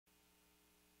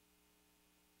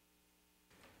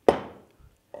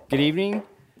Good evening.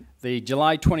 The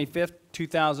July 25th,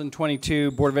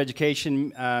 2022 Board of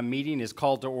Education meeting is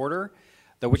called to order.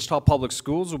 The Wichita Public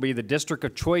Schools will be the district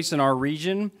of choice in our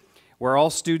region, where all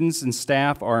students and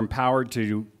staff are empowered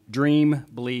to dream,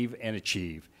 believe, and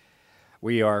achieve.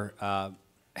 We are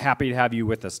happy to have you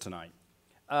with us tonight.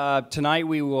 Tonight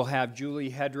we will have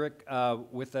Julie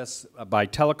Hedrick with us by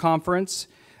teleconference.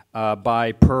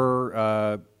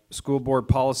 Per school board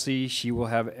policy, she will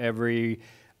have every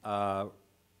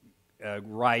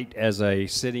right as a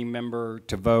sitting member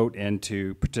to vote and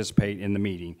to participate in the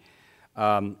meeting.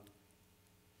 I'd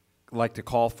like to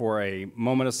call for a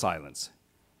moment of silence.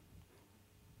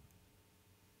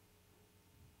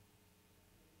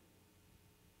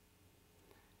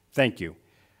 Thank you.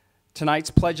 Tonight's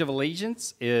Pledge of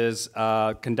Allegiance is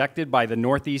conducted by the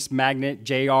Northeast Magnet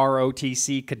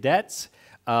JROTC cadets,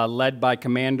 led by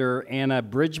Commander Anna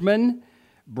Bridgman,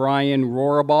 Brian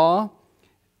Rorabaugh,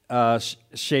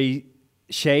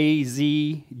 Shay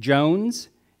Z. Jones,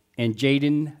 and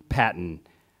Jaden Patton.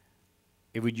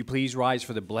 Would you please rise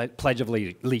for the Pledge of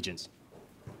Allegiance?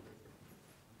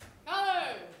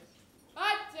 Colors,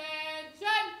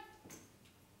 attention,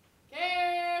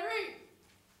 carry,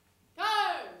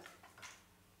 colors,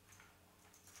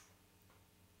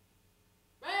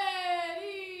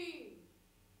 ready,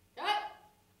 cut,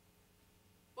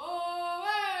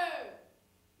 forward,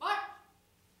 march.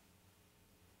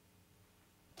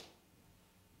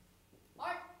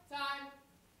 Mark time.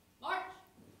 March.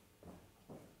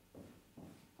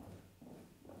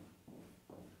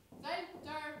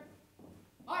 Center.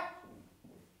 March.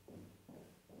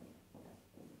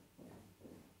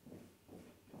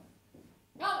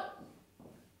 Colors.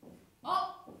 Halt.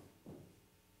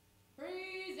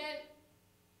 Present.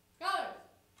 Colors.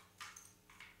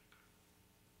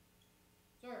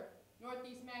 Sir,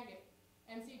 Northeast Magnet,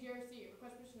 MCJRC,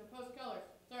 request permission to post colors.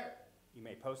 Sir. You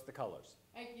may post the colors.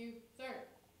 Thank you, sir.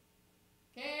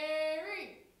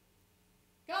 Carry.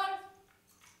 Colors.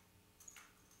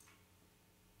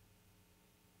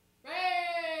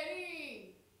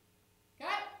 Ready. Cut.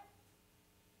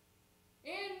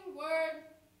 Inward.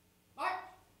 March.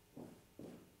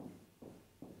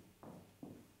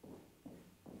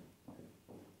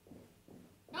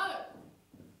 Colors.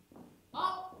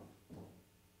 Halt.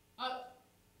 Up.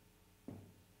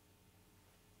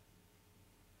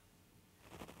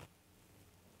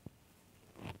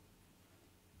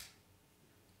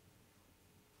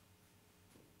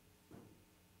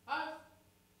 Up.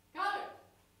 Colors.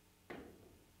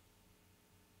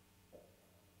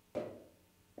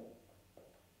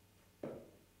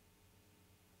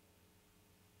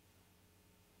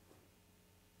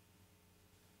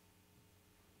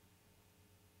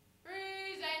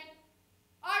 Present.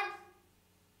 Arms.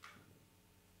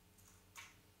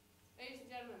 Ladies and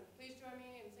gentlemen, please join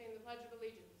me in saying the Pledge of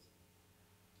Allegiance.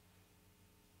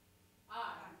 I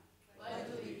pledge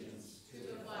allegiance to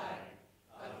the flag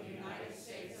of the United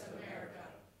States of America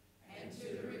and to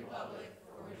the republic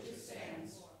for which it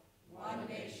stands, one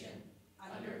nation,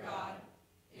 under God,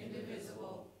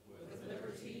 indivisible, with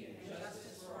liberty and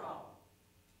justice for all.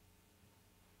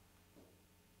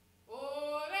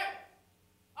 Order!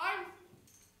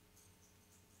 Arms!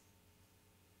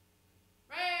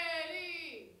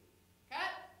 Ready!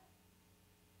 Cut!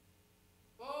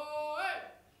 Forward!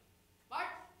 March!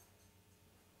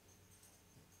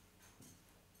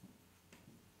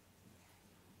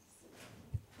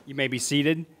 You may be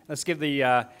seated. Let's give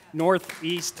the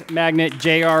Northeast Magnet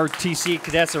JRTC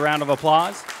cadets a round of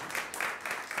applause.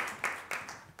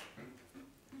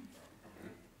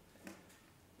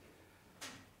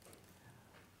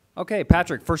 Okay,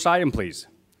 Patrick, first item, please.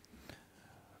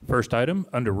 First item,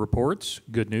 under reports,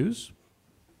 good news.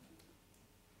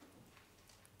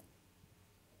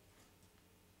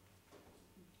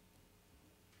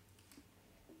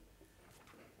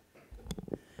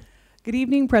 Good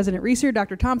evening, President Reeser,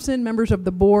 Dr. Thompson, members of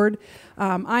the board.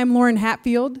 I'm Lauren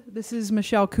Hatfield. This is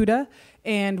Michelle Kuda,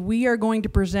 and we are going to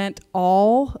present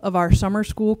all of our summer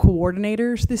school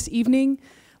coordinators this evening.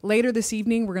 Later this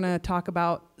evening, we're going to talk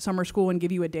about summer school and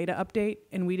give you a data update,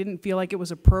 and we didn't feel like it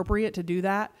was appropriate to do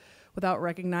that without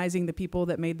recognizing the people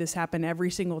that made this happen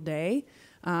every single day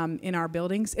in our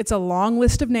buildings. It's a long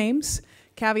list of names.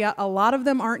 Caveat, a lot of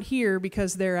them aren't here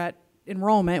because they're at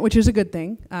enrollment, which is a good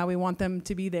thing. We want them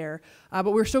to be there.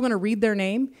 But we're still going to read their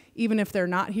name, even if they're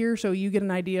not here, so you get an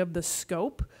idea of the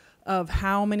scope of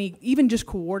how many, even just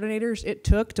coordinators, it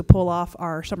took to pull off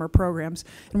our summer programs.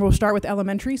 And we'll start with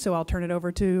elementary, so I'll turn it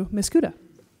over to Ms. Kuda.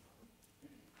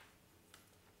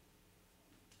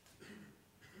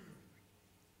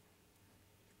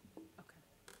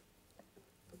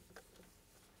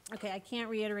 Okay, I can't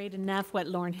reiterate enough what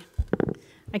Lauren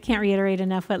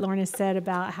has said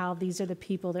about how these are the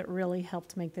people that really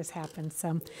helped make this happen.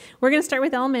 So we're going to start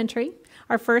with elementary.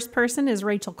 Our first person is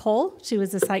Rachel Cole. She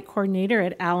was the site coordinator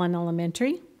at Allen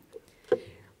Elementary.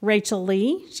 Rachel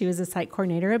Lee, she was the site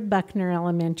coordinator at Buckner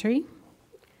Elementary.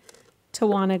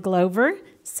 Tawana Glover,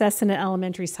 Cessna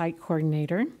Elementary site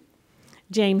coordinator.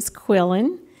 James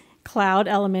Quillen, Cloud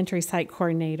Elementary site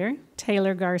coordinator.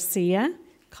 Taylor Garcia,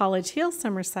 College Hill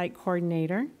Summer Site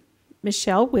Coordinator,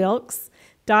 Michelle Wilkes,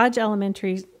 Dodge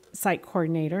Elementary Site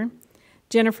Coordinator,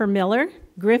 Jennifer Miller,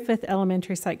 Griffith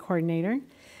Elementary Site Coordinator,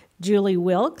 Julie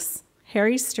Wilkes,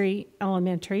 Harry Street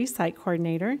Elementary Site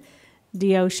Coordinator,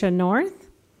 Deosha North,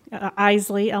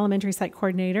 Isley Elementary Site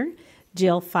Coordinator,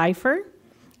 Jill Pfeiffer,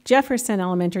 Jefferson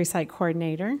Elementary Site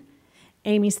Coordinator,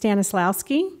 Amy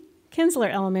Stanislawski,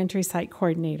 Kinsler Elementary Site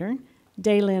Coordinator,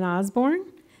 Daylin Osborne,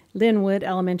 Linwood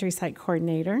Elementary Site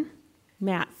Coordinator,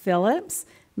 Matt Phillips,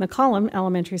 McCollum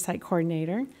Elementary Site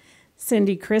Coordinator,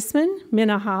 Cindy Chrisman,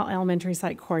 Minnehaha Elementary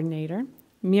Site Coordinator,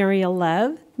 Muriel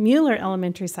Love, Mueller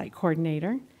Elementary Site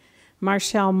Coordinator,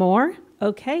 Marshall Moore,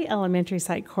 OK Elementary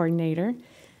Site Coordinator,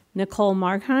 Nicole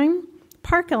Markheim,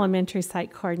 Park Elementary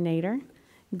Site Coordinator,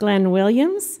 Glenn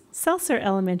Williams, Seltzer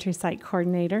Elementary Site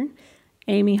Coordinator,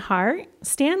 Amy Hart,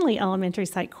 Stanley Elementary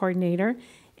Site Coordinator,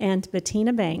 and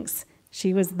Bettina Banks.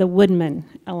 She was the Woodman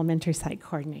Elementary Site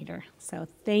Coordinator. So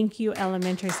thank you,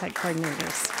 elementary site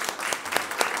coordinators.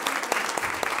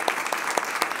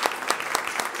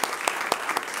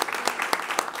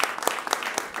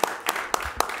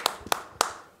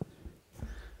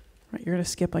 Right, you're going to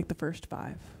skip like the first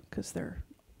 5 because they're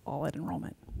all at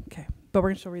enrollment. Okay, but we're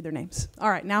going to still read their names. All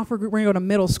right, now we're going to go to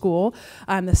middle school,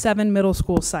 the 7 middle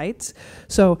school sites.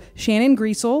 So Shannon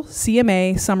Griesel,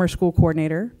 CMA Summer School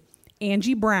Coordinator.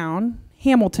 Angie Brown,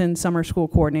 Hamilton Summer School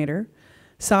Coordinator.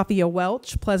 Sophia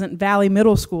Welch, Pleasant Valley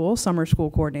Middle School Summer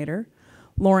School Coordinator.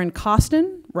 Lauren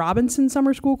Costin, Robinson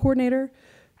Summer School Coordinator.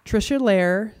 Tricia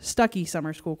Lair, Stuckey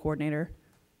Summer School Coordinator.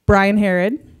 Brian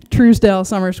Herod, Truesdale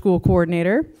Summer School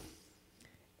Coordinator.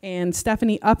 And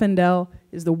Stephanie Uppendell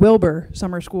is the Wilbur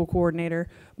Summer School Coordinator.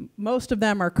 Most of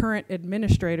them are current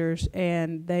administrators,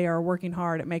 and they are working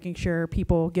hard at making sure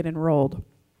people get enrolled.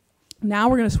 Now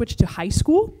we're going to switch to high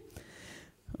school.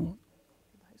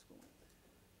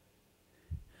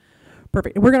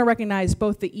 Perfect. We're going to recognize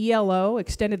both the ELO,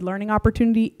 Extended Learning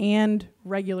Opportunity, and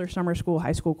regular summer school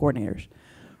high school coordinators.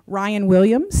 Ryan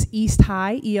Williams, East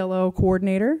High ELO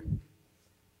Coordinator.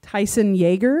 Tyson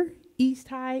Yeager, East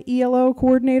High ELO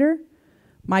Coordinator.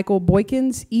 Michael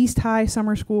Boykins, East High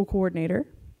Summer School Coordinator.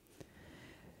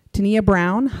 Tania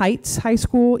Brown, Heights High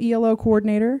School ELO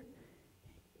Coordinator.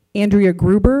 Andrea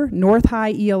Gruber, North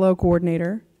High ELO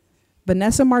Coordinator.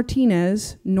 Vanessa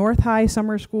Martinez, North High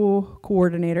Summer School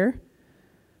Coordinator.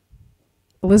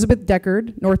 Elizabeth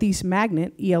Deckard, Northeast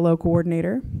Magnet ELO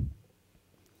Coordinator.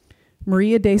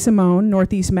 Maria DeSimone,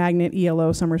 Northeast Magnet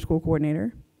ELO Summer School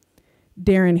Coordinator.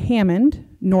 Darren Hammond,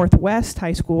 Northwest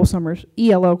High School Summer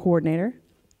ELO Coordinator.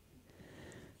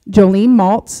 Jolene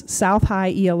Maltz, South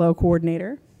High ELO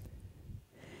Coordinator.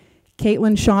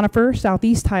 Caitlin Schonifer,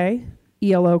 Southeast High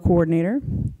ELO Coordinator.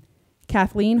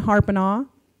 Kathleen Harpenaugh,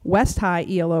 West High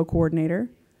ELO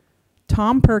Coordinator.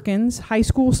 Tom Perkins, High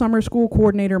School Summer School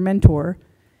Coordinator Mentor.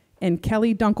 And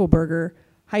Kelly Dunkelberger,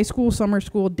 High School Summer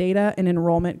School Data and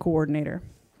Enrollment Coordinator.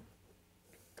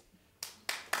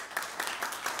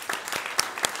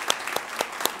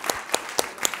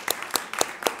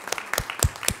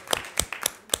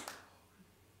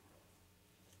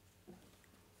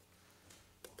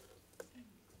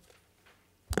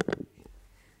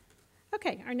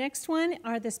 Okay, our next one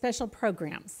are the special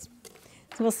programs.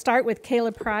 So we'll start with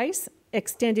Kayla Price,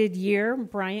 Extended Year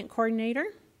Bryant Coordinator.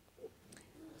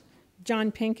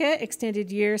 John Pinkett,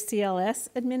 Extended Year CLS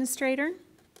Administrator.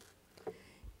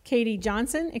 Katie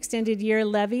Johnson, Extended Year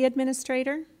Levy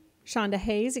Administrator. Shonda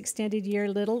Hayes, Extended Year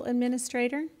Little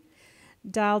Administrator.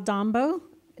 Dal Dombo,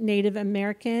 Native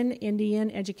American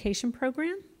Indian Education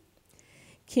Program.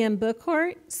 Kim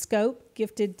Bookhart, Scope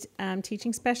Gifted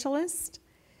Teaching Specialist.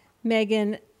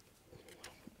 Megan,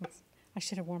 I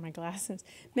should have worn my glasses.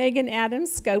 Megan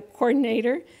Adams, Scope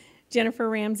Coordinator. Jennifer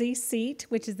Ramsey, SEAT,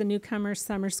 which is the Newcomer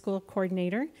Summer School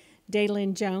Coordinator.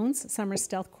 Daylin Jones, Summer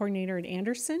Stealth Coordinator at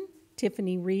Anderson.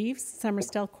 Tiffany Reeves, Summer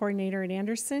Stealth Coordinator at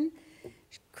Anderson.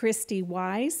 Christy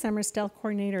Wise, Summer Stealth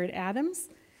Coordinator at Adams.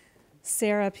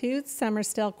 Sarah Putz, Summer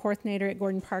Stealth Coordinator at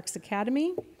Gordon Parks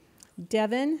Academy.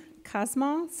 Devin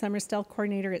Cosmal, Summer Stealth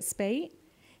Coordinator at Spate.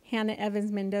 Hannah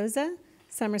Evans Mendoza,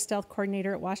 Summer Stealth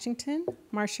Coordinator at Washington.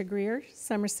 Marcia Greer,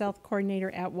 Summer Stealth Coordinator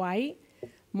at White.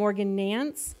 Morgan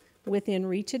Nance, Within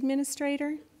Reach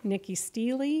Administrator. Nikki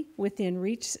Steely, Within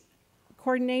Reach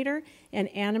Coordinator, and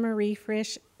Anna Marie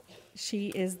Frisch. She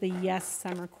is the Yes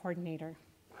Summer Coordinator.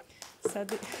 So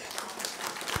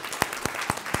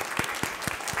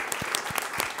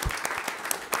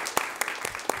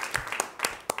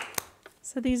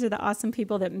So these are the awesome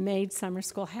people that made summer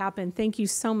school happen. Thank you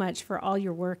so much for all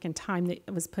your work and time that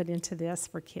was put into this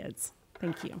for kids.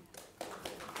 Thank you.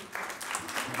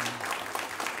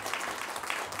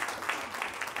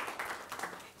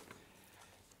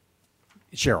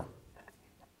 Cheryl.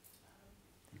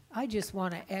 I just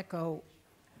want to echo,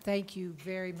 thank you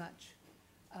very much.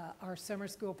 Our summer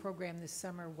school program this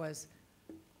summer was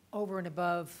over and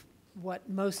above what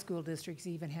most school districts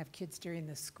even have kids during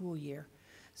the school year.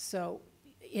 So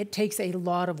it takes a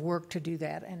lot of work to do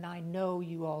that, and I know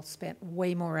you all spent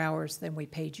way more hours than we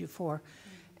paid you for.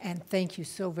 And thank you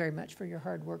so very much for your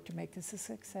hard work to make this a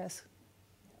success.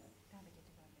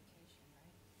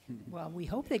 Well, we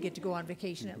hope they get to go on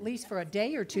vacation at least for a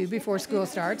day or two before school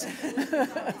starts.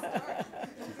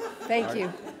 Thank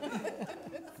you.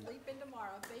 Sleep in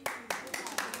tomorrow. Thank you.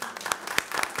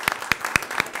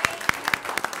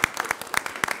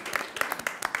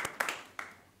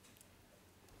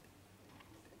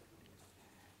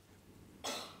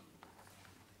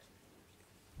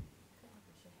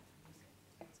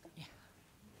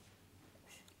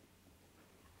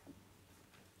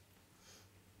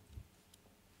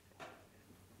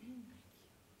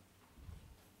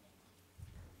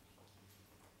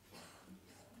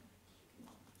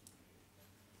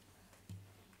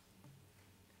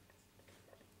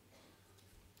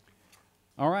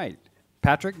 All right.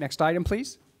 Patrick, next item,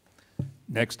 please.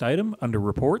 Next item, under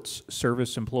reports,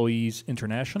 Service Employees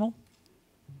International.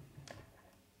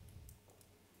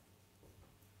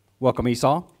 Welcome,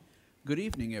 Esau. Good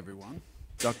evening, everyone.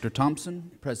 Dr.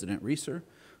 Thompson, President Reeser,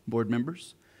 board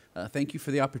members, thank you for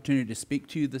the opportunity to speak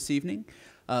to you this evening.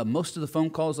 Most of the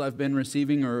phone calls I've been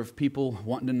receiving are of people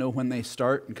wanting to know when they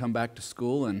start and come back to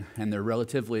school, and they're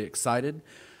relatively excited.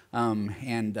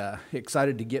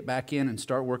 Excited to get back in and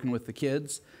start working with the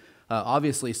kids.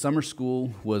 Obviously, summer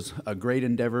school was a great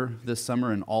endeavor this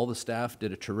summer, and all the staff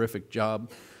did a terrific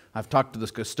job. I've talked to the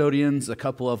custodians. A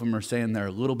couple of them are saying they're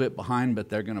a little bit behind, but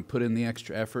they're going to put in the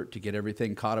extra effort to get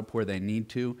everything caught up where they need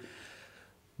to.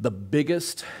 The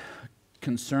biggest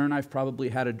concern I've probably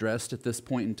had addressed at this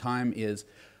point in time is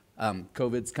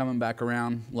COVID's coming back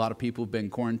around. A lot of people have been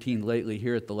quarantined lately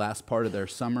here at the last part of their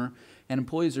summer, and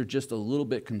employees are just a little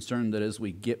bit concerned that as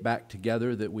we get back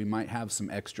together that we might have some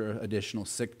extra additional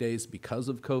sick days because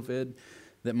of COVID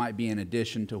that might be in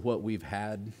addition to what we've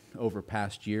had over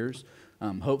past years.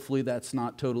 Hopefully that's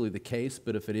not totally the case,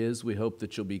 but if it is, we hope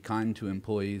that you'll be kind to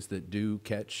employees that do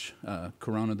catch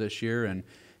corona this year and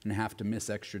have to miss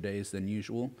extra days than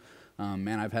usual. And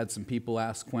I've had some people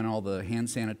ask when all the hand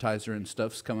sanitizer and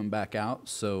stuff's coming back out.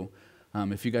 So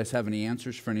if you guys have any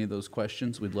answers for any of those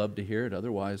questions, we'd love to hear it.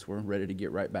 Otherwise, we're ready to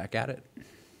get right back at it.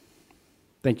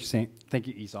 Thank you, Saint. Thank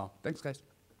you, Esau. Thanks, guys.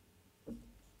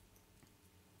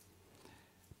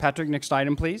 Patrick, next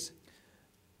item, please.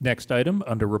 Next item,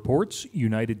 under reports,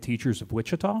 United Teachers of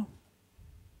Wichita.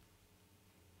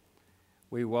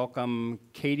 We welcome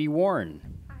Katie Warren.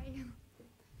 Hi.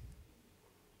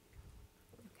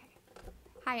 Okay.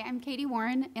 Hi, I'm Katie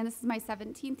Warren, and this is my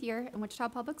 17th year in Wichita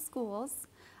Public Schools.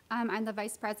 I'm the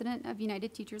Vice President of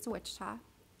United Teachers of Wichita.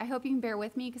 I hope you can bear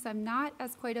with me because I'm not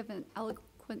as quite of an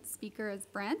eloquent speaker as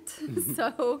Brent,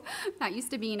 so not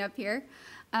used to being up here.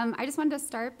 I just wanted to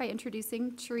start by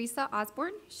introducing Teresa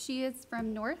Osborne. She is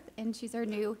from North, and she's our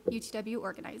new UTW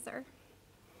organizer.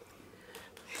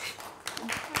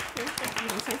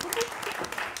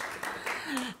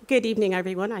 Good evening,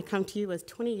 everyone. I come to you with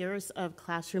 20 years of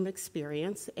classroom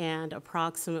experience and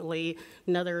approximately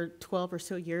another 12 or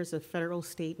so years of federal,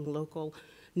 state, and local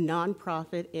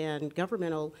nonprofit and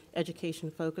governmental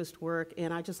education-focused work.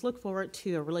 And I just look forward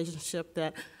to a relationship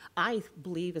that I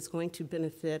believe is going to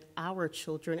benefit our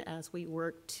children as we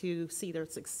work to see their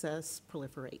success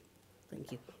proliferate.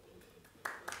 Thank you.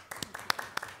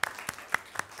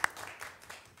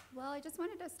 Well, I just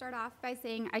wanted to start off by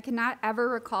saying I cannot ever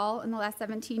recall in the last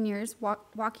 17 years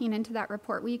walking into that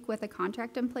report week with a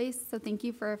contract in place, so thank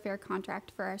you for a fair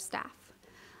contract for our staff.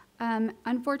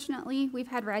 Unfortunately, we've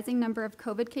had rising number of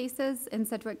COVID cases in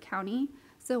Sedgwick County,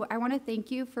 so I want to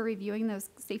thank you for reviewing those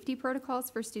safety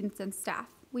protocols for students and staff.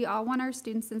 We all want our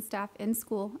students and staff in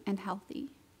school and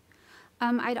healthy.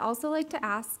 I'd also like to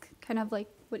ask, kind of like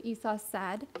what Esau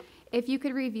said, if you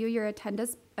could review your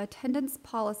attendance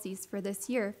policies for this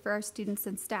year for our students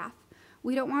and staff.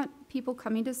 We don't want people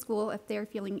coming to school if they're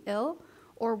feeling ill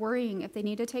or worrying if they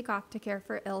need to take off to care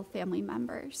for ill family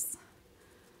members.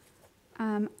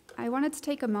 I wanted to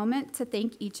take a moment to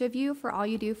thank each of you for all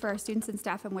you do for our students and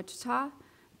staff in Wichita.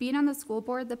 Being on the school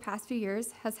board the past few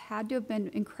years has had to have been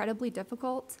incredibly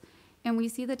difficult, and we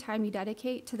see the time you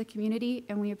dedicate to the community,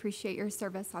 and we appreciate your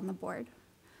service on the board.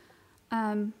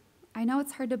 I know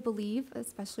it's hard to believe,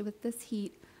 especially with this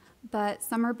heat, but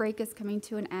summer break is coming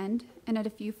to an end, and in a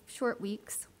few short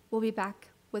weeks, we'll be back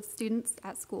with students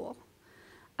at school.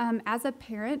 As a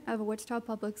parent of a Wichita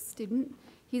Public student,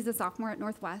 he's a sophomore at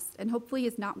Northwest, and hopefully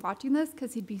he's not watching this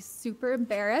because he'd be super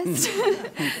embarrassed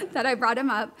that I brought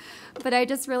him up. But I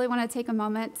just really want to take a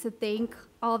moment to thank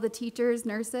all the teachers,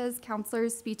 nurses,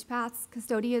 counselors, speech paths,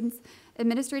 custodians,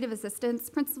 administrative assistants,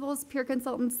 principals, peer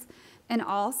consultants, and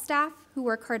all staff who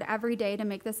work hard every day to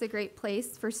make this a great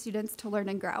place for students to learn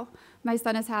and grow. My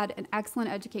son has had an excellent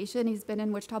education. He's been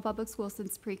in Wichita Public Schools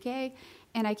since pre-K,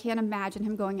 and I can't imagine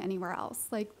him going anywhere else.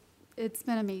 Like, it's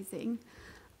been amazing.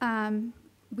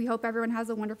 We hope everyone has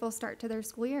a wonderful start to their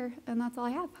school year, and that's all I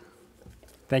have.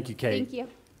 Thank you, Katie. Thank you.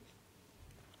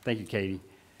 Thank you, Katie.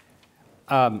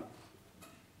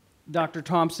 Dr.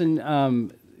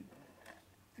 Thompson,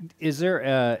 is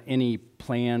there any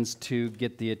plans to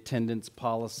get the attendance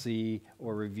policy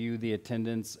or review the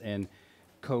attendance and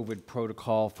COVID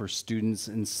protocol for students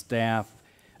and staff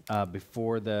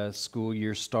before the school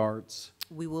year starts?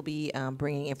 We will be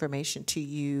bringing information to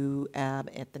you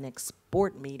at the next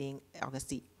board meeting, August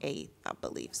the 8th, I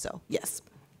believe. So, yes.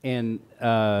 And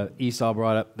Esau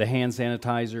brought up the hand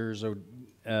sanitizers. Or,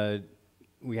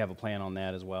 we have a plan on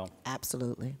that as well?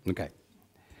 Absolutely. Okay.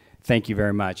 Thank you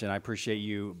very much, and I appreciate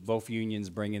you, both unions,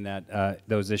 bringing that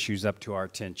those issues up to our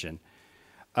attention.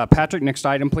 Patrick, next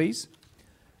item, please.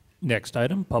 Next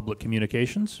item, public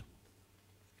communications.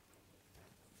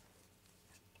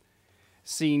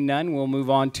 Seeing none, we'll move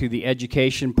on to the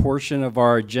education portion of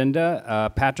our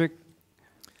agenda. Patrick?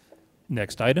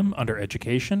 Next item, under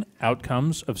education,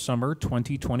 outcomes of summer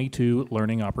 2022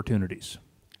 learning opportunities.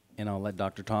 And I'll let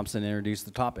Dr. Thompson introduce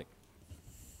the topic.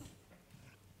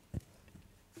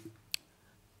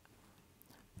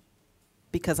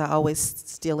 Because I always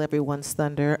steal everyone's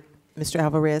thunder, Mr.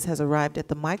 Alvarez has arrived at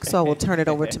the mic, so I will turn it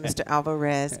over to Mr.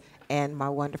 Alvarez and my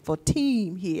wonderful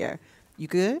team here. You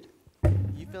good?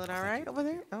 You feeling all right over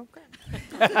there? Okay.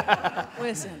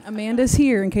 Listen, Amanda's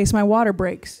here in case my water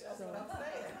breaks.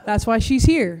 That's why she's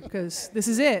here, because this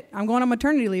is it. I'm going on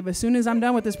maternity leave as soon as I'm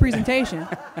done with this presentation.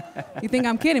 You think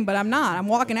I'm kidding, but I'm not. I'm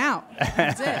walking out.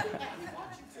 That's it.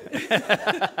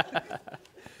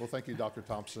 Well, thank you, Dr.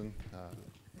 Thompson.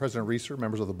 President Reeser,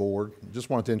 members of the board, just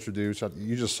wanted to introduce,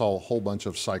 you just saw a whole bunch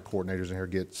of site coordinators in here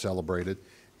get celebrated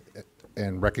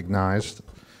and recognized.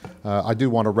 I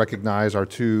do want to recognize our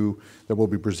two that will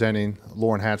be presenting,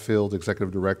 Lauren Hatfield,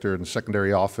 Executive Director in the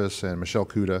Secondary Office, and Michelle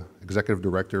Kuda, Executive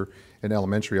Director in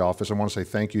Elementary Office. I want to say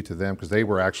thank you to them because they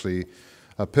were actually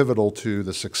pivotal to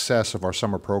the success of our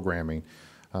summer programming.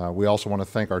 We also want to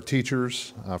thank our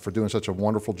teachers for doing such a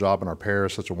wonderful job, and our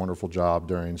paras such a wonderful job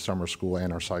during summer school,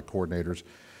 and our site coordinators.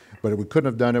 But we couldn't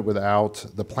have done it without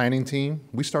the planning team.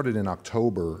 We started in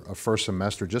October of first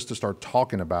semester just to start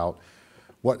talking about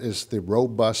what is the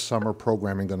robust summer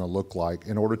programming going to look like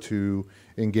in order to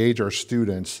engage our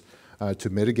students to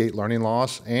mitigate learning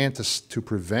loss and to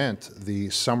prevent the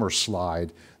summer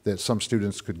slide that some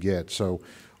students could get. So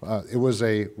it was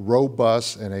a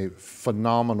robust and a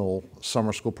phenomenal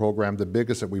summer school program, the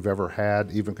biggest that we've ever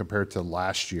had, even compared to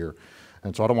last year.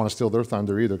 And so I don't want to steal their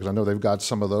thunder either, because I know they've got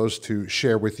some of those to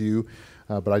share with you.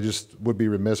 But I just would be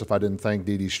remiss if I didn't thank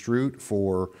Dee Dee Stroot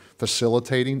for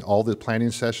facilitating all the planning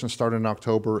sessions starting in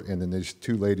October, and then these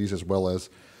two ladies, as well as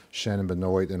Shannon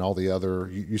Benoit and all the other.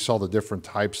 You saw the different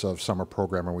types of summer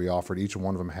programming we offered. Each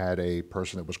one of them had a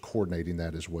person that was coordinating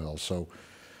that as well. So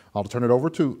I'll turn it over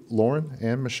to Lauren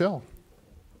and Michelle.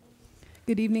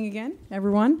 Good evening again,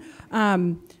 everyone.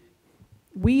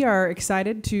 We are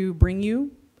excited to bring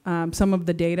you some of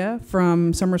the data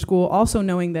from summer school, also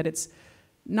knowing that it's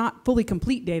not fully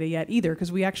complete data yet either,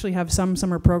 because we actually have some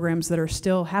summer programs that are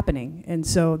still happening. And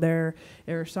so there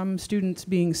are some students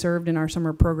being served in our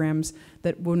summer programs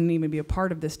that wouldn't even be a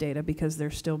part of this data because they're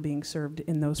still being served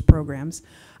in those programs.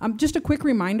 Just a quick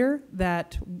reminder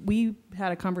that we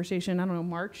had a conversation, I don't know,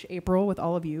 March, April, with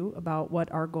all of you about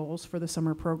what our goals for the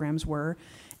summer programs were.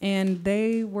 And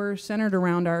they were centered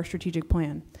around our strategic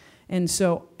plan. And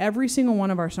so every single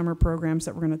one of our summer programs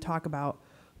that we're going to talk about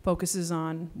focuses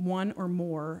on one or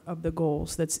more of the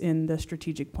goals that's in the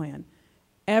strategic plan.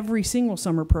 Every single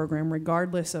summer program,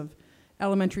 regardless of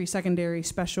elementary, secondary,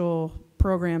 special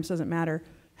programs, doesn't matter,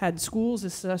 had schools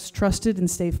as trusted and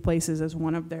safe places as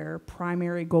one of their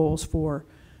primary goals for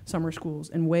summer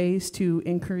schools, and ways to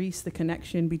increase the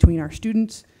connection between our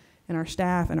students and our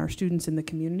staff and our students in the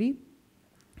community,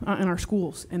 and our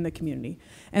schools in the community.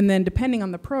 And then depending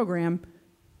on the program,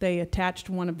 they attached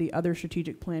one of the other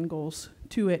strategic plan goals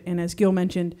to it. And as Gil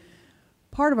mentioned,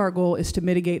 part of our goal is to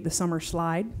mitigate the summer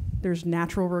slide. There's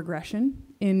natural regression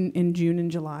in June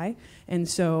and July. And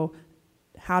so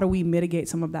how do we mitigate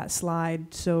some of that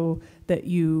slide so that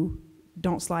you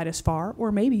don't slide as far,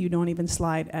 or maybe you don't even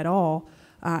slide at all?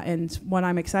 And what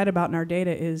I'm excited about in our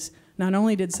data is not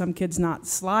only did some kids not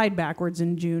slide backwards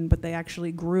in June, but they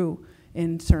actually grew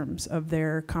in terms of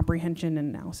their comprehension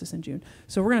and analysis in June.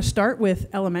 So we're going to start with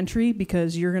elementary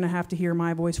because you're going to have to hear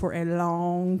my voice for a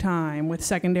long time with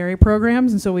secondary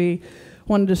programs. And so we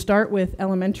wanted to start with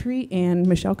elementary and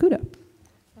Michelle Kuda.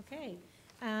 Okay.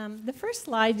 The first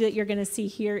slide that you're going to see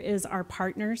here is our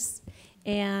partners.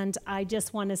 And I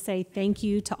just want to say thank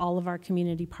you to all of our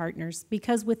community partners,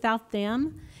 because without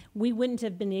them, we wouldn't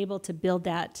have been able to build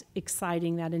that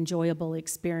exciting, that enjoyable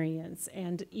experience,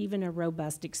 and even a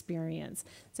robust experience.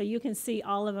 So you can see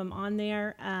all of them on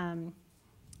there,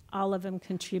 all of them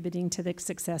contributing to the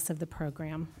success of the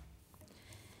program.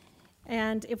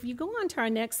 And if you go on to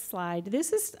our next slide,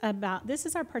 this is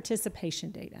our participation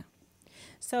data.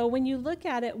 So when you look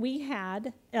at it, we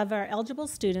had, of our eligible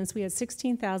students, we had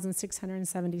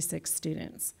 16,676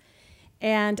 students.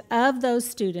 And of those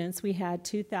students, we had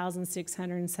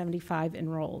 2,675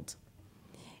 enrolled.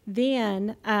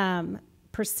 Then,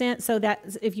 so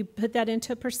that, if you put that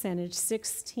into a percentage,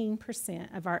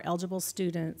 16% of our eligible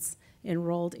students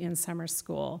enrolled in summer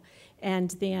school.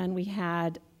 And then we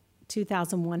had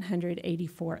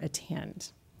 2,184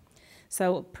 attend.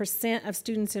 So percent of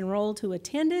students enrolled who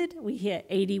attended, we hit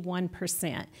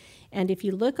 81%. And if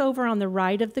you look over on the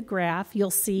right of the graph,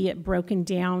 you'll see it broken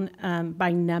down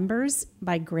by numbers,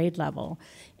 by grade level.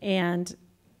 And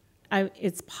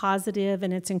it's positive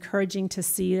and it's encouraging to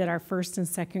see that our first and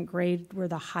second grade were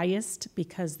the highest,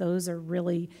 because those are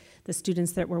really the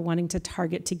students that we're wanting to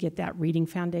target to get that reading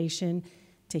foundation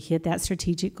to hit that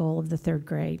strategic goal of the third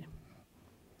grade.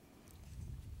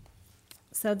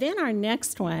 So then our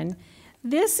next one,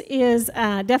 this is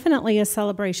definitely a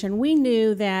celebration. We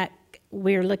knew that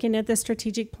we're looking at the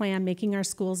strategic plan, making our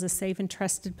schools a safe and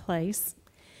trusted place.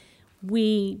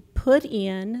 We put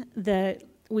in the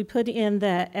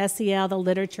SEL, the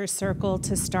literature circle,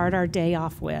 to start our day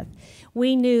off with.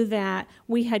 We knew that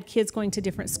we had kids going to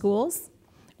different schools.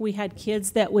 We had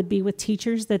kids that would be with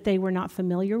teachers that they were not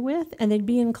familiar with, and they'd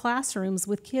be in classrooms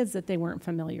with kids that they weren't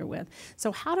familiar with.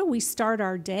 So how do we start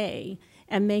our day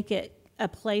and make it a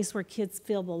place where kids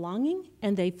feel belonging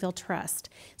and they feel trust?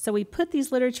 So we put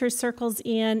these literature circles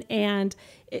in, and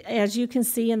as you can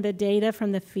see in the data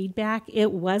from the feedback,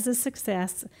 it was a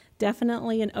success,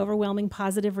 definitely an overwhelming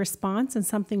positive response, and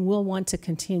something we'll want to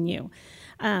continue.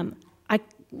 I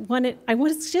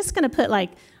was just going to put like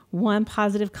one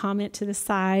positive comment to the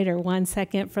side or 1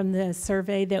 second from the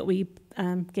survey that we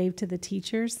gave to the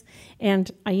teachers, and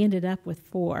I ended up with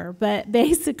 4. But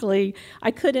basically,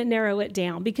 I couldn't narrow it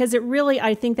down, because it really,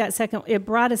 I think that second, it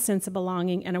brought a sense of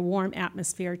belonging and a warm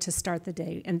atmosphere to start the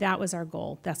day, and that was our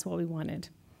goal. That's what we wanted.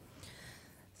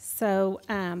 So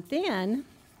then,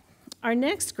 our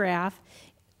next graph,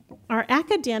 our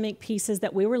academic pieces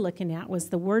that we were looking at was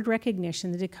the word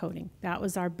recognition, the decoding. That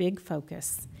was our big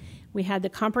focus. We had the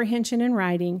comprehension and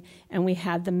writing, and we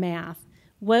had the math.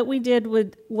 What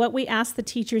we asked the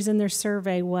teachers in their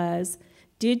survey was,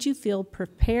 did you feel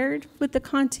prepared with the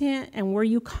content, and were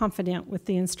you confident with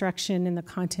the instruction and the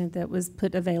content that was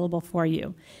put available for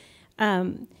you?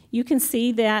 You can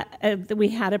see that we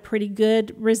had a pretty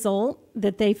good result,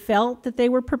 that they felt that they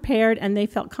were prepared and they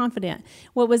felt confident.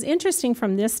 What was interesting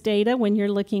from this data, when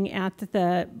you're looking at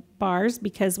the bars,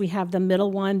 because we have the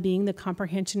middle one being the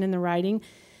comprehension and the writing,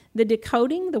 the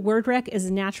decoding, the word rec, is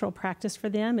a natural practice for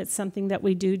them. It's something that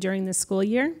we do during the school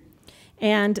year.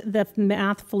 And the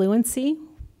math fluency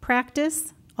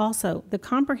practice, also, the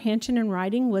comprehension and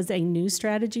writing was a new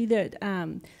strategy that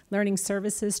Learning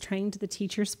Services trained the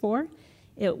teachers for.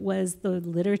 It was the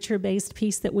literature-based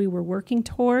piece that we were working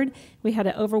toward. We had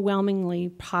an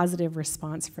overwhelmingly positive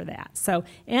response for that. So,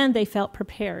 and they felt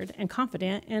prepared and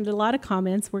confident, and a lot of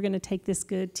comments, we're going to take this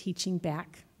good teaching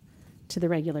back to the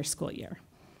regular school year.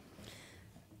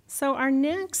 So our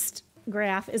next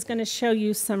graph is going to show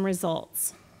you some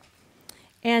results.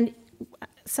 And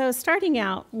so starting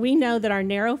out, we know that our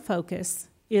narrow focus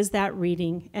is that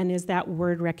reading and is that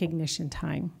word recognition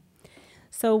time.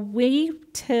 So we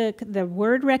took the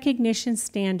word recognition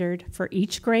standard for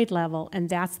each grade level, and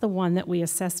that's the one that we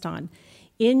assessed on.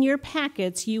 In your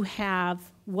packets, you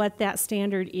have what that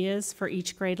standard is for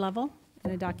each grade level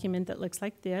in a document that looks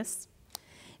like this.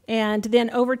 And then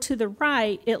over to the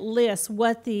right, it lists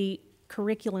what the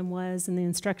curriculum was and the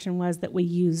instruction was that we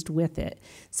used with it,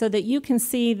 so that you can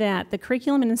see that the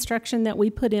curriculum and instruction that we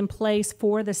put in place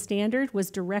for the standard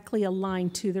was directly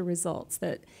aligned to the results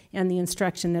and the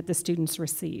instruction that the students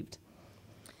received.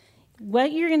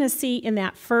 What you're going to see in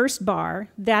that first bar,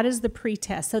 that is the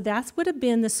pretest. So that's would have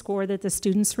been the score that the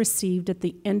students received at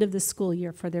the end of the school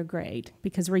year for their grade,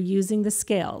 because we're using the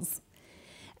scales.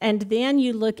 And then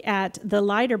you look at the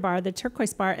lighter bar, the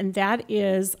turquoise bar, and that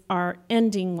is our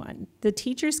ending one. The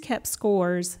teachers kept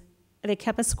scores. They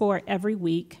kept a score every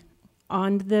week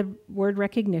on the word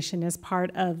recognition as part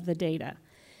of the data.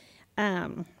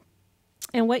 And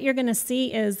what you're going to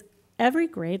see is every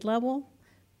grade level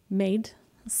made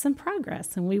some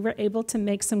progress, and we were able to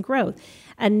make some growth.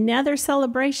 Another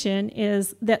celebration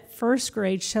is that first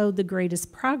grade showed the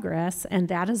greatest progress, and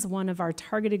that is one of our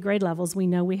targeted grade levels we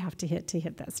know we have to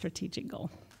hit that strategic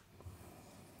goal.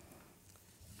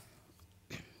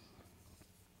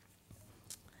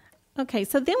 Okay,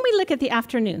 so then we look at the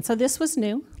afternoon. So this was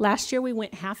new. Last year we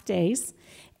went half days,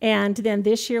 and then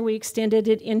this year we extended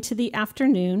it into the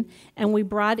afternoon, and we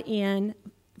brought in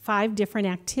 5 different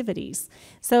activities.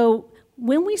 So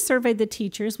when we surveyed the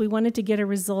teachers, we wanted to get a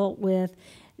result with,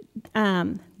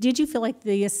 did you feel like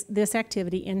this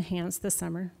activity enhanced the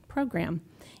summer program?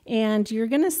 And you're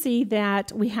going to see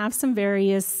that we have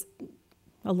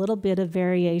a little bit of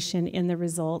variation in the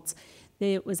results.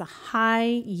 It was a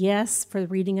high yes for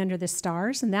reading under the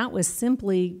stars, and that was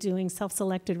simply doing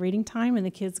self-selected reading time, and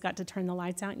the kids got to turn the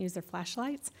lights out and use their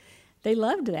flashlights. They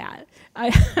loved that.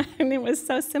 And it was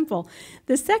so simple.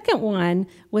 The second one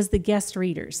was the guest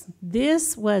readers.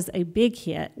 This was a big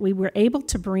hit. We were able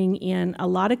to bring in a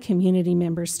lot of community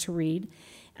members to read.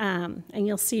 And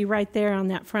you'll see right there on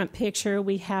that front picture,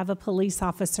 we have a police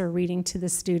officer reading to the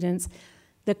students.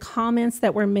 The comments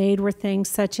that were made were things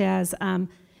such as,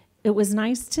 it was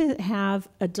nice to have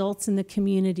adults in the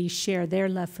community share their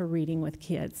love for reading with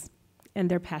kids and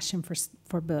their passion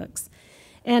for books.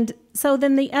 And so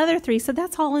then the other 3, so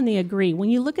that's all in the agree. When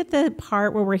you look at the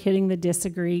part where we're hitting the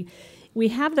disagree, we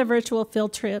have the virtual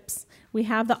field trips, we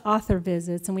have the author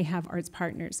visits, and we have arts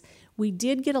partners. We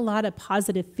did get a lot of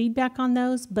positive feedback on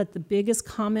those, but the biggest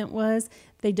comment was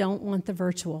they don't want the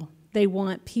virtual. They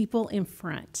want people in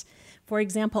front. For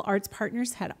example, arts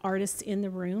partners had artists in the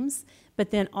rooms,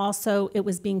 but then also it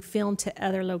was being filmed to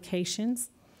other locations.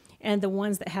 And the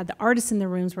ones that had the artists in the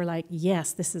rooms were like,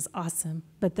 yes, this is awesome,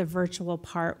 but the virtual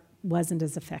part wasn't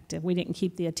as effective. We didn't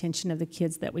keep the attention of the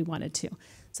kids that we wanted to.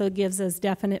 So it gives us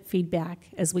definite feedback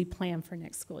as we plan for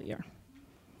next school year.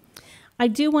 I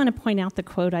do want to point out the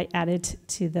quote I added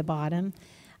to the bottom.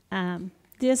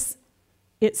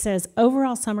 It says,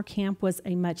 overall summer camp was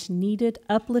a much needed,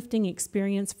 uplifting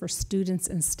experience for students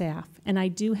and staff. And I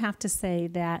do have to say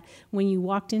that when you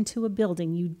walked into a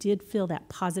building, you did feel that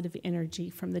positive energy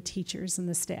from the teachers and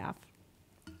the staff.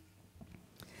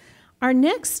 Our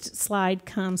next slide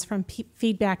comes from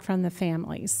feedback from the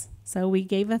families. So we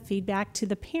gave a feedback to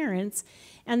the parents,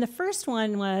 and the first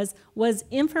one was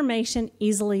information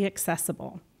easily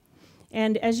accessible?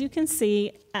 And as you can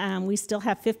see, we still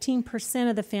have 15%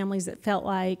 of the families that felt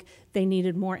like they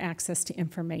needed more access to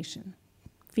information.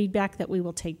 Feedback that we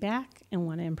will take back and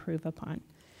want to improve upon.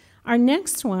 Our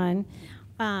next one,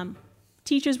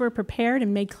 teachers were prepared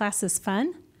and made classes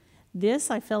fun. This,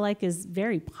 I feel like, is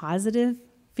very positive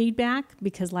feedback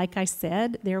because, like I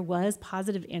said, there was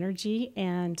positive energy,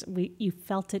 and you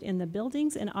felt it in the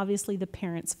buildings, and obviously the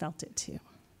parents felt it too.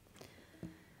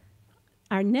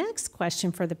 Our next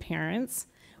question for the parents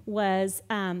was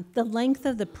the length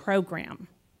of the program.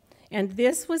 And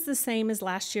this was the same as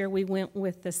last year. We went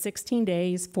with the 16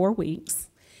 days, 4 weeks.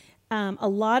 A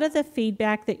lot of the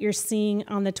feedback that you're seeing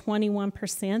on the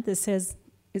 21% that says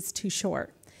it's too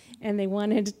short. And they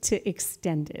wanted to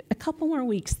extend it. A couple more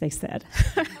weeks, they said.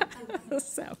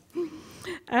 So,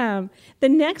 the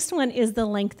next one is the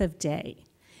length of day.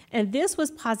 And this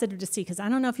was positive to see, because I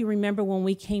don't know if you remember when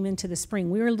we came into the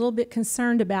spring, we were a little bit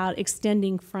concerned about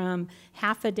extending from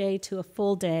half a day to a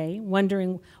full day,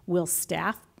 wondering, will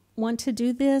staff want to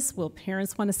do this? Will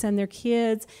parents want to send their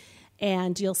kids?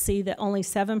 And you'll see that only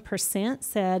 7%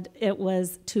 said it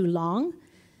was too long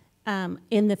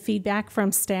in the feedback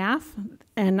from staff.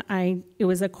 And it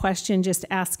was a question just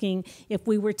asking, if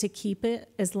we were to keep it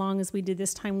as long as we did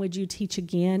this time, would you teach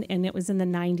again? And it was in the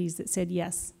 90s that said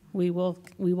yes. We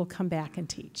will come back and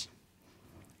teach.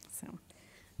 So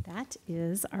that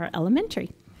is our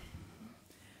elementary.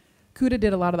 CUDA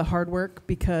did a lot of the hard work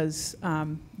because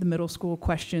the middle school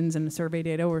questions and the survey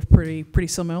data were pretty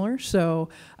similar. So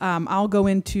I'll go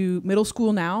into middle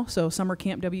school now. So Summer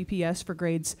Camp WPS for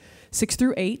grades 6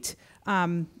 through 8.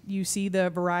 You see the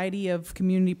variety of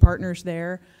community partners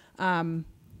there.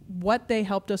 What they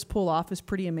helped us pull off is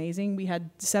pretty amazing. We had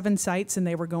 7 sites, and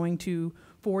they were going to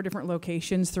 4 different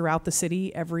locations throughout the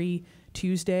city every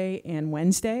Tuesday and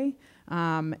Wednesday.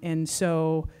 And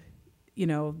so, you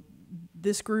know,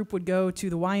 this group would go to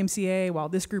the YMCA, while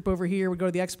this group over here would go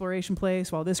to the Exploration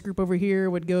Place, while this group over here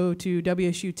would go to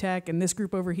WSU Tech, and this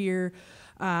group over here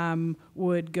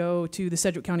would go to the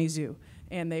Sedgwick County Zoo,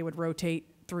 and they would rotate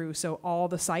through. So all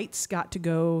the sites got to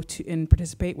go to and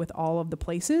participate with all of the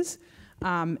places.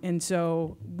 And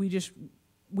so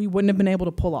we wouldn't have been able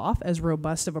to pull off as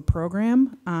robust of a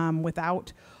program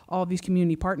without all of these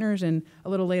community partners. And a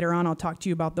little later on, I'll talk to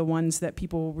you about the ones that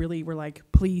people really were like,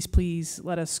 please, please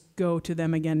let us go to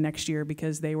them again next year,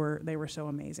 because they were so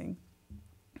amazing.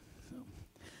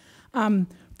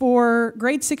 For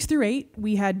grades 6 through 8,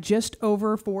 we had just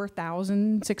over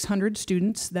 4,600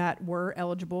 students that were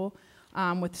eligible,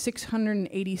 with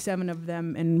 687 of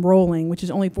them enrolling, which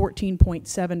is only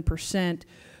 14.7%.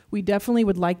 We definitely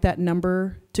would like that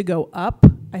number to go up.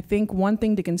 I think one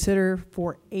thing to consider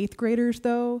for 8th graders,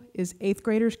 though, is 8th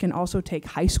graders can also take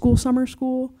high school summer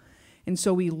school. And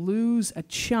so we lose a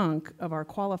chunk of our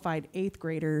qualified 8th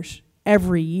graders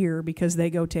every year because they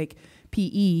go take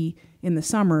PE in the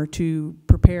summer to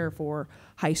prepare for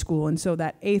high school. And so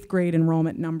that 8th grade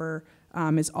enrollment number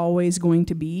is always going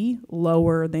to be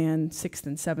lower than 6th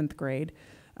and 7th grade.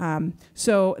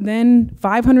 So then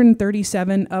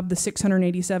 537 of the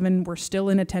 687 were still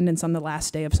in attendance on the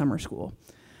last day of summer school.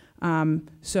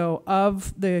 So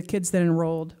of the kids that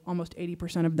enrolled, almost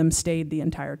 80% of them stayed the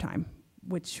entire time,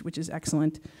 which is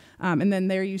excellent. And then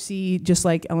there you see, just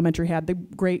like elementary had,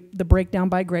 the breakdown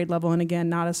by grade level. And again,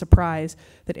 not a surprise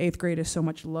that 8th grade is so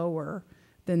much lower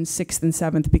than 6th and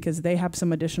 7th, because they have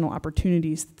some additional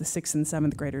opportunities that the 6th and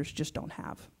 7th graders just don't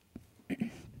have.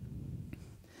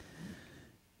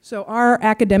 So our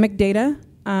academic data,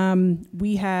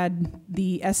 we had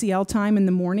the SEL time in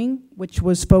the morning, which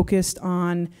was focused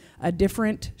on a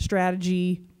different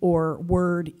strategy or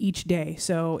word each day.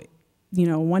 So, you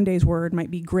know, one day's word might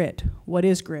be grit. What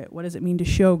is grit? What does it mean to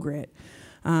show grit?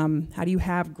 How do you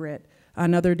have grit?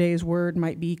 Another day's word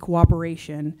might be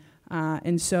cooperation.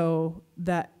 And so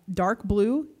that dark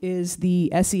blue is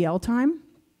the SEL time.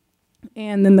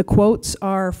 And then the quotes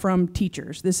are from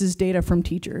teachers. This is data from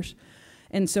teachers.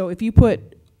 And so if you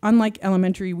put, unlike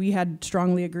elementary, we had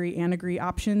strongly agree and agree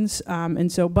options.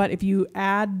 But if you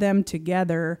add them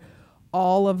together,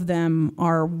 all of them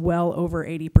are well over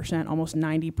 80%, almost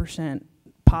 90%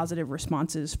 positive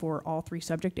responses for all 3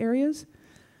 subject areas.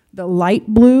 The light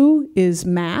blue is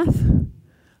math.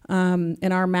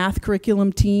 And our math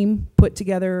curriculum team put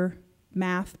together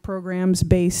math programs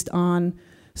based on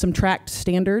some tracked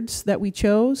standards that we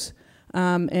chose.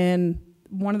 And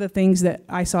one of the things that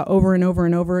I saw over and over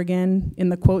and over again in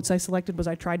the quotes I selected was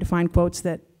I tried to find quotes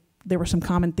that there were some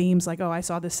common themes, like, oh, I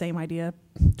saw this same idea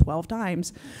 12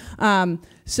 times.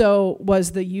 So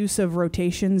was the use of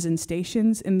rotations and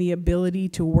stations and the ability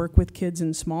to work with kids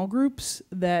in small groups,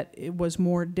 that it was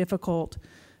more difficult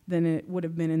than it would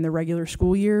have been in the regular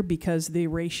school year, because the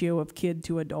ratio of kid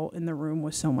to adult in the room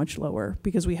was so much lower,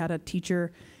 because we had a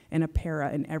teacher and a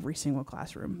para in every single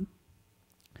classroom.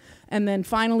 And then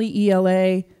finally,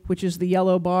 ELA, which is the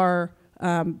yellow bar,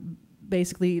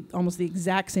 basically almost the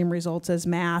exact same results as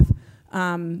math.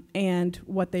 And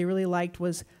what they really liked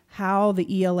was how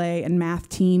the ELA and math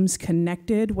teams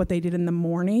connected what they did in the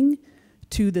morning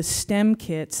to the STEM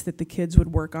kits that the kids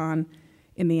would work on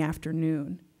in the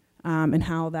afternoon, and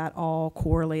how that all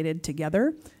correlated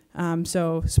together.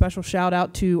 So special shout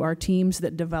out to our teams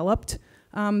that developed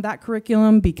that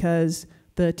curriculum, because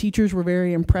the teachers were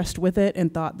very impressed with it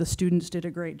and thought the students did a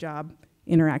great job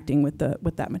interacting with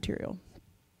that material.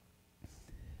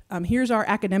 Here's our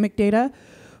academic data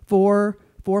for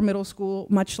middle school.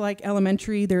 Much like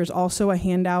elementary, there's also a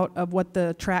handout of what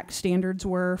the track standards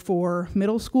were for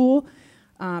middle school.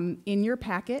 In your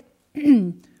packet,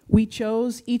 we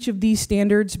chose each of these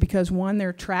standards because, one,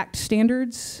 they're tracked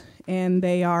standards and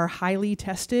they are highly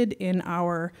tested in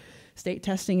our state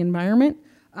testing environment.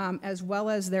 As well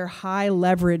as their high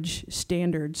leverage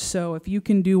standards. So if you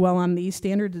can do well on these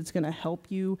standards, it's going to help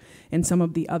you in some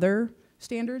of the other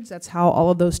standards. That's how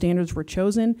all of those standards were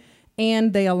chosen.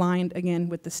 And they aligned, again,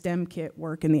 with the STEM kit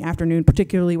work in the afternoon,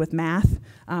 particularly with math.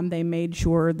 They made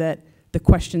sure that the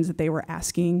questions that they were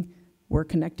asking were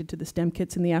connected to the STEM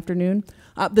kits in the afternoon.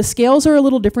 The scales are a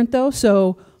little different though.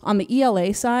 So on the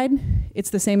ELA side, it's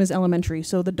the same as elementary.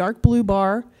 So the dark blue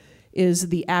bar is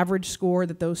the average score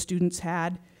that those students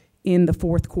had in the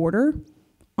fourth quarter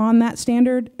on that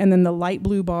standard, and then the light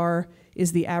blue bar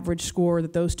is the average score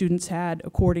that those students had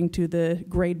according to the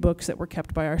grade books that were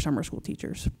kept by our summer school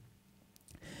teachers.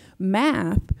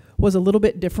 Math was a little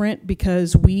bit different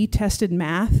because we tested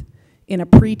math in a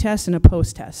pre-test and a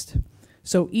post-test.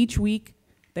 So each week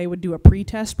they would do a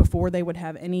pre-test before they would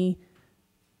have any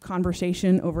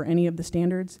conversation over any of the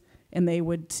standards, and they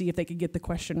would see if they could get the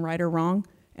question right or wrong.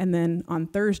 And then on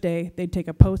Thursday, they'd take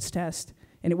a post-test,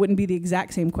 and it wouldn't be the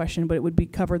exact same question, but it would be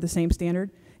cover the same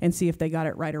standard and see if they got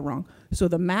it right or wrong. So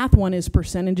the math one is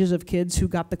percentages of kids who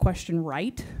got the question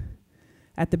right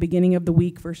at the beginning of the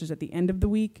week versus at the end of the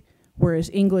week, whereas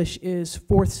English is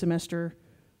fourth semester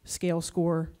scale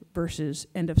score versus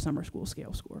end of summer school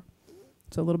scale score.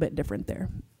 So a little bit different there.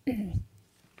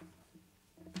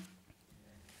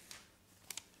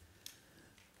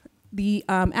 The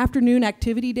afternoon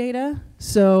activity data,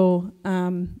 so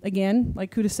again,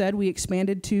 like Kuda said, we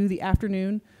expanded to the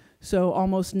afternoon. So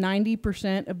almost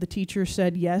 90% of the teachers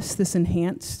said, yes, this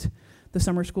enhanced the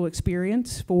summer school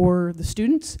experience for the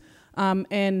students.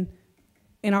 And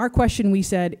in our question, we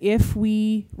said, if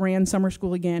we ran summer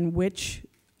school again, which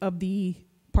of the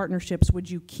partnerships would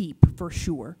you keep for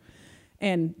sure?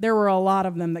 And there were a lot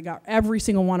of them that got, every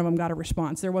single one of them got a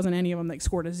response. There wasn't any of them that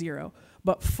scored a 0.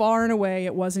 But far and away,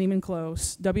 it wasn't even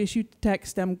close. WSU Tech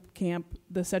STEM Camp,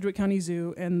 the Sedgwick County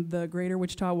Zoo, and the Greater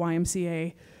Wichita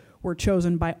YMCA were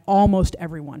chosen by almost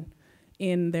everyone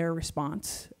in their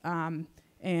response.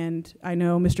 And I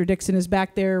know Mr. Dixon is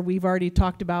back there. We've already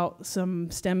talked about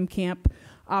some STEM camp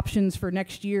options for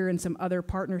next year and some other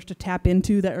partners to tap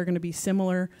into that are going to be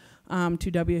similar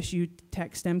to WSU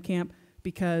Tech STEM Camp,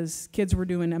 because kids were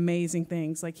doing amazing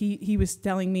things. Like he was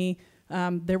telling me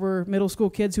there were middle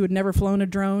school kids who had never flown a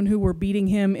drone who were beating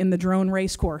him in the drone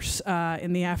race course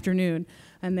in the afternoon,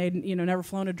 and they'd never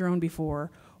flown a drone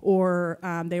before. Or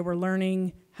they were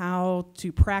learning how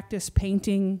to practice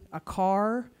painting a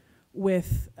car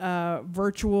with a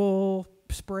virtual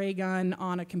spray gun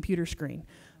on a computer screen.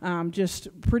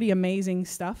 Just pretty amazing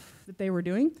stuff that they were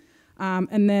doing.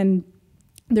 And then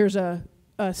there's a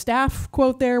staff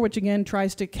quote there, which again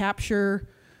tries to capture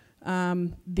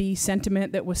the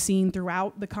sentiment that was seen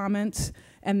throughout the comments,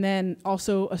 and then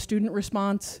also a student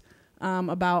response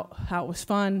about how it was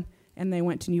fun, and they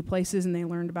went to new places and they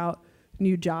learned about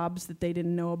new jobs that they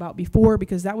didn't know about before,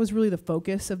 because that was really the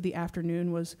focus of the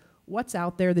afternoon, was what's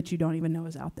out there that you don't even know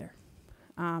is out there,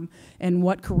 and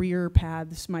what career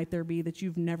paths might there be that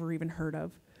you've never even heard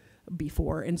of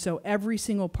before. And so every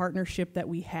single partnership that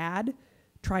we had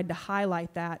tried to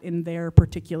highlight that in their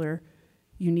particular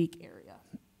unique area.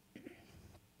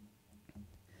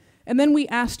 And then we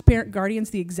asked parent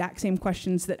guardians the exact same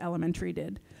questions that elementary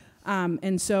did.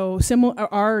 And so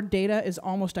our data is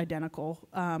almost identical,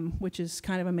 which is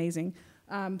kind of amazing.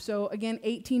 So again,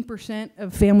 18%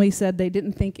 of families said they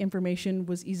didn't think information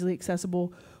was easily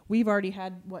accessible. We've already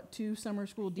had, 2 summer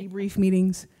school debrief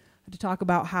meetings to talk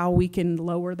about how we can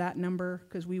lower that number,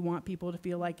 because we want people to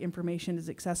feel like information is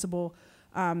accessible,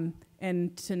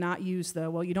 and to not use the,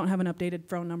 well, you don't have an updated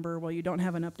phone number, well, you don't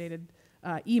have an updated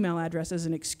email address as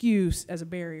an excuse, as a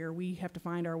barrier. We have to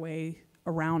find our way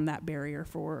around that barrier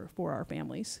for our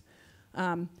families.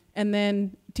 And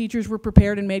then teachers were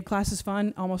prepared and made classes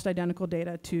fun, almost identical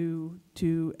data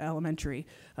to elementary.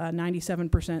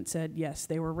 97% said yes,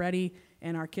 they were ready,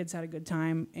 and our kids had a good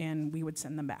time, and we would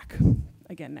send them back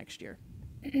again next year.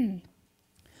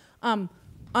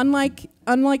 Unlike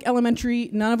elementary,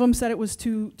 none of them said it was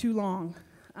too long.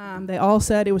 They all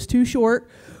said it was too short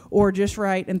or just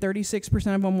right, and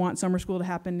 36% of them want summer school to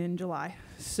happen in July.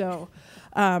 So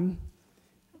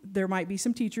there might be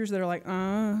some teachers that are like,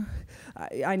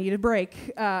 I need a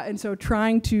break. And so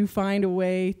trying to find a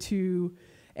way to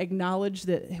acknowledge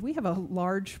that we have a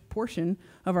large portion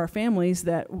of our families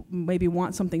that maybe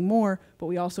want something more, but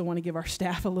we also want to give our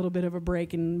staff a little bit of a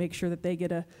break and make sure that they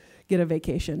get a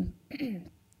vacation.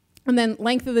 And then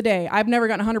length of the day. I've never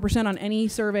gotten 100% on any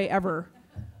survey ever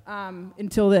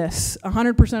until this.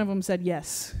 100% of them said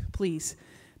yes, please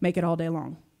make it all day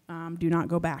long. Do not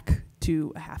go back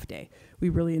to a half day. We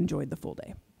really enjoyed the full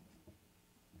day.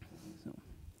 So,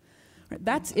 right,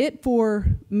 that's it for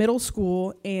middle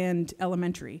school and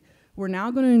elementary. We're now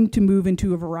going to move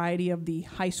into a variety of the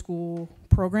high school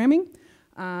programming,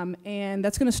 and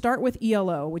that's going to start with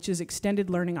ELO, which is Extended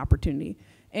Learning Opportunity.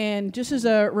 And just as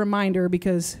a reminder,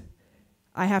 because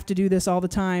I have to do this all the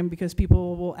time because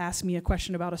people will ask me a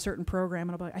question about a certain program,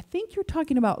 and I'll be like, I think you're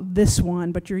talking about this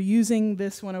one, but you're using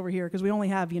this one over here, because we only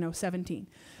have, 17.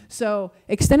 So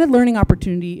extended learning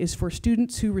opportunity is for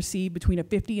students who receive between a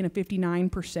 50 and a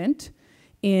 59%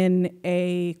 in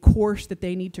a course that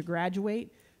they need to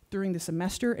graduate during the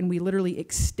semester, and we literally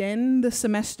extend the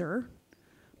semester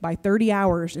by 30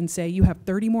 hours and say you have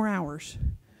 30 more hours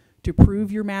to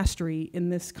prove your mastery in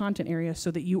this content area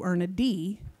so that you earn a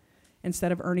D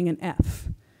instead of earning an F.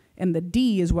 And the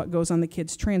D is what goes on the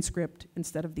kid's transcript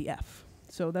instead of the F.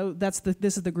 So this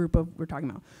is the group we're talking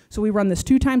about. So we run this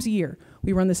 2 times a year.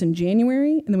 We run this in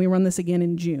January, and then we run this again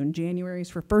in June. January is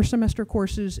for first semester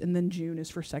courses, and then June is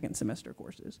for second semester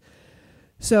courses.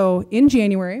 So in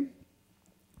January,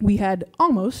 we had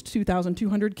almost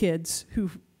 2,200 kids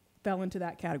who fell into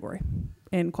that category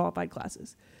in qualified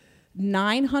classes.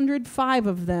 905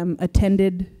 of them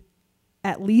attended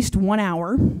at least 1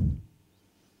 hour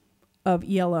of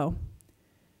ELO.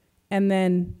 And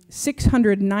then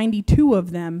 692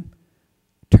 of them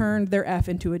turned their F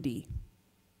into a D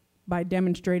by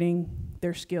demonstrating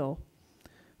their skill,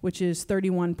 which is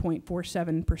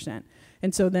 31.47%.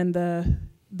 And so then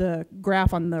the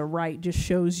graph on the right just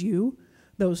shows you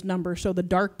those numbers. So the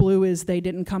dark blue is they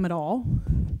didn't come at all.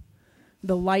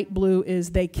 The light blue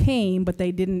is they came, but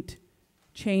they didn't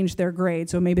change their grade.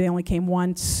 So maybe they only came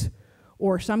once,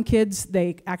 or some kids,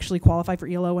 they actually qualify for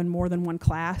ELO in more than one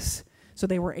class. So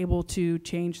they were able to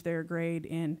change their grade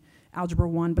in Algebra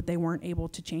 1, but they weren't able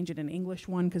to change it in English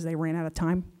 1 because they ran out of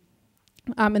time.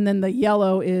 And then the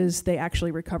yellow is they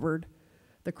actually recovered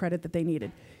the credit that they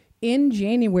needed. In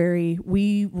January,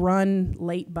 we run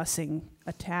late busing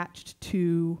attached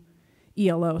to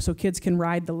ELO, so kids can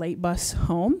ride the late bus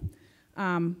home.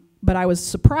 But I was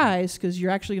surprised because you're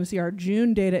actually going to see our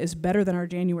June data is better than our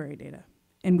January data.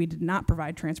 And we did not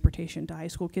provide transportation to high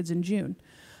school kids in June.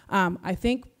 I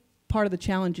think part of the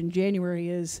challenge in January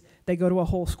is they go to a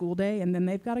whole school day and then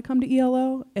they've got to come to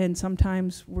ELO, and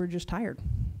sometimes we're just tired.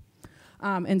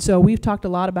 And so we've talked a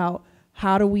lot about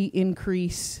how do we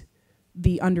increase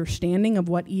the understanding of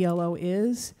what ELO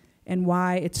is and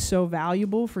why it's so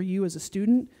valuable for you as a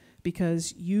student,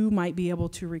 because you might be able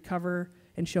to recover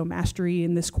and show mastery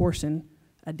in this course in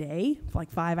a day,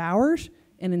 like 5 hours,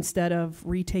 and instead of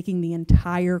retaking the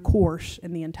entire course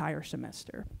in the entire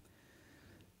semester.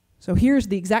 So here's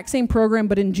the exact same program,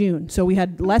 but in June. So we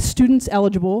had less students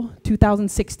eligible,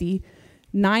 2,060.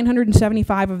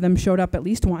 975 of them showed up at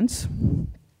least once,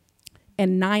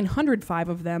 and 905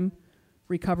 of them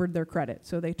recovered their credit.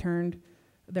 So they turned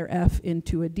their F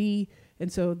into a D,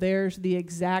 and so there's the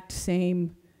exact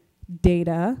same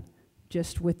data,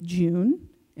 just with June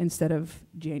instead of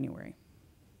January.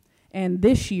 And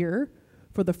this year,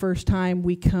 for the first time,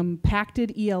 we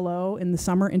compacted ELO in the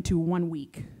summer into 1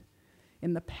 week.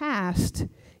 In the past,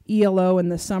 ELO in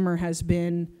the summer has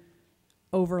been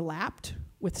overlapped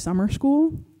with summer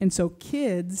school, and so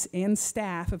kids and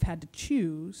staff have had to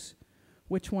choose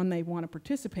which one they want to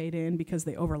participate in because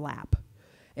they overlap.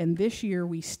 And this year,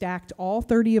 we stacked all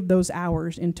 30 of those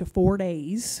hours into 4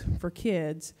 days for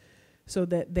kids so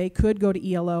that they could go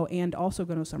to ELO and also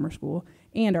go to summer school,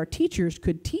 and our teachers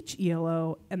could teach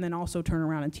ELO and then also turn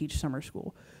around and teach summer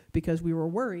school, because we were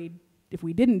worried if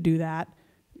we didn't do that,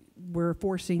 we're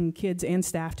forcing kids and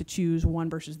staff to choose one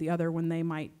versus the other when they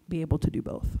might be able to do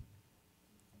both.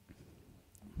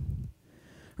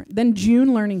 Right, then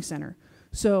June Learning Center.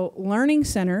 So Learning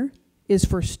Center is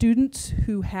for students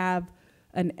who have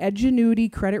an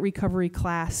Edgenuity credit recovery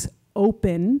class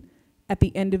open at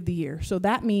the end of the year. So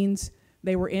that means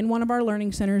they were in one of our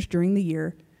learning centers during the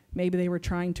year. Maybe they were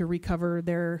trying to recover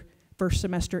their first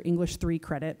semester English 3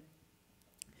 credit,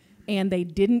 and they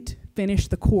didn't finish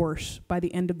the course by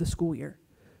the end of the school year.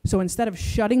 So instead of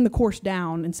shutting the course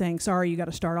down and saying, sorry, you got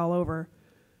to start all over,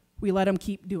 we let them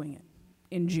keep doing it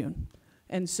in June.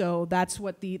 And so that's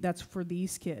for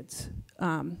these kids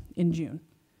in June.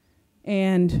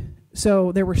 And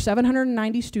so there were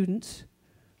 790 students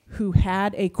who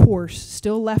had a course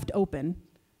still left open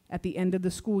at the end of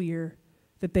the school year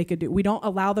that they could do. We don't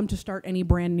allow them to start any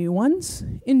brand new ones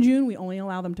in June. We only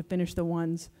allow them to finish the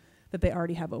ones that they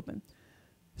already have open.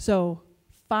 So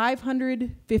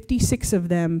 556 of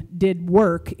them did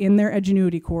work in their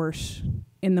Edgenuity course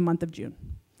in the month of June.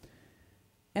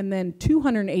 And then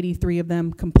 283 of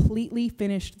them completely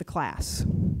finished the class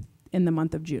in the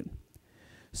month of June.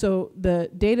 So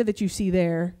the data that you see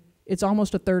there, it's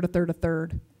almost a third, a third, a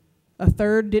third. A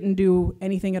third didn't do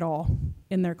anything at all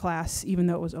in their class, even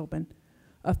though it was open.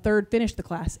 A third finished the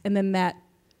class, and then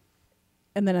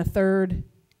a third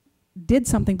did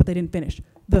something, but they didn't finish.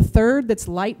 The third that's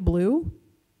light blue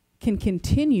can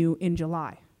continue in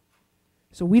July.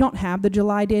 So we don't have the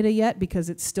July data yet because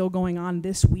it's still going on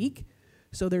this week.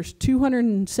 So there's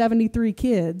 273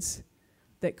 kids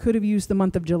that could have used the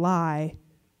month of July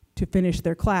to finish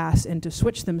their class and to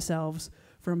switch themselves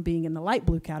from being in the light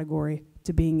blue category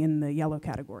to being in the yellow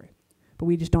category. But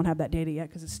we just don't have that data yet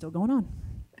because it's still going on.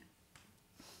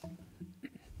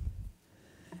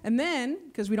 And then,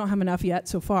 because we don't have enough yet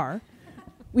so far,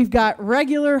 we've got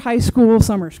regular high school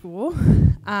summer school,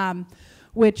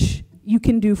 which you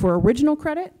can do for original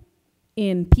credit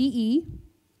in PE,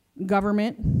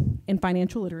 government, and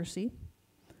financial literacy,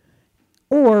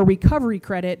 or recovery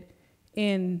credit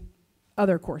in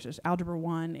other courses, Algebra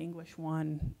 1, English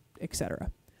 1,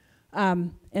 etc.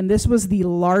 And this was the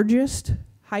largest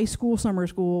high school summer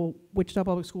school Wichita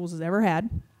Public Schools has ever had.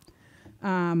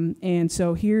 And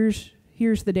so here's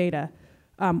the data.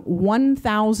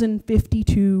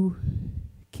 1,052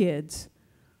 kids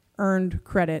earned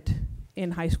credit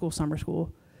in high school summer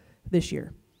school this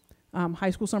year. High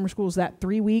school summer school is that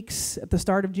 3 weeks at the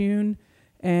start of June,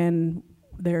 and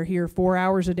they're here 4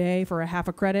 hours a day for a half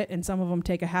a credit, and some of them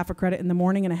take a half a credit in the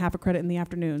morning and a half a credit in the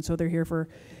afternoon. So they're here for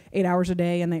 8 hours a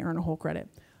day and they earn a whole credit.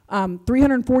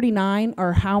 349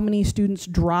 are how many students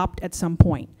dropped at some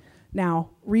point.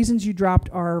 Now, reasons you dropped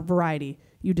are a variety.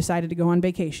 You decided to go on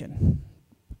vacation.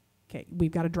 Okay,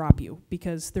 we've got to drop you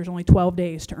because there's only 12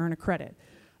 days to earn a credit.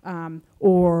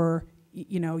 Or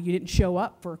you know, you didn't show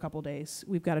up for a couple days,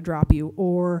 we've got to drop you.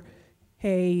 Or,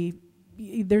 hey,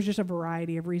 there's just a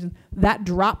variety of reasons. That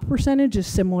drop percentage is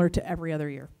similar to every other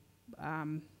year.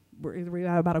 We're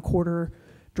at about a quarter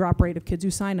drop rate of kids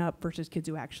who sign up versus kids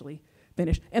who actually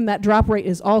finish. And that drop rate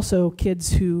is also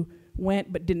kids who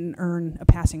went but didn't earn a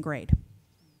passing grade.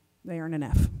 They earn an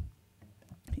F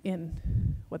in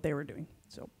what they were doing.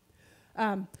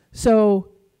 So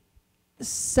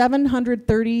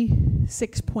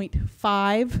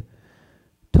 736.5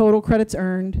 total credits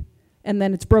earned, and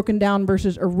then it's broken down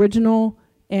versus original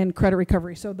and credit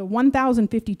recovery. So the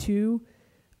 1,052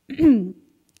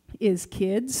 is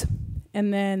kids,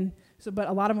 and then, but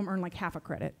a lot of them earn like half a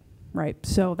credit, right?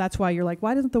 So that's why you're like,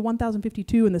 why doesn't the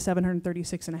 1,052 and the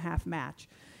 736.5 match?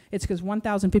 It's because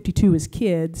 1,052 is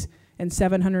kids, and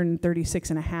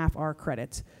 736.5 are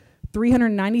credits.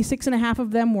 396.5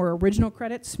 of them were original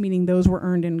credits, meaning those were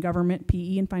earned in government,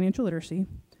 PE, and financial literacy.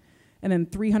 And then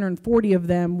 340 of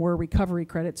them were recovery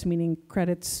credits, meaning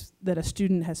credits that a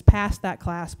student has passed that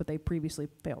class, but they previously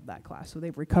failed that class. So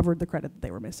they've recovered the credit that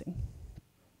they were missing.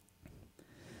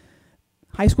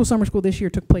 High school summer school this year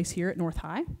took place here at North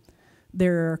High.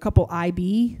 There are a couple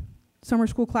IB summer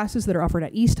school classes that are offered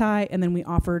at East High, and then we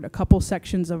offered a couple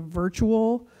sections of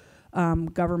virtual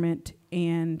government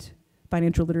and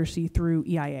financial literacy through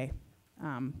EIA.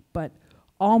 But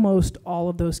almost all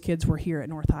of those kids were here at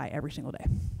North High every single day.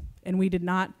 And we did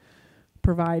not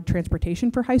provide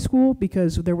transportation for high school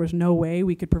because there was no way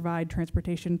we could provide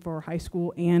transportation for high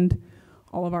school and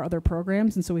all of our other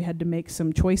programs, and so we had to make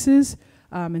some choices.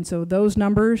 And so those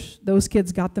numbers, those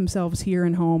kids got themselves here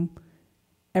and home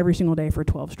every single day for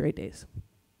 12 straight days.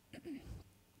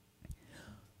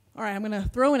 All right, I'm going to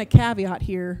throw in a caveat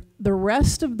here. The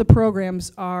rest of the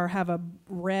programs have a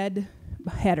red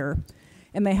header,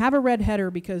 and they have a red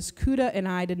header because CUDA and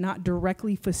I did not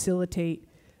directly facilitate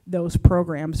those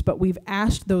programs, but we've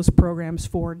asked those programs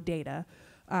for data.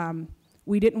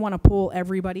 We didn't want to pull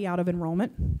everybody out of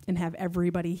enrollment and have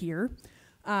everybody here.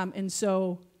 And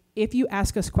so if you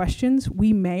ask us questions,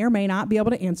 we may or may not be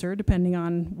able to answer depending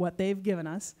on what they've given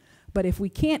us. But if we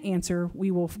can't answer,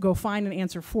 we will go find an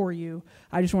answer for you.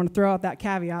 I just want to throw out that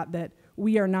caveat that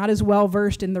we are not as well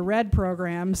versed in the red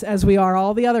programs as we are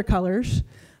all the other colors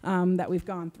that we've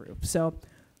gone through. So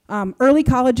Early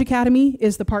College Academy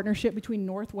is the partnership between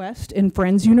Northwest and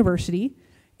Friends University.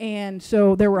 And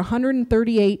so there were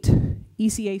 138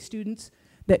 ECA students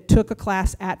that took a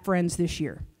class at Friends this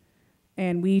year.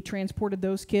 And we transported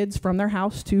those kids from their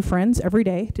house to Friends every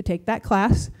day to take that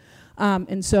class.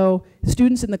 And so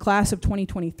students in the class of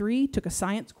 2023 took a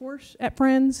science course at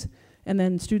Friends, and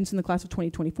then students in the class of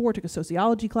 2024 took a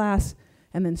sociology class,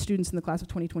 and then students in the class of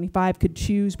 2025 could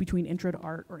choose between intro to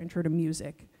art or intro to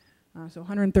music. So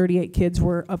 138 kids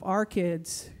of our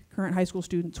kids, current high school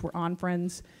students, were on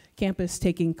Friends campus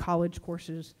taking college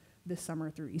courses this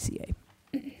summer through ECA.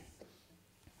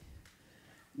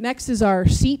 Next is our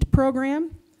SEAT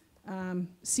program.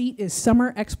 SEAT is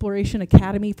Summer Exploration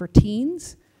Academy for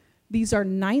Teens. These are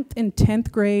 9th and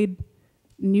 10th grade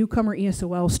newcomer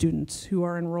ESOL students who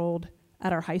are enrolled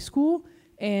at our high school,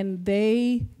 and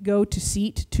they go to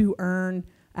SEAT to earn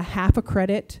a half a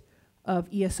credit of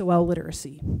ESOL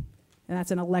literacy. And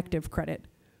that's an elective credit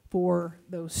for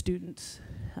those students.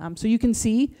 So you can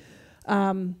see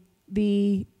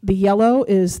the yellow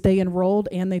is they enrolled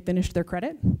and they finished their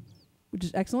credit, which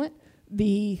is excellent.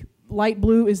 The light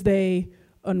blue is they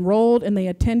enrolled and they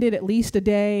attended at least a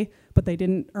day, but they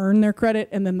didn't earn their credit.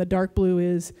 And then the dark blue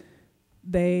is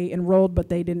they enrolled, but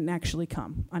they didn't actually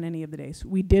come on any of the days.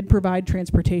 We did provide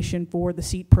transportation for the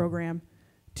SEAT program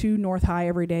to North High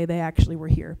every day. They actually were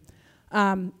here.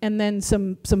 And then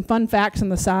some fun facts on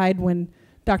the side when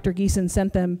Dr. Geeson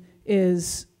sent them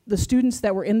is the students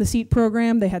that were in the SEAT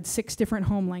program, they had 6 different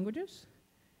home languages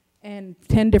and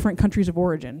 10 different countries of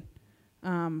origin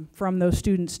from those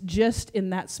students, just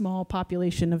in that small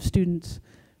population of students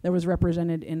that was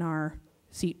represented in our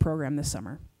SEAT program this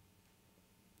summer.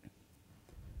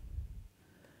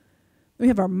 We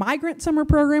have our migrant summer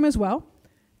program as well.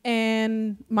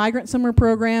 And migrant summer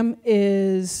program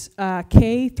is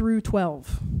K through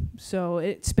 12. So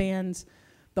it spans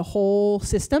the whole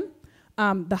system.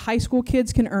 The high school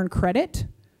kids can earn credit.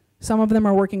 Some of them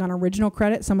are working on original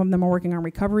credit. Some of them are working on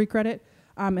recovery credit.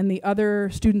 And the other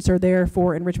students are there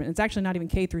for enrichment. It's actually not even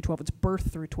K through 12. It's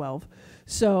birth through 12.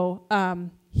 So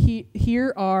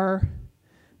here are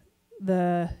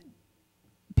the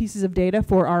pieces of data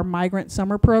for our migrant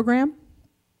summer program.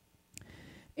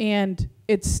 And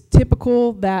it's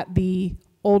typical that the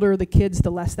older the kids, the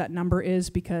less that number is,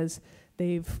 because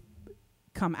they've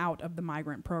come out of the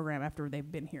migrant program after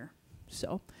they've been here.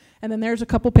 So, and then there's a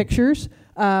couple pictures.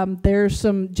 There's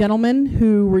some gentlemen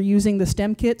who were using the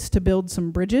STEM kits to build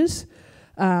some bridges,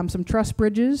 some truss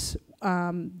bridges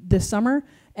this summer.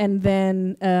 And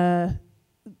then a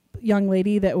young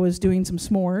lady that was doing some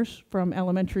s'mores from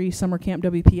elementary summer camp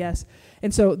WPS.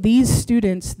 And so these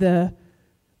students, the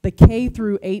K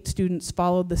through 8 students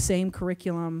followed the same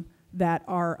curriculum that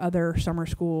our other summer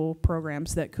school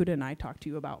programs that Kuda and I talked to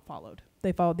you about followed.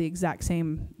 They followed the exact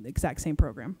same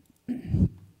program.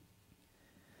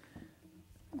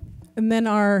 And then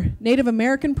our Native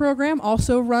American program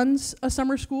also runs a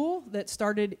summer school that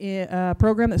started a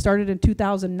program that started in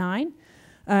 2009.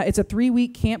 It's a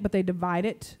 3-week camp, but they divide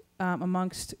it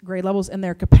amongst grade levels, and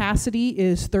their capacity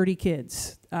is 30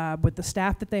 kids. With the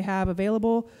staff that they have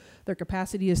available, their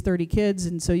capacity is 30 kids,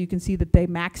 and so you can see that they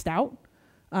maxed out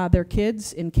their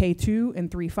kids in K2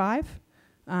 and 3-5,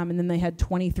 and then they had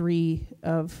 23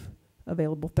 of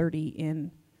available 30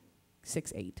 in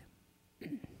 6-8.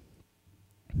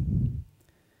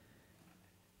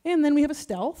 And then we have a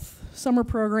stealth summer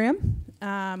program,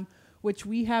 which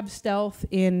we have stealth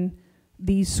in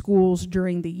these schools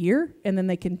during the year, and then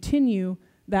they continue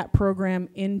that program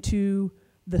into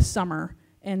the summer.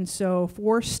 And so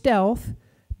for stealth,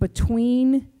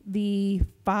 between the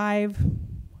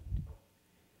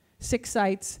 6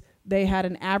 sites, they had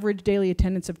an average daily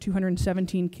attendance of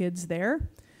 217 kids there.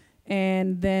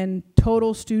 And then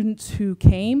total students who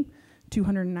came,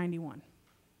 291.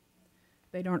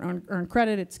 They don't earn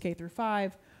credit, it's K through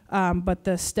 5, but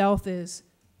the stealth is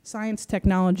science,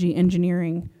 technology,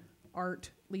 engineering,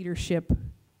 art, leadership,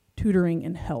 tutoring,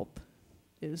 and health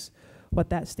is what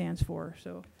that stands for.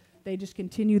 So they just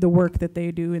continue the work that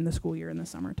they do in the school year in the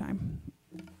summertime.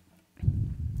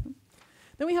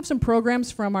 Then we have some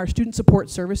programs from our Student Support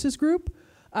Services group.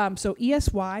 So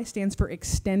ESY stands for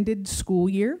Extended School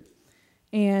Year.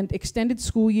 And Extended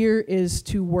School Year is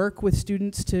to work with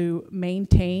students to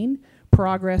maintain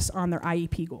progress on their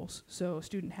IEP goals. So a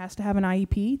student has to have an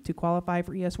IEP to qualify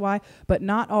for ESY, but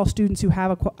not all students who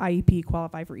have an IEP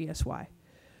qualify for ESY.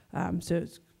 So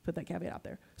put that caveat out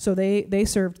there. So they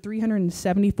served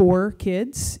 374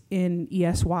 kids in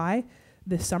ESY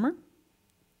this summer.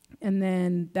 And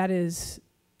then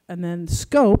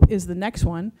SCOPE is the next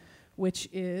one, which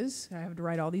is, I have to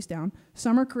write all these down,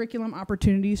 Summer Curriculum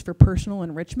Opportunities for Personal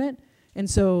Enrichment. And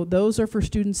so those are for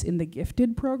students in the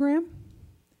gifted program.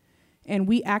 And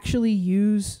we actually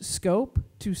use SCOPE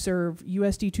to serve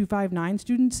USD 259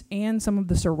 students and some of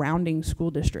the surrounding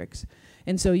school districts.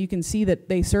 And so you can see that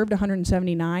they served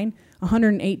 179.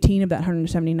 118 of that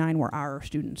 179 were our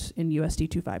students in USD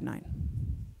 259.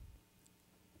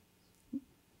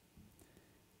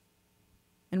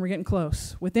 And we're getting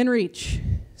close. Within Reach.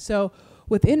 So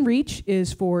Within Reach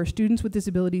is for students with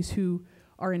disabilities who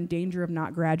are in danger of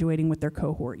not graduating with their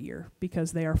cohort year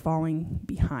because they are falling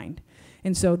behind.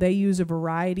 And so they use a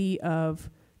variety of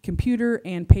computer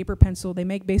and paper pencil. They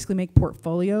basically make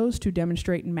portfolios to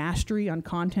demonstrate mastery on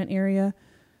content areas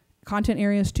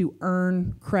to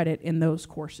earn credit in those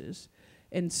courses.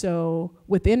 And so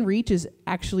Within Reach is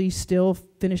actually still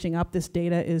finishing up. This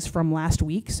data is from last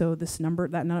week, so that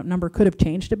number could have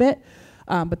changed a bit.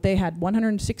 But they had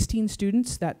 116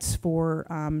 students, that's for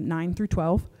 9 through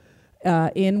 12,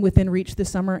 within reach this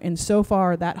summer, and so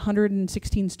far that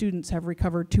 116 students have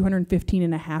recovered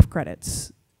 215.5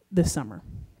 credits this summer.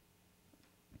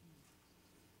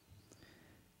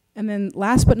 And then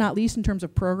last but not least in terms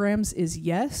of programs is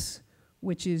YES,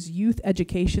 which is Youth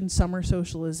Education Summer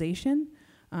Socialization.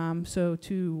 So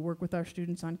to work with our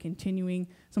students on continuing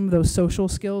some of those social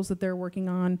skills that they're working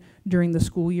on during the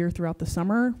school year throughout the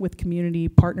summer with community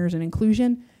partners and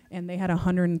inclusion, and they had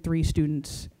 103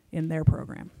 students in their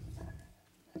program.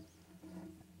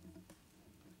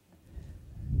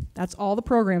 That's all the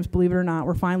programs, believe it or not.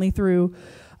 We're finally through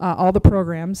all the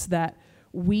programs that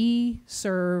we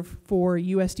serve for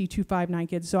USD 259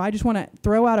 kids. So I just want to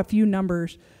throw out a few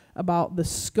numbers about the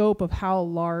scope of how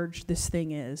large this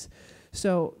thing is.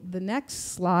 So the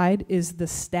next slide is the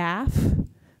staff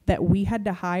that we had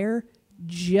to hire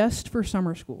just for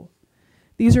summer school.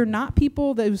 These are not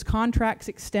people whose contracts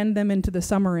extend them into the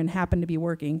summer and happen to be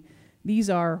working. These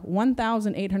are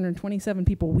 1,827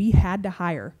 people we had to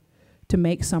hire to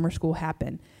make summer school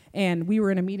happen. And we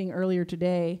were in a meeting earlier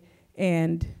today,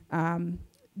 and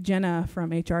Jenna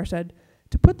from HR said,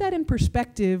 to put that in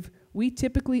perspective, we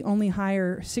typically only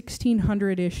hire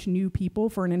 1,600-ish new people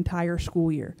for an entire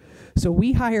school year. So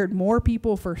we hired more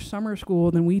people for summer school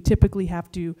than we typically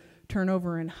have to turn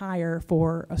over and hire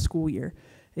for a school year,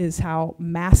 is how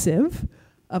massive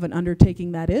of an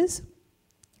undertaking that is.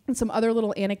 And some other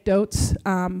little anecdotes.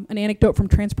 An anecdote from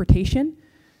transportation.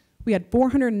 We had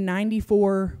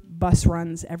 494 bus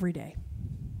runs every day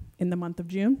in the month of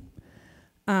June.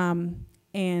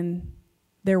 And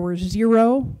there were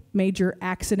 0 major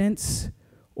accidents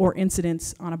or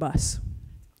incidents on a bus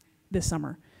this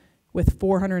summer, with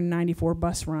 494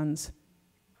 bus runs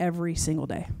every single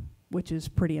day, which is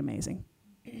pretty amazing.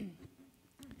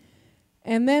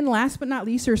 And then last but not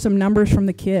least are some numbers from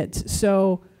the kids.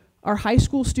 So our high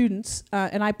school students,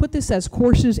 and I put this as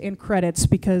courses and credits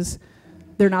because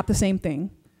they're not the same thing,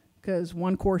 because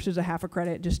one course is a half a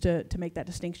credit, just to make that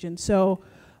distinction. So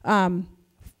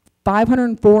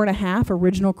 504.5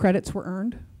 original credits were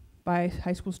earned by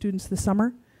high school students this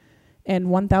summer, and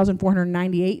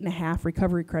 1,498.5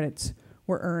 recovery credits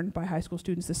were earned by high school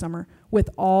students this summer, with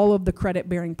all of the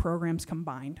credit-bearing programs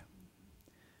combined.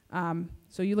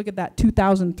 So you look at that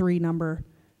 2003 number,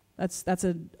 that's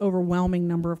an overwhelming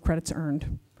number of credits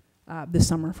earned this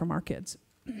summer from our kids.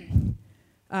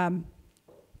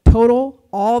 Total,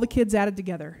 all the kids added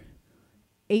together,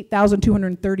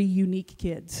 8,230 unique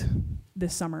kids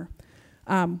this summer,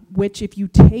 which if you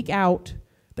take out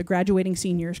the graduating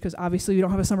seniors, because obviously we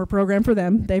don't have a summer program for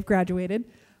them, they've graduated,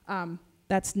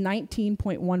 that's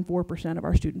 19.14% of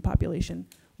our student population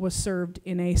was served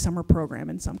in a summer program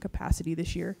in some capacity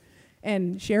this year.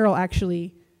 And Cheryl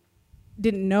actually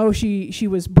didn't know she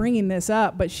was bringing this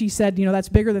up, but she said, you know, that's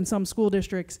bigger than some school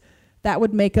districts. That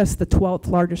would make us the 12th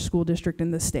largest school district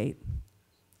in the state.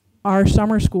 Our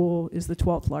summer school is the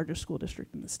 12th largest school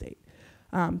district in the state.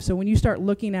 So when you start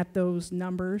looking at those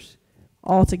numbers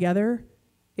all together,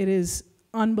 it is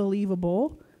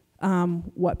unbelievable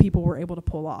what people were able to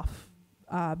pull off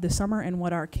this summer and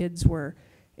what our kids were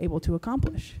able to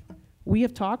accomplish. We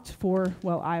have talked for,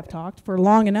 well, I have talked for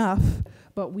long enough,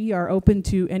 but we are open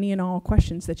to any and all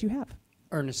questions that you have.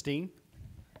 Ernestine?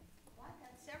 Well, I've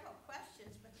had several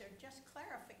questions, but they're just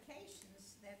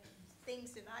clarifications, that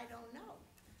things that I don't know.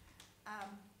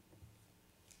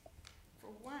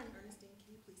 For one, Ernestine,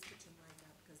 can you please put your mic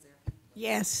up, because they're...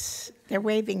 Yes, they're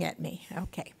waving at me.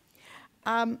 Okay.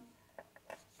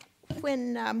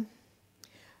 When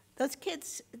those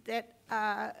kids that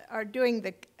are doing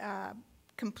the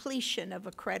completion of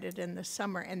a credit in the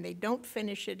summer and they don't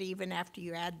finish it even after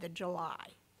you add the July,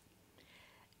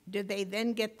 do they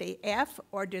then get the F,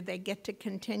 or do they get to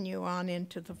continue on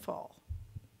into the fall?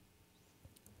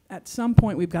 At some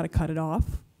point, we've got to cut it off.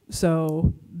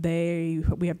 So they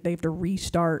have to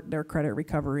restart their credit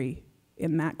recovery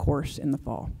in that course in the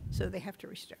fall. So they have to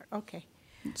restart. Okay.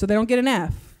 So they don't get an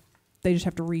F. They just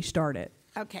have to restart it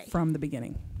Okay. from the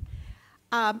beginning.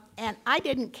 And I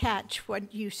didn't catch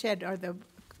what you said are the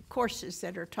courses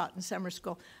that are taught in summer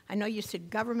school. I know you said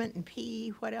government and PE.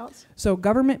 What else? So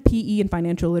government, PE, and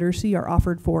financial literacy are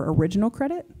offered for original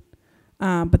credit.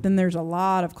 But then there's a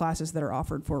lot of classes that are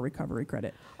offered for recovery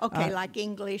credit. Okay, like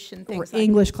English and things like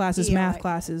English classes, ELA. math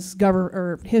classes,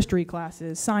 or history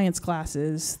classes, science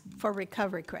classes. For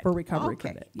recovery credit. For recovery Okay,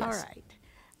 credit, yes.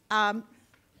 All right.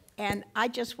 And I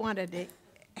just wanted to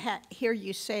hear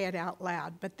you say it out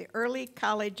loud, but the Early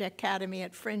College Academy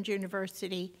at Friends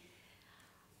University,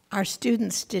 our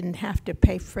students didn't have to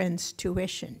pay Friends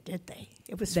tuition, did they?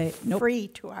 It was Nope. free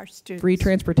to our students. Free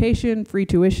transportation, free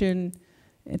tuition,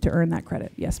 to earn that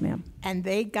credit. Yes, ma'am. And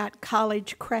they got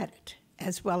college credit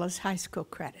as well as high school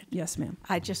credit. Yes, ma'am.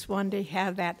 I just wanted to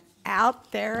have that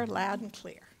out there loud and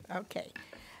clear. Okay.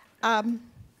 And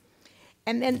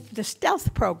then the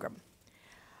STEALTH program.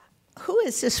 Who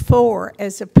is this for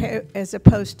as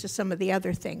opposed to some of the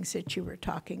other things that you were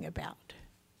talking about?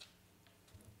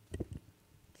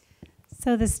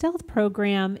 So the STEALTH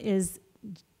program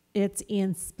it's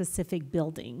in specific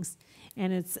buildings.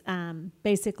 And it's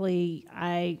basically,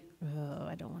 I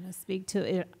don't want to speak to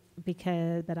it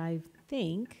but I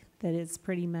think that it's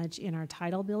pretty much in our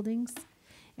title buildings.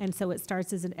 And so it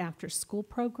starts as an after-school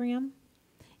program.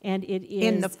 And it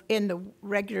is in the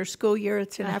regular school year,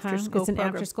 it's an after-school program. It's an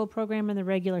after-school program in the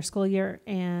regular school year.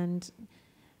 And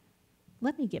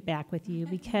let me get back with you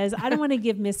because I don't want to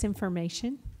give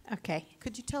misinformation. Okay.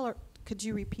 Could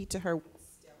you repeat to her what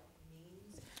STEALTH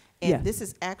means? And Yeah. this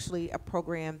is actually a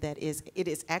program it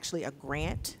is actually a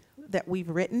grant that we've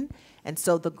written. And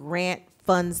so the grant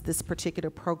funds this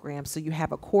particular program. So you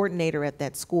have a coordinator at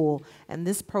that school, and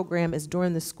this program is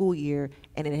during the school year,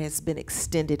 and it has been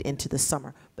extended into the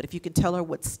summer. But if you can tell her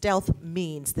what STEALTH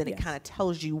means, then it Yes. kind of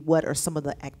tells you what are some of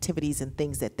the activities and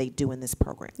things that they do in this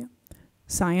program. Yeah.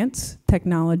 Science,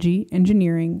 technology,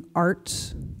 engineering,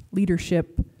 arts,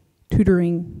 leadership,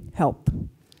 tutoring, health.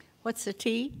 What's the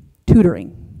T?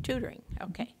 Tutoring. Tutoring.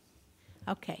 Okay.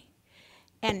 Okay.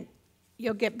 And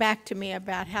you'll get back to me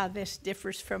about how this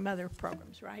differs from other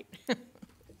programs, right?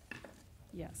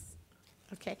 Yes.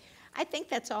 Okay. I think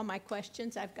that's all my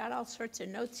questions. I've got all sorts of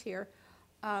notes here.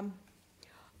 About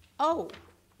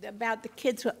the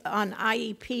kids on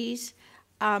IEPs.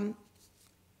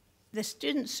 The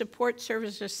Student Support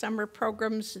Services Summer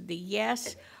Programs, the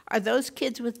YES, are those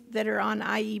kids that are on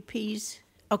IEPs?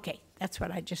 Okay, that's what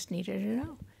I just needed to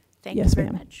know. Thank you Yes, very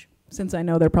ma'am. much. Since I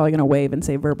know they're probably going to wave and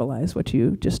say verbalize what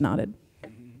you just nodded.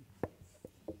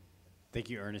 Thank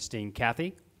you, Ernestine.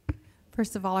 Kathy?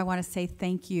 First of all, I want to say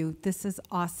thank you. This is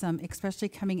awesome, especially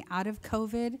coming out of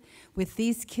COVID with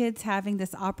these kids having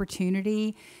this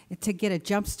opportunity to get a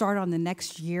jump start on the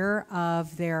next year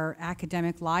of their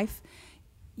academic life.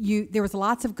 There was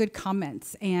lots of good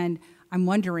comments, and I'm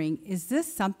wondering, is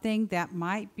this something that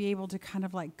might be able to kind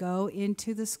of like go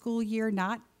into the school year?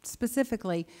 Not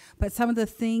specifically, but some of the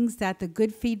things that the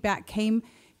good feedback came,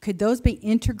 could those be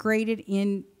integrated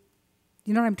in,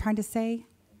 you know what I'm trying to say?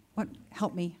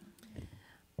 Help me.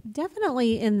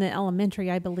 Definitely in the elementary,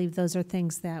 I believe those are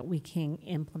things that we can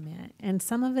implement. And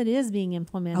some of it is being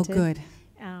implemented. Oh, good.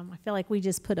 I feel like we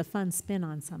just put a fun spin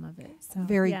on some of it. So,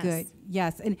 Very yes. good.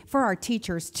 Yes, and for our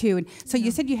teachers too. And so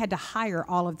you said you had to hire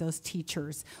all of those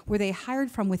teachers. Were they hired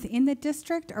from within the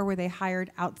district or were they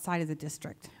hired outside of the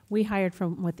district? We hired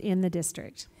from within the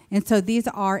district. And so these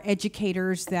are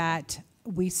educators that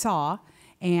we saw,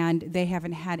 and they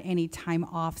haven't had any time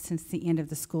off since the end of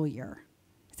the school year.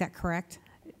 Is that correct?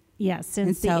 Yes,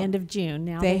 since the end of June.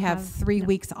 Now they have 3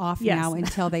 weeks off Yes. now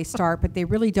until they start, but they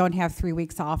really don't have 3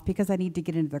 weeks off because I need to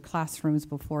get into their classrooms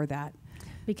before that.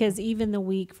 Because even the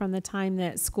week from the time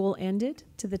that school ended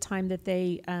to the time that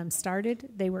they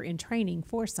started, they were in training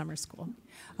for summer school.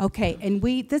 Okay, and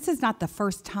this is not the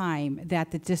first time that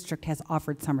the district has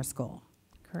offered summer school.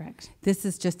 Correct. This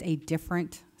is just a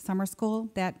different summer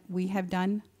school that we have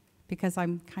done because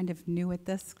I'm kind of new at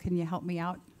this. Can you help me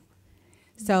out?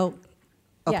 So,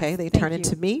 Okay, yes, they thank turn it you.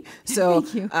 to me. So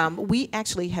Thank you. we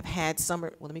actually have had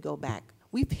summer, well, let me go back.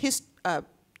 We've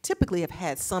typically have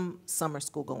had some summer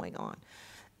school going on.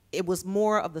 It was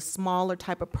more of the smaller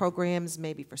type of programs,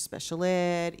 maybe for special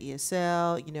ed,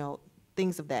 ESL,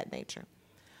 things of that nature.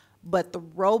 But the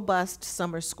robust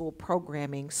summer school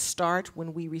programming start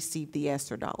when we receive the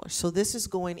ESSER dollars. So this is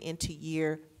going into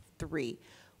year 3.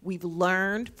 We've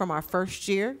learned from our first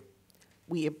year.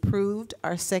 We improved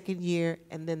our second year,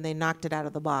 and then they knocked it out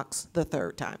of the box the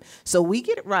third time. So we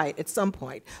get it right at some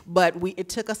point, but it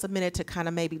took us a minute to kind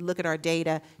of maybe look at our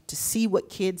data to see what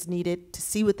kids needed, to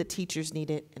see what the teachers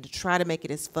needed, and to try to make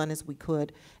it as fun as we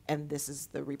could, and this is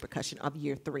the repercussion of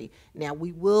year 3. Now,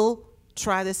 we will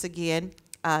try this again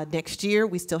next year.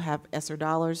 We still have ESSER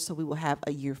dollars, so we will have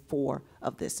a year 4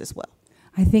 of this as well.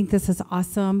 I think this is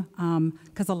awesome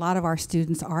because a lot of our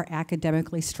students are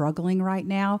academically struggling right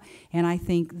now. And I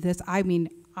think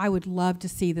I would love to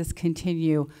see this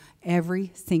continue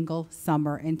every single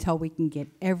summer until we can get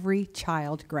every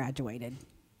child graduated.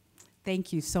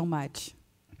 Thank you so much.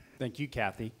 Thank you,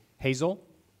 Kathy. Hazel?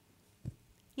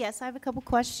 Yes, I have a couple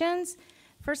questions.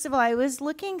 First of all, I was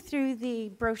looking through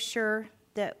the brochure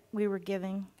that we were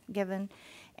given,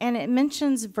 and it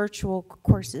mentions virtual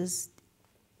courses.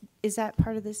 Is that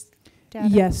part of this data?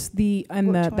 Yes,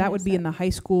 that would be in the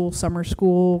high school, summer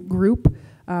school group.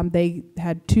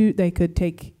 They could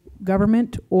take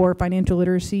government or financial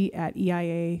literacy at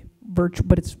EIA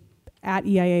but it's at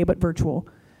EIA but virtual.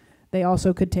 They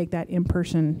also could take that in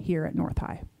person here at North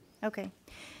High. Okay.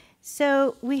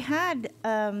 So we had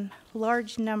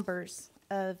large numbers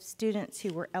of students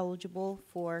who were eligible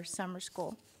for summer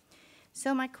school.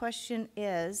 So my question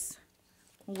is,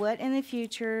 what in the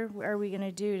future are we going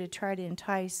to do to try to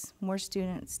entice more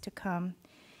students to come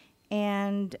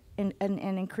and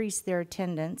increase their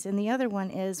attendance? And the other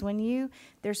one is,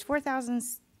 there's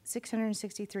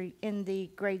 4,663 in the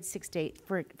grade 6 to 8,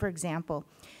 for example.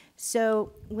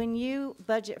 So when you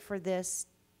budget for this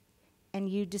and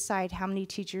you decide how many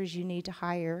teachers you need to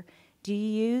hire, do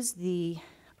you use the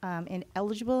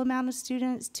ineligible amount of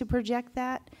students to project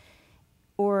that?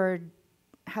 Or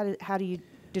how do you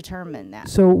determine that?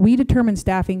 So we determine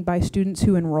staffing by students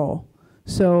who enroll.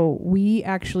 So we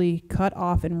actually cut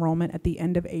off enrollment at the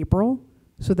end of April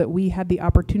so that we had the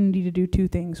opportunity to do two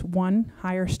things. One,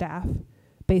 hire staff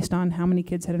based on how many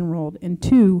kids had enrolled, and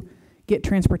two, get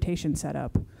transportation set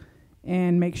up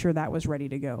and make sure that was ready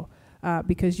to go.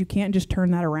 Because you can't just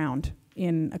turn that around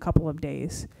in a couple of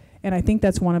days. And I think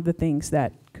that's one of the things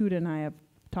that Kuda and I have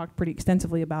talked pretty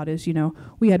extensively about is,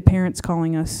 we had parents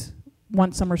calling us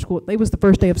once summer school. It was the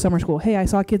first day of summer school. Hey, I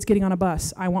saw kids getting on a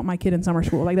bus. I want my kid in summer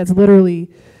school. Like, that's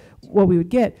literally what we would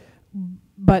get.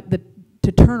 But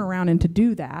to turn around and to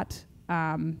do that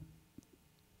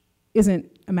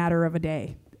isn't a matter of a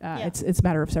day. It's a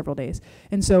matter of several days.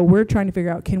 And so we're trying to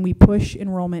figure out, can we push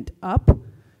enrollment up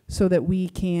so that we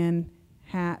can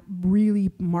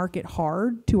really market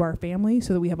hard to our family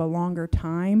so that we have a longer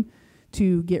time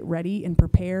to get ready and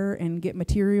prepare and get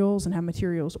materials and have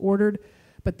materials ordered.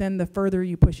 But then the further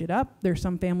you push it up, there's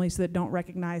some families that don't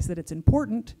recognize that it's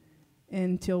important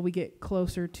until we get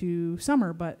closer to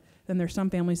summer. But then there's some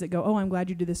families that go, oh, I'm glad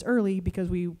you did this early because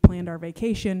we planned our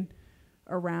vacation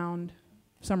around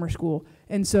summer school.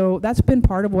 And so that's been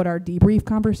part of what our debrief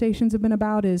conversations have been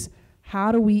about, is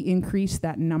how do we increase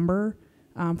that number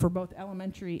for both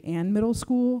elementary and middle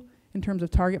school in terms of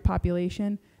target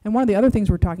population. And one of the other things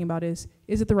we're talking about is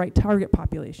it the right target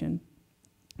population?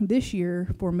 This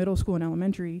year, for middle school and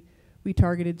elementary, we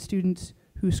targeted students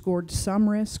who scored some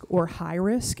risk or high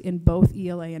risk in both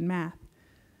ELA and math.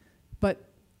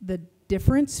 But the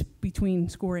difference between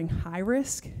scoring high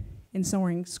risk and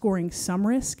scoring some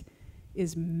risk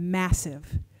is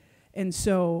massive. And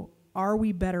so are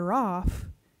we better off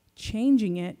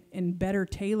changing it and better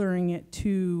tailoring it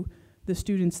to the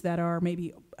students that are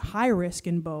maybe high risk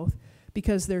in both?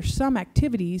 Because there's some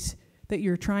activities that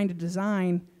you're trying to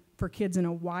design for kids in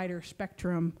a wider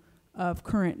spectrum of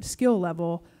current skill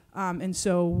level. And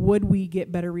so would we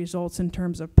get better results in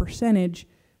terms of percentage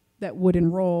that would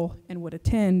enroll and would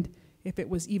attend if it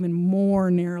was even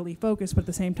more narrowly focused? But at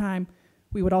the same time,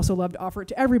 we would also love to offer it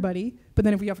to everybody. But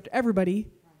then if we offer it to everybody,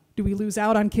 do we lose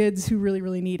out on kids who really,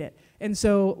 really need it? And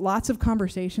so lots of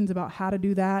conversations about how to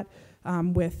do that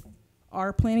with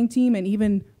our planning team and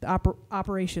even the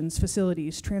operations,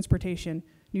 facilities, transportation,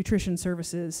 nutrition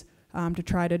services to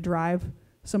try to drive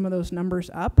some of those numbers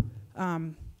up.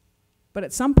 But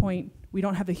at some point, we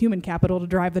don't have the human capital to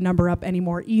drive the number up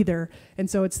anymore either. And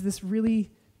so it's this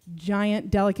really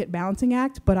giant, delicate balancing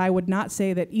act, but I would not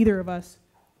say that either of us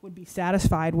would be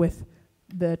satisfied with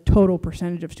the total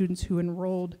percentage of students who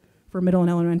enrolled for middle and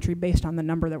elementary based on the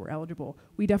number that were eligible.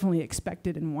 We definitely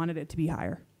expected and wanted it to be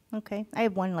higher. Okay, I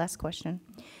have one last question.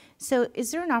 So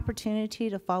is there an opportunity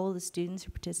to follow the students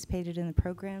who participated in the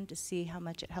program to see how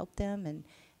much it helped them? And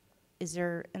is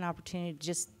there an opportunity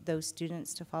just those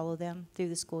students to follow them through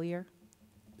the school year?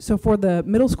 So for the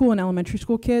middle school and elementary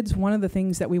school kids, one of the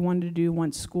things that we wanted to do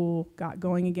once school got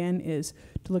going again is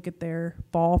to look at their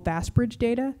fall FastBridge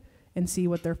data and see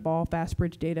what their fall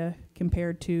FastBridge data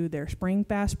compared to their spring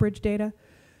FastBridge data,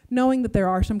 knowing that there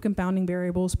are some confounding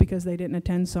variables because they didn't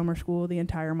attend summer school the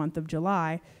entire month of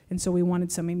July. And so we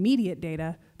wanted some immediate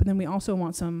data, but then we also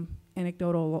want some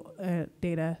anecdotal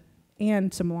data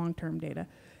and some long-term data.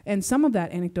 And some of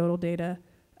that anecdotal data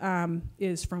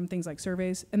is from things like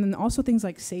surveys, and then also things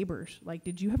like SABRS. Like,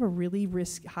 did you have a really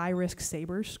high-risk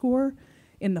SABRS score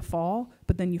in the fall,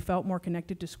 but then you felt more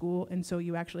connected to school, and so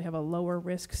you actually have a lower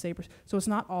risk SABRS? So it's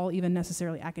not all even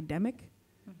necessarily academic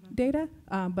data,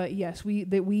 but yes,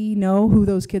 we know who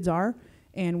those kids are,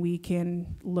 and we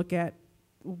can look at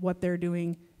what they're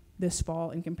doing this fall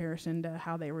in comparison to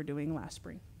how they were doing last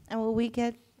spring. And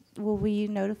will you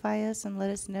notify us and let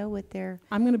us know what their?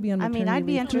 I'm going to be on maternity leave. I'd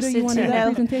be interested you to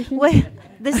know what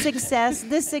the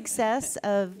success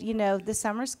of the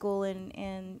summer school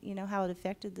and how it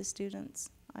affected the students.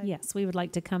 Yes, we would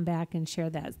like to come back and share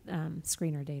that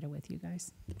screener data with you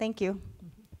guys. Thank you.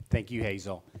 Thank you,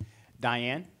 Hazel.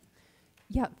 Diane?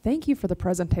 Yeah, thank you for the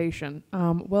presentation.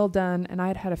 Well done. And I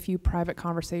had had a few private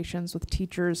conversations with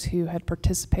teachers who had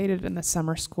participated in the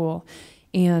summer school,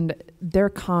 and their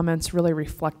comments really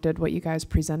reflected what you guys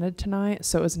presented tonight.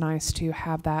 So it was nice to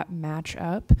have that match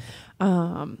up.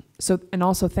 And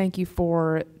also thank you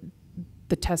for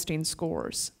the testing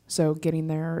scores. So getting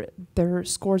their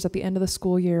scores at the end of the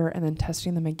school year and then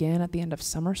testing them again at the end of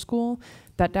summer school.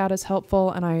 That data is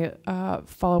helpful. And I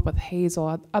follow up with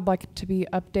Hazel. I'd like to be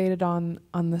updated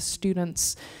on the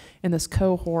students in this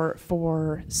cohort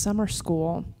for summer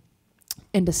school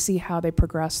and to see how they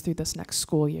progress through this next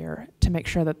school year to make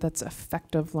sure that that's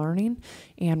effective learning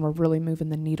and we're really moving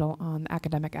the needle on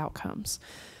academic outcomes.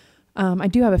 I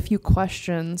do have a few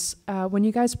questions. When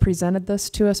you guys presented this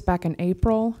to us back in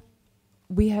April,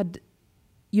 you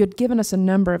had given us a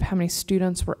number of how many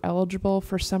students were eligible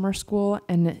for summer school,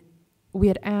 and we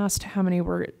had asked how many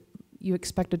were you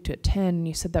expected to attend, and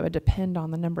you said that would depend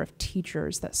on the number of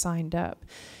teachers that signed up.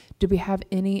 Did we have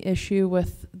any issue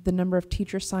with the number of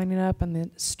teachers signing up and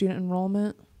the student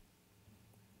enrollment?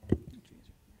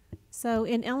 So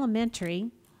in elementary,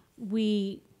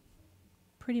 we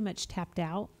pretty much tapped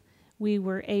out. We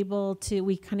were able to,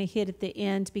 we kind of hit at the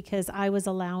end because I was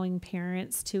allowing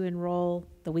parents to enroll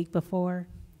the week before,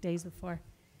 days before.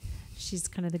 She's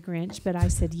kind of the Grinch, but I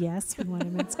said yes, we want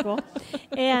them in school.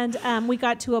 And we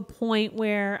got to a point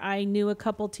where I knew a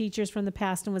couple teachers from the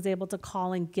past and was able to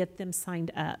call and get them signed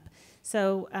up.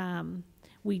 So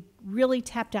we really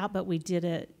tapped out, but we did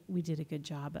a good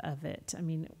job of it. I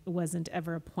mean, it wasn't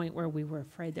ever a point where we were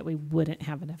afraid that we wouldn't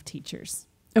have enough teachers.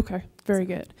 Okay, very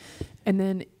good. And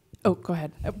then, oh, go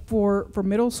ahead. For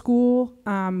middle school,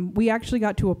 we actually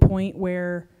got to a point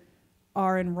where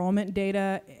our enrollment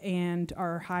data and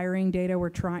our hiring data we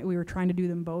were trying to do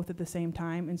them both at the same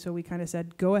time, and so we kind of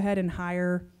said go ahead and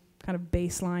hire kind of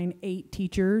baseline 8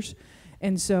 teachers.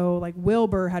 And so like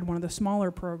Wilbur had one of the smaller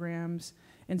programs,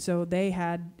 and so they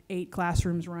had 8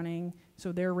 classrooms running,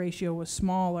 so their ratio was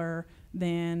smaller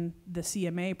than the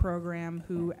CMA program,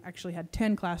 who actually had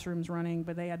 10 classrooms running,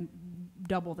 but they had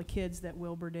double the kids that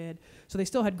Wilbur did. So they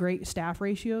still had great staff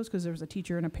ratios because there was a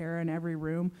teacher and a para in every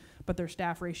room, but their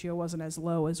staff ratio wasn't as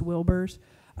low as Wilbur's.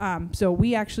 So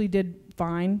we actually did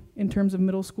fine in terms of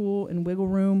middle school and wiggle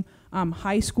room.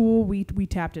 High school, we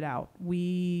tapped it out.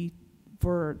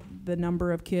 For the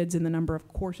number of kids and the number of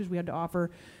courses we had to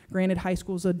offer. Granted, high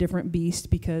school's a different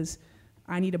beast because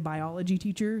I need a biology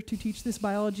teacher to teach this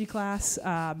biology class.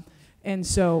 And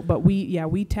so, but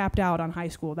we tapped out on high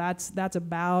school. That's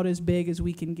about as big as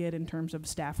we can get in terms of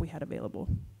staff we had available.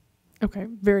 Okay,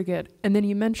 very good. And then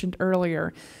you mentioned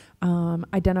earlier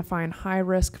identifying high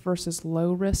risk versus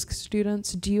low risk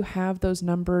students. Do you have those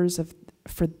numbers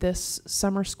for this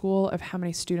summer school of how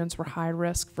many students were high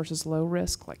risk versus low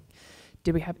risk? Like,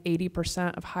 did we have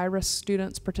 80% of high risk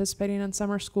students participating in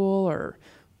summer school, or?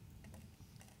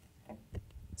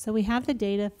 So we have the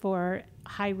data for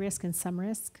high risk and some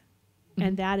risk.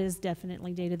 And that is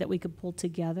definitely data that we could pull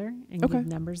together and give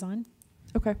numbers on.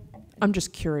 Okay. I'm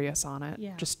just curious on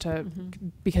it, just to,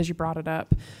 because you brought it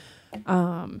up.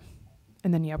 And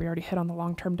then, we already hit on the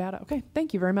long-term data. Okay,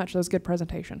 thank you very much. That was a good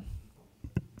presentation.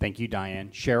 Thank you,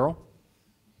 Diane. Cheryl?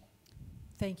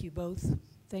 Thank you both.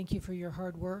 Thank you for your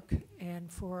hard work and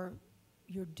for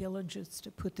your diligence to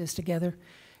put this together.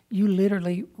 You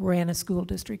literally ran a school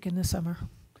district in the summer,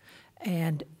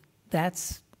 and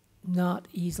that's not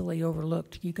easily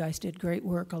overlooked. You guys did great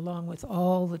work along with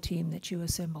all the team that you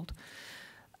assembled.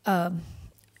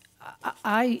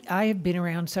 I have been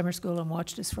around summer school and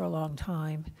watched this for a long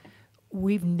time.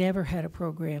 We've never had a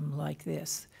program like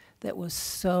this that was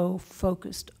so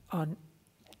focused on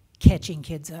catching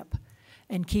kids up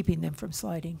and keeping them from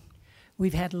sliding.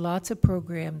 We've had lots of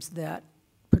programs that,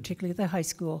 particularly at the high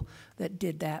school, that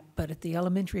did that, but at the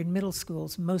elementary and middle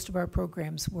schools, most of our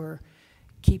programs were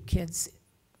keep kids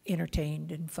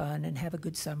entertained and fun and have a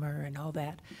good summer and all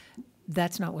that.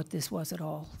 That's not what this was at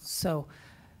all. So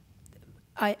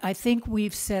I think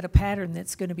we've set a pattern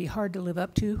that's going to be hard to live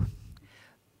up to,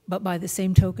 but by the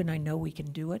same token, I know we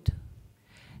can do it.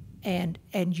 And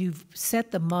you've set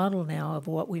the model now of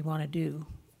what we want to do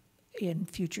in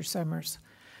future summers.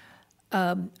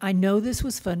 I know this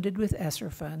was funded with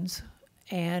ESSER funds,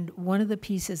 and one of the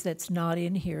pieces that's not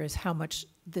in here is how much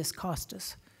this cost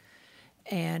us.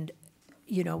 And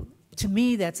to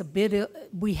me, that's a bit,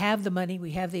 we have the money,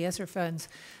 we have the ESSER funds,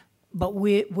 but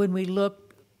when we look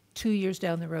 2 years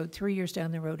down the road, 3 years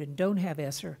down the road and don't have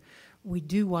ESSER, we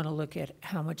do want to look at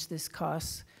how much this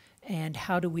costs and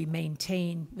how do we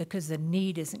maintain, because the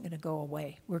need isn't going to go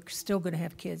away. We're still going to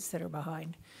have kids that are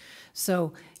behind.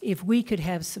 So if we could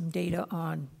have some data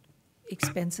on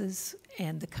expenses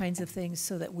and the kinds of things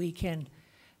so that we can,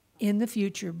 in the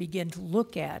future, begin to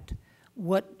look at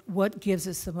what gives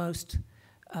us the most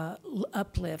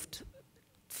uplift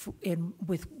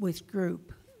with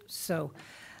group. So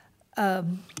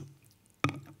one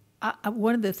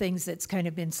of the things that's kind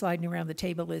of been sliding around the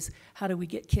table is how do we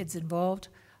get kids involved?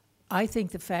 I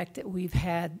think the fact that we've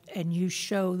had, and you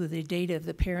show the data of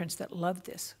the parents that love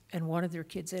this and wanted their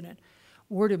kids in it,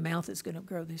 word of mouth is going to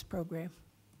grow this program.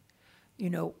 You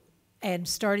know, and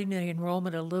starting the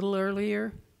enrollment a little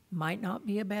earlier might not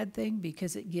be a bad thing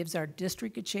because it gives our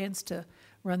district a chance to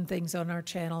run things on our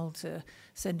channel, to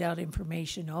send out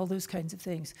information, all those kinds of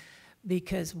things.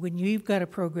 Because when you've got a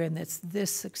program that's this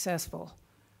successful,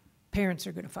 parents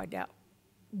are going to find out,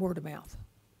 word of mouth.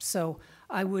 So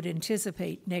I would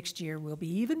anticipate next year will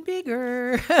be even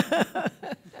bigger.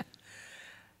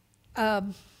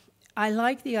 I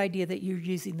like the idea that you're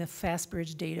using the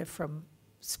FastBridge data from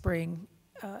spring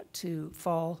to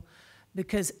fall,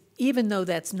 because even though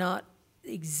that's not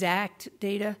exact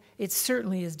data, it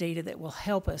certainly is data that will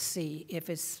help us see if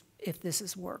this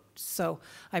has worked. So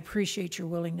I appreciate your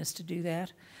willingness to do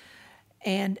that.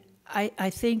 And I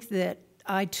think that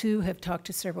I too have talked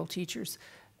to several teachers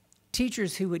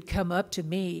who would come up to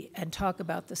me and talk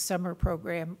about the summer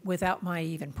program without my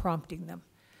even prompting them.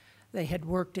 They had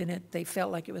worked in it, they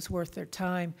felt like it was worth their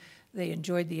time, they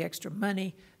enjoyed the extra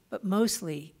money, but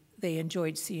mostly they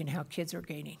enjoyed seeing how kids are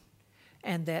gaining,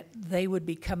 and that they would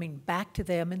be coming back to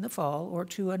them in the fall or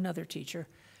to another teacher,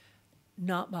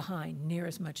 not behind near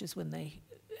as much as when they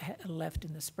left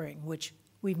in the spring, which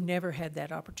we've never had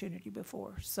that opportunity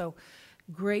before. So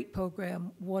great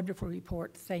program, wonderful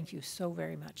report. Thank you so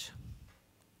very much.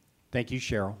 Thank you,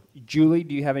 Cheryl. Julie,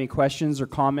 do you have any questions or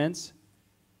comments?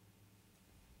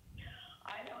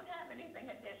 I don't have anything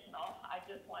additional. I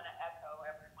just want to echo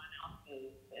everyone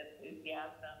else's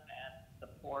enthusiasm and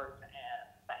support and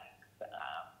thanks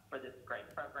for this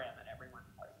great program and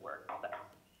everyone's hard work. So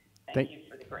thank you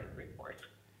for the great report.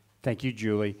 Thank you,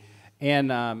 Julie.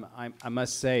 And I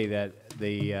must say that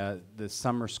the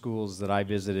summer schools that I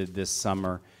visited this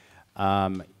summer,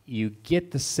 you get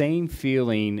the same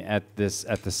feeling at the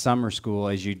summer school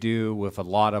as you do with a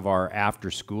lot of our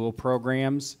after-school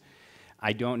programs.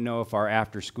 I don't know if our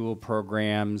after-school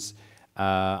programs,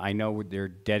 I know they're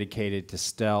dedicated to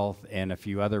Stealth and a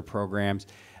few other programs.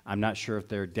 I'm not sure if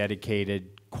they're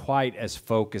dedicated quite as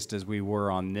focused as we were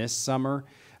on this summer.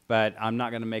 But I'm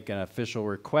not going to make an official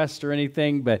request or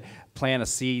anything, but plant a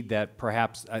seed that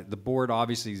perhaps the board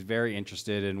obviously is very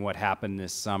interested in what happened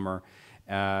this summer,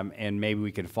 and maybe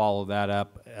we can follow that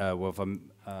up with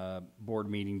a board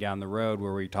meeting down the road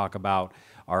where we talk about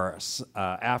our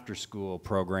after-school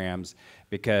programs,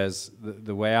 because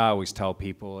the way I always tell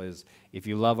people is if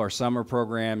you love our summer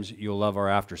programs, you'll love our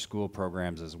after-school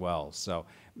programs as well. So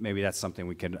maybe that's something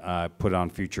we can put on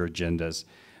future agendas.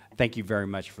 Thank you very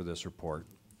much for this report.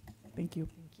 Thank you.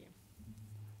 Thank you.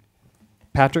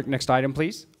 Patrick, next item,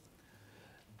 please.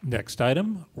 Next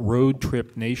item, Road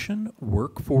Trip Nation,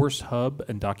 Workforce Hub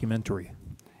and Documentary.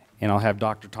 And I'll have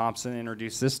Dr. Thompson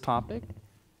introduce this topic.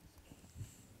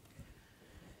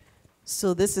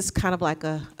 So this is kind of like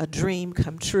a dream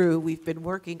come true. We've been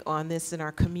working on this in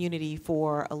our community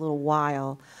for a little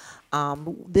while.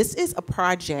 This is a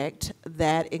project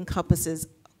that encompasses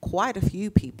quite a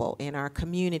few people in our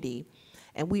community,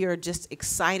 and we are just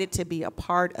excited to be a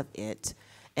part of it.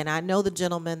 And I know the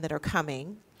gentlemen that are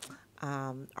coming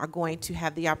are going to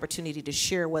have the opportunity to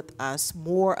share with us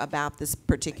more about this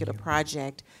particular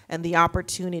project and the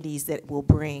opportunities that it will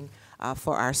bring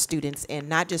for our students, and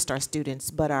not just our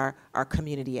students, but our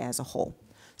community as a whole.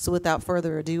 So without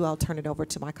further ado, I'll turn it over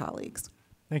to my colleagues.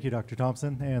 Thank you, Dr.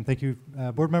 Thompson, and thank you,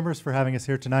 board members, for having us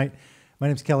here tonight. My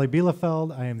name is Kelly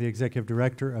Bielefeld. I am the Executive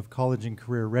Director of College and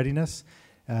Career Readiness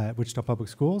at Wichita Public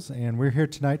Schools, and we're here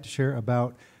tonight to share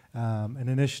about an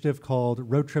initiative called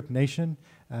Road Trip Nation,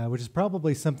 which is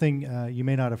probably something you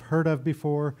may not have heard of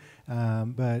before,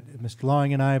 but Mr.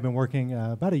 Lawing and I have been working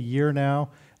about a year now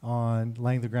on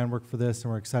laying the groundwork for this,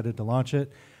 and we're excited to launch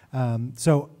it.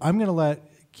 So I'm going to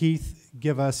let Keith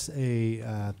give us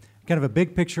a kind of a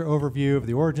big picture overview of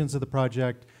the origins of the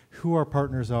project, who our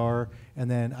partners are,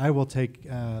 and then I will take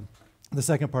the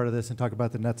second part of this and talk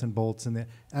about the nuts and bolts and the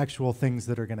actual things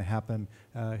that are going to happen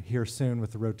here soon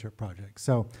with the Road Trip project.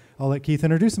 So I'll let Keith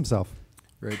introduce himself.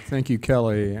 Great. Thank you,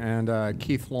 Kelly. And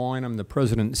Keith Loyne, I'm the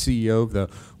President and CEO of the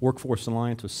Workforce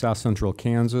Alliance of South Central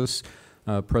Kansas.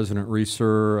 President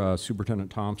Reeser,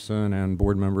 Superintendent Thompson, and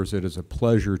board members, it is a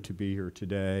pleasure to be here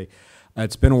today.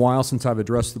 It's been a while since I've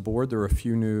addressed the board. There are a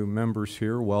few new members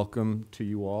here. Welcome to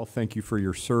you all. Thank you for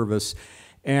your service.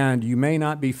 And you may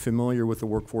not be familiar with the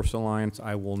Workforce Alliance.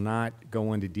 I will not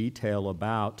go into detail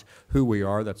about who we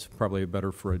are. That's probably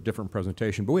better for a different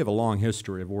presentation. But we have a long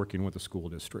history of working with the school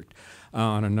district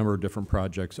on a number of different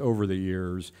projects over the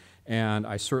years. And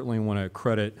I certainly want to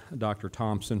credit Dr.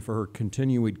 Thompson for her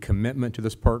continued commitment to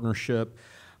this partnership.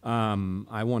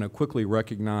 I want to quickly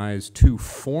recognize two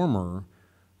former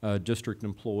district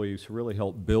employees who really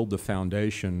helped build the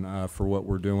foundation for what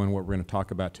we're doing, what we're going to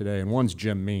talk about today. And one's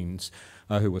Jim Means,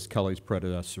 who was Kelly's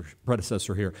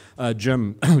predecessor here.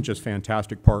 Jim, just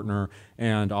fantastic partner,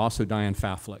 and also Diane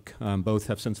Faflick. Both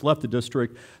have since left the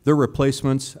district. Their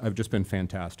replacements have just been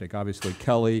fantastic. Obviously,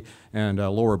 Kelly and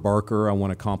Laura Barker, I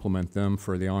want to compliment them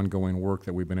for the ongoing work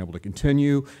that we've been able to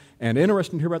continue. And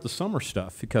interesting to hear about the summer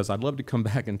stuff, because I'd love to come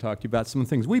back and talk to you about some of the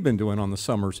things we've been doing on the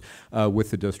summers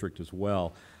with the district as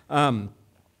well.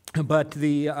 But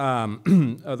the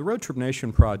Road Trip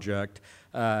Nation project,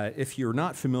 if you're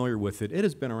not familiar with it, it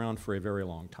has been around for a very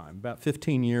long time, about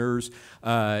 15 years.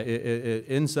 It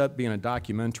ends up being a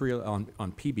documentary on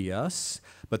PBS,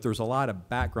 but there's a lot of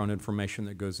background information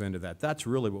that goes into that. That's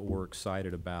really what we're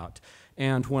excited about.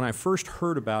 And when I first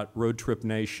heard about Road Trip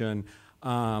Nation,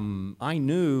 I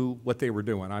knew what they were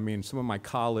doing. I mean, some of my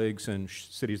colleagues in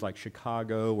cities like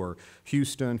Chicago or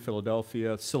Houston,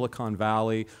 Philadelphia, Silicon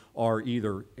Valley are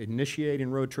either initiating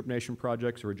Road Trip Nation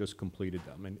projects or just completed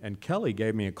them. And Kelly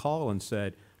gave me a call and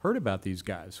said, heard about these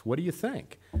guys. What do you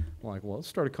think? I'm like, well, let's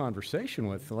start a conversation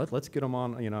with them. Let's get them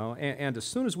on, you know. And as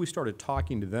soon as we started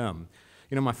talking to them,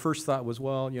 you know, my first thought was,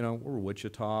 well, you know, we're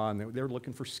Wichita, and they were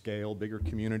looking for scale, bigger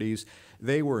communities.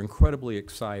 They were incredibly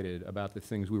excited about the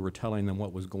things we were telling them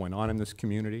what was going on in this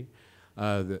community.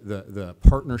 The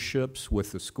partnerships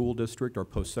with the school district, our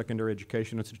post-secondary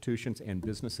education institutions, and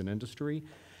business and industry,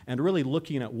 and really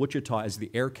looking at Wichita as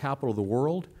the air capital of the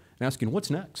world and asking, what's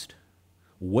next?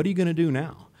 What are you going to do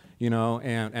now? You know,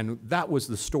 and that was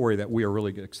the story that we are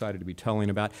really excited to be telling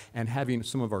about, and having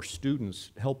some of our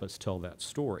students help us tell that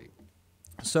story.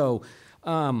 So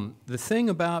the thing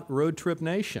about Road Trip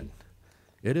Nation,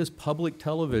 it is public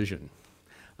television.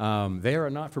 They are a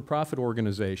not-for-profit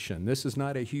organization. This is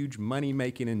not a huge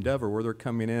money-making endeavor where they're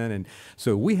coming in, and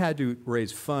so we had to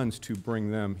raise funds to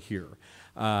bring them here.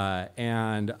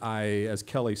 And as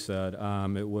Kelly said,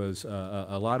 it was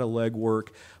a lot of legwork,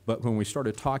 but when we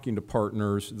started talking to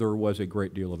partners, there was a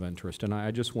great deal of interest. And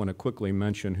I just want to quickly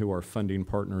mention who our funding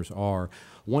partners are.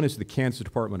 One is the Kansas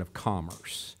Department of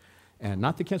Commerce. And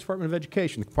not the Kansas Department of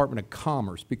Education, the Department of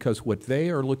Commerce, because what they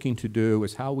are looking to do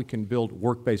is how we can build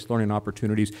work-based learning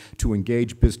opportunities to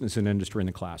engage business and industry in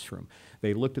the classroom.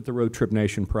 They looked at the Road Trip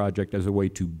Nation project as a way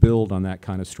to build on that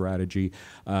kind of strategy,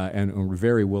 and were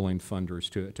very willing funders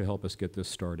to help us get this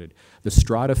started. The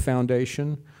Strata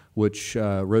Foundation, which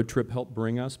Road Trip helped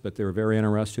bring us, but they're very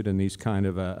interested in these kind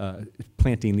of,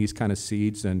 planting these kind of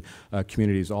seeds in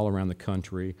communities all around the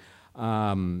country.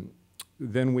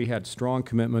 Then we had strong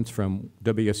commitments from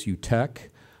WSU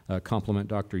Tech, compliment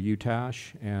Dr.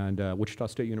 Utash, and Wichita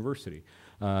State University.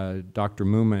 Dr.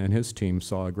 Muma and his team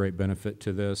saw a great benefit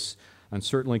to this. And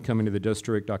certainly coming to the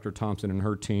district, Dr. Thompson and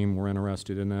her team were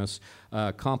interested in this.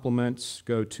 Compliments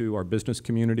go to our business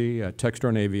community. Techstar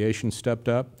and Aviation stepped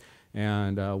up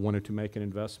and wanted to make an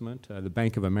investment. The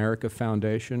Bank of America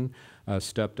Foundation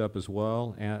stepped up as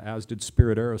well, as did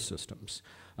Spirit Aerosystems.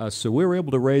 So we were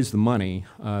able to raise the money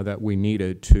that we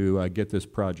needed to get this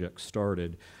project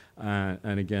started.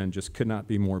 And again, just could not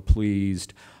be more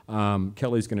pleased.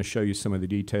 Kelly's going to show you some of the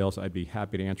details. I'd be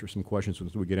happy to answer some questions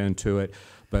as we get into it.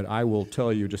 But I will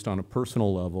tell you just on a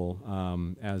personal level,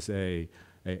 as a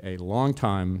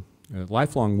long-time,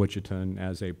 lifelong Wichitan,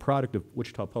 as a product of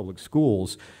Wichita Public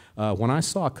Schools, when I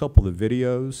saw a couple of the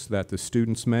videos that the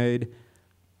students made,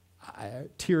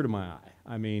 tear to my eye.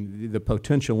 I mean, the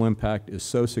potential impact is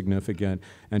so significant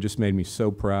and just made me so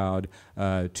proud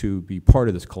to be part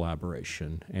of this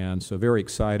collaboration. And so very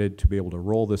excited to be able to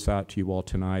roll this out to you all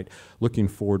tonight. Looking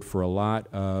forward for a lot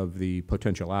of the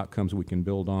potential outcomes we can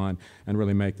build on and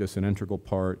really make this an integral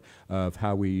part of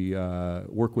how we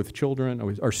work with children,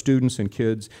 our students and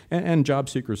kids, and job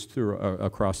seekers through,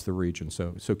 across the region.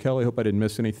 So Kelly, I hope I didn't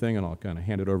miss anything, and I'll kind of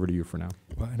hand it over to you for now.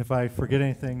 Well, and if I forget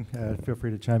anything, feel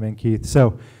free to chime in, Keith.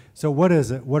 So what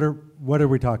is it? What are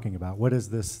we talking about? What is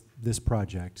this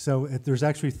project? So there's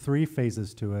actually 3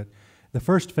 phases to it. The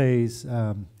first phase,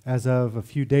 as of a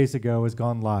few days ago, has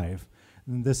gone live.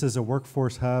 And this is a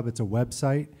workforce hub. It's a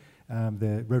website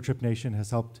that Road Trip Nation has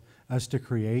helped us to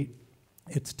create.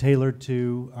 It's tailored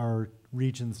to our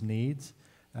region's needs.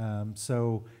 It's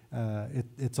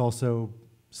also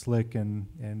slick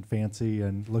and fancy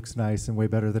and looks nice and way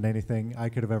better than anything I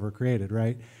could have ever created,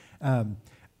 right?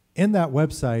 In that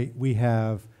website, we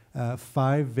have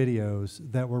 5 videos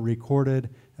that were recorded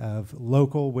of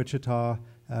local Wichita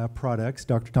products,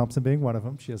 Dr. Thompson being one of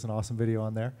them. She has an awesome video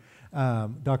on there.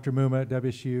 Dr. Muma at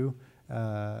WSU,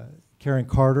 Karen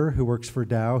Carter, who works for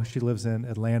Dow. She lives in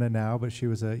Atlanta now, but she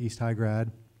was an East High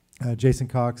grad. Jason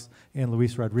Cox and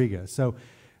Luis Rodriguez. So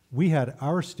we had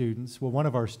our students, well, one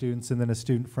of our students, and then a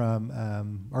student from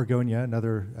Argonia,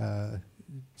 another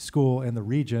school in the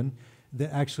region,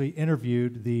 that actually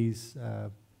interviewed these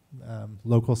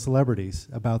local celebrities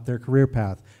about their career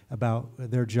path, about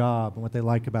their job and what they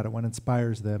like about it, what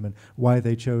inspires them, and why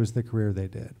they chose the career they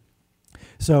did.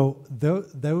 So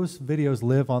those videos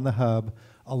live on the hub,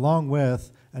 along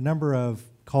with a number of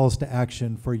calls to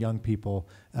action for young people,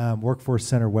 Workforce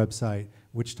Center website,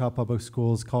 Wichita Public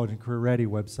Schools College and Career Ready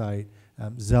website,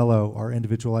 Zello, our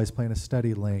individualized plan of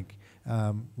study link,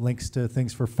 links to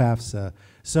things for FAFSA.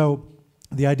 So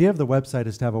the idea of the website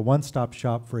is to have a one-stop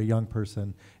shop for a young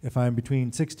person. If I'm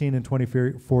between 16 and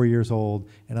 24 years old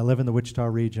and I live in the Wichita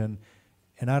region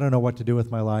and I don't know what to do with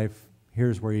my life,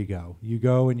 here's where you go. You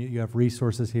go and you have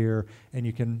resources here, and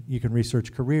you can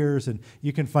research careers, and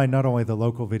you can find not only the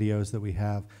local videos that we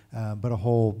have, but a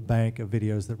whole bank of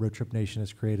videos that Road Trip Nation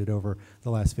has created over the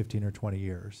last 15 or 20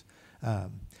 years.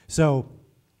 So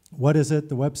what is it?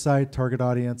 The website, target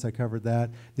audience, I covered that.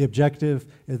 The objective,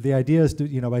 the idea is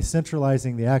to, by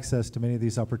centralizing the access to many of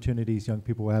these opportunities, young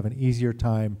people will have an easier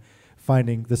time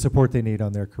finding the support they need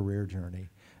on their career journey.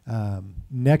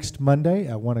 Next Monday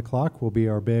at 1 o'clock will be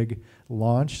our big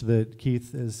launch that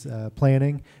Keith is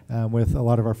planning with a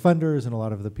lot of our funders and a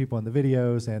lot of the people in the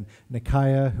videos, and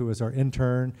Nikaya, who is our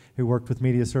intern, who worked with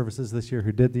Media Services this year,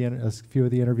 who did a few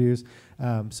of the interviews.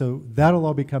 So that'll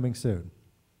all be coming soon.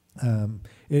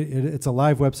 It's a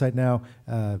live website now.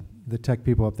 The tech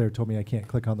people up there told me I can't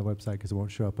click on the website because it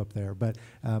won't show up there. But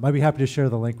I'd be happy to share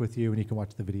the link with you, and you can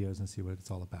watch the videos and see what it's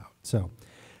all about. So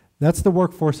that's the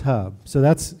Workforce Hub. So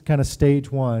that's kind of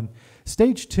stage one.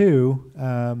 Stage two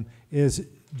is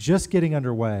just getting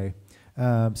underway.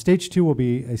 Stage two will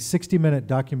be a 60-minute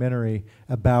documentary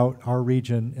about our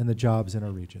region and the jobs in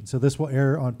our region. So this will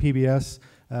air on PBS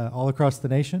all across the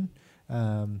nation.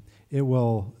 It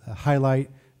will highlight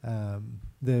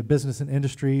the business and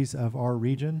industries of our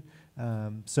region.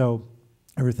 So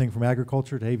everything from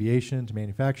agriculture to aviation to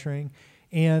manufacturing.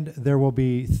 And there will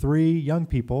be 3 young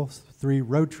people, 3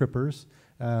 road trippers.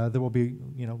 There will be,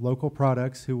 local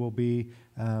products who will be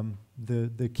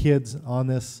the kids on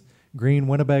this green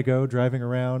Winnebago driving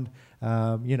around,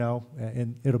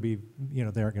 and it'll be, they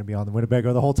aren't going to be on the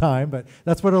Winnebago the whole time, but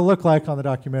that's what it'll look like on the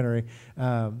documentary.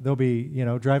 They'll be,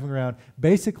 driving around,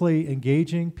 basically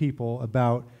engaging people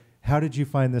about how did you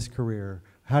find this career?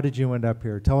 How did you end up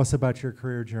here? Tell us about your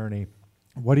career journey.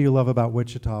 What do you love about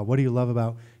Wichita? What do you love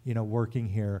about, working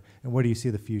here? And what do you see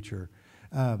the future?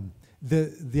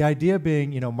 The idea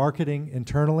being, marketing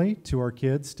internally to our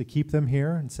kids to keep them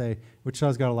here and say,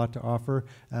 Wichita's got a lot to offer.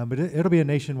 But it'll be a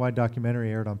nationwide documentary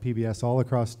aired on PBS all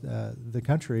across the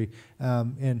country,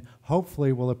 and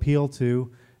hopefully will appeal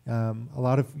to a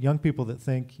lot of young people that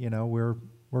think,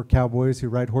 we're cowboys who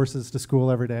ride horses to school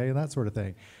every day and that sort of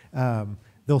thing.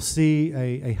 They'll see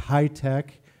a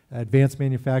high-tech, advanced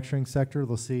manufacturing sector.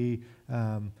 They'll see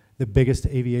the biggest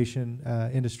aviation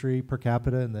industry per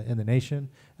capita in the nation,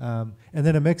 and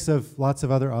then a mix of lots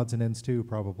of other odds and ends too,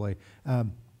 probably.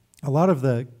 A lot of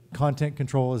the content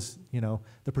control is,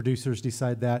 the producers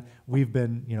decide that. We've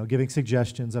been, giving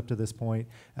suggestions up to this point,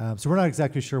 so we're not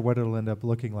exactly sure what it'll end up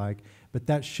looking like, but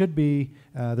that should be,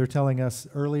 they're telling us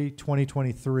early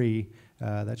 2023,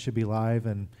 that should be live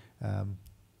and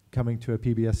coming to a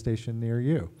PBS station near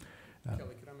you.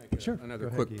 Kelly, can I make sure. Another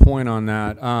quick point on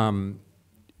that?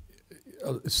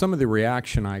 Some of the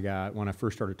reaction I got when I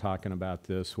first started talking about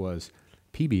this was,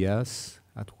 PBS,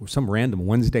 some random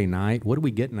Wednesday night, what are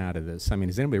we getting out of this? I mean,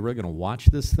 is anybody really going to watch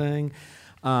this thing?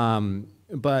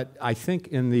 But I think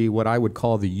in the what I would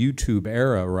call the YouTube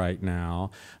era right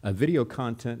now, video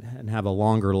content can have a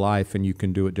longer life, and you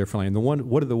can do it differently. And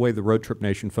the way the Road Trip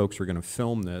Nation folks are going to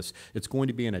film this, it's going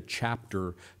to be in a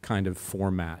chapter kind of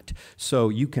format. So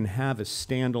you can have a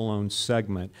standalone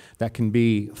segment that can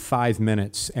be 5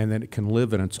 minutes, and then it can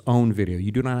live in its own video.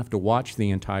 You do not have to watch the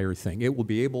entire thing. It will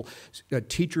be able,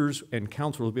 teachers and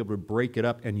counselors will be able to break it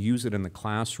up and use it in the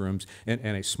classrooms in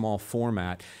a small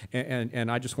format. And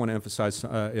I just want to emphasize,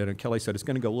 and Kelly said it's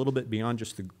going to go a little bit beyond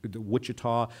just the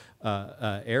Wichita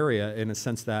area, in a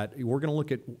sense that we're going to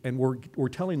look at, and we're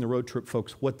telling the road trip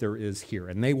folks what there is here,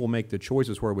 and they will make the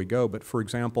choices where we go. But for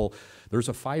example, there's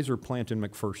a Pfizer plant in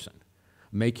McPherson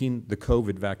making the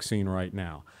COVID vaccine right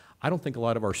now. I don't think a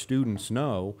lot of our students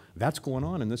know that's going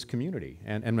on in this community.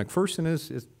 And McPherson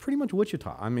is pretty much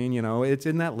Wichita. I mean, you know, it's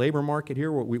in that labor market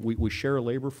here. We share a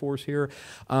labor force here.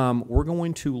 We're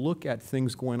going to look at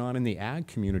things going on in the ag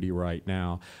community right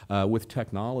now with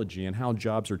technology and how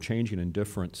jobs are changing and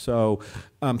different. So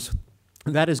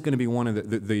that is going to be one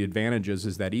of the advantages,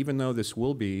 is that even though this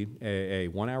will be a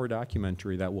 1-hour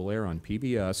documentary that will air on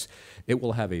PBS, it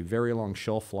will have a very long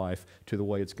shelf life to the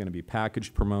way it's going to be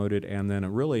packaged, promoted, and then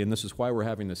really, and this is why we're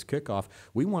having this kickoff,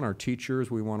 we want our teachers,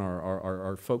 we want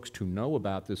our folks to know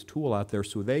about this tool out there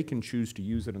so they can choose to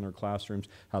use it in their classrooms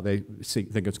how they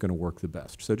think it's going to work the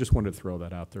best. So just wanted to throw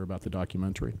that out there about the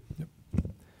documentary. Yep.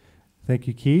 Thank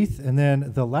you, Keith. And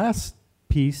then the last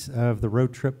piece of the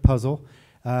road trip puzzle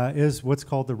is what's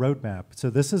called the roadmap.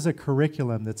 So this is a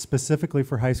curriculum that's specifically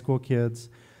for high school kids.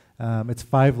 It's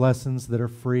 5 lessons that are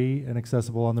free and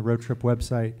accessible on the road trip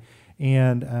website.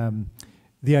 And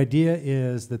the idea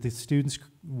is that the students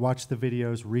watch the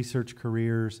videos, research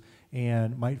careers,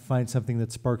 and might find something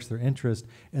that sparks their interest.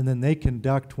 And then they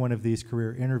conduct one of these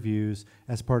career interviews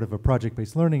as part of a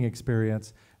project-based learning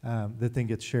experience that then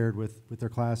gets shared with their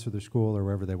class or their school or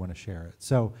wherever they want to share it.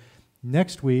 So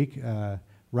next week,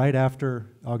 right after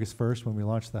August 1st, when we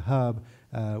launch the hub,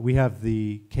 we have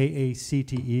the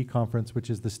KACTE conference, which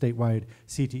is the statewide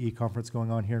CTE conference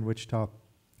going on here in Wichita.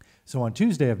 So on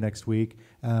Tuesday of next week,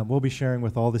 we'll be sharing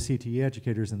with all the CTE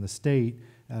educators in the state,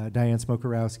 Diane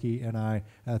Smokorowski and I,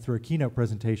 through a keynote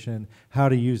presentation, how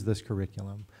to use this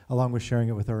curriculum, along with sharing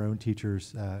it with our own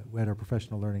teachers at our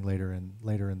professional learning later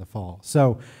in the fall.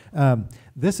 So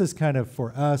this is kind of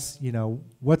for us, you know,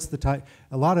 what's the type,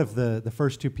 a lot of the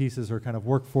first 2 pieces are kind of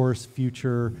workforce,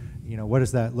 future, you know, what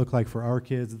does that look like for our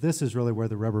kids? This is really where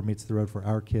the rubber meets the road for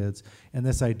our kids. And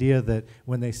this idea that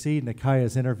when they see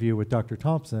Nikaya's interview with Dr.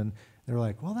 Thompson, they're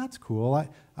like, well, that's cool.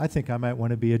 I think I might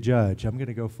want to be a judge. I'm going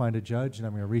to go find a judge, and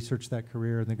I'm going to research that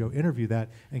career and then go interview that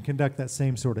and conduct that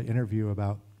same sort of interview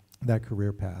about that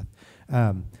career path.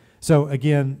 So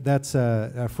again, that's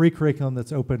a free curriculum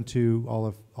that's open to all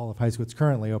of high school. It's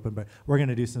currently open, but we're going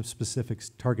to do some specific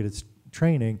targeted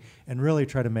training and really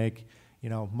try to make, you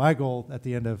know, my goal at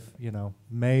the end of, you know,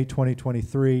 May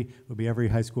 2023 will be every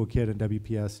high school kid in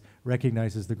WPS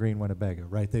recognizes the Green Winnebago,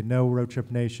 right? They know Road Trip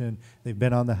Nation, they've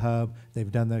been on the hub,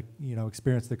 they've done the, you know,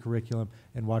 experienced the curriculum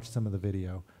and watched some of the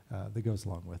video that goes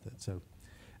along with it. So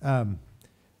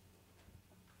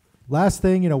last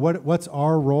thing, you know, what's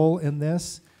our role in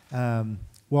this?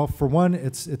 Well, for one,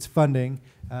 it's funding.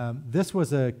 This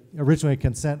was originally a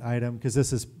consent item because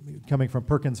this is coming from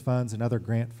Perkins funds and other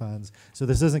grant funds. So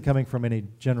this isn't coming from any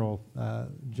general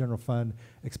fund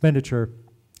expenditure.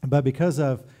 But because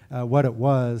of what it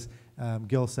was,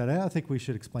 Gil said, I think we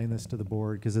should explain this to the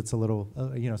board because it's a little,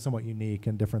 you know, somewhat unique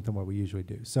and different than what we usually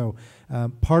do. So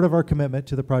part of our commitment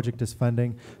to the project is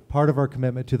funding. Part of our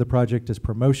commitment to the project is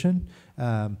promotion.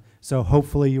 So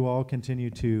hopefully you all continue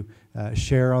to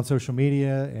share on social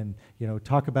media and, you know,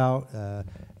 talk about,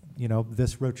 you know,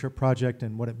 this road trip project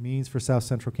and what it means for South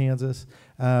Central Kansas,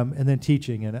 and then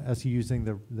teaching and us using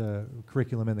the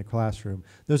curriculum in the classroom.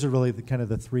 Those are really the kind of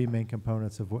the 3 main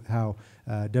components of how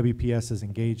WPS is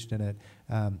engaged in it.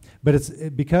 But it's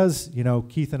because, you know,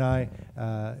 Keith and I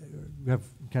have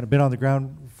kind of been on the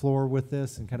ground floor with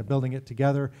this and kind of building it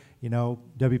together. You know,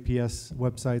 WPS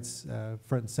websites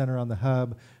front and center on the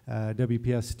hub.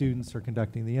 WPS students are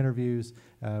conducting the interviews.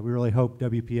 We really hope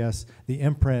WPS, the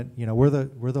imprint, you know, we're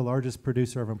the largest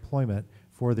producer of employment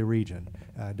for the region,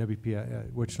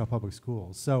 Wichita Public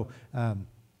Schools. So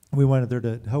we wanted there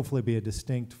to hopefully be a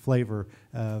distinct flavor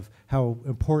of how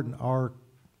important our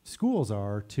schools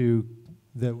are to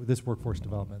this workforce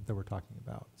development that we're talking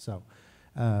about. So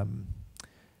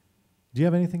do you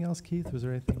have anything else, Keith? Was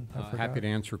there anything I forgot? Happy to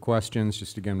answer questions.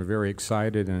 Just again, we're very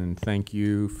excited and thank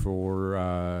you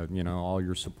for you know, all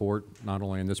your support, not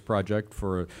only in this project,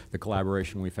 for the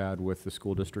collaboration we've had with the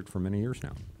school district for many years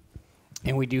now.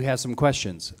 And we do have some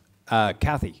questions.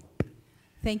 Kathy.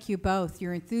 Thank you both.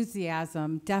 Your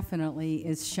enthusiasm definitely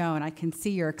is shown. I can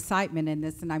see your excitement in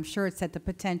this, and I'm sure it's at the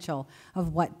potential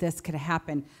of what this could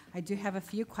happen. I do have a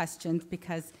few questions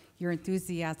because your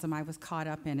enthusiasm, I was caught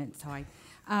up in it. So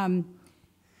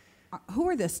who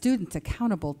are the students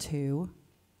accountable to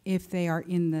if they are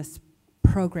in this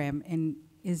program? And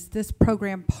is this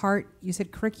program part, you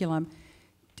said curriculum,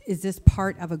 is this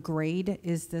part of a grade?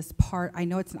 Is this part, I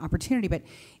know it's an opportunity, but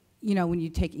you know, when you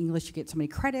take English, you get so many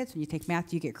credits. When you take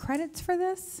math, you get credits for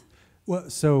this? Well,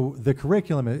 so the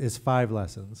curriculum is 5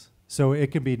 lessons. So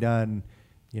it can be done,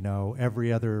 you know,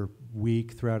 every other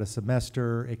week throughout a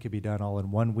semester. It could be done all in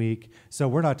 1 week. So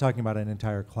we're not talking about an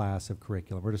entire class of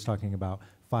curriculum. We're just talking about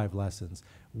 5 lessons.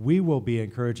 We will be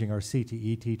encouraging our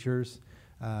CTE teachers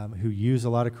who use a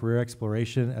lot of career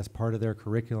exploration as part of their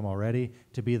curriculum already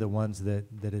to be the ones that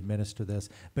administer this.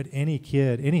 But any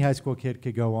kid, any high school kid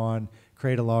could go on,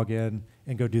 create a login,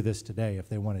 and go do this today if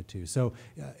they wanted to. So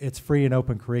it's free and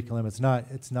open curriculum. It's not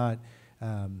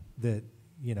that,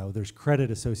 you know, there's credit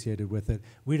associated with it.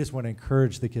 We just want to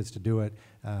encourage the kids to do it.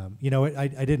 You know, I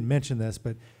didn't mention this,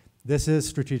 but this is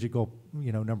strategic goal,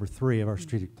 you know, number 3 of our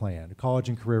strategic plan, college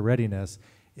and career readiness.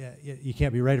 You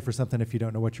can't be ready for something if you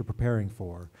don't know what you're preparing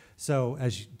for. So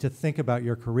to think about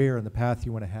your career and the path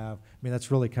you want to have, I mean,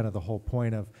 that's really kind of the whole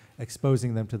point of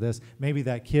exposing them to this. Maybe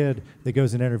that kid that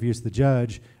goes and interviews the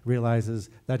judge realizes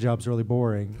that job's really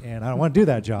boring and I don't want to do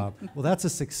that job. Well, that's a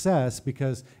success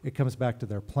because it comes back to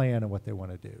their plan and what they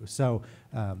want to do. So,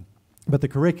 but the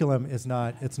curriculum is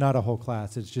not, it's not a whole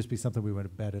class. It's just be something we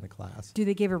would embed in a class. Do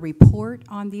they give a report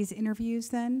on these interviews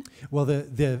then? Well,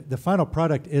 the final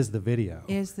product is the video.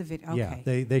 Is the video, okay.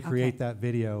 Yeah, they create that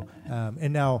video.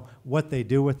 And now what they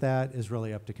do with that is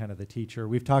really up to kind of the teacher.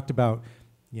 We've talked about,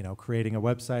 you know, creating a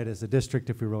website as a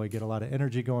district if we really get a lot of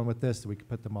energy going with this, so we can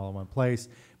put them all in one place.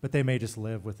 But they may just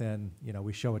live within, you know,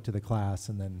 we show it to the class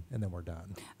and then we're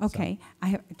done. Okay, so. I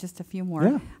have just a few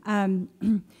more.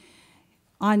 Yeah.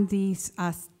 On the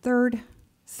third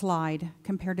slide,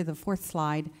 compared to the fourth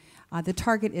slide, the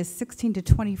target is 16 to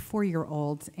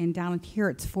 24-year-olds, and down here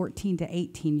it's 14 to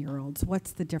 18-year-olds.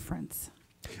 What's the difference?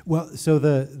 Well, so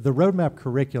the roadmap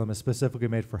curriculum is specifically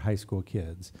made for high school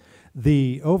kids.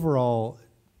 The overall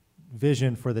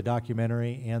vision for the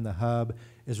documentary and the hub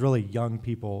is really young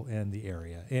people in the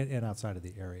area and outside of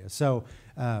the area. So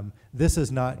this is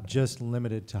not just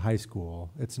limited to high school.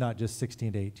 It's not just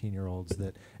 16 to 18-year-olds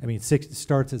that, I mean,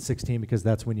 starts at 16 because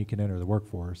that's when you can enter the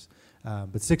workforce.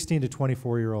 But 16 to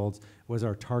 24-year-olds was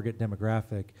our target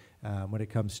demographic when it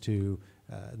comes to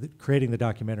creating the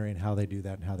documentary and how they do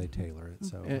that and how they tailor it.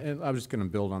 So, and I was just going to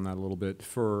build on that a little bit.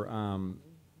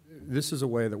 This is a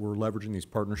way that we're leveraging these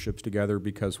partnerships together,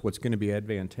 because what's going to be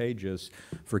advantageous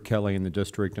for Kelly and the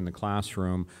district and the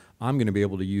classroom, I'm going to be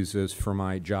able to use this for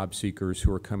my job seekers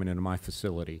who are coming into my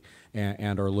facility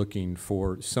and are looking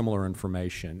for similar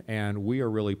information. And we are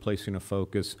really placing a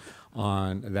focus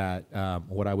on that,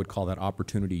 what I would call that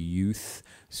opportunity youth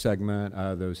segment,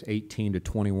 those 18 to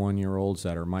 21-year-olds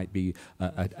that might be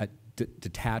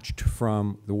detached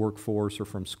from the workforce or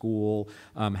from school.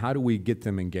 How do we get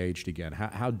them engaged again?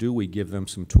 How do we give them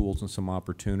some tools and some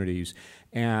opportunities?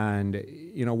 And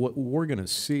you know, what we're going to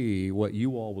see, what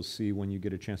you all will see when you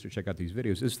get a chance to check out these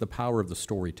videos, is the power of the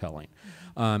storytelling.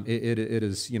 It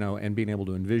is, you know, and being able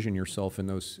to envision yourself in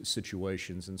those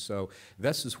situations. And so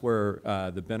this is where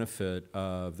the benefit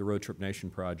of the Road Trip Nation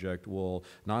project will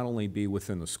not only be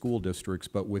within the school districts,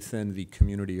 but within the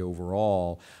community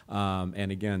overall.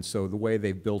 And again, so the way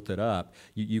they've built it up,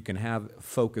 you can have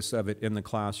focus of it in the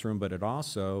classroom, but it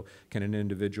also can an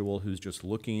individual who's just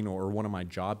looking, or one of my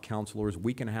job counselors,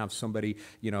 we can have somebody,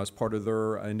 you know, as part of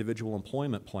their individual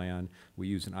employment plan, we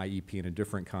use an IEP in a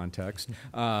different context,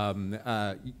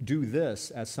 do this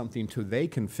as something so they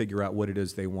can figure out what it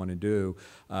is they want to do,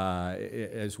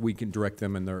 as we can direct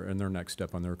them in their next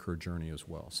step on their career journey as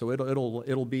well. So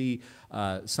it'll be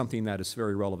something that is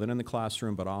very relevant in the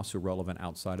classroom, but also relevant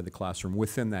outside of the classroom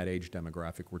within that age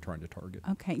demographic we're trying to target.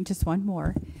 Okay, and just one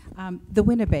more. The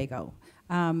Winnebago.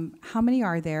 How many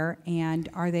are there, and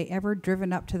are they ever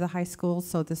driven up to the high school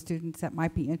so the students that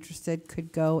might be interested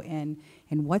could go and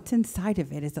what's inside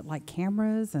of it? Is it like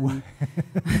cameras and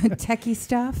techie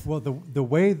stuff? Well, the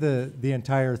way the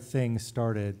entire thing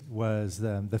started was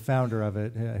the founder of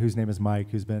it, whose name is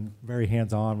Mike, who's been very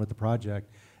hands-on with the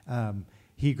project.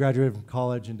 He graduated from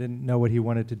college and didn't know what he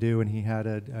wanted to do, and he had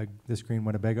this green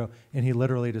Winnebago, and he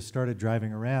literally just started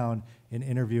driving around and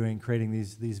interviewing, creating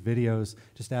these videos,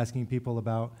 just asking people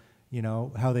about, you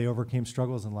know, how they overcame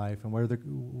struggles in life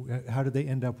and how did they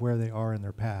end up where they are in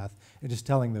their path, and just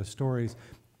telling those stories.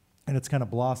 And it's kind of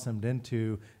blossomed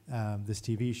into this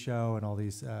TV show and all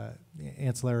these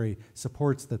ancillary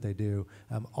supports that they do,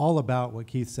 all about what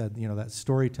Keith said, you know, that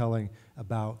storytelling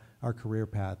about our career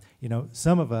path. You know,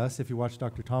 some of us, if you watch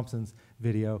Dr. Thompson's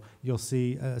video, you'll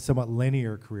see a somewhat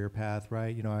linear career path,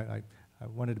 right? You know, I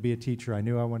wanted to be a teacher. I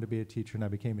knew I wanted to be a teacher, and I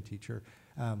became a teacher.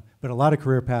 But a lot of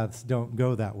career paths don't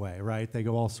go that way, right? They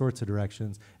go all sorts of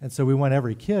directions. And so we want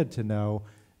every kid to know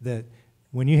that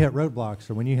when you hit roadblocks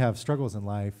or when you have struggles in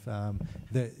life,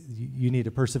 that you need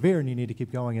to persevere and you need to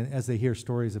keep going. And as they hear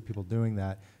stories of people doing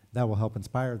that, that will help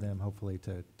inspire them, hopefully,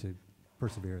 to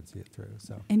persevere and see it through.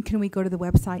 So. And can we go to the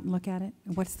website and look at it?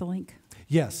 What's the link?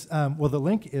 Yes. Well, the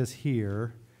link is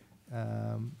here,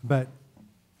 but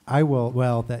I will,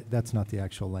 well, that's not the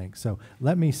actual link. So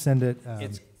let me send it.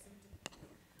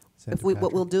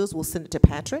 What we'll do is we'll send it to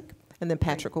Patrick, and then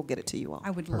Patrick will get it to you all.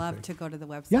 I would love to go to the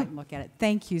website Yeah. and look at it.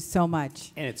 Thank you so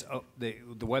much. And it's, the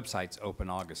website's open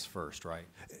August 1st, right?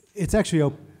 It's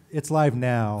actually it's live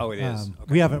now. Oh, it is? Okay.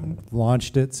 We haven't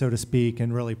launched it, so to speak,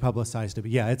 and really publicized it.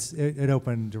 But yeah, it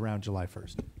opened around July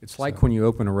 1st. It's like when you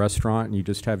open a restaurant and you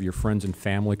just have your friends and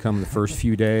family come the first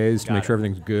few days to make sure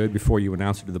everything's good before you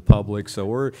announce it to the public.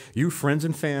 So you friends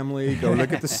and family, go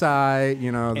look at the site,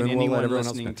 you know, then we'll let everyone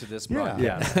else know. Listening to this Yeah.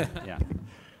 broadcast. Yeah.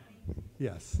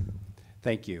 Yes.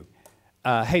 Thank you.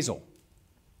 Hazel.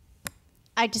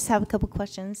 I just have a couple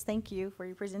questions. Thank you for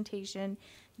your presentation.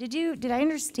 Did I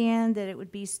understand that it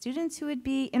would be students who would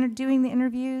be doing the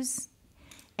interviews?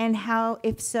 And how,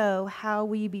 if so, how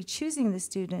will you be choosing the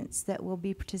students that will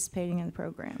be participating in the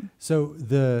program? So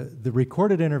the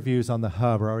recorded interviews on the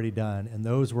hub are already done, and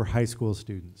those were high school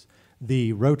students.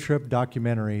 The road trip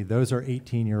documentary, those are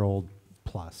 18-year-old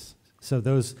plus. So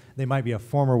they might be a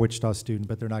former Wichita student,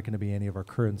 but they're not going to be any of our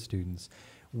current students.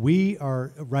 We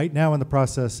are right now in the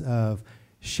process of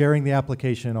sharing the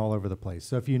application all over the place.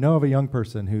 So if you know of a young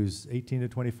person who's 18 to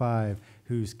 25,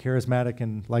 who's charismatic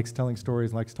and likes telling stories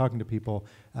and likes talking to people,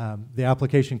 the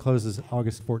application closes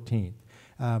August 14th.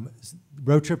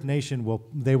 Road Trip Nation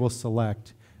will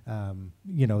select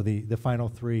the final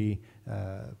 3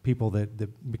 people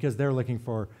that because they're looking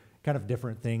for kind of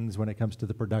different things when it comes to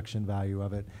the production value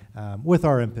of it, with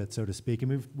our input, so to speak.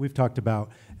 And we've talked about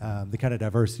the kind of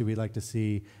diversity we'd like to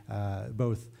see,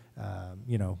 both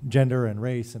gender and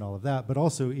race and all of that, but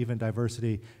also even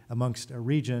diversity amongst a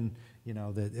region,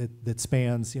 that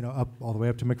spans, up all the way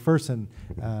up to McPherson,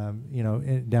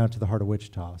 down to the heart of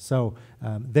Wichita. So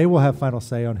they will have final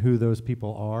say on who those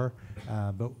people are.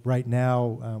 But right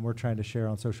now, we're trying to share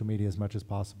on social media as much as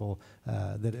possible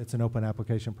that it's an open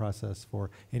application process for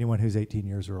anyone who's 18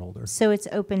 years or older. So it's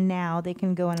open now. They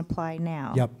can go and apply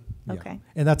now. Yep. Okay. Yeah.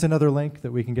 And that's another link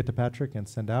that we can get to Patrick and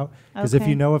send out. Because if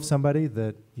you know of somebody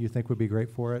that you think would be great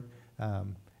for it,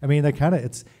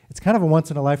 it's kind of a once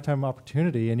in a lifetime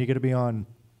opportunity, and you get to be on,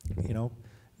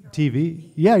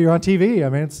 TV. Yeah, you're on TV. I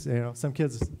mean, it's some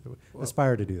kids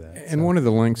aspire to do that. And one of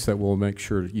the links that we'll make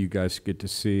sure you guys get to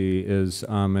see is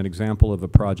an example of a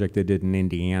project they did in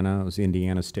Indiana. It was the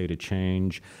Indiana State of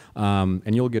Change.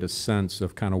 And you'll get a sense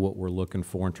of kind of what we're looking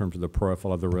for in terms of the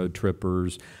profile of the road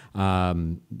trippers.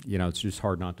 It's just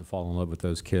hard not to fall in love with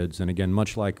those kids. And again,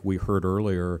 much like we heard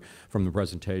earlier from the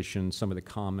presentation, some of the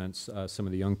comments, some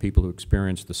of the young people who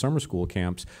experienced the summer school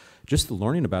camps, just the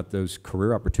learning about those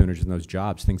career opportunities and those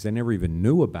jobs, things they never even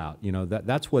knew about.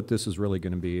 That's what this is really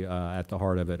going to be at the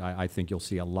heart of it. I think you'll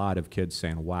see a lot of kids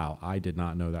saying, wow, I did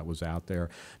not know that was out there.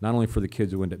 Not only for the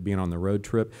kids who end up being on the road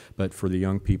trip, but for the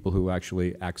young people who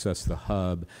actually access the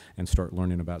hub and start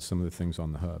learning about some of the things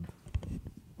on the hub.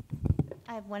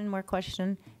 I have one more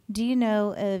question. Do you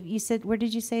know, where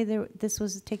did you say this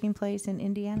was taking place in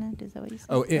Indiana? Is that what you said?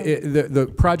 Oh,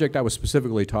 the project I was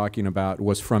specifically talking about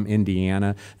was from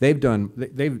Indiana. They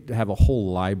have a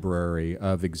whole library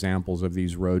of examples of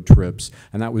these road trips,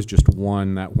 and that was just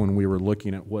one that when we were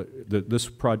looking at what this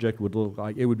project would look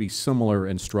like, it would be similar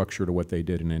in structure to what they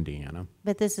did in Indiana.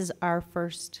 But this is our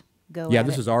first go Yeah, at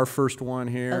this it. is our first one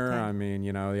here. Okay. I mean,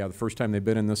 the first time they've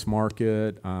been in this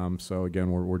market. So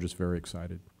again, we're just very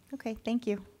excited. Okay, thank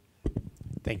you.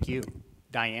 Thank you.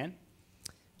 Diane?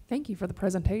 Thank you for the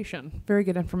presentation. Very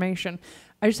good information.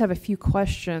 I just have a few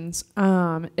questions.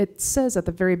 It says at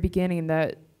the very beginning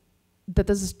that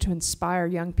this is to inspire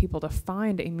young people to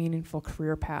find a meaningful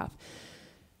career path.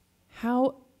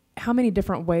 How many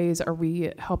different ways are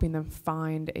we helping them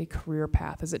find a career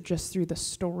path? Is it just through the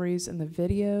stories and the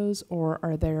videos, or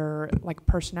are there like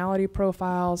personality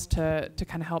profiles to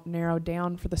kind of help narrow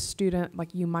down for the student,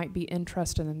 like you might be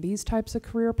interested in these types of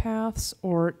career paths?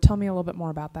 Or tell me a little bit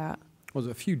more about that. Well,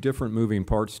 there's a few different moving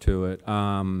parts to it,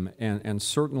 and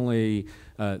certainly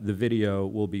the video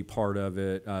will be part of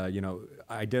it.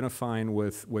 Identifying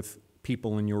with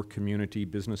people in your community,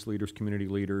 business leaders, community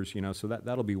leaders, so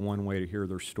that'll be one way to hear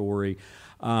their story.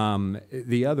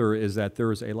 The other is that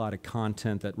there is a lot of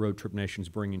content that Road Trip Nation's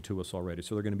bringing to us already.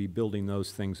 So they're going to be building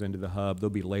those things into the hub.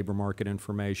 There'll be labor market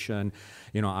information.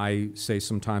 I say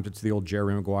sometimes it's the old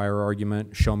Jerry Maguire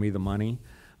argument, show me the money.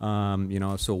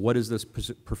 So what does this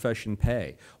profession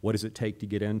pay? What does it take to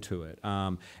get into it?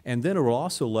 And then it will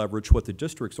also leverage what the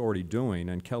district's already doing.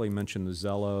 And Kelly mentioned the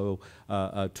Zello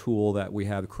tool that we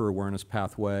have, the Career Awareness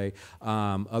Pathway.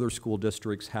 Other school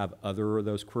districts have other of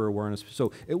those career awareness.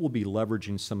 So it will be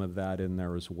leveraging some of that in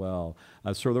there as well.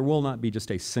 So there will not be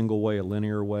just a single way, a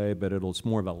linear way, but it's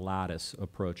more of a lattice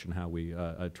approach in how we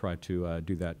try to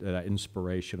do that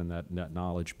inspiration and that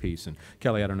knowledge piece. And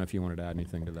Kelly, I don't know if you wanted to add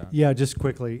anything to that. Yeah, just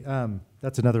quickly.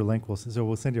 That's another link.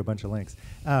 We'll send you a bunch of links.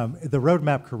 The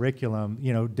roadmap curriculum,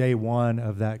 day one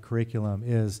of that curriculum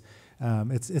is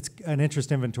it's an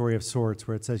interest inventory of sorts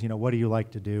where it says, what do you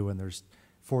like to do? And there's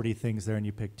 40 things there and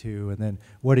you pick 2, and then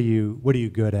what are you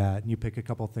good at? And you pick a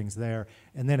couple things there,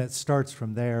 and then it starts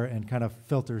from there and kind of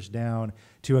filters down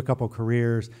to a couple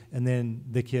careers, and then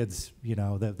the kids,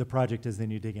 the project is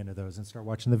then you dig into those and start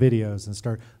watching the videos and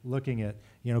start looking at,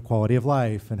 quality of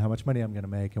life and how much money I'm going to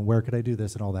make and where could I do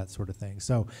this and all that sort of thing.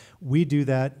 So we do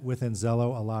that within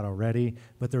Zello a lot already,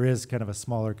 but there is kind of a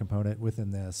smaller component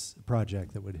within this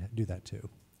project that would do that too.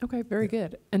 Okay, very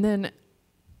good. And then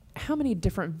how many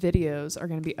different videos are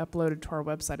going to be uploaded to our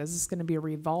website? Is this going to be a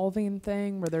revolving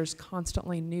thing where there's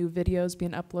constantly new videos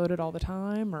being uploaded all the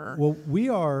time, or? Well,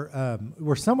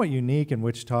 we're somewhat unique in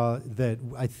Wichita that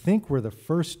I think we're the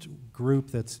first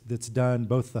group that's done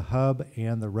both the hub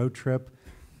and the road trip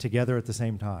together at the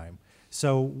same time.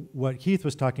 So what Keith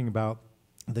was talking about,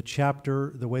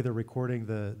 the way they're recording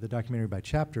the documentary by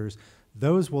chapters,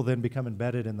 those will then become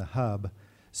embedded in the hub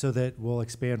so that we'll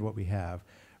expand what we have.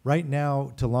 Right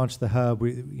now, to launch the hub,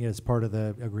 as part of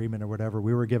the agreement or whatever,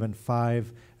 we were given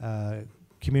 5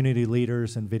 community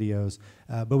leaders and videos.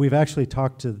 But we've actually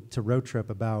talked to Road Trip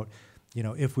about,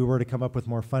 if we were to come up with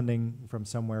more funding from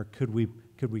somewhere, could we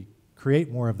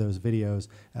create more of those videos?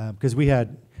 Because we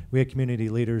had community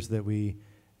leaders that we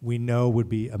know would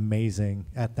be amazing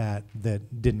at that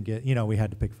didn't get, we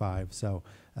had to pick 5. So,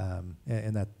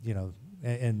 and that,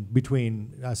 and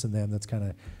between us and them, that's kind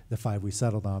of the 5 we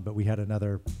settled on, but we had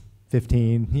another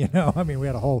 15, we had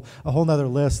a whole nother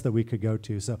list that we could go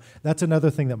to. So that's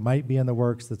another thing that might be in the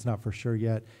works that's not for sure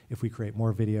yet if we create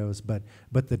more videos,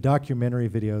 but the documentary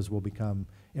videos will become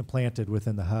implanted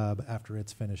within the hub after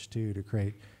it's finished too, to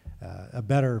create a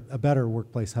better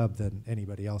workplace hub than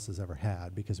anybody else has ever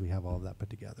had, because we have all of that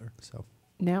put together. So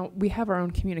now we have our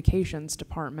own communications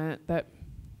department that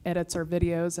edits our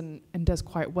videos and does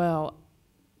quite well.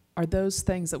 Are those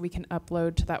things that we can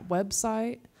upload to that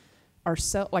website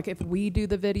ourselves? Like if we do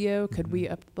the video, could we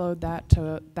upload that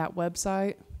to that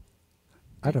website?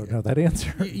 I don't know that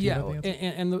answer. Yeah,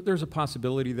 and there's a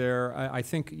possibility there. I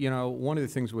think, one of the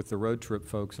things with the Road Trip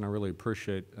folks, and I really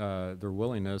appreciate their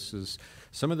willingness, is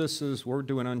some of this is we're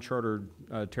doing uncharted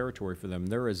territory for them.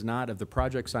 There is not, of the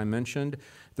projects I mentioned,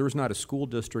 there is not a school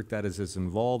district that is as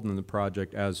involved in the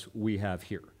project as we have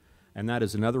here. And that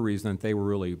is another reason that they were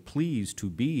really pleased to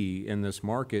be in this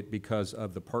market, because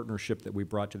of the partnership that we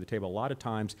brought to the table. A lot of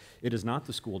times, it is not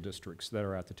the school districts that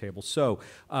are at the table. So,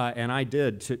 and I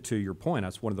did, to your point,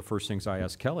 that's one of the first things I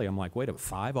asked Kelly. I'm like, wait a minute,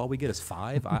 5? All we get is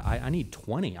 5? I need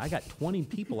 20. I got 20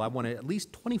 people. I want at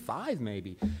least 25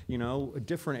 maybe,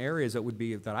 different areas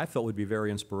that I felt would be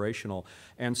very inspirational.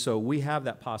 And so we have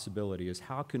that possibility, is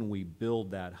how can we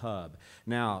build that hub?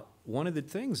 Now, one of the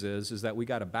things is that we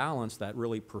got to balance that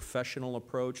really professional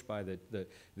approach by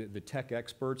the tech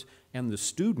experts and the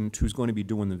student who's going to be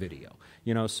doing the video.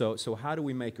 So how do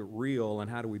we make it real, and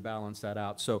how do we balance that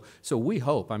out? So we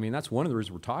hope. That's one of the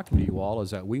reasons we're talking to you all, is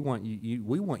that we want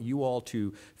you all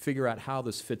to figure out how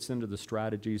this fits into the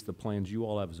strategies, the plans you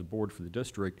all have as a board for the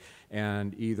district,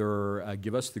 and either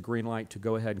give us the green light to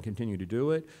go ahead and continue to do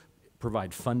it,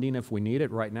 provide funding if we need it.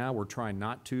 Right now, we're trying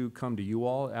not to come to you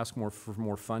all, ask for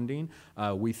more funding.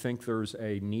 We think there's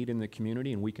a need in the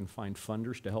community, and we can find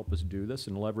funders to help us do this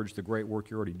and leverage the great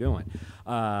work you're already doing.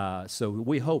 So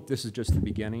we hope this is just the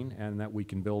beginning, and that we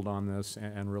can build on this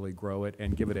and really grow it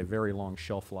and give it a very long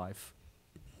shelf life.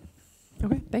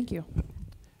 Okay, thank you.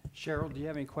 Cheryl, do you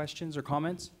have any questions or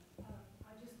comments? I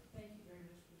just thank you very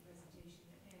much for the presentation,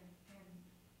 and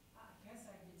I guess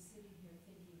I've been sitting here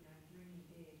thinking I'm dreaming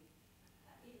big.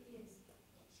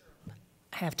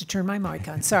 I have to turn my mic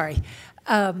on, sorry.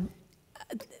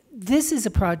 This is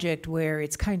a project where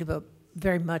it's kind of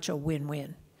very much a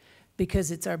win-win,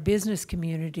 because it's our business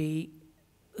community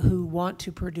who want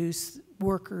to produce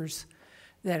workers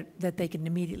that they can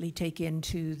immediately take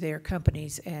into their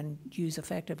companies and use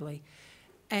effectively.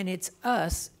 And it's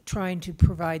us trying to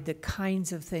provide the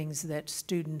kinds of things that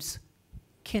students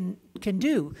can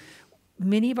do.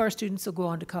 Many of our students will go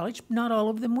on to college, not all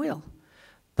of them will.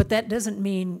 But that doesn't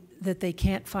mean that they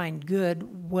can't find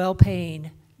good,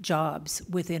 well-paying jobs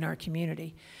within our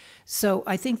community. So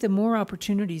I think the more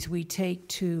opportunities we take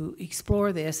to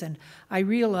explore this, and I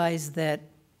realize that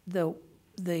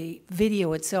the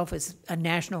video itself is a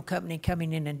national company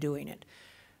coming in and doing it,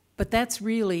 but that's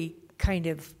really kind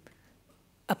of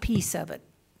a piece of it.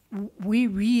 We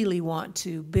really want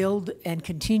to build and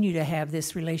continue to have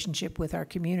this relationship with our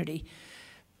community,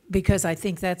 because I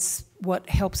think that's what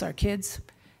helps our kids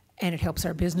and it helps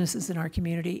our businesses in our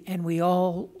community, and we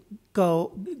all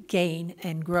gain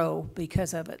and grow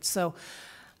because of it. So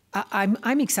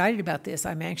I'm excited about this.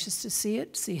 I'm anxious to see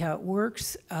it, see how it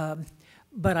works.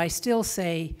 But I still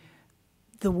say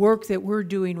the work that we're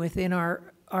doing within our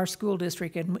school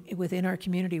district and within our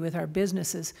community with our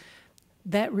businesses,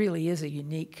 that really is a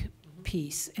unique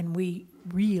piece, and we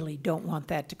really don't want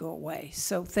that to go away.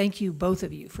 So thank you, both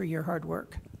of you, for your hard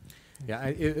work. Yeah,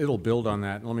 it'll build on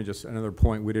that. Let me just, another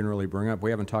point we didn't really bring up. We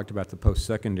haven't talked about the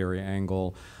post-secondary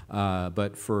angle,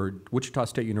 but for Wichita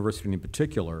State University in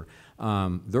particular,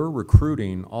 they're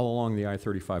recruiting all along the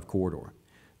I-35 corridor.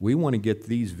 We want to get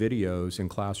these videos in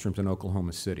classrooms in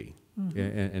Oklahoma City,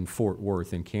 in Fort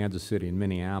Worth, in Kansas City, in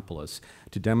Minneapolis,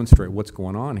 to demonstrate what's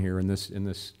going on here in this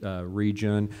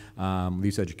region,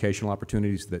 these educational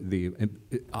opportunities, the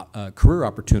career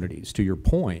opportunities, to your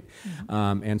point.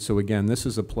 And so again, this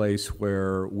is a place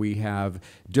where we have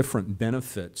different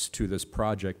benefits to this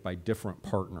project by different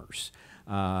partners.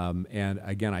 And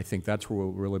again, I think that's where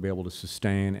we'll really be able to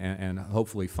sustain and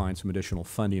hopefully find some additional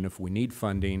funding if we need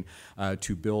funding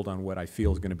to build on what I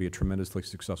feel is going to be a tremendously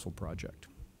successful project.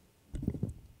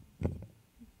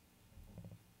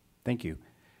 Thank you.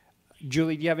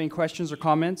 Julie, do you have any questions or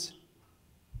comments?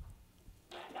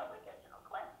 No additional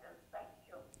questions, thank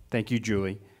you. Thank you,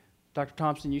 Julie. Dr.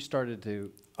 Thompson, you started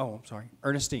to, oh, I'm sorry.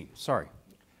 Ernestine, sorry.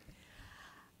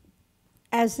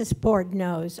 As this board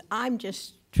knows, I'm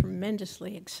just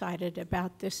tremendously excited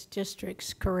about this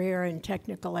district's career and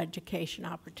technical education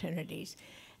opportunities.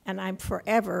 And I'm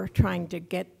forever trying to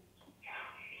get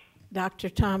Dr.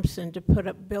 Thompson to put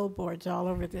up billboards all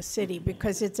over the city,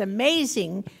 because it's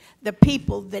amazing the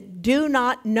people that do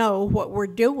not know what we're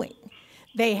doing.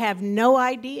 They have no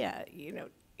idea. You know,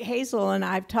 Hazel and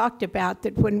I have talked about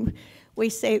that when we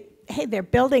say, hey, they're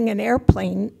building an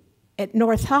airplane at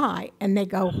North High, and they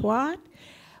go, what?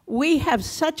 We have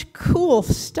such cool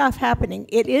stuff happening.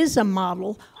 It is a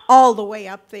model all the way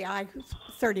up the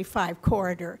I-35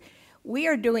 corridor. We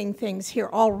are doing things here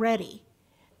already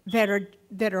that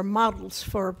are models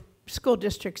for school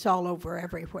districts all over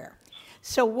everywhere.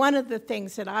 So one of the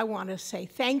things that I want to say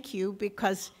thank you,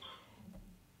 because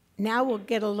now we'll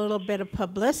get a little bit of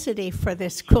publicity for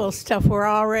this cool stuff we're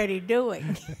already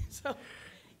doing. So,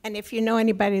 and if you know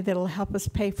anybody that'll help us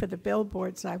pay for the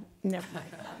billboards, never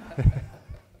mind.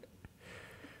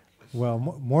 Well,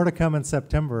 more to come in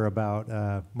September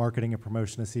about marketing and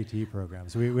promotion of CTE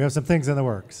programs. We have some things in the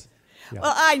works. Yeah.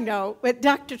 Well, I know, but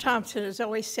Dr. Thompson has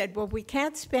always said, well, we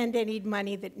can't spend any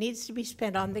money that needs to be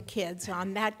spent on the kids,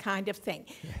 on that kind of thing.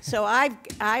 So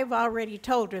I've already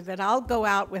told her that I'll go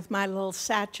out with my little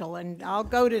satchel and I'll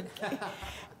go to,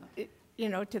 you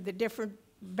know, to the different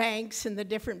banks and the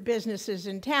different businesses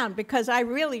in town, because I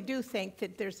really do think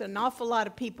that there's an awful lot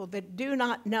of people that do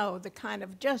not know the kind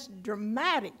of just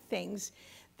dramatic things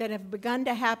that have begun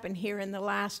to happen here in the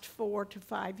last 4 to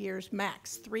 5 years,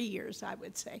 max 3 years, I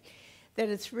would say. That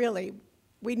it's really,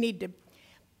 we need to,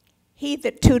 he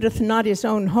that tooteth not his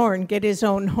own horn, get his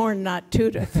own horn not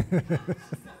tooteth.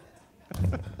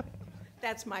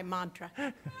 That's my mantra.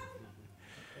 Thank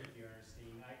you,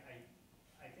 Ernestine.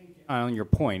 I think on your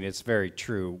point, it's very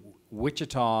true.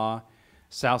 Wichita,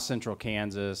 South Central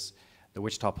Kansas, the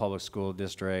Wichita Public School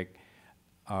District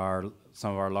are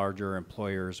some of our larger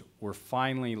employers. We're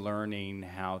finally learning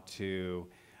how to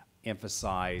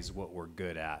emphasize what we're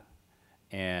good at.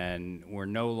 And we're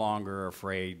no longer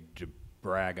afraid to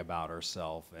brag about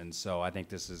ourselves. And so I think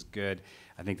this is good.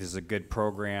 I think this is a good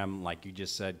program, like you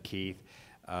just said, Keith.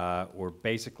 We're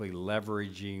basically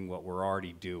leveraging what we're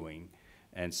already doing.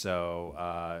 And so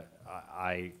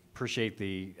I appreciate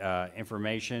the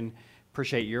information.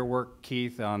 Appreciate your work,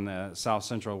 Keith, on the South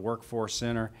Central Workforce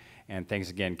Center. And thanks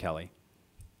again, Kelly.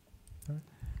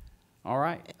 All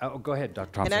right. Oh, go ahead,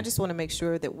 Dr. Thompson. And I just want to make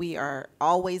sure that we are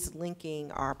always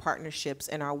linking our partnerships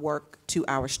and our work to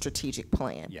our strategic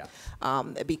plan. Yeah.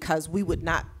 Because we would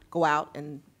not go out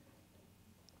and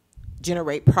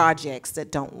generate projects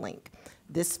that don't link.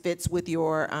 This fits with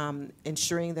your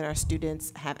ensuring that our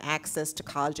students have access to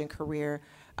college and career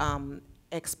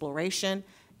exploration.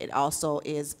 It also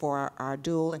is for our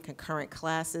dual and concurrent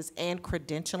classes and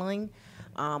credentialing.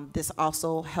 This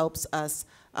also helps us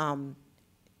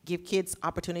give kids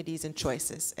opportunities and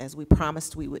choices, as we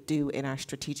promised we would do in our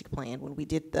strategic plan. When we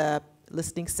did the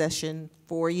listening session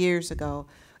 4 years ago,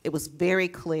 it was very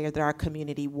clear that our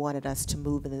community wanted us to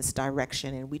move in this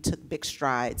direction, and we took big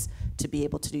strides to be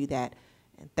able to do that.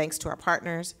 And thanks to our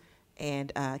partners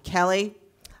and Kelly,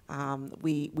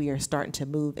 we are starting to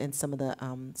move in some of the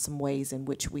some ways in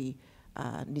which we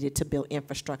needed to build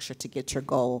infrastructure to get your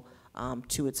goal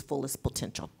to its fullest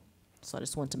potential. So I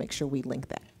just wanted to make sure we link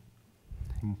that.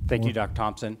 Thank you, Dr.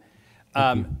 Thompson.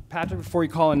 Patrick, before you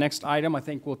call the next item, I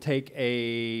think we'll take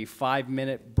a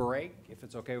 5-minute break, if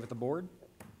it's okay with the board.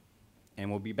 And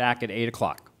we'll be back at 8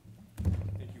 o'clock.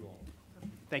 Thank you all.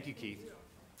 Thank you, Keith.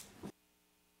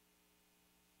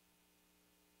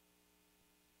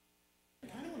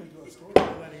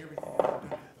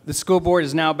 The school board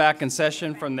is now back in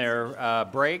session from their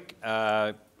break.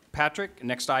 Patrick,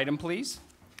 next item, please.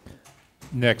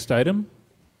 Next item,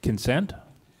 consent.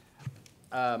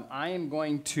 I am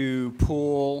going to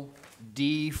pull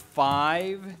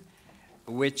D5,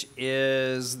 which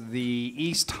is the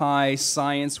East High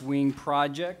Science Wing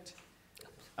project.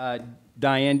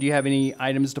 Diane, do you have any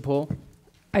items to pull?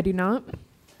 I do not.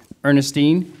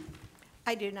 Ernestine?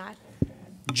 I do not.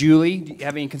 Julie, do you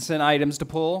have any consent items to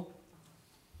pull?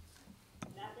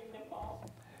 Nothing to pull.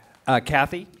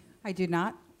 Kathy? I do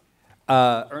not.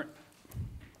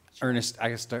 Ernest, I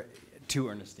guess two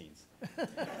Ernestines.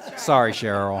 Sorry,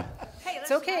 Cheryl. Hey,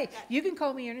 it's okay. You can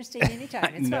call me Ernestine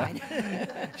anytime. It's No. fine.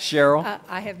 Cheryl?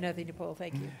 I have nothing to pull,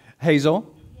 thank you.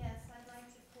 Hazel? Yes, I'd like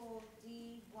to pull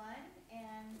D1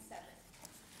 and 7.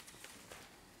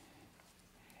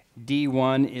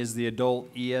 D1 is the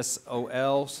adult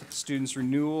ESOL students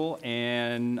renewal,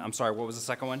 and I'm sorry, what was the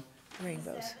second one?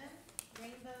 Rainbows. 7,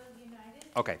 Rainbow United.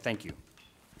 Okay, thank you.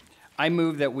 I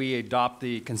move that we adopt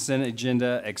the consent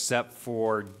agenda except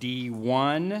for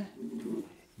D1,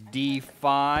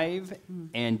 D5,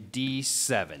 and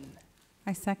D7.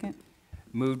 I second.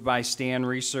 Moved by Stan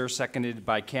Reeser, seconded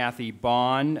by Kathy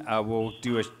Bond. We'll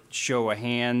do a show of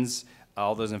hands.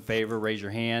 All those in favor, raise your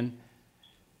hand.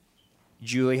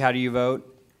 Julie, how do you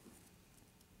vote?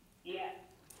 Yes.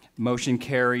 Motion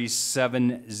carries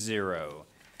 7-0.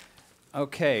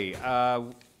 Okay,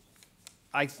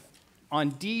 on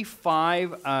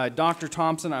D5, Dr.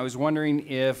 Thompson, I was wondering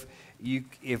if you'd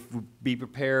be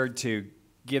prepared to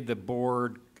give the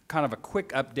board kind of a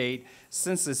quick update,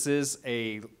 since this is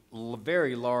a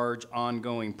very large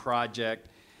ongoing project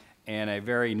and a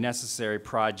very necessary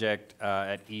project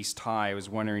at East High. I was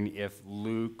wondering if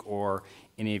Luke or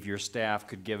any of your staff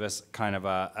could give us kind of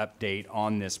an update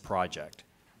on this project.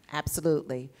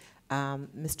 Absolutely.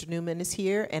 Mr. Newman is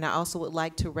here, and I also would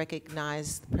like to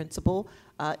recognize the principal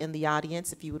in the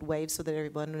audience, if you would wave so that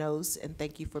everyone knows, and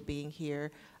thank you for being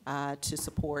here to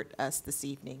support us this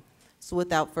evening. So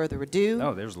without further ado.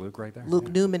 Oh, there's Luke right there. Luke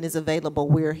Newman is available.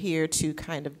 We're here to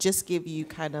kind of just give you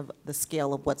kind of the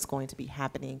scale of what's going to be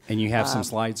happening. And you have some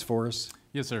slides for us?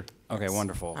 Yes, sir. Okay,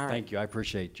 wonderful. All right. Thank you. I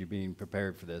appreciate you being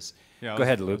prepared for this. Yeah, Go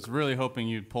ahead, I Luke. was really hoping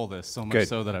you'd pull this, so much Good.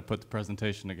 so that I put the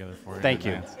presentation together for you. Thank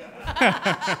in you.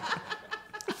 advance.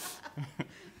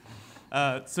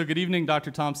 So good evening,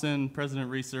 Dr. Thompson, President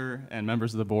Reeser, and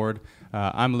members of the board.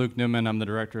 I'm Luke Newman. I'm the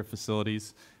Director of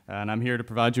Facilities, and I'm here to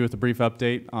provide you with a brief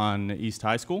update on East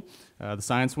High School, the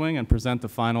Science Wing, and present the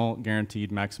final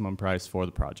guaranteed maximum price for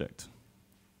the project.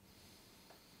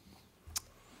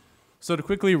 So to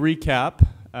quickly recap,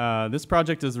 this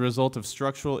project is a result of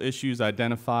structural issues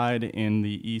identified in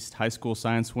the East High School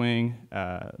Science Wing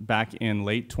back in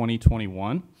late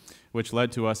 2021, which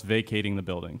led to us vacating the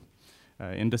building.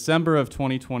 In December of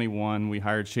 2021, we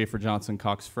hired Schaefer Johnson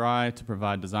Cox Fry to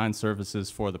provide design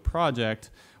services for the project,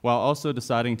 while also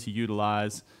deciding to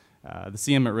utilize the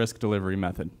CM at risk delivery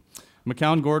method.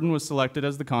 McCown Gordon was selected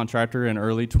as the contractor in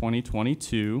early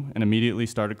 2022 and immediately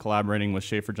started collaborating with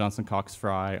Schaefer Johnson Cox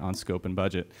Fry on scope and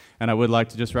budget. And I would like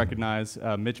to just recognize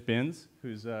Mitch Binns,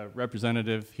 who's a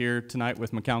representative here tonight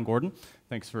with McCown Gordon.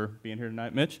 Thanks for being here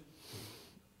tonight, Mitch.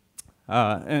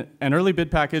 An early bid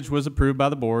package was approved by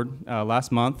the board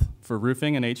last month for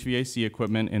roofing and HVAC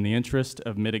equipment in the interest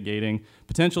of mitigating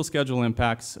potential schedule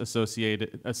impacts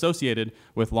associated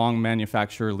with long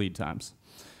manufacturer lead times.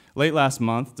 Late last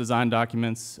month, design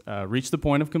documents reached the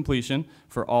point of completion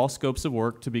for all scopes of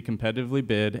work to be competitively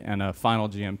bid and a final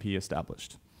GMP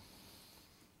established.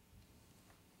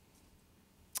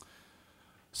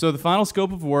 So the final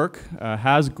scope of work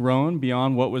has grown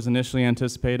beyond what was initially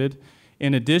anticipated.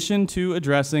 In addition to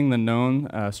addressing the known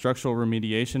structural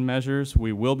remediation measures,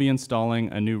 we will be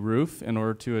installing a new roof in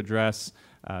order to address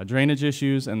drainage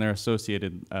issues and their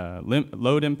associated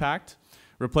load impact.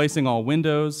 replacing all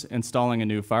windows, installing a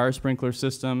new fire sprinkler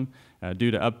system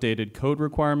due to updated code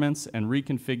requirements, and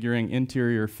reconfiguring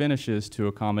interior finishes to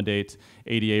accommodate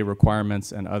ADA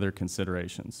requirements and other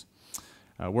considerations.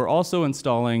 We're also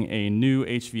installing a new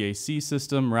HVAC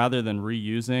system rather than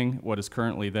reusing what is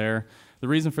currently there. The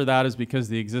reason for that is because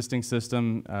the existing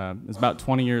system is about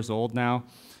 20 years old now,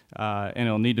 and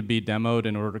it'll need to be demoed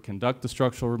in order to conduct the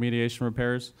structural remediation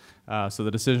repairs. So the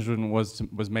decision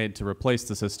was made to replace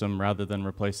the system rather than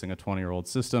replacing a 20-year-old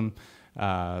system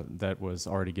that was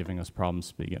already giving us problems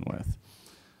to begin with.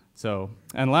 So,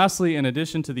 and lastly, in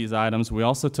addition to these items, we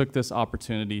also took this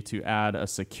opportunity to add a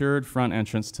secured front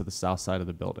entrance to the south side of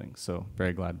the building. So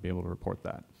very glad to be able to report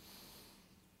that.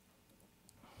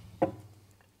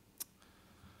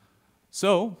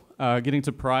 So, getting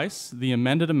to price, the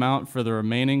amended amount for the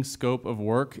remaining scope of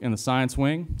work in the science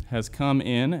wing has come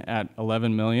in at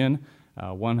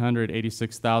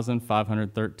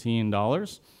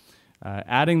 $11,186,513.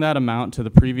 Adding that amount to the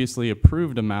previously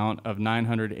approved amount of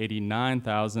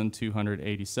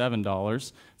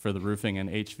 $989,287 for the roofing and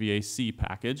HVAC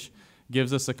package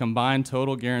gives us a combined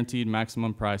total guaranteed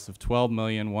maximum price of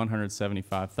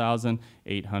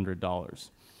 $12,175,800.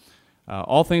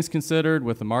 All things considered,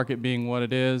 with the market being what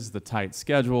it is, the tight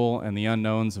schedule, and the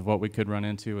unknowns of what we could run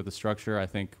into with the structure, I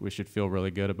think we should feel really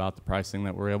good about the pricing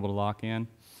that we're able to lock in.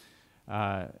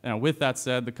 Now, with that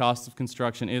said, the cost of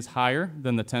construction is higher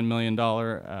than the $10 million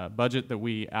budget that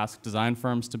we asked design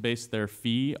firms to base their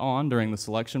fee on during the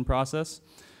selection process.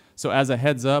 So as a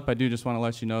heads up, I do just want to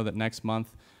let you know that next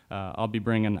month I'll be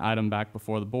bringing an item back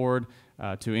before the board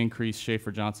to increase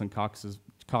Schaefer Johnson Cox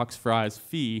Fry's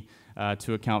fee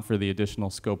to account for the additional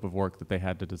scope of work that they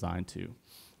had to design to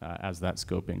as that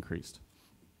scope increased.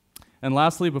 And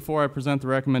lastly, before I present the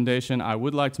recommendation, I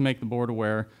would like to make the board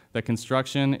aware that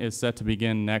construction is set to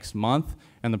begin next month,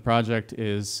 and the project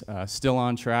is still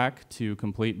on track to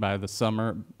complete by the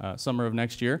summer of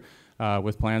next year,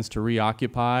 with plans to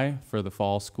reoccupy for the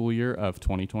fall school year of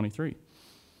 2023.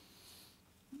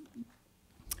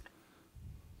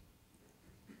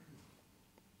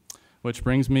 Which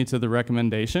brings me to the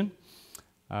recommendation.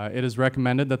 It is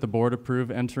recommended that the board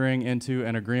approve entering into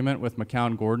an agreement with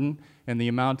McCown Gordon in the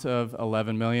amount of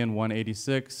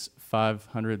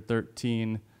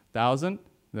 $11,186,513,000.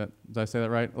 Did I say that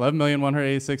right?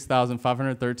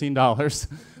 $11,186,513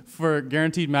 for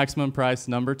guaranteed maximum price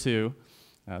number 2.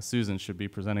 Susan should be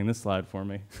presenting this slide for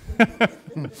me.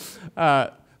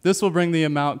 This will bring the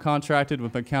amount contracted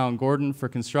with McCown Gordon for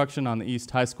construction on the East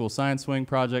High School Science Wing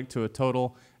project to a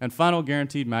total and final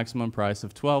guaranteed maximum price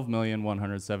of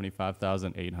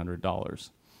 $12,175,800.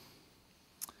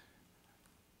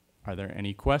 Are there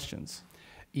any questions?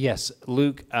 Yes,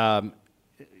 Luke,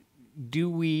 do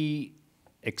we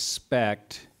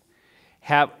expect,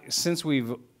 since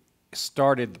we've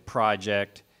started the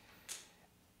project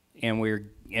and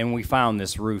we found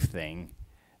this roof thing,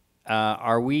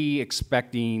 are we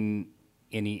expecting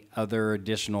any other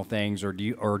additional things, or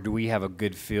do we have a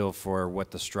good feel for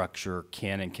what the structure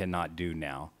can and cannot do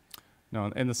now? No,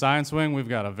 in the science wing, we've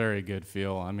got a very good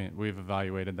feel. I mean, we've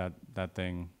evaluated that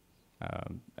thing,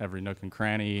 every nook and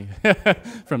cranny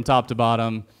from top to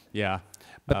bottom. Yeah.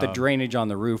 But the drainage on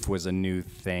the roof was a new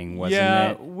thing, wasn't it?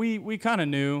 Yeah, we kind of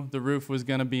knew the roof was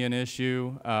going to be an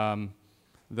issue.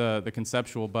 The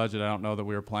conceptual budget, I don't know that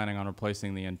we were planning on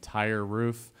replacing the entire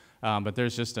roof. But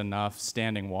there's just enough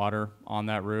standing water on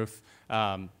that roof.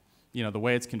 You know, the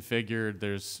way it's configured,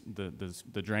 there's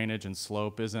the drainage and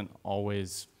slope isn't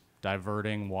always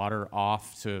diverting water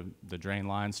off to the drain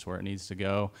lines to where it needs to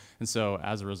go. And so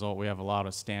as a result, we have a lot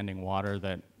of standing water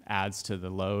that adds to the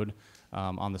load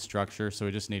on the structure. So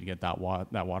we just need to get that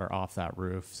water off that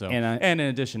roof. So, and in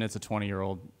addition, it's a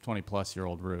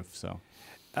 20-plus-year-old roof. So.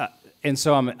 And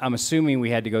so I'm assuming we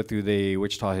had to go through the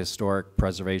Wichita Historic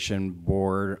Preservation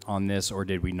Board on this, or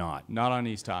did we not? Not on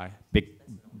East High.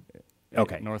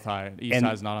 Okay. North High. East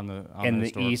High is not on the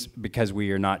East, because we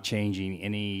are not changing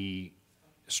any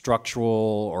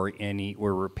structural or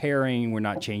we're repairing, we're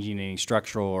not changing any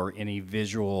structural or any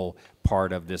visual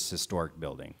part of this historic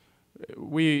building.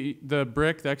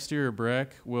 The exterior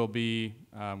brick we'll be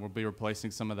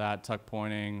replacing some of that, tuck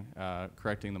pointing,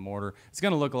 correcting the mortar. It's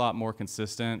going to look a lot more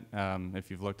consistent.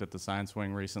 If you've looked at the science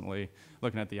wing recently,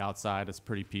 looking at the outside, it's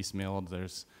pretty piecemealed.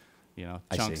 There's,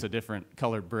 chunks of different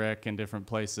colored brick in different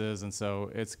places, and so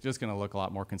it's just going to look a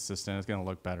lot more consistent. It's going to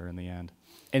look better in the end.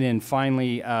 And then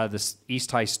finally, the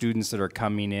East High students that are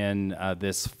coming in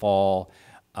this fall,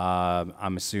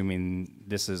 I'm assuming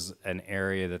this is an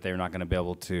area that they're not going to be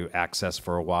able to access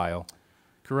for a while.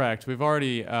 Correct. We've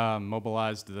already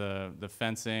mobilized the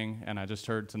fencing, and I just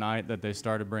heard tonight that they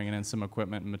started bringing in some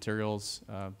equipment and materials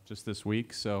just this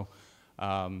week. So,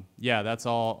 yeah, that's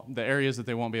all. The areas that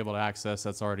they won't be able to access,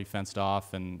 that's already fenced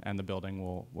off, and the building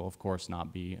will of course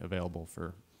not be available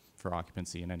for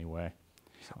occupancy in any way.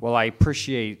 So. Well, I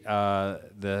appreciate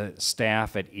the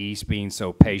staff at East being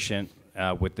so patient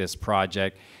with this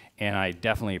project, and I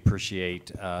definitely appreciate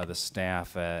the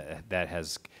staff that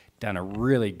has done a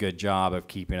really good job of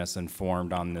keeping us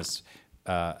informed on this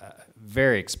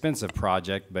very expensive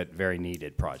project, but very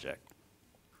needed project.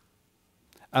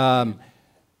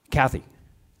 Kathy.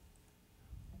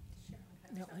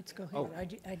 No, let's go ahead. Oh.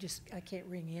 I can't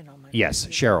ring in on my. Yes,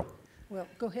 Cheryl. Well,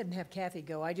 go ahead and have Kathy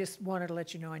go. I just wanted to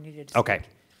let you know I needed to. Okay.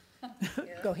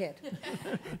 Go ahead.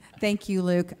 Thank you,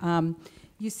 Luke.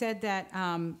 You said that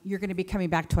you're going to be coming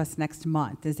back to us next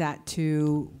month. Is that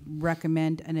to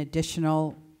recommend an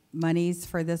additional monies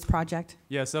for this project?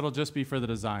 Yes, that'll just be for the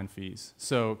design fees.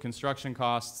 So construction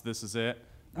costs, this is it.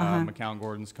 McCown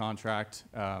Gordon's contract,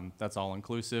 that's all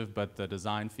inclusive, but the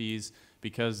design fees,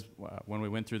 because when we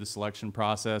went through the selection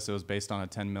process, it was based on a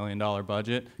 $10 million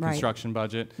budget, construction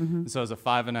budget. So it's a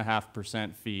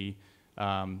 5.5% fee.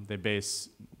 They base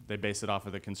it off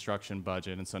of the construction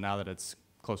budget, and so now that it's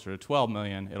closer to 12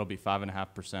 million, it'll be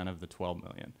 5.5% of the 12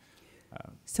 million.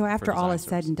 So after all is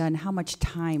said and done, how much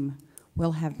time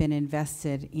will have been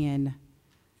invested in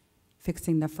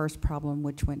fixing the first problem,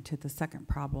 which went to the second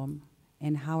problem?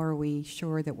 And how are we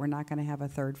sure that we're not going to have a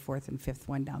third, fourth, and fifth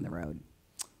one down the road?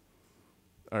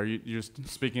 Are you're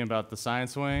speaking about the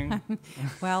science wing?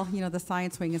 Well, you know, the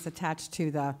science wing is attached to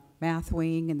the math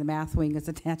wing, and the math wing is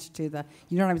attached to the,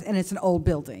 you know what I'm saying? And it's an old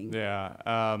building.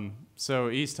 Yeah. So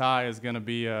East High is going to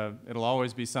be, it'll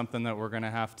always be something that we're going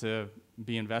to have to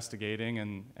be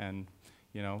investigating and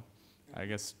you know, I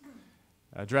guess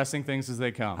addressing things as they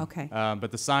come. Okay.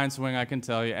 But the science wing, I can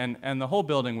tell you, and the whole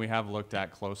building we have looked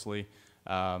at closely.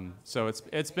 So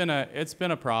it's been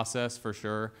a process for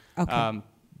sure. Okay.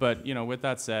 But you know, with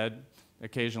that said,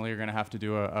 occasionally you're going to have to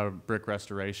do a brick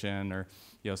restoration or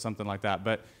something like that.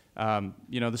 But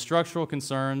you know, the structural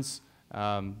concerns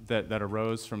that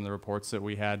arose from the reports that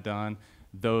we had done,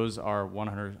 those are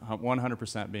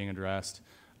 100% being addressed.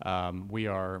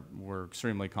 We're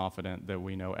extremely confident that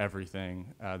we know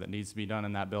everything that needs to be done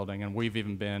in that building, and we've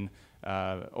even been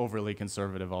overly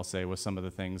conservative, I'll say, with some of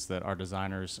the things that our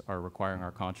designers are requiring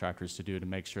our contractors to do to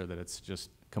make sure that it's just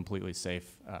completely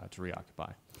safe to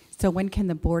reoccupy. So when can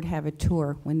the board have a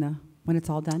tour? When it's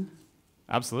all done?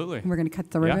 Absolutely. And we're going to cut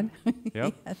the ribbon?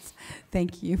 Yep. Yes.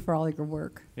 Thank you for all of your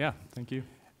work. Yeah, thank you.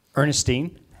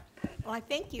 Ernestine? Well, I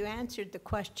think you answered the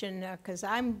question because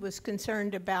I was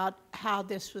concerned about how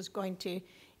this was going to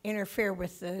interfere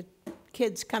with the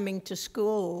kids coming to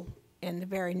school in the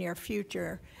very near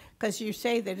future. Because you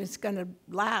say that it's going to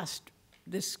last,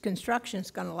 this construction is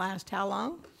going to last how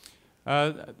long?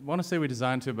 I want to say we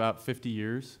designed to about 50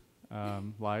 years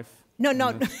life.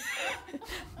 No.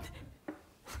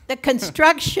 The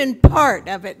construction part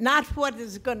of it, not what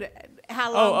is going to,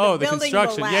 how long the building will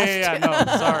last. Yeah, no,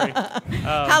 sorry.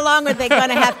 How long are they going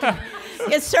to have to,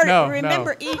 it's sort of,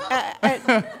 remember,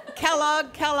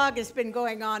 Kellogg has been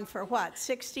going on for what,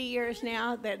 60 years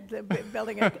now, the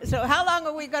building, so how long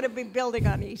are we going to be building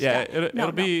on East? Yeah,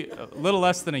 it'll be a little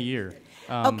less than a year.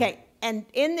 Okay, and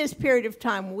in this period of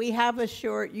time, you have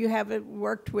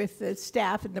worked with the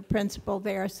staff and the principal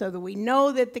there so that we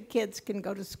know that the kids can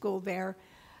go to school there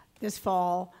this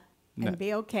fall and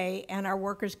be okay, and our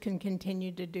workers can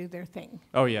continue to do their thing.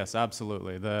 Oh yes,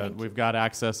 absolutely. We've got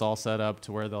access all set up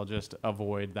to where they'll just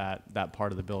avoid that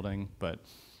part of the building, but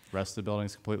the rest of the building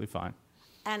is completely fine.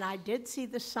 And I did see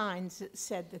the signs that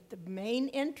said that the main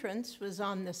entrance was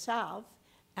on the south,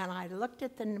 and I looked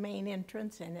at the main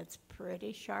entrance, and it's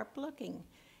pretty sharp looking.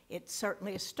 It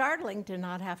certainly is startling to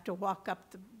not have to walk up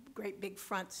the great big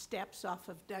front steps off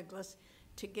of Douglas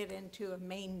to get into a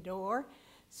main door.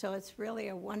 So it's really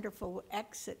a wonderful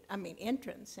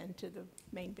entrance into the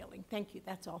main building. Thank you,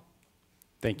 that's all.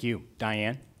 Thank you.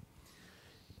 Diane?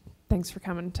 Thanks for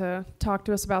coming to talk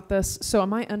to us about this. So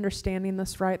am I understanding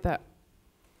this right, that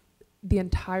the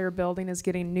entire building is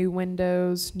getting new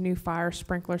windows, new fire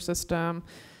sprinkler system,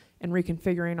 and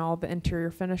reconfiguring all the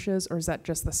interior finishes, or is that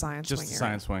just the science wing? Just the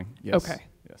science wing, yes. Okay.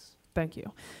 Yes. Thank you.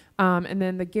 And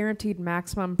then the guaranteed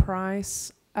maximum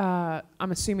price, I'm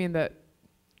assuming that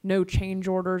no change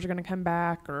orders are going to come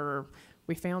back, or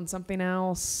we found something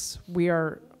else.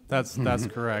 That's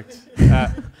correct.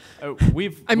 I'm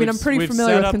pretty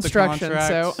familiar with construction,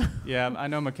 so yeah, I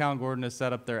know McCown Gordon has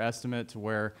set up their estimate to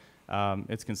where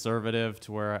It's conservative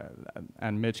to where,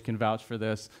 and Mitch can vouch for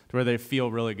this, to where they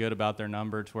feel really good about their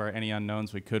number, to where any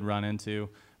unknowns we could run into,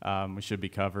 we should be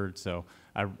covered. So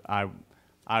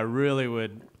I really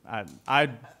would,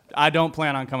 I don't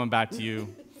plan on coming back to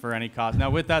you for any cost.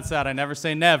 Now, with that said, I never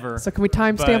say never. So can we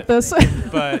timestamp this?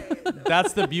 But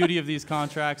that's the beauty of these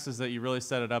contracts, is that you really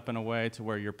set it up in a way to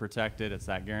where you're protected. It's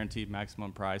that guaranteed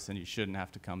maximum price, and you shouldn't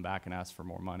have to come back and ask for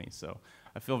more money. So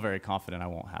I feel very confident I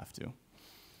won't have to.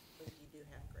 But you do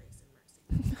have grace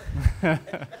and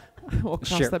mercy. We'll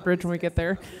cross that bridge when we get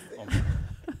there.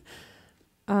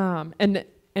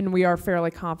 And we are fairly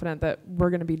confident that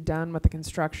we're going to be done with the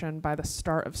construction by the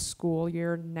start of school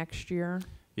year next year.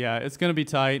 Yeah, it's going to be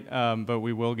tight, but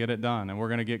we will get it done, and we're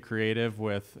going to get creative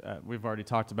with. We've already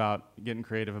talked about getting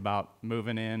creative about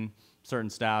moving in certain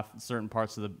staff, certain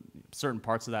parts of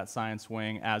that science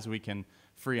wing as we can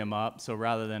free them up. So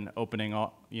rather than opening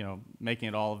all, making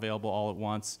it all available all at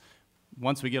once.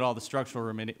 Once we get all the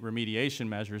structural remediation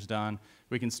measures done,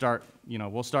 we can start,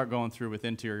 we'll start going through with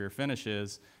interior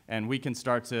finishes, and we can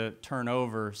start to turn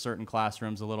over certain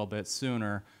classrooms a little bit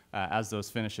sooner as those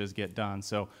finishes get done.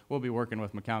 So we'll be working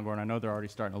with McCown Gordon. I know they're already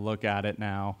starting to look at it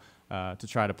now to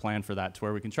try to plan for that, to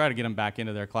where we can try to get them back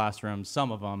into their classrooms,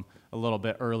 some of them a little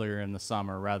bit earlier in the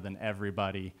summer rather than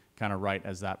everybody kind of right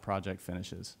as that project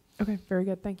finishes. Okay, very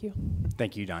good. Thank you.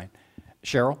 Thank you, Diane.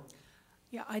 Cheryl?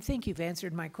 Yeah, I think you've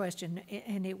answered my question,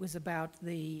 and it was about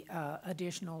the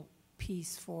additional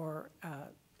piece for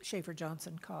Schaefer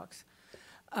Johnson Cox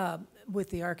with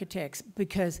the architects,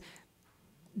 because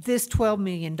this $12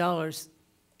 million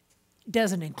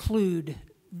doesn't include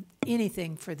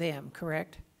anything for them,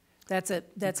 correct? That's a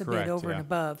bit over and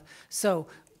above. So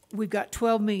we've got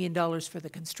 $12 million for the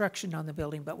construction on the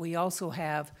building, but we also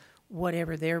have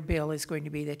whatever their bill is going to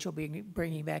be that you'll be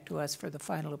bringing back to us for the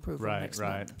final approval next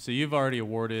month. Right. So you've already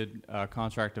awarded a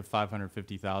contract of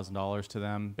 $550,000 to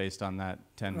them based on that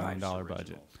 $10 million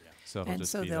budget. So and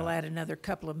so they'll add another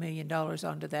couple of $1 million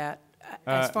onto that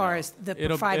as far as the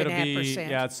 5.5%.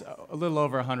 Yeah, it's a little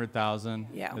over 100,000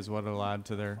 Yeah. is what it'll add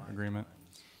to their agreement.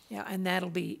 Yeah, and that'll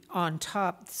be on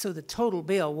top, so the total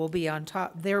bill will be on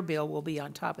top, their bill will be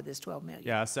on top of this 12 million.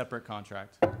 Yeah, a separate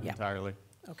contract entirely.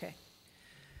 Okay.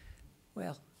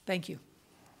 Well, thank you.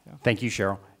 Yeah. Thank you,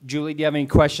 Cheryl. Julie, do you have any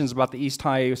questions about the East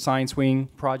High Science Wing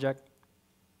project?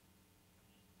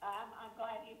 I'm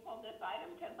glad you pulled this item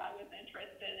because I was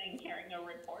interested in hearing a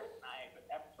report. I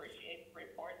appreciate the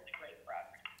report. It's a great program.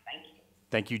 Thank you.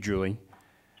 Thank you, Julie.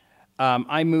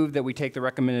 I move that we take the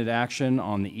recommended action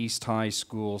on the East High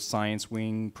School Science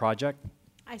Wing project.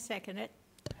 I second it.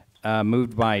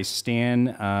 Moved by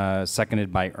Stan,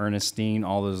 seconded by Ernestine.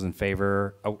 All those in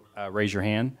favor, raise your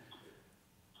hand.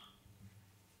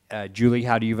 Julie,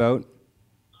 how do you vote?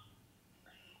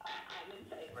 I'm in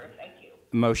favor. Thank you.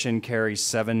 Motion carries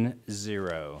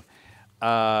 7-0.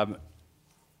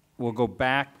 We'll go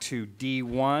back to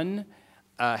D1.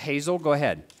 Hazel, go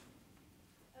ahead.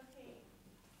 Okay.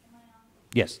 Am I on?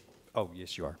 Yes. Oh,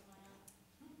 yes, you are.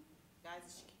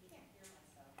 Guys, she can't hear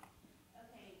myself.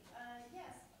 Okay, yes.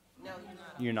 No, you're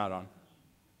not. You're not on.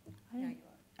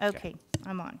 Okay,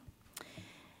 I'm on.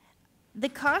 The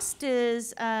cost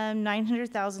is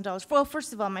 $900,000. Well,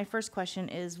 first of all, my first question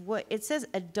is, what it says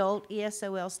adult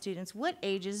ESOL students. What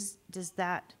ages does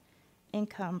that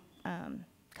income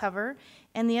cover?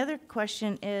 And the other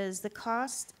question is, the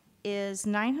cost is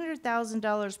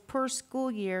 $900,000 per school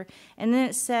year, and then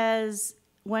it says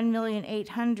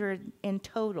 $1,800,000 in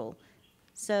total.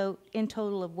 So in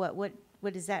total of what? What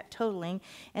is that totaling?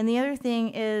 And the other thing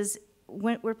is,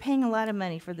 we're paying a lot of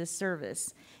money for this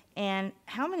service. And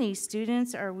how many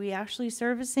students are we actually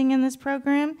servicing in this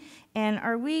program? And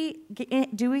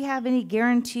do we have any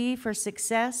guarantee for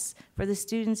success for the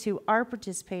students who are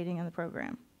participating in the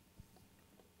program?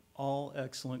 All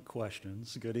excellent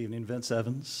questions. Good evening, Vince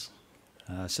Evans,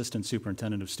 Assistant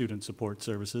Superintendent of Student Support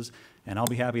Services, and I'll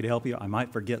be happy to help you. I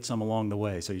might forget some along the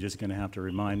way, so you're just going to have to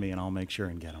remind me, and I'll make sure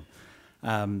and get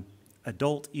them.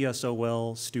 Adult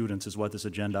ESOL students is what this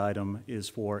agenda item is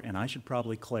for, and I should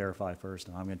probably clarify first,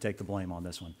 and I'm going to take the blame on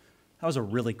this one. That was a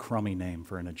really crummy name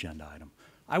for an agenda item.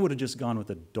 I would have just gone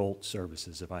with adult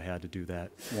services if I had to do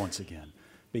that once again,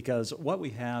 because what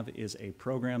we have is a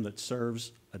program that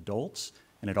serves adults,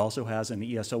 and it also has an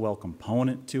ESOL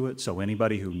component to it, so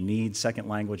anybody who needs second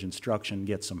language instruction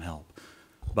gets some help.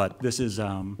 But this is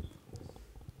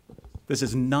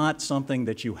not something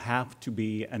that you have to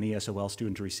be an ESOL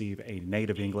student to receive. A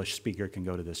native English speaker can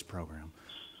go to this program.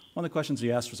 One of the questions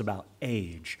you asked was about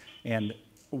age, and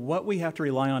What we have to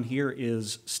rely on here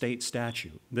is state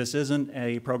statute. This isn't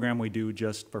a program we do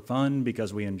just for fun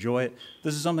because we enjoy it.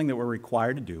 This is something that we're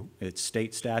required to do. It's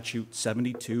state statute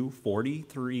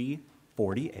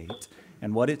 724348.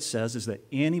 And what it says is that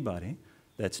anybody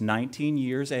that's 19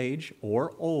 years age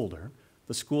or older,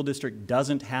 the school district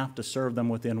doesn't have to serve them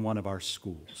within one of our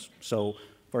schools. So,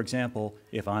 for example,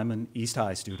 if I'm an East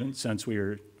High student,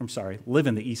 live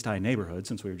in the East High neighborhood,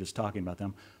 since we were just talking about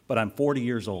them, but I'm 40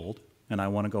 years old and I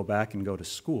want to go back and go to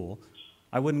school,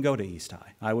 I wouldn't go to East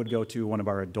High. I would go to one of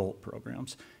our adult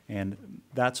programs. And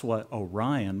that's what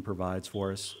Orion provides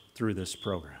for us through this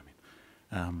programming.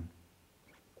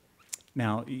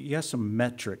 Now, you asked some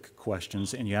metric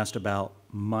questions, and you asked about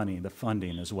money, the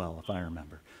funding as well, if I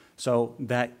remember. So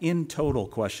that in total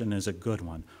question is a good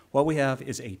one. What we have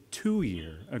is a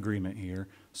 2-year agreement here.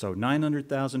 So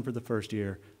 $900,000 for the first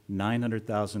year,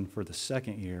 $900,000 for the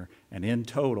second year, and in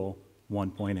total,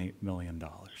 $1.8 million.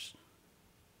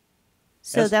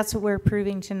 So that's what we're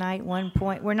approving tonight,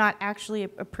 we're not actually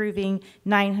approving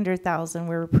 $900,000,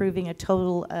 we're approving a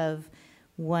total of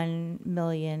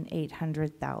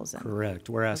 $1,800,000. Correct.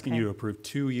 We're asking Okay. you to approve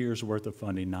 2 years' worth of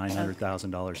funding,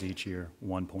 $900,000 each year,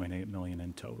 $1.8 million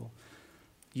in total.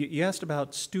 You asked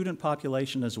about student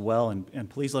population as well, and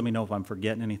please let me know if I'm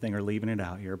forgetting anything or leaving it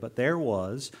out here, but there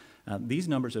was, these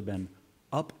numbers have been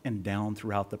up and down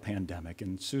throughout the pandemic,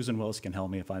 and Susan Willis can help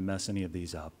me if I mess any of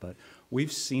these up, but we've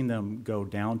seen them go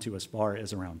down to as far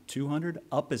as around 200,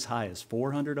 up as high as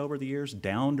 400 over the years,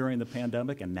 down during the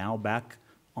pandemic, and now back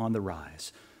on the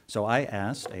rise. So I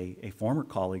asked a former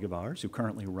colleague of ours who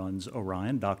currently runs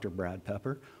Orion, Dr. Brad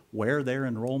Pepper, where their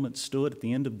enrollment stood at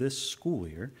the end of this school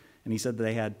year, and he said that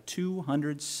they had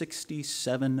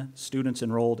 267 students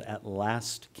enrolled at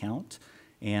last count,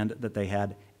 and that they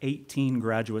had 18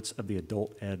 graduates of the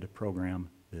adult ed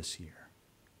program this year.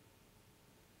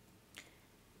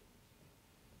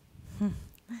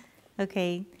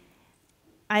 Okay.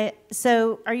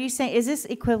 So are you saying, is this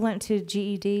equivalent to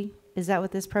GED? Is that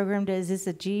what this program does? Is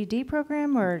this a GED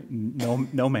program or?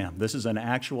 No, ma'am. This is an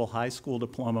actual high school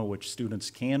diploma which students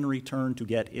can return to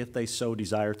get if they so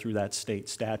desire through that state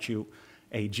statute.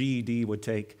 A GED would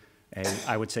take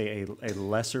I would say a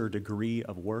lesser degree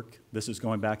of work. This is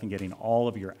going back and getting all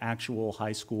of your actual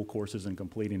high school courses and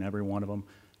completing every one of them,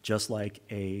 just like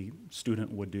a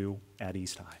student would do at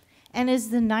East High. And is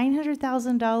the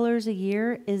 $900,000 a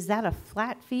year, is that a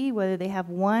flat fee, whether they have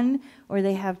one or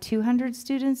they have 200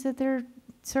 students that they're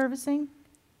servicing?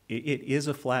 It is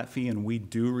a flat fee, and we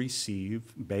do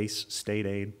receive base state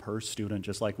aid per student,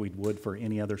 just like we would for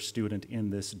any other student in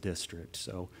this district.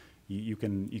 So you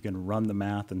can run the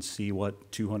math and see what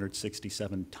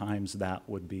 267 times that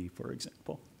would be, for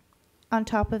example. On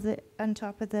top of the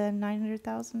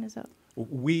 900,000, is that?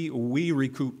 We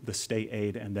recoup the state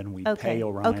aid, and then we pay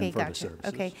Orion for the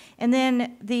services. Okay, and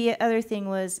then the other thing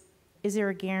was, is there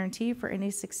a guarantee for any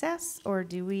success, or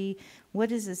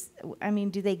what is this, I mean,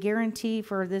 do they guarantee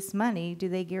for this money, do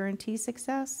they guarantee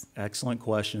success? Excellent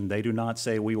question. They do not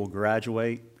say we will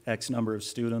graduate X number of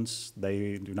students.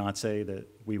 They do not say that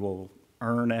we will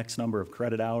earn X number of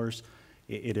credit hours.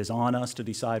 It is on us to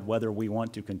decide whether we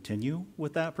want to continue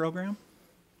with that program,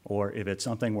 or if it's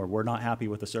something where we're not happy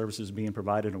with the services being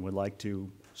provided and would like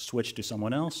to switch to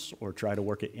someone else or try to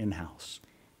work it in-house.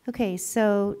 Okay,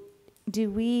 so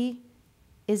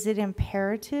is it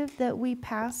imperative that we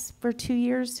pass for 2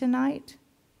 years tonight?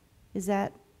 Is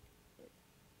that,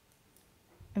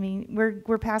 I mean,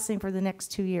 we're passing for the next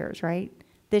 2 years, right?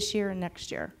 This year and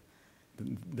next year.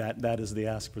 That is the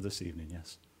ask for this evening,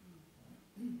 yes.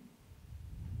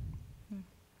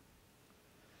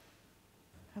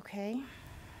 Okay.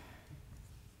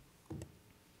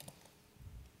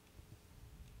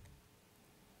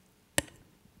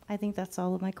 I think that's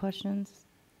all of my questions.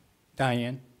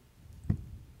 Diane?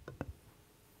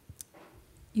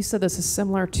 You said this is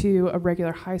similar to a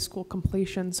regular high school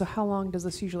completion, so how long does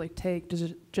this usually take? Does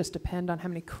it just depend on how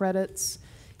many credits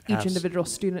each individual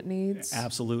student needs?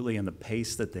 Absolutely, and the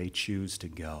pace that they choose to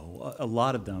go. A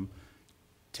lot of them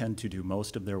tend to do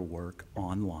most of their work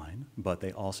online, but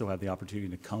they also have the opportunity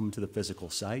to come to the physical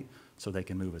site so they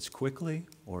can move as quickly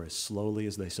or as slowly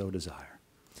as they so desire.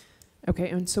 Okay,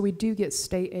 and so we do get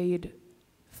state aid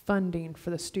funding for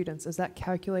the students. Is that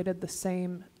calculated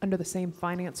under the same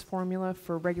finance formula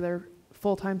for regular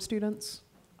full-time students?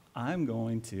 I'm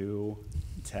going to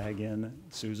tag in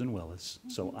Susan Willis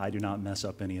so I do not mess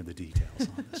up any of the details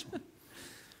on this one.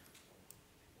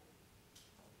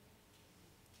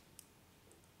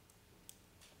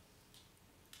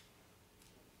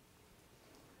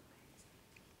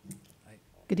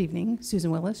 Good evening,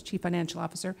 Susan Willis, Chief Financial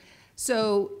Officer.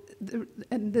 So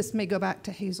and this may go back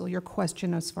to Hazel, your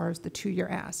question as far as the two-year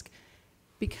ask.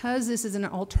 Because this is an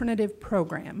alternative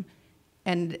program,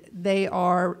 and they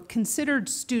are considered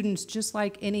students just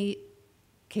like any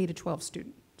K-12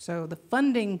 student. So the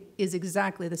funding is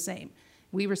exactly the same.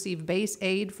 We receive base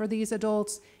aid for these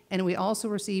adults, and we also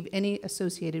receive any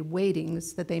associated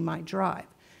weightings that they might drive.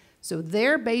 So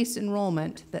their base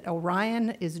enrollment that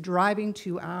Orion is driving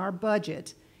to our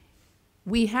budget,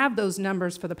 we have those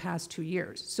numbers for the past 2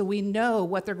 years. So we know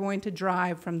what they're going to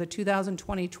drive from the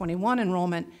 2020-21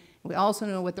 enrollment. We also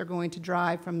know what they're going to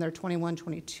drive from their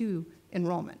 21-22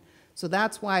 enrollment. So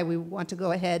that's why we want to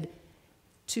go ahead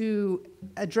to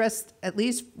address at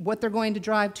least what they're going to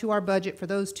drive to our budget for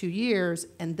those 2 years.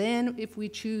 And then if we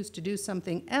choose to do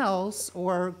something else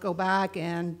or go back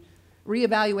and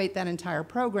reevaluate that entire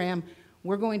program,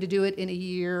 we're going to do it in a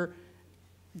year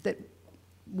that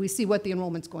we see what the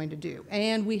enrollment's going to do.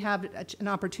 And we have an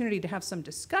opportunity to have some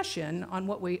discussion on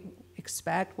what we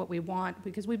expect, what we want,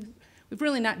 because we've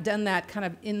really not done that kind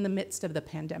of in the midst of the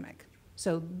pandemic.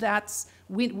 So that's,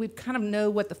 we kind of know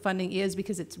what the funding is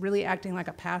because it's really acting like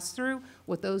a pass-through.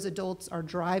 What those adults are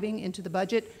driving into the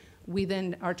budget, we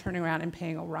then are turning around and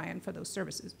paying Orion for those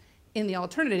services. In the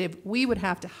alternative, we would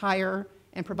have to hire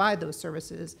and provide those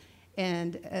services.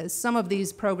 And as some of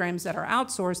these programs that are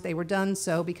outsourced, they were done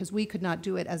so because we could not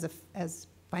do it as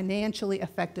financially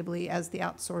effectively as the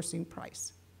outsourcing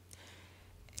price.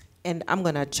 And I'm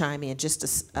going to chime in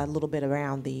just a little bit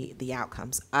around the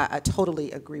outcomes. I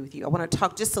totally agree with you. I want to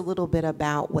talk just a little bit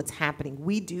about what's happening.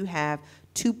 We do have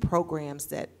 2 programs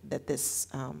that this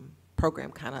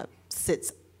program kind of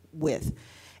sits with.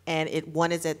 And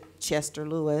one is at Chester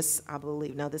Lewis, I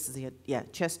believe. No, this is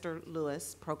Chester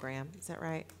Lewis program. Is that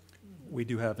right? We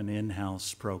do have an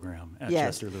in-house program at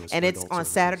Yes, Chester Lewis. and for it's adult on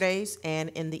services. Saturdays and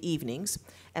in the evenings.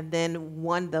 And then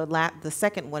the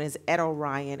second one is at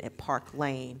Orion at Park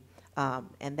Lane,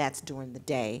 and that's during the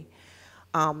day.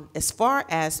 As far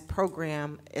as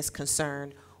program is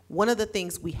concerned, one of the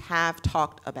things we have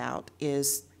talked about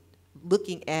is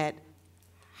looking at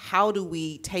how do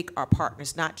we take our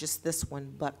partners, not just this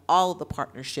one, but all of the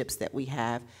partnerships that we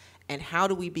have, and how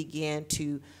do we begin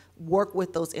to work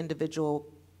with those individual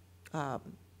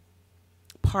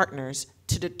partners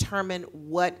to determine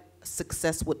what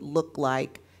success would look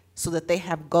like so that they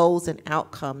have goals and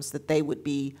outcomes that they would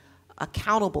be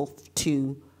accountable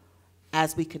to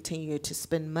as we continue to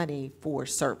spend money for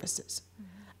services.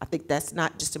 I think that's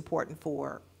not just important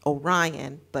for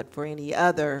Orion, but for any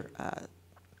other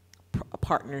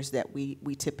partners that we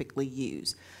typically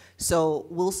use. So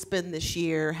we'll spend this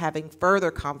year having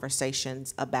further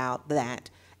conversations about that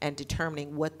and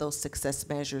determining what those success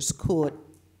measures could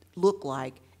look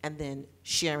like, and then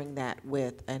sharing that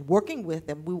with and working with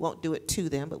them. We won't do it to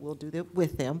them, but we'll do it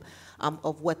with them,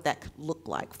 of what that could look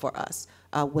like for us,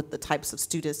 with the types of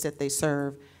students that they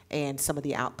serve and some of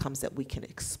the outcomes that we can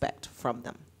expect from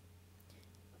them.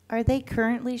 Are they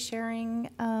currently sharing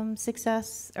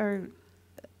success, or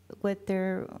what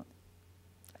are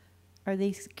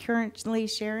they currently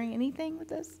sharing anything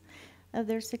with us of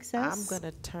their success? I'm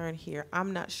going to turn here.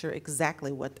 I'm not sure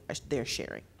exactly what they're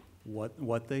sharing.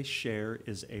 What they share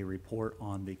is a report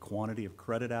on the quantity of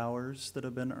credit hours that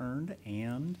have been earned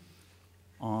and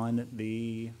on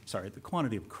the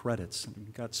quantity of credits.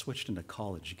 Got switched into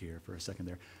college gear for a second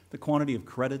there. The quantity of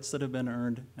credits that have been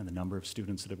earned and the number of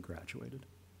students that have graduated.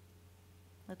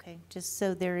 Okay, just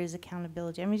so there is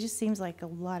accountability. I mean, it just seems like a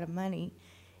lot of money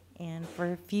and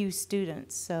for a few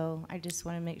students. So I just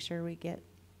want to make sure we get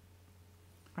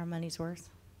our money's worth.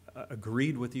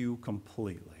 Agreed with you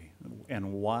completely.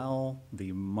 And while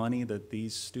the money that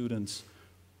these students,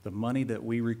 the money that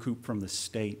we recoup from the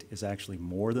state is actually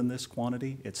more than this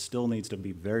quantity, it still needs to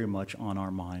be very much on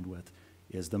our mind with,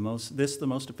 is this the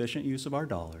most efficient use of our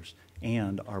dollars?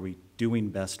 And are we doing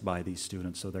best by these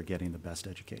students so they're getting the best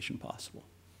education possible?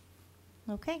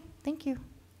 Okay, thank you.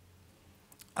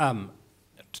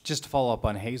 Just to follow up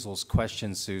on Hazel's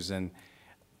question, Susan,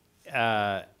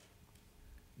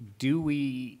 do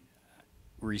we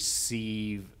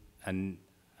receive I'm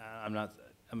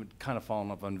kind of following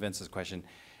up on Vince's question.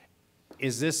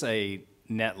 Is this a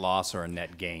net loss or a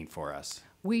net gain for us?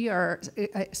 We are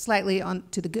slightly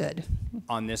to the good.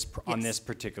 On this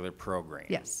particular program?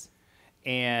 Yes.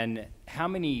 And how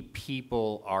many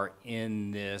people are in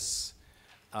this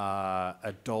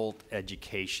adult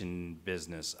education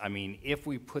business? I mean, if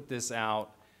we put this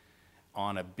out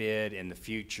on a bid in the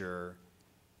future,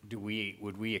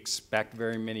 would we expect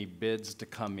very many bids to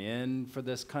come in for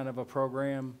this kind of a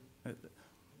program?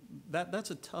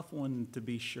 That's a tough one to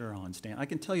be sure on, Stan. I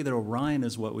can tell you that Orion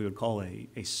is what we would call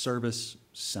a service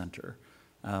center.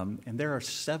 And there are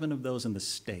 7 of those in the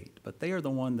state, but they are the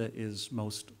one that is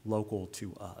most local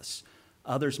to us.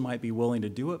 Others might be willing to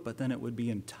do it, but then it would be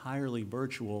entirely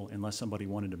virtual unless somebody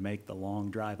wanted to make the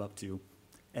long drive up to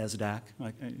ESDAC,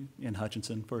 like in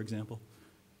Hutchinson, for example,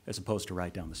 as opposed to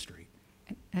right down the street.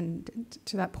 And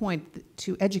to that point,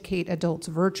 to educate adults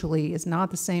virtually is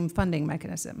not the same funding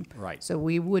mechanism. Right. So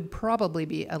we would probably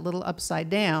be a little upside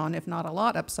down, if not a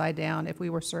lot upside down, if we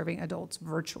were serving adults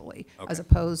virtually, as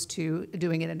opposed to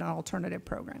doing it in an alternative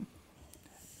program.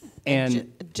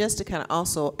 And just to kind of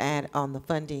also add on the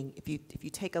funding, if you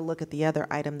take a look at the other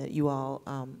item that you all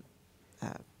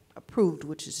approved,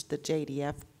 which is the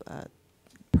JDF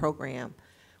program,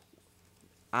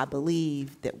 I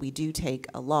believe that we do take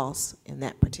a loss in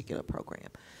that particular program.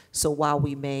 So while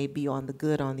we may be on the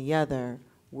good on the other,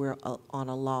 we're on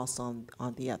a loss on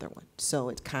the other one. So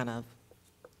it kind of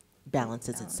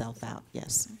balances itself out,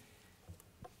 yes.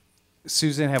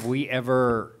 Susan, have we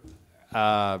ever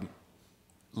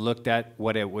looked at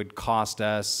what it would cost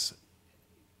us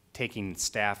taking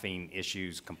staffing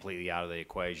issues completely out of the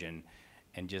equation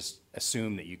and just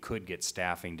assume that you could get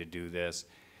staffing to do this?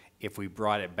 If we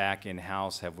brought it back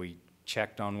in-house, have we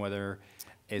checked on whether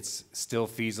it's still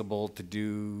feasible to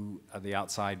do the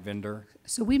outside vendor?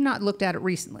 So we've not looked at it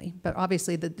recently, but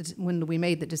obviously when we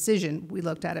made the decision, we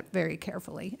looked at it very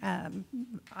carefully.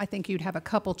 I think you'd have a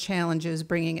couple challenges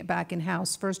bringing it back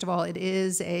in-house. First of all, it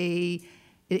is a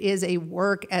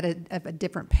work at a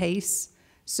different pace.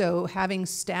 So having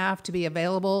staff to be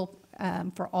available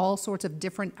for all sorts of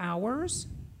different hours,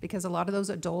 because a lot of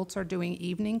those adults are doing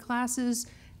evening classes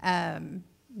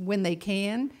when they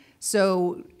can.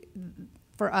 So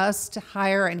for us to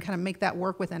hire and kind of make that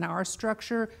work within our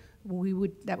structure,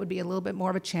 that would be a little bit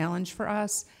more of a challenge for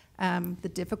us.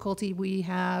 The difficulty we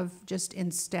have just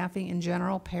in staffing in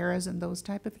general, paras and those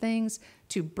type of things,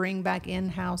 to bring back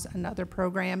in-house another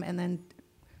program and then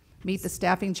meet the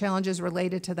staffing challenges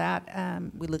related to that.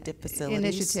 We looked at facilities.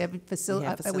 Initiative.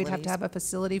 We'd have to have a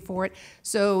facility for it.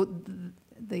 So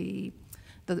the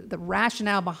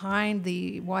rationale behind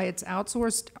why it's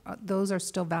outsourced, those are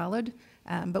still valid,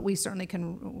 but we certainly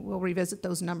we'll revisit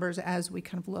those numbers as we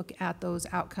kind of look at those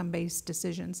outcome-based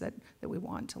decisions that we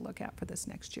want to look at for this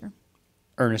next year.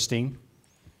 Ernestine?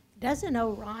 Doesn't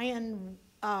Orion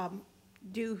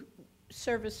do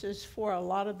services for a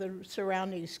lot of the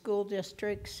surrounding school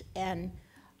districts? And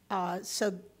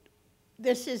so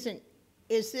this is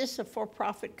this a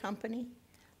for-profit company?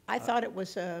 I thought it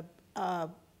was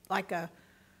like a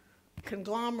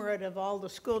conglomerate of all the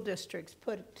school districts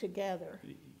put together.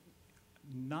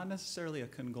 Not necessarily a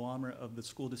conglomerate of the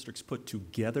school districts put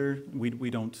together.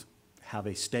 We don't have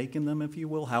a stake in them, if you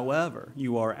will. However,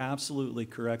 you are absolutely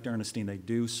correct, Ernestine. They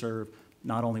do serve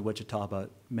not only Wichita, but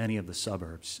many of the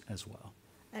suburbs as well.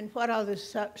 And what are the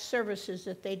services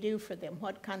that they do for them?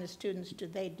 What kind of students do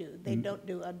they do? They don't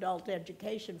do adult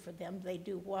education for them. They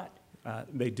do what?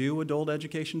 They do adult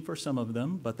education for some of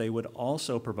them, but they would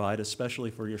also provide,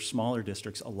 especially for your smaller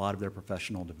districts, a lot of their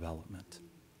professional development.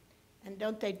 And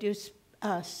don't they do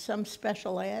some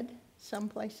special ed some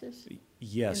places?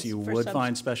 Yes, you would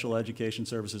find special education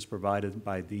services provided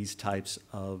by these types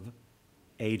of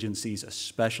agencies,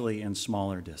 especially in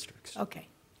smaller districts. Okay,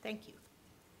 thank you.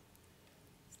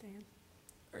 Stan?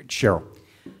 Cheryl.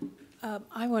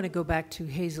 I want to go back to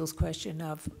Hazel's question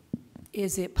of,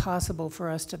 is it possible for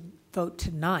us to vote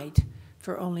tonight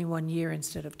for only 1 year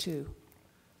instead of 2?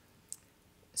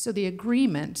 So the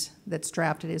agreement that's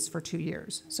drafted is for 2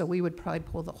 years. So we would probably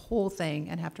pull the whole thing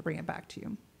and have to bring it back to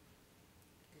you.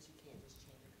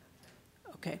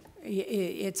 Okay,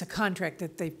 it's a contract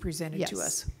that they've presented to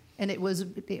us. And it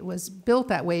was built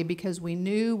that way because we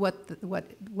knew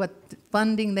what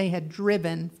funding they had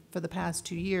driven for the past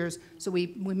 2 years. So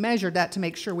we measured that to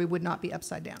make sure we would not be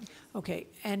upside down. Okay,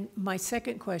 and my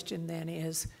second question then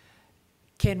is,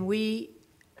 can we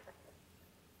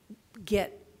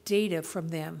get data from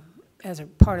them as a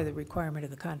part of the requirement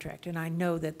of the contract? And I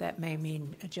know that may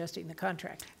mean adjusting the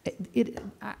contract.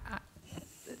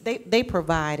 They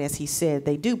provide, as he said,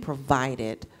 they do provide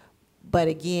it. But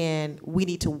again, we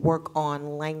need to work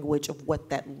on language of what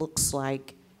that looks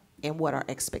like and what our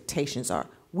expectations are.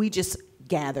 We just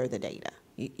gather the data.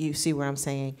 You see what I'm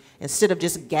saying? Instead of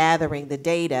just gathering the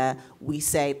data, we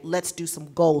say, let's do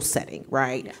some goal setting,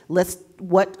 right? Yeah.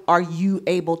 What are you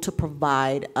able to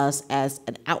provide us as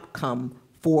an outcome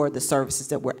for the services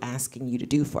that we're asking you to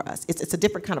do for us? It's a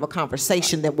different kind of a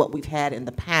conversation than what we've had in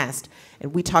the past,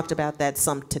 and we talked about that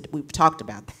we've talked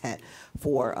about that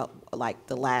for like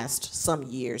the last some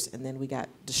years, and then we got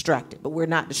distracted. But we're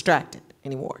not distracted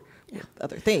anymore. with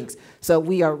other things. So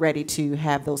we are ready to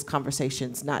have those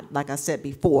conversations, not, like I said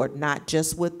before, not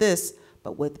just with this,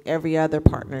 but with every other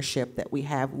partnership that we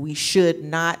have. We should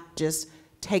not just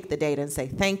take the data and say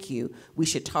thank you. We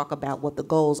should talk about what the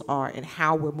goals are and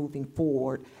how we're moving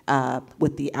forward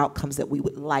with the outcomes that we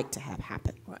would like to have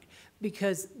happen. Right.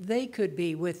 Because they could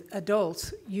be with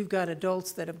adults. You've got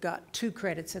adults that have got 2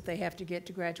 credits that they have to get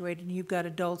to graduate, and you've got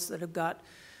adults that have got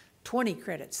 20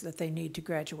 credits that they need to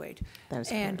graduate. That is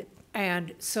correct.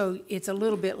 And so it's a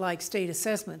little bit like state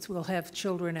assessments. We'll have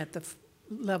children at the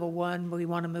level 1, we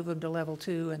want to move them to level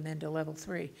 2 and then to level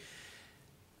 3.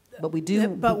 But we do.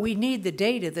 But we need the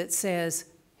data that says,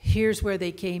 here's where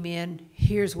they came in,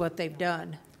 here's what they've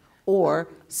done. Or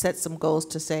set some goals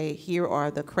to say, here are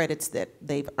the credits that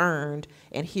they've earned,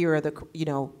 and here are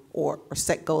the, or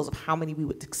set goals of how many we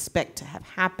would expect to have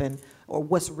happen, or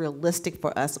what's realistic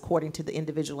for us according to the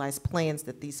individualized plans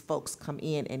that these folks come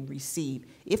in and receive,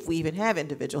 if we even have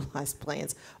individualized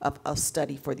plans of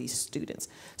study for these students.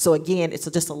 So again, it's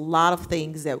just a lot of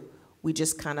things that we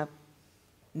just kind of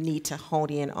need to hone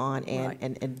in on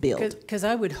and build. Because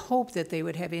I would hope that they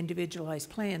would have individualized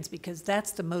plans, because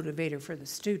that's the motivator for the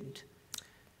student.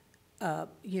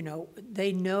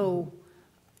 They know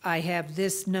I have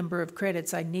this number of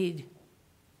credits, I need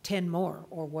 10 more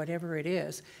or whatever it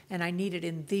is, and I need it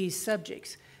in these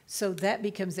subjects. So that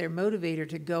becomes their motivator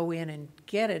to go in and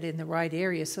get it in the right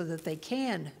area so that they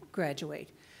can graduate.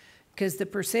 Because the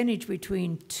percentage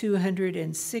between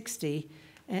 260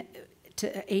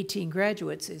 to 18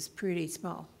 graduates is pretty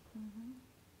small.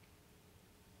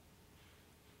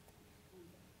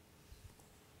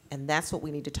 And that's what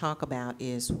we need to talk about,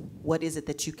 is what is it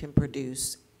that you can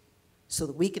produce so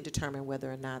that we can determine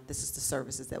whether or not this is the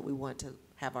services that we want to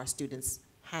have our students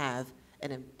have,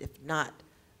 and if not,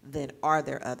 then are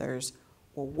there others,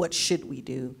 or what should we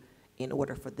do in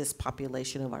order for this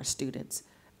population of our students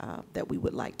that we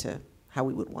would like to, how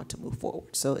we would want to move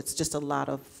forward. So it's just a lot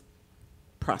of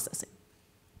processing.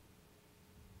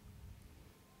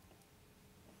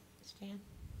 Stan?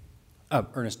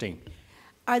 Ernestine.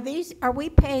 Are we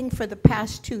paying for the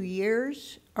past 2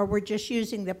 years, or we're just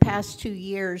using the past 2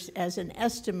 years as an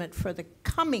estimate for the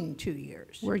coming 2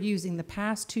 years? We're using the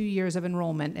past 2 years of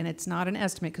enrollment, and it's not an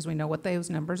estimate because we know what those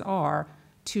numbers are,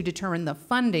 to determine the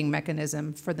funding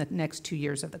mechanism for the next 2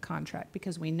 years of the contract,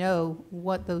 because we know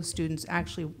what those students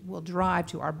actually will drive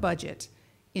to our budget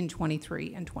in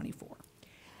 23 and 24.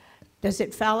 Does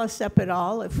it foul us up at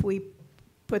all if we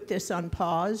put this on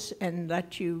pause and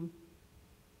let you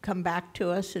come back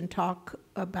to us and talk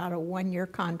about a 1-year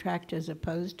contract as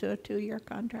opposed to a 2-year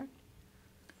contract?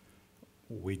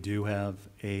 We do have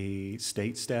a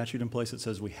state statute in place that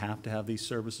says we have to have these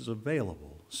services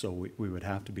available. So we would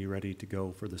have to be ready to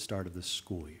go for the start of the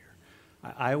school year.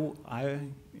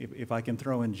 If I can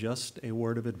throw in just a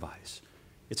word of advice,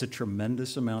 it's a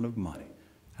tremendous amount of money.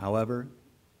 However,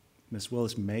 Ms.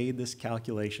 Willis made this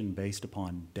calculation based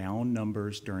upon down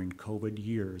numbers during COVID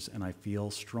years, and I feel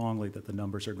strongly that the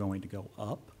numbers are going to go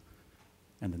up,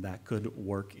 and that could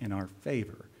work in our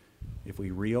favor. If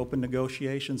we reopen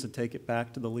negotiations and take it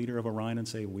back to the leader of Orion and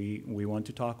say we want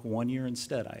to talk 1 year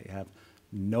instead, I have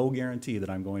no guarantee that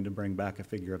I'm going to bring back a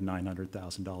figure of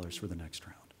 $900,000 for the next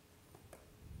round.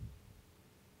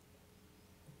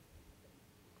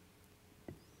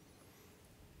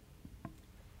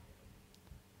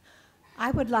 I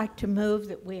would like to move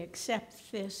that we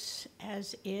accept this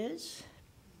as is,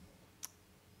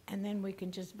 and then we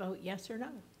can just vote yes or no.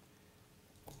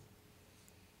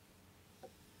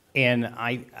 And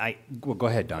well, go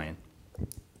ahead, Diane.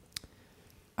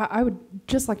 I would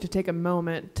just like to take a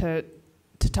moment to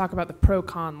talk about the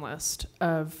pro-con list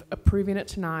of approving it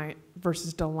tonight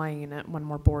versus delaying it one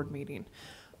more board meeting.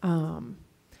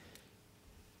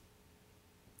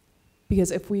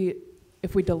 Because if we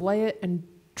delay it and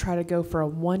try to go for a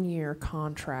 1-year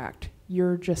contract,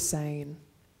 you're just saying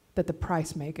that the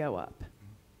price may go up.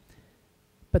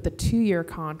 But the 2-year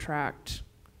contract,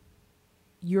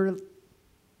 you're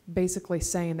basically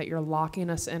saying that you're locking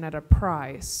us in at a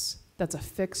price that's a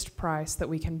fixed price that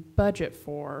we can budget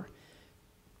for.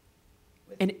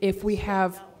 And if we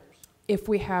have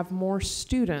more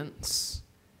students,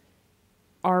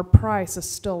 our price is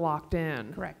still locked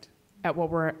in. Correct. At what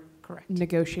we're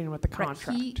negotiating with the Correct.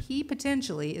 contract. He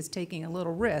potentially is taking a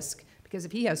little risk, because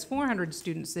if he has 400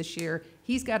 students this year,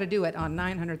 he's got to do it on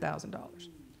 $900,000.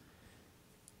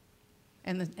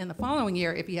 And the following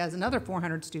year, if he has another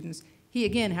 400 students, he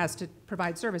again has to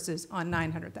provide services on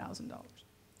 $900,000.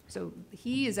 So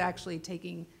he is actually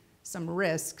taking some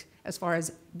risk as far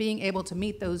as being able to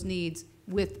meet those needs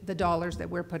with the dollars that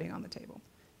we're putting on the table.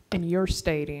 And you're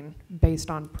stating,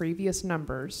 based on previous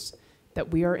numbers,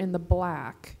 that we are in the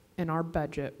black in our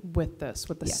budget with this,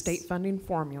 with the Yes. state funding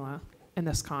formula and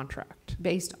this contract?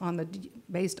 Based on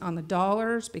the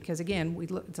dollars, because again,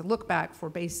 it's a look back for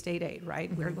base state aid,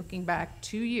 right? We're looking back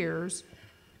 2 years,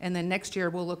 and then next year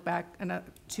we'll look back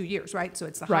 2 years, right? So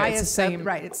it's the Right, it's highest. the same-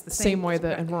 Right, it's the same way the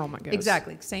right. enrollment goes.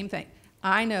 Exactly, same thing.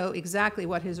 I know exactly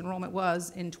what his enrollment was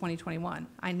in 2021.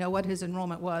 I know what his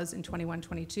enrollment was in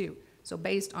 21-22. So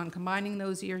based on combining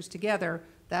those years together,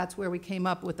 that's where we came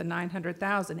up with the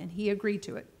 900,000, and he agreed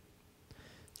to it.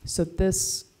 So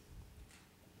this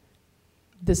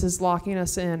is locking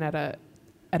us in at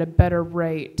a better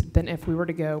rate than if we were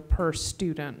to go per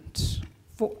student.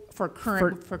 For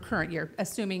current year,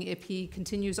 assuming if he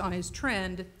continues on his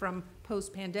trend from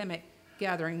post-pandemic,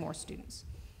 gathering more students.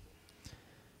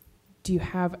 Do you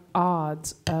have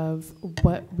odds of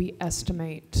what we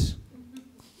estimate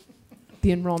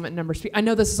the enrollment numbers? I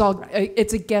know this is all,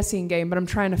 it's a guessing game, but I'm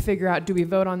trying to figure out, do we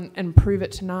vote on and prove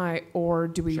it tonight, or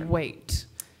do we wait?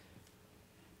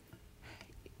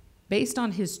 Based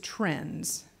on his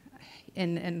trends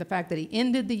and the fact that he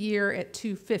ended the year at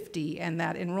 250 and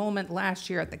that enrollment last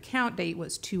year at the count date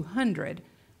was 200,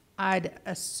 I'd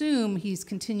assume he's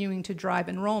continuing to drive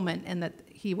enrollment and that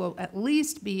he will at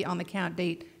least be on the count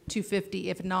date 250,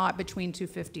 if not between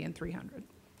 250 and 300.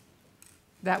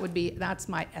 That's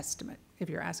my estimate, if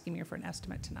you're asking me for an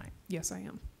estimate tonight. Yes, I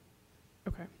am.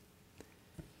 Okay.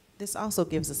 This also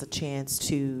gives us a chance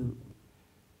to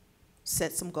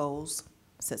set some goals,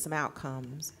 set some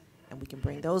outcomes, and we can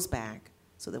bring those back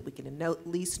so that we can at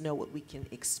least know what we can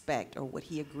expect, or what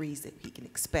he agrees that he can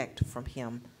expect from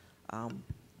him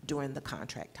during the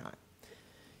contract time.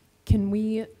 Can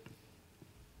we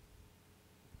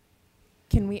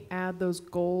add those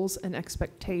goals and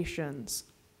expectations?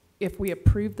 If we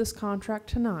approve this contract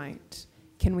tonight,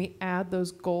 can we add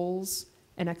those goals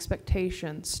and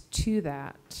expectations to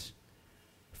that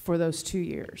for those 2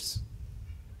 years?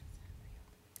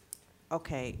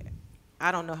 Okay,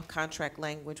 I don't know contract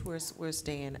language. Where's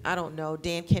Dan? I don't know.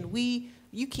 Dan,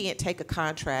 you can't take a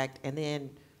contract and then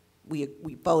we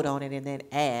vote on it and then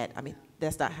add. I mean,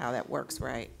 that's not how that works,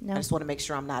 right? No. I just want to make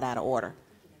sure I'm not out of order.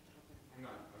 I'm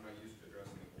not used to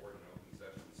addressing the board in open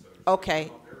session, so.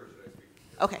 Okay.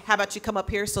 Okay, how about you come up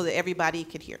here so that everybody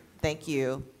can hear? Thank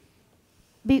you.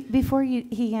 Before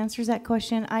he answers that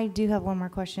question, I do have one more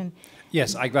question.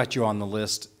 Yes, I got you on the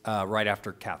list right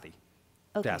after Kathy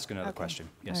Okay, to ask another okay. question.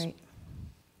 Yes. All right.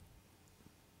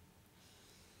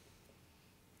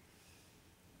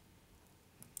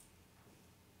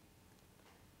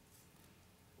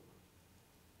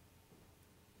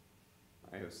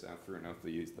 I have sat through enough of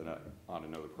these that I ought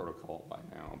to know the protocol by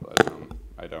now, but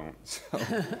I don't.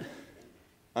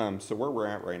 So where we're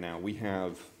at right now, we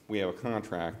have a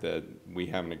contract that we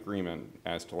have an agreement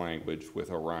as to language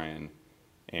with Orion,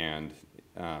 and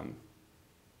the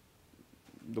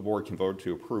board can vote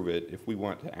to approve it. If we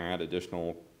want to add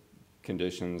additional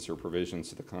conditions or provisions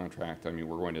to the contract, I mean,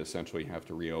 we're going to essentially have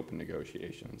to reopen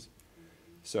negotiations.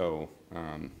 So,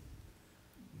 Dan,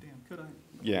 could I?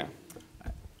 yeah.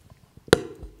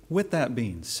 With that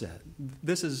being said,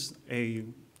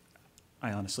 I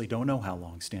honestly don't know how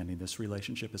long-standing this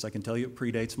relationship is. I can tell you it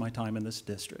predates my time in this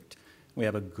district. We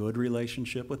have a good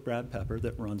relationship with Brad Pepper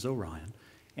that runs Orion.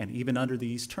 And even under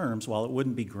these terms, while it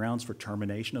wouldn't be grounds for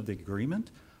termination of the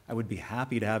agreement, I would be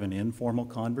happy to have an informal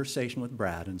conversation with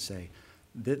Brad and say,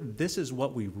 this is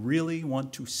what we really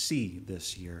want to see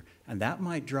this year, and that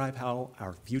might drive how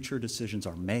our future decisions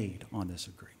are made on this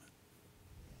agreement.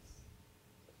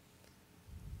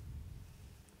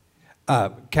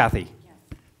 Kathy.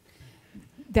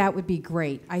 That would be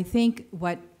great. I think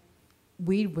what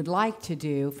we would like to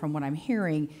do, from what I'm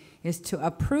hearing, is to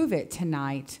approve it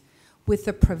tonight with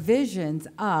the provisions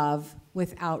of,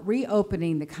 without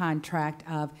reopening the contract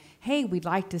of, hey, we'd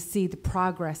like to see the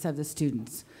progress of the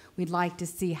students. We'd like to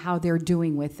see how they're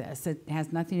doing with this. It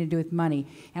has nothing to do with money.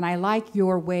 And I like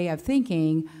your way of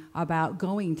thinking about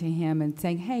going to him and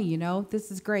saying, hey, you know,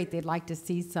 this is great. They'd like to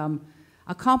see some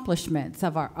accomplishments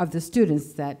of the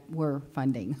students that we're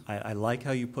funding. I like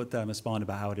how you put that, Ms. Bond,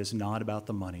 about how it is not about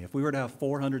the money. If we were to have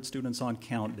 400 students on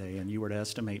count day and you were to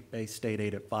estimate base state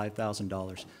aid at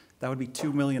 $5,000, that would be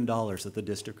 $2 million that the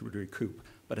district would recoup.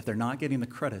 But if they're not getting the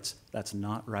credits, that's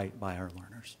not right by our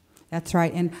learners. That's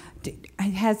right. And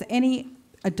has any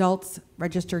adults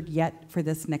registered yet for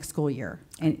this next school year?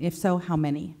 And if so, how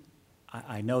many?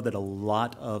 I know that a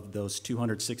lot of those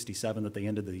 267 that they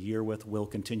ended the year with will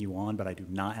continue on, but I do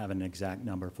not have an exact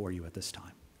number for you at this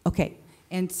time. Okay.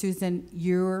 And Susan,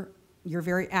 you're you're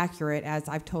very accurate, as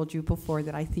I've told you before,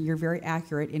 that I think you're very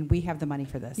accurate, and we have the money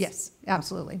for this. Yes,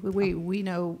 absolutely. We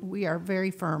know, we are very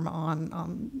firm on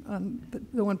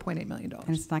the $1.8 million.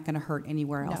 And it's not going to hurt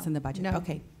anywhere else No, in the budget. no.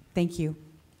 Okay, thank you.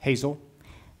 Hazel?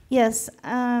 Yes,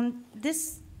 in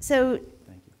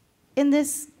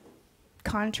this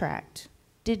contract,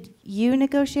 did you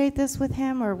negotiate this with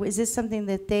him, or is this something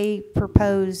that they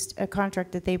proposed, a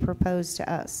contract that they proposed to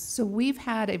us? So we've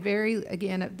had a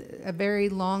very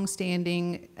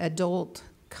long-standing adult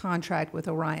contract with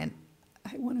Orion.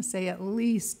 I want to say at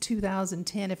least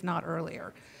 2010, if not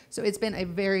earlier. So it's been a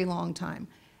very long time.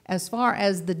 As far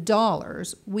as the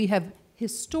dollars, we have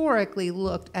historically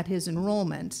looked at his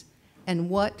enrollment and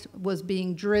what was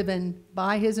being driven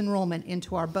by his enrollment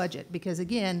into our budget. Because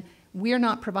again, we're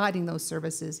not providing those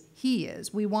services, he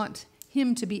is. We want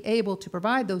him to be able to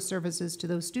provide those services to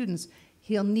those students.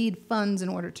 He'll need funds in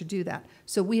order to do that.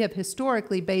 So we have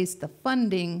historically based the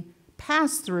funding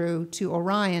pass-through to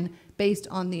Orion based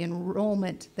on the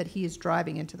enrollment that he is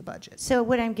driving into the budget. So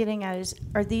what I'm getting at is,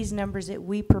 are these numbers that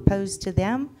we proposed to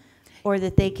them, or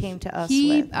that they came to us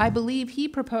with? I believe he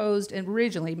proposed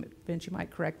originally, Vince, you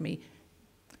might correct me,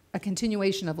 a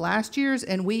continuation of last year's,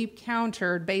 and we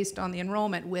countered based on the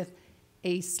enrollment with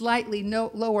a slightly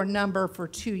lower number for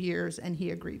 2 years, and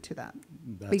he agreed to that,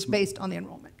 based on the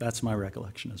enrollment. That's my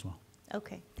recollection as well.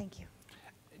 Okay, thank you.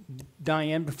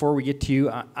 Diane, before we get to you,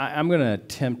 I'm going to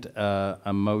attempt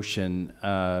a motion.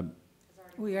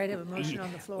 We already have a motion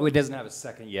on the floor. It doesn't have a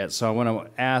second yet, so I want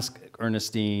to ask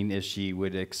Ernestine if she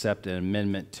would accept an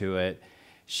amendment to it.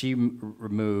 She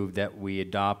removed that we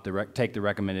adopt take the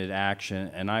recommended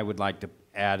action, and I would like to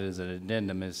add as an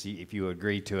addendum, if you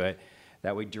agree to it,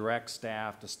 that we direct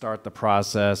staff to start the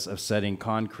process of setting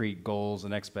concrete goals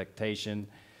and expectation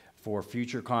for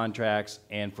future contracts,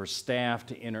 and for staff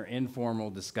to enter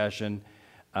informal discussion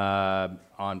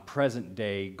on present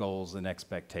day goals and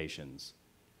expectations.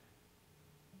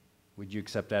 Would you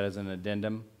accept that as an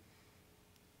addendum?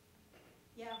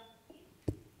 Yeah.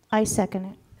 I second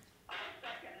it.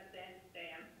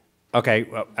 Okay,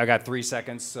 well, I got 3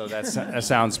 seconds, so that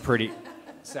sounds pretty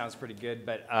good.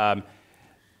 But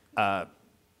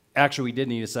actually, we did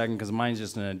need a second because mine's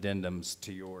just an addendum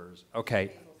to yours.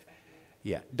 Okay.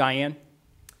 Yeah, Diane,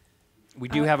 we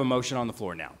do have a motion on the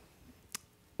floor now.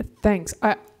 Thanks.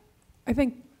 I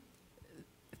think,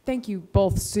 thank you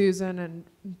both, Susan, and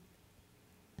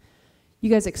you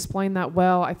guys explained that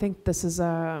well. I think this is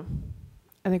I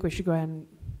think we should go ahead and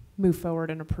move forward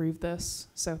and approve this.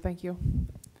 So thank you.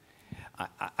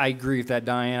 I agree with that,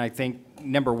 Diane. I think,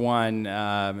 number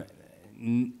one,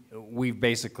 we've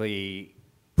basically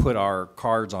put our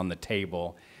cards on the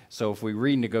table. So if we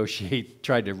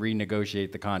try to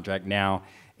renegotiate the contract now,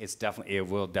 it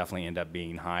will definitely end up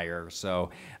being higher.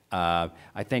 So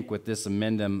I think with this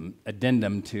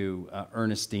addendum to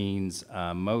Ernestine's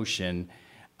motion,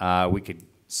 we could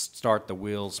start the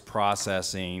wheels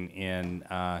processing in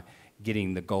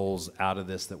getting the goals out of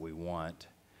this that we want.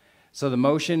 So the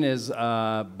motion is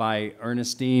by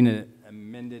Ernestine,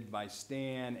 amended by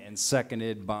Stan, and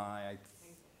seconded by,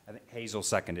 I think Hazel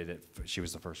seconded it. She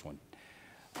was the first one.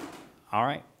 All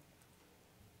right.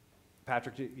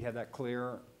 Patrick, you have that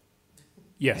clear?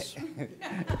 Yes.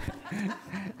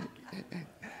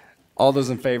 All those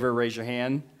in favor, raise your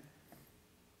hand.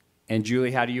 And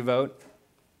Julie, how do you vote?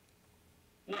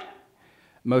 Yeah.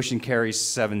 Motion carries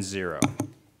 7-0.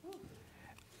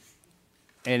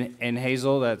 And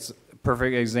Hazel, that's a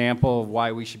perfect example of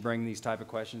why we should bring these type of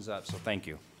questions up, so thank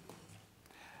you.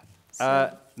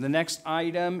 The next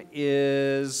item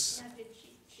is,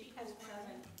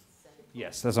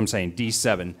 yes, that's what I'm saying,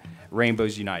 D7,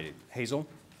 Rainbows United. Hazel?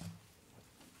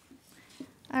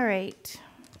 All right.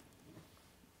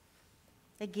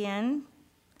 Again,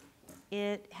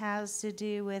 it has to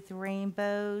do with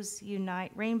Rainbows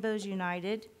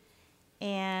United,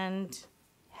 and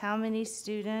how many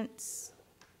students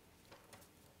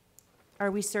are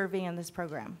we serving in this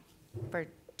program for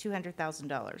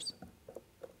 $200,000?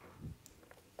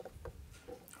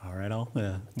 All right,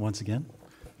 once again,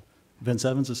 Vince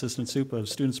Evans, Assistant Sup of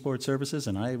Student Support Services,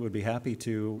 and I would be happy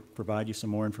to provide you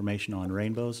some more information on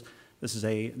Rainbows. This is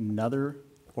another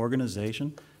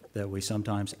organization that we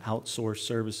sometimes outsource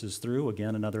services through.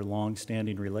 Again, another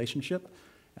long-standing relationship.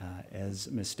 As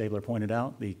Ms. Stabler pointed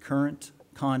out, the current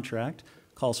contract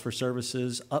calls for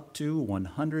services up to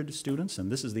 100 students,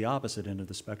 and this is the opposite end of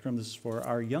the spectrum. This is for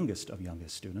our youngest of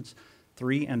youngest students,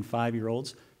 3- and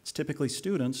 5-year-olds. It's typically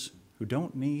students who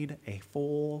don't need a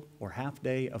full or half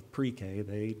day of pre-K.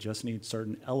 They just need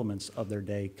certain elements of their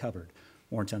day covered.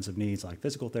 More intensive needs like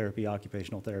physical therapy,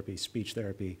 occupational therapy, speech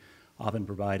therapy, often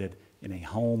provided in a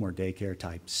home or daycare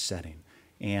type setting.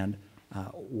 And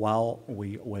while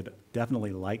we would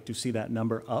definitely like to see that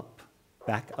number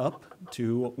back up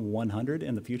to 100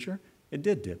 in the future, it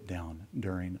did dip down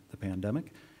during the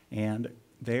pandemic. And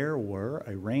there were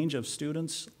a range of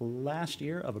students last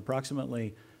year of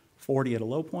approximately 40 at a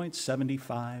low point,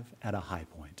 75 at a high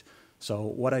point. So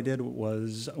what I did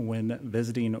was, when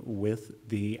visiting with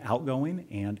the outgoing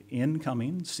and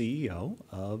incoming CEO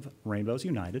of Rainbows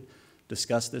United,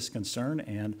 discussed this concern,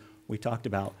 and we talked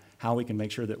about how we can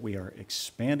make sure that we are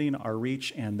expanding our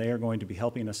reach, and they are going to be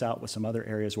helping us out with some other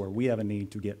areas where we have a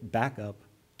need to get back up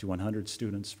to 100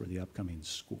 students for the upcoming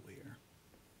school year.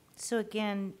 So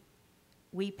again,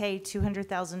 we pay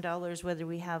 $200,000 whether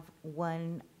we have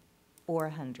 1 or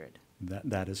 100.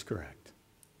 That is correct.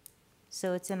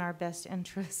 So it's in our best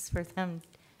interest for them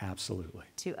Absolutely.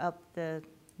 to up the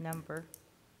number.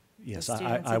 Yes, of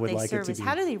students I that would they like it to service. be.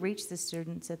 How do they reach the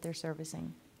students that they're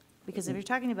servicing? Because if you're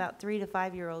talking about 3 to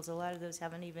 5-year-olds, a lot of those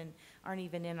aren't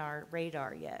even in our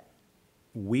radar yet.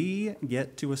 We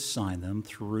get to assign them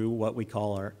through what we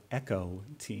call our ECHO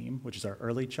team, which is our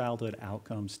Early Childhood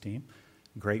Outcomes team.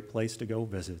 Great place to go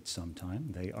visit sometime.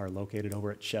 They are located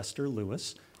over at Chester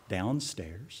Lewis,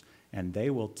 downstairs, and they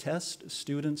will test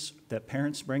students that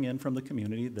parents bring in from the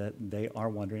community that they are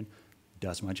wondering,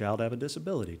 does my child have a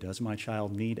disability? Does my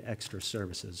child need extra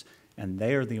services? And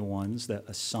they are the ones that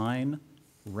assign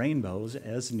Rainbows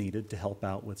as needed to help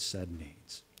out with said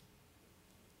needs.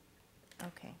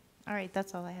 Okay. All right,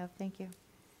 that's all I have. Thank you.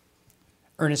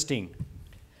 Ernestine.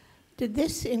 Did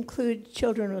this include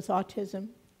children with autism?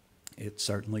 It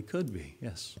certainly could be,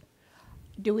 yes.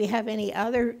 Do we have any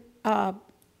other,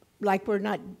 like we're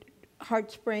not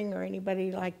Heartspring or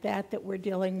anybody like that we're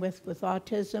dealing with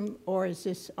autism, or is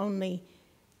this only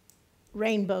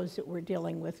Rainbows that we're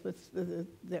dealing with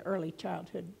the early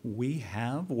childhood? We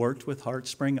have worked with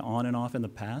Heartspring on and off in the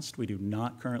past. We do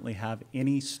not currently have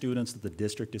any students that the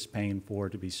district is paying for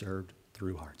to be served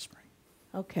through Heartspring.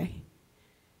 Okay.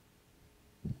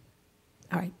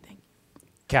 All right, thank you.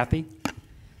 Kathy?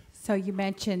 So you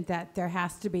mentioned that there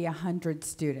has to be 100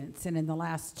 students, and in the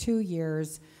last 2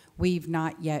 years, we've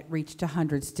not yet reached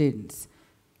 100 students,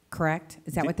 correct?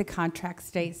 Is that what the contract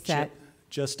states? That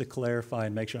Just to clarify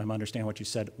and make sure I'm understanding what you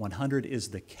said, 100 is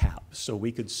the cap. So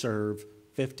we could serve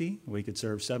 50, we could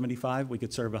serve 75, we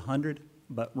could serve 100,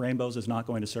 but Rainbows is not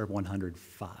going to serve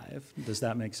 105. Does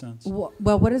that make sense? well,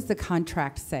 what does the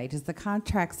contract say? Does the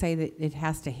contract say that it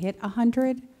has to hit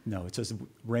 100? No, it says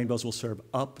Rainbows will serve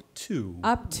up to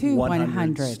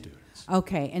 100. students.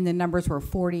 Okay, and the numbers were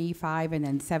 45 and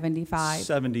then 75?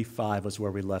 75 was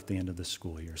where we left the end of the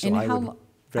school year. So And I how would lo-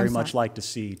 very I'm much sorry. like to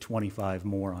see 25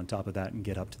 more on top of that and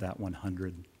get up to that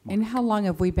 100 mark. And how long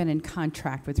have we been in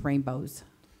contract with Rainbows?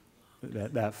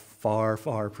 That far,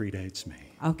 far predates me.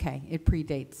 Okay, it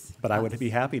predates. But I would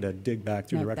be happy to dig back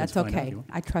through No, the records that's to find out if okay. you want.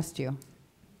 I trust you.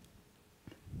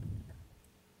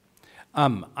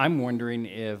 I'm wondering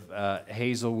if,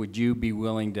 Hazel, would you be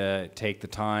willing to take the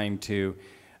time to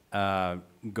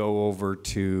go over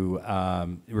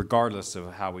to, regardless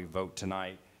of how we vote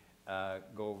tonight,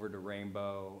 go over to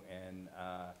Rainbow and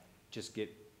just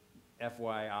get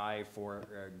FYI for,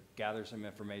 gather some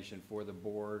information for the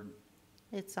board?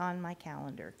 It's on my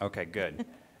calendar. Okay, good.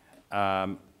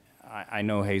 I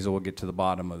know Hazel will get to the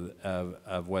bottom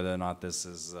of whether or not this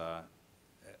is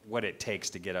what it takes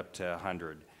to get up to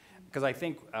 100. Because I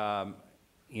think,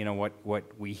 you know, what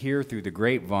we hear through the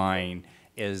grapevine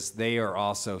is they are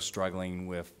also struggling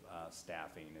with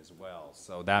staffing as well.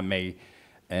 So that may,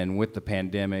 and with the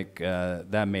pandemic,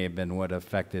 that may have been what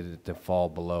affected it to fall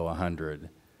below 100.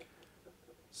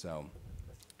 So,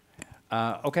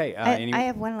 okay. I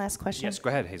have one last question. Yes, go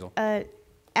ahead, Hazel.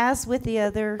 As with the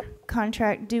other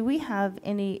contract, do we have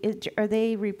any, are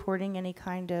they reporting any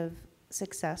kind of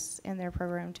success in their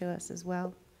program to us as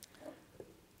well?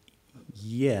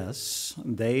 Yes,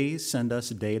 they send us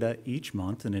data each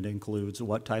month, and it includes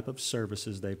what type of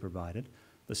services they provided,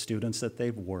 the students that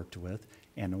they've worked with,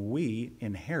 and we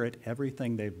inherit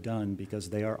everything they've done because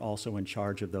they are also in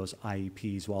charge of those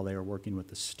IEPs while they are working with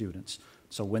the students.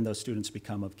 So when those students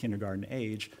become of kindergarten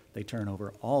age, they turn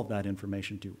over all of that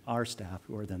information to our staff,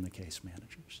 who are then the case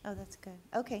managers. Oh, that's good.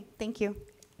 Okay, thank you.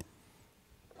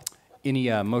 Any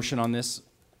motion on this?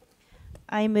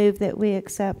 I move that we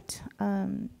accept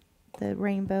the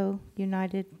Rainbow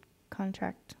United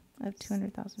contract of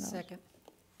 $200,000. Second.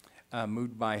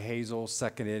 Moved by Hazel,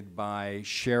 seconded by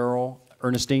Cheryl.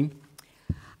 Ernestine?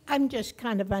 I'm just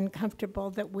kind of uncomfortable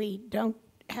that we don't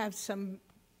have some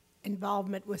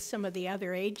involvement with some of the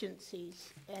other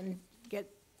agencies and get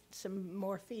some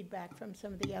more feedback from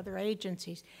some of the other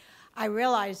agencies. I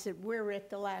realize that we're at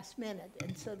the last minute,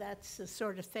 and so that's the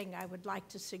sort of thing I would like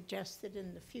to suggest that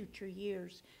in the future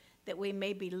years that we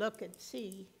maybe look and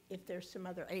see if there's some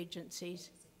other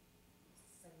agencies.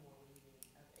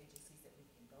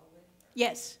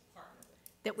 Yes,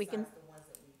 that we can.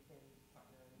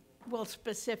 Well,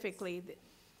 specifically,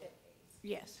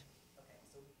 yes.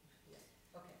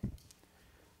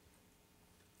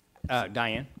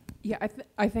 Diane? Yeah,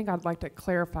 I think I'd like to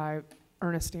clarify,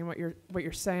 Ernestine, what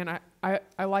you're saying. I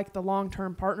like the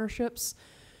long-term partnerships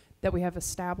that we have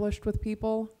established with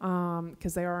people,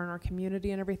 because they are in our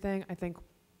community and everything. I think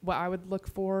what I would look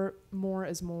for more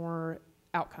is more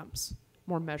outcomes,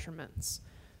 more measurements.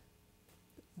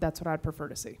 That's what I'd prefer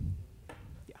to see.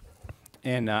 Yeah.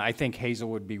 And I think Hazel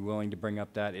would be willing to bring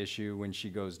up that issue when she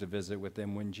goes to visit with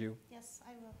them, wouldn't you? Yes,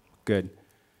 I will. Good.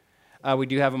 We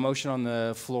do have a motion on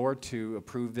the floor to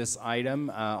approve this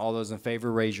item. All those in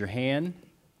favor, raise your hand.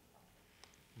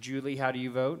 Julie, how do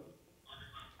you vote?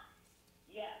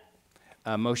 Yes.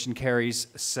 Motion carries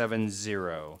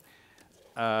 7-0.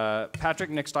 Patrick,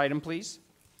 next item, please.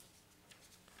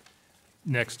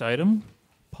 Next item,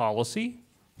 policy.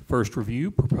 First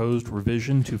review, proposed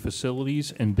revision to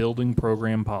facilities and building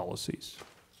program policies.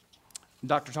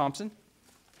 Dr. Thompson?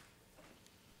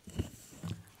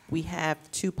 We have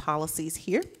two policies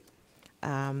here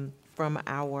from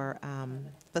our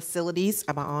facilities.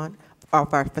 Am I on?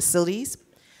 Of our facilities.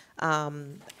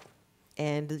 And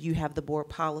you have the board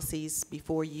policies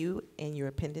before you in your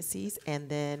appendices. And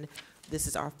then this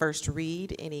is our first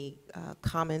read. Any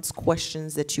comments,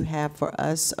 questions that you have for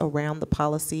us around the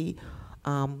policy,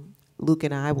 Luke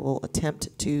and I will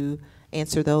attempt to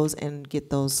answer those and get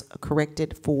those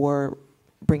corrected for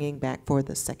bringing back for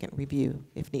the second review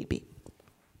if need be.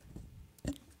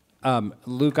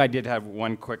 Luke, I did have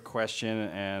one quick question,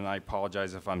 and I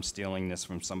apologize if I'm stealing this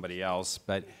from somebody else,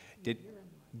 but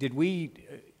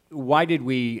why did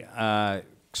we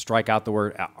strike out the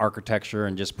word architecture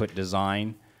and just put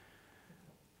design?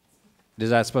 Is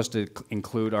that supposed to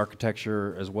include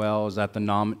architecture as well? Is that the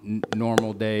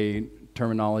normal day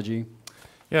terminology?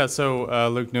 Yeah, so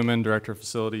Luke Newman, Director of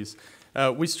Facilities.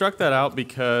 We struck that out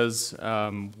because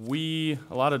a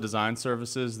lot of design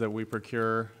services that we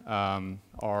procure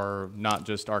are not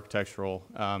just architectural.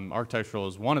 Architectural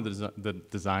is one of the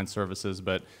design services,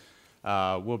 but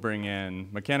we'll bring in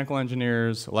mechanical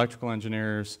engineers, electrical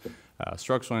engineers,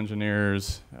 structural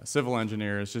engineers, civil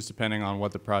engineers, just depending on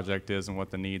what the project is and what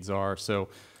the needs are. So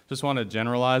just want to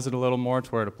generalize it a little more to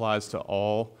where it applies to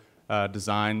all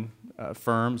design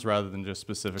firms rather than just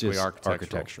specifically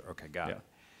architecture. Okay, got it.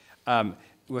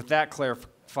 With that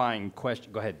clarifying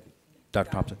question, go ahead,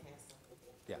 Dr. Thompson.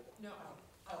 Yeah.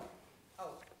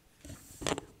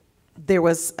 There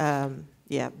was,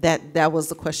 that was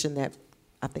the question that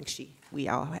I think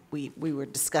we were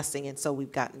discussing, and so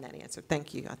we've gotten that answer.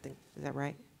 Thank you. I think, is that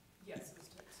right? Yes.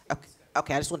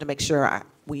 Okay. I just wanted to make sure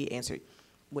we answered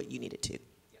what you needed to.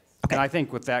 Okay. And I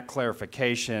think with that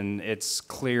clarification, it's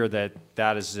clear that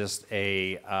that is just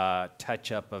a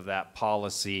touch-up of that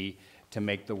policy to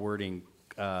make the wording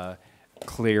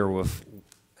clear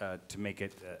to make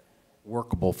it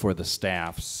workable for the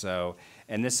staff. So,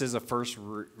 and this is a first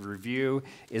review.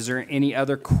 Is there any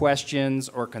other questions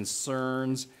or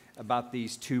concerns about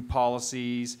these two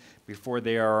policies before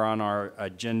they are on our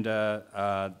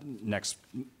agenda next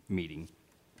meeting?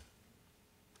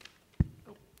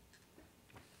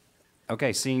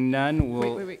 Okay, seeing none,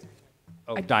 we'll... Wait.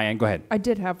 Oh, Diane, go ahead. I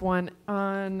did have one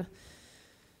on,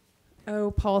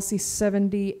 policy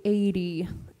 7080.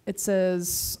 It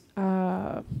says,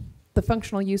 the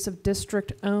functional use of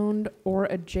district-owned or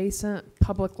adjacent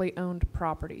publicly owned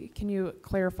property. Can you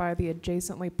clarify the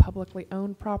adjacently publicly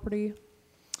owned property?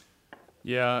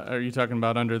 Yeah, are you talking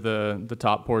about under the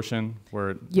top portion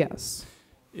where? Yes.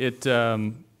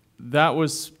 That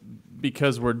was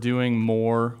because we're doing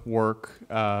more work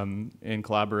in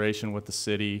collaboration with the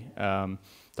city.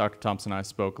 Dr. Thompson and I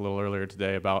spoke a little earlier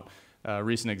today about a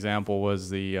recent example was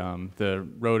the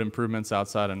road improvements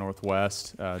outside of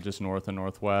Northwest, just north of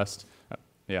Northwest.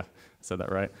 Yeah, I said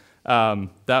that right.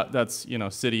 That's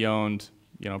city-owned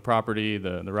property,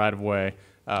 the right-of-way.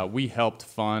 We helped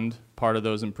fund part of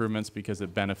those improvements because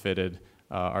it benefited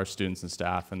our students and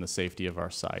staff and the safety of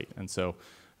our site. And so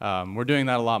we're doing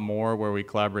that a lot more where we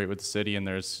collaborate with the city, and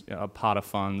there's a pot of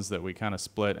funds that we kind of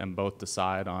split and both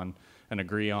decide on and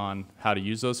agree on how to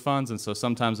use those funds. And so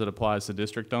sometimes it applies to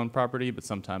district-owned property, but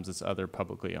sometimes it's other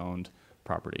publicly owned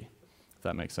property, if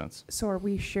that makes sense. So are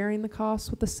we sharing the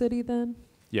costs with the city then?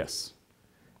 Yes.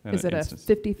 Is it a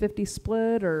 50-50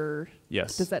 split, or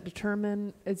yes. Does that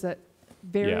determine, is that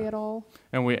vary Yeah. at all?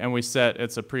 And we set,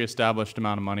 it's a pre-established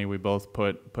amount of money we both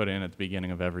put in at the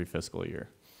beginning of every fiscal year.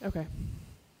 Okay.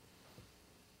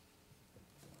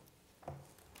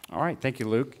 All right, thank you,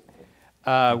 Luke.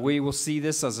 We will see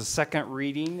this as a second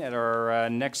reading at our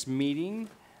next meeting.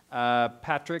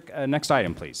 Patrick, next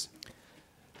item, please.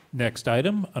 Next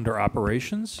item, under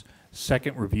operations,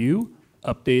 second review,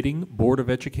 updating Board of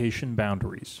Education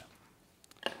boundaries.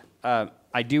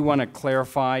 I do want to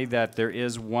clarify that there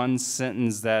is one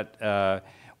sentence that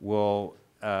will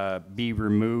be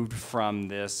removed from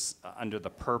this under the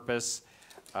purpose,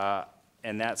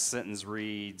 and that sentence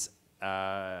reads,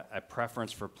 a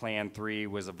preference for Plan 3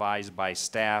 was advised by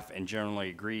staff and generally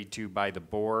agreed to by the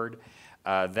board.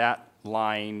 That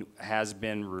line has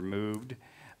been removed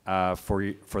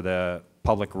for the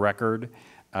public record.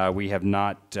 We have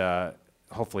not,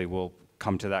 hopefully we'll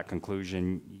come to that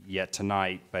conclusion yet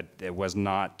tonight, but it was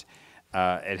not,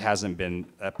 it hasn't been,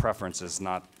 a preference is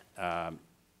not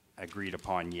agreed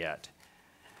upon yet.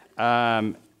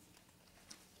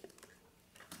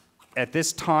 At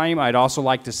this time, I'd also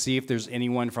like to see if there's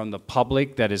anyone from the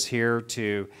public that is here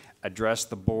to address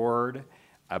the board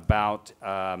about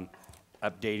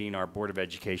updating our Board of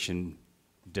Education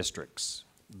districts,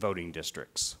 voting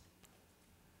districts.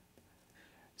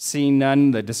 Seeing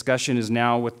none, the discussion is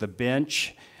now with the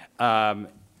bench.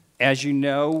 As you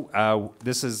know,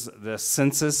 this is the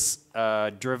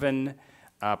census-driven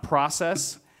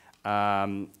process,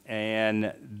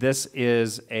 and this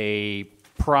is a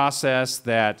process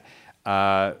that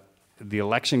the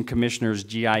election commissioner's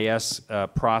GIS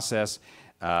process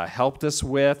helped us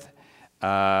with.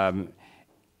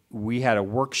 We had a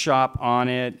workshop on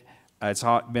it. It's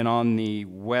been on the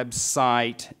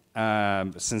website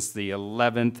since the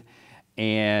 11th,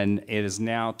 and it is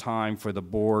now time for the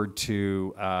board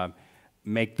to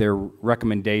make their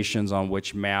recommendations on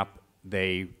which map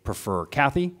they prefer.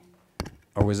 Kathy,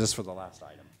 or was this for the last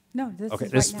item? No, this okay,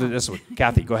 is right now. This one.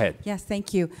 Kathy, go ahead. Yes,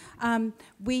 thank you.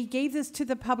 We gave this to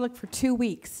the public for 2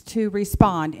 weeks to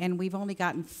respond, and we've only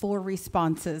gotten 4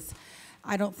 responses.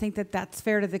 I don't think that that's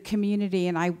fair to the community,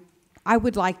 and I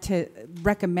would like to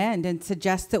recommend and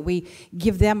suggest that we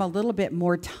give them a little bit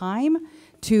more time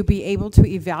to be able to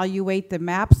evaluate the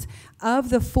maps.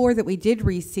 Of the 4 that we did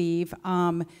receive,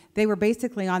 they were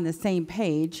basically on the same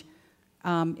page,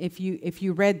 if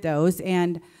you read those,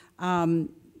 and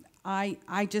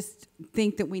I just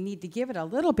think that we need to give it a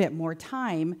little bit more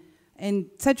time. And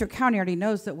Sedgwick County already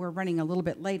knows that we're running a little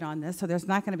bit late on this, so there's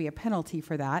not going to be a penalty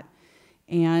for that.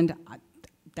 And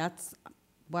that's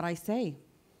what I say.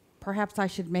 Perhaps I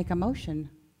should make a motion.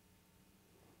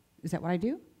 Is that what I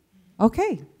do?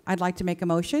 Okay. I'd like to make a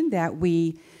motion that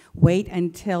we wait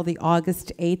until the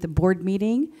August 8th board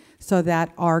meeting so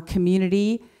that our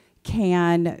community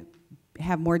can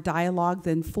have more dialogue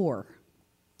than 4.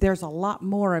 There's a lot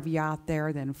more of you out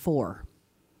there than 4.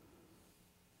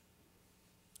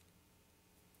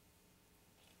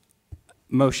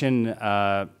 Motion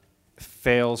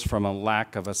fails from a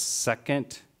lack of a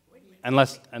second.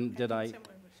 Unless, did I?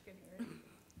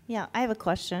 Yeah, I have a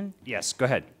question. Yes, go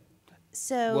ahead.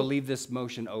 So we'll leave this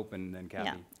motion open then,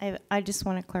 Kathy. Yeah, I just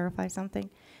want to clarify something.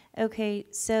 Okay,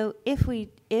 so if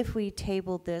we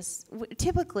tabled this,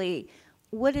 typically,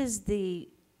 what is the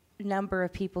number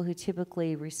of people who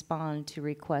typically respond to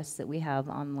requests that we have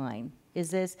online?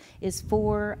 Is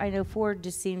 4? I know 4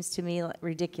 just seems to me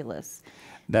ridiculous.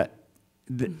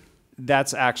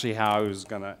 That's actually how I was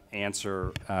going to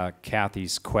answer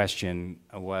Kathy's question.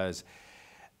 Was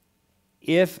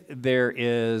if there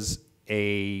is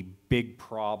a big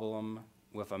problem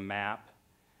with a map,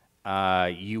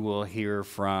 you will hear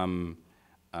from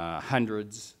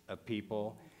hundreds of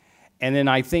people. And then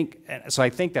I think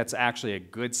that's actually a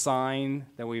good sign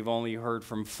that we've only heard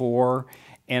from 4.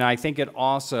 And I think it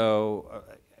also,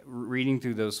 reading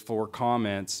through those 4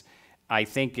 comments, I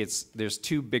think there's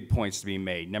 2 big points to be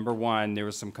made. Number one, there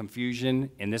was some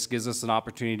confusion, and this gives us an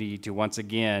opportunity to once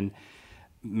again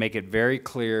make it very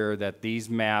clear that these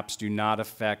maps do not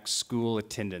affect school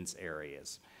attendance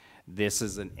areas. This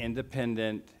is an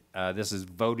independent, this is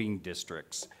voting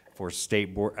districts for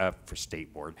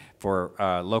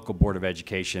local Board of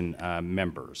Education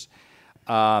members.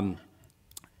 And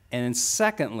then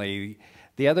secondly,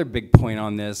 the other big point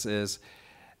on this is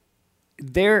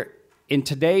in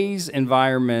today's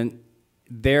environment,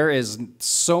 there is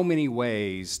so many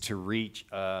ways to reach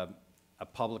a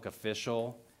public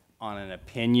official on an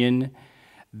opinion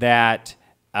that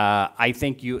I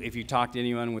think if you talk to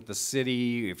anyone with the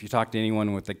city, if you talk to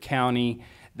anyone with the county,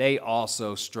 they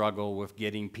also struggle with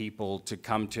getting people to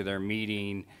come to their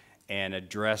meeting and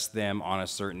address them on a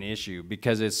certain issue,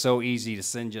 because it's so easy to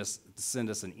send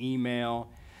us an email.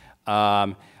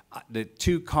 The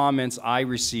two comments I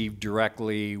received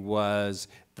directly was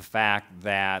the fact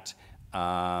that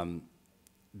they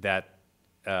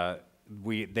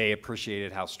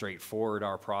appreciated how straightforward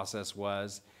our process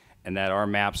was, and that our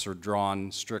maps are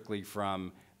drawn strictly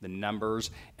from the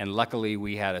numbers. And luckily,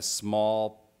 we had a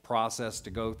small process to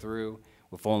go through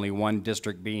with only one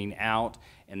district being out.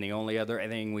 And the only other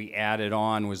thing we added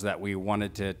on was that we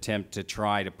wanted to attempt to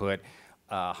try to put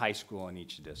high school in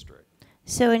each district.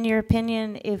 So in your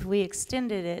opinion, if we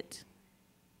extended it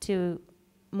to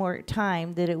more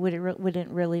time, that it wouldn't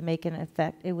really make an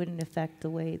effect? It wouldn't affect the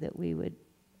way that we would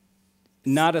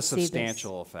Not a see this?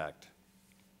 substantial effect,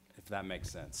 if that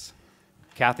makes sense.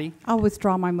 Kathy? I'll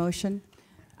withdraw my motion.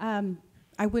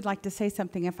 I would like to say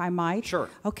something, if I might. Sure.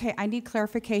 Okay, I need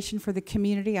clarification for the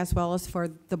community as well as for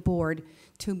the board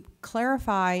to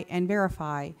clarify and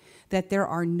verify that there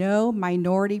are no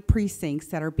minority precincts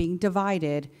that are being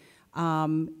divided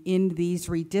in these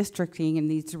redistricting and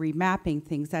these remapping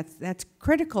things. That's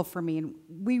critical for me, and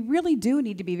we really do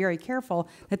need to be very careful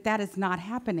that that is not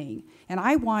happening. And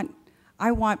I want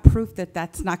proof that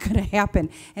that's not going to happen,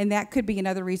 and that could be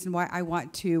another reason why I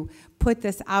want to put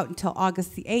this out until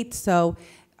August the 8th, so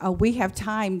we have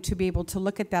time to be able to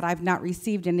look at that. I've not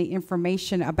received any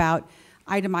information about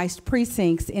itemized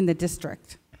precincts in the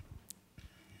district.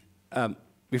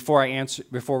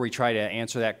 Before we try to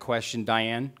answer that question,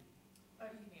 Diane?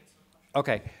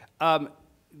 Okay. And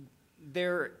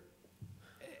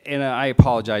I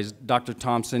apologize, Dr.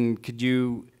 Thompson, could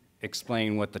you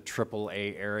explain what the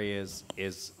AAA area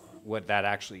is, what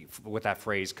that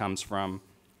phrase comes from?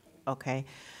 Okay.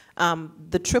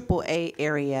 The AAA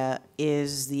area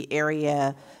is the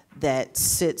area that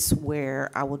sits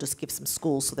where, I will just give some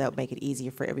schools so that will make it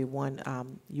easier for everyone.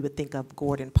 You would think of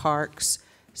Gordon Parks,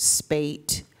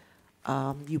 Spate,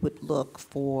 you would look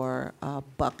for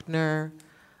Buckner,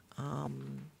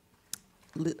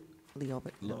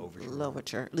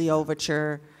 Leoverture.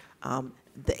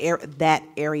 That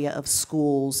area of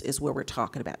schools is where we're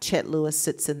talking about. Chet Lewis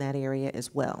sits in that area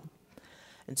as well.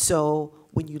 And so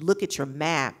when you look at your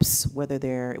maps, whether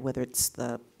it's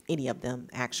any of them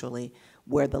actually,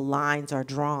 where the lines are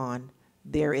drawn,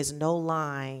 there is no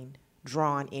line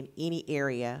drawn in any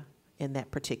area in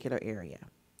that particular area.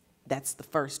 That's the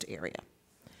first area.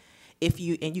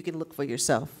 And you can look for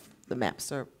yourself. The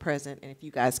maps are present, and if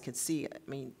you guys can see, I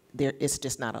mean,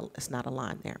 it's not a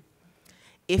line there.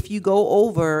 If you go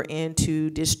over into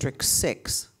District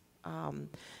 6,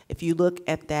 if you look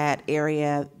at that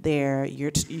area there,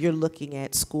 you're looking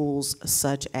at schools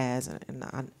such as,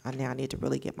 and I now need to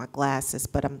really get my glasses,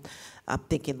 but I'm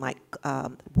thinking like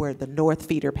where the North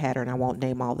feeder pattern, I won't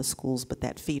name all the schools, but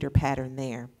that feeder pattern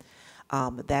there,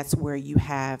 that's where you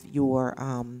have your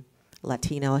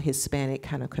Latino, Hispanic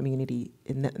kind of community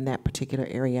in that particular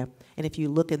area. And if you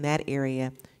look in that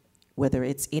area, whether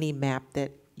it's any map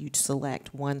that you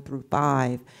select 1 through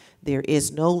 5, there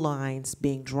is no lines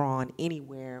being drawn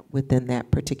anywhere within that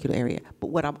particular area.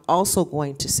 But what I'm also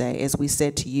going to say, as we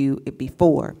said to you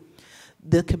before,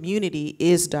 the community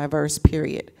is diverse,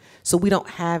 period. So we don't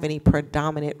have any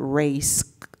predominant race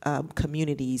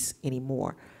communities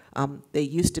anymore. They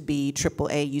used to be,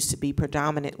 AAA used to be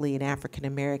predominantly an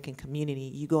African-American community.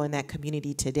 You go in that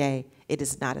community today, it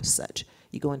is not as such.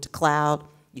 You go into Cloud,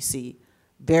 you see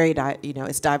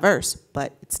it's diverse,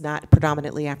 but it's not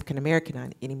predominantly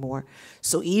African-American anymore.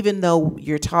 So even though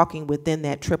you're talking within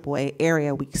that AAA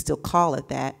area, we can still call it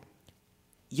that,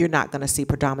 you're not going to see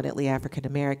predominantly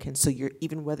African-American. So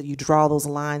even whether you draw those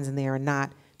lines in there or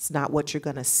not, it's not what you're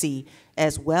going to see,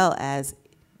 as well as,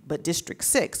 but District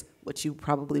 6, what you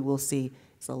probably will see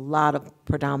is a lot of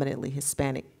predominantly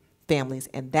Hispanic families,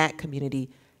 and that community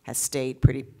has stayed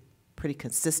pretty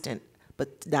consistent.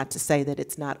 But not to say that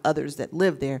it's not others that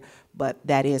live there, but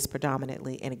that is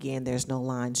predominantly, and again, there's no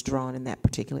lines drawn in that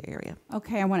particular area.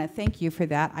 Okay, I want to thank you for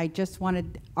that. I just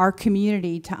wanted our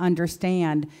community to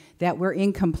understand that we're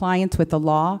in compliance with the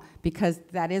law, because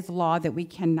that is law, that we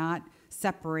cannot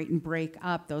separate and break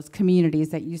up those communities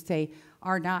that you say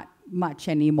are not much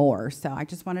anymore. So I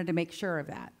just wanted to make sure of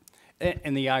that.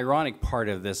 And the ironic part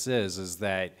of this is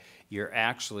that you're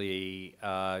actually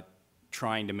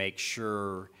trying to make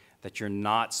sure that you're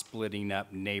not splitting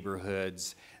up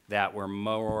neighborhoods that were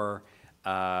more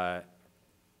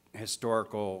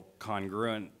historical,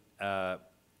 congruent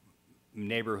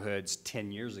neighborhoods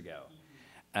 10 years ago.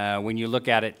 When you look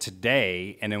at it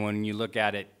today, and then when you look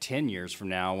at it 10 years from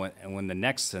now, when the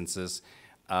next census,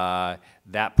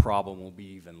 that problem will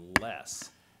be even less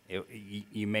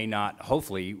You may not,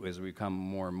 hopefully, as we become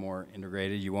more and more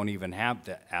integrated, you won't even have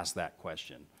to ask that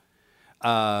question.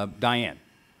 Diane.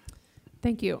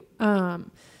 Thank you.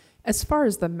 As far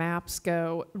as the maps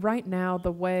go, right now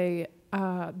the way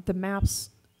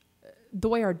the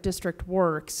way our district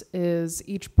works is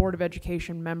each Board of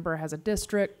Education member has a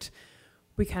district.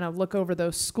 We kind of look over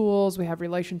those schools. We have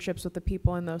relationships with the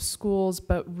people in those schools,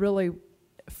 but really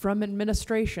from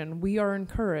administration, we are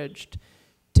encouraged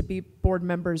to be board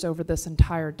members over this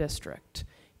entire district.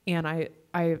 And I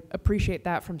appreciate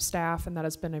that from staff, and that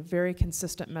has been a very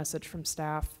consistent message from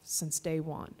staff since day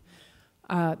one.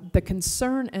 The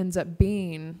concern ends up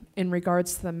being, in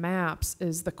regards to the maps,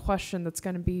 is the question that's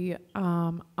going to be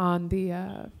on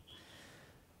the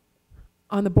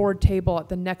board table at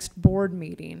the next board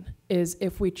meeting, is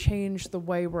if we change the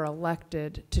way we're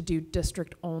elected to do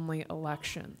district-only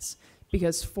elections.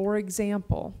 Because, for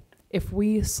example, if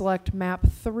we select map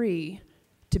 3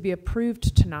 to be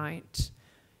approved tonight,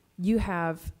 you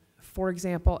have, for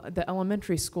example, the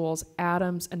elementary schools,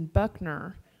 Adams and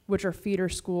Buckner, which are feeder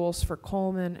schools for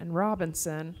Coleman and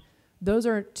Robinson. Those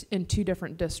are in 2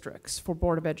 different districts for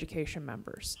Board of Education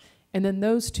members. And then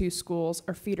those 2 schools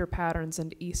are feeder patterns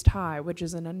into East High, which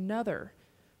is in another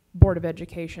Board of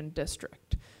Education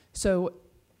district. So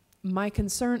my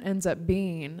concern ends up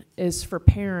being is for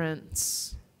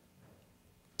parents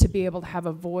to be able to have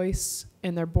a voice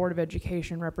in their Board of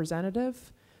Education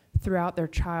representative throughout their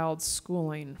child's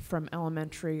schooling from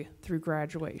elementary through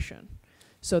graduation.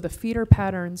 So the feeder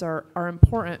patterns are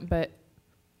important, but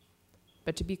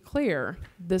to be clear,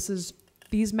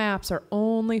 these maps are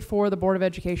only for the Board of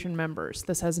Education members.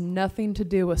 This has nothing to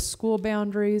do with school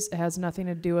boundaries. It has nothing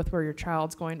to do with where your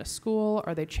child's going to school.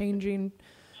 Are they changing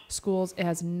schools? It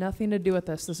has nothing to do with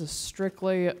this. This is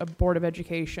strictly a Board of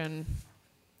Education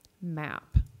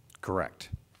map. Correct.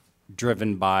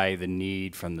 Driven by the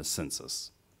need from the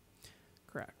census.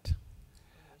 Correct.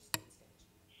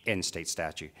 In state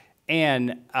statute.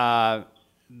 And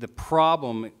the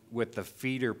problem with the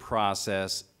feeder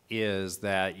process is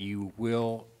that you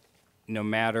will, no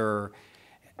matter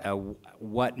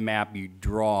what map you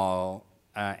draw,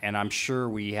 and I'm sure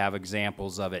we have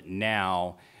examples of it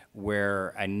now, where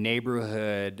a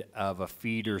neighborhood of a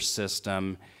feeder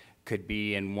system could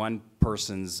be in one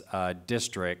person's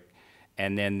district,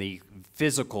 and then the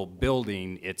physical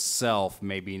building itself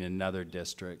may be in another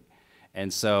district.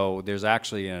 And so there's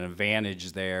actually an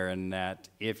advantage there in that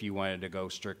if you wanted to go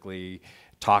strictly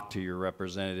talk to your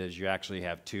representatives, you actually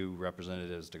have 2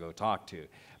 representatives to go talk to.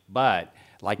 But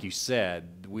like you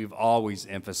said, we've always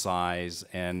emphasized,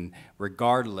 and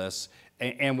regardless,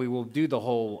 and we will do the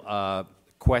whole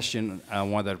question, I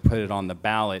wanted to put it on the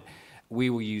ballot, we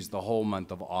will use the whole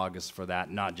month of August for that,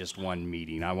 not just one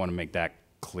meeting. I want to make that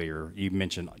clear. You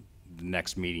mentioned the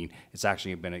next meeting. It's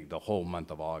actually been the whole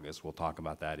month of August. We'll talk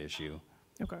about that issue.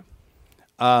 Okay.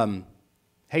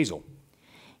 Hazel.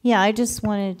 Yeah, I just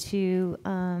wanted to,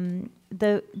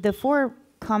 the 4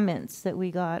 comments that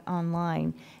we got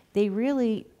online, they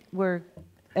really were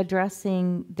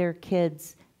addressing their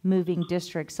kids moving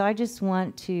districts. So I just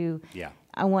want to,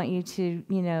 I want you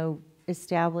to,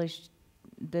 establish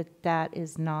that that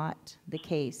is not the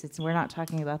case. We're not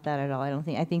talking about that at all.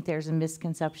 I think there's a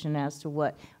misconception as to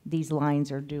what these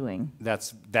lines are doing.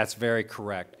 That's very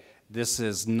correct. This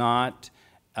is not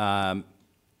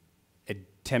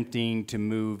attempting to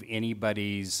move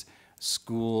anybody's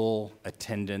school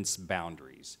attendance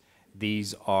boundaries.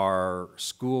 These are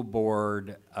school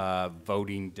board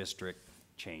voting district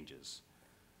changes.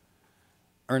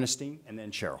 Ernestine, and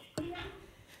then Cheryl.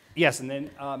 Yes, and then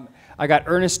I got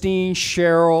Ernestine,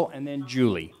 Cheryl, and then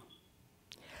Julie.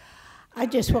 I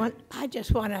just want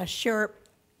to assure,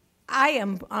 I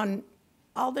am on,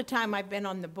 all the time I've been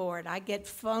on the board, I get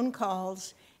phone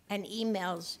calls and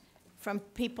emails from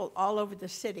people all over the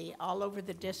city, all over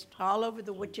the all over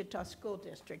the Wichita School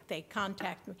District. They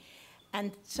contact me.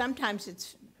 And sometimes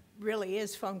it's really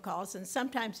is phone calls, and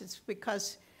sometimes it's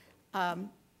because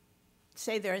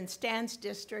say they're in Stan's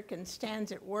district and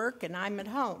Stan's at work and I'm at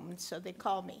home, and so they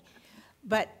call me.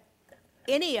 But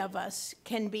any of us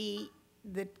can be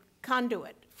the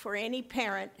conduit for any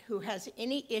parent who has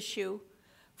any issue,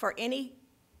 for any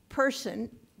person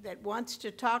that wants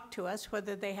to talk to us,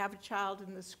 whether they have a child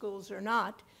in the schools or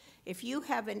not. If you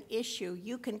have an issue,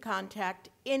 you can contact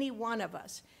any one of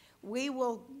us. We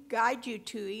will guide you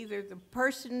to either the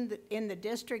person in the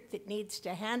district that needs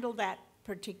to handle that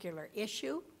particular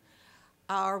issue,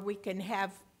 or we can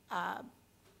have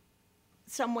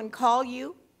someone call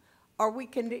you, or we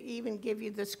can even give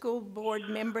you the school board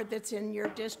member that's in your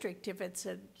district if it's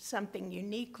something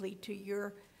uniquely to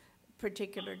your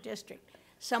particular district.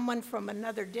 someone from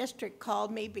another district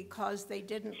called me because they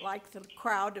didn't like the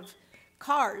crowd of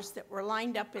cars that were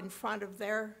lined up in front of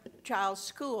their child's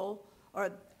school,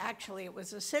 or actually it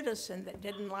was a citizen that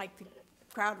didn't like the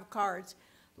crowd of cars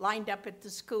lined up at the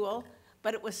school,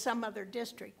 but it was some other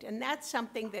district. And that's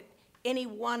something that any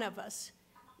one of us,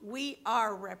 we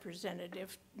are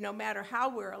representative, no matter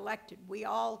how we're elected. We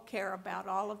all care about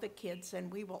all of the kids,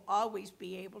 and we will always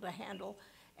be able to handle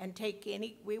and take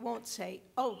any, we won't say,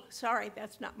 oh, sorry,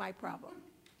 that's not my problem.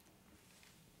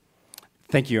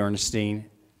 Thank you, Ernestine.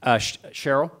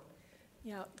 Cheryl?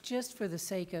 Yeah, just for the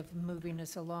sake of moving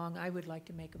us along, I would like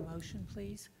to make a motion,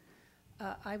 please.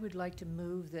 I would like to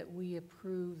move that we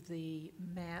approve the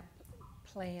MAP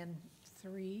Plan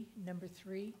 3, number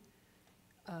 3.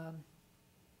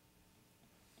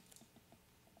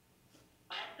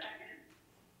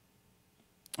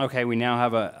 Okay, we now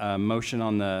have a motion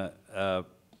on the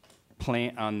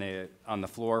plan on the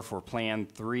floor for Plan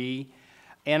 3,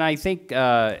 and I think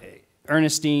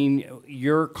Ernestine,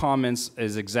 your comments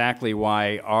is exactly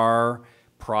why our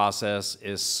process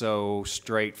is so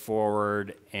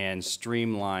straightforward and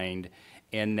streamlined,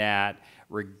 in that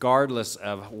regardless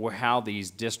of how these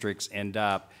districts end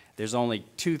up, there's only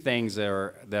two things that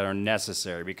are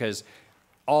necessary, because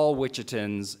all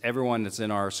Wichitans, everyone that's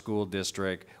in our school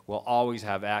district, will always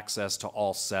have access to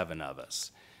all 7 of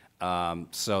us.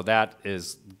 So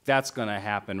that's going to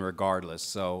happen regardless.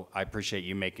 So I appreciate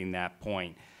you making that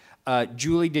point.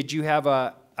 Julie, did you have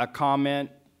a comment,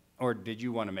 or did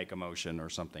you want to make a motion or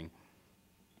something?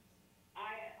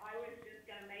 I was just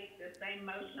going to make the same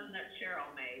motion that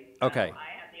Cheryl made. Okay. So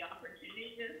I have the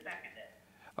opportunity to second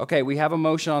it. Okay, we have a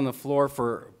motion on the floor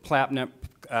for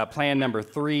Plan number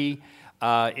 3.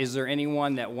 Is there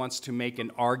anyone that wants to make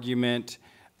an argument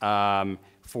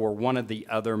for one of the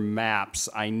other maps?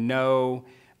 I know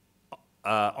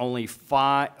only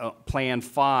Plan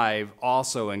 5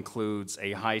 also includes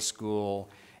a high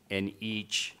school in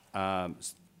each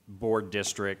board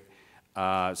district.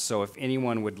 So if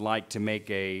anyone would like to make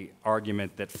a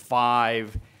argument that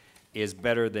 5 is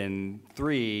better than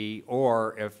 3,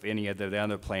 or if any of the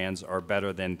other plans are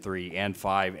better than 3 and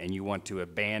 5, and you want to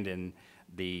abandon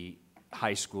the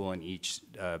high school in each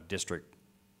district.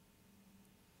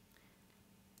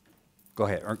 Go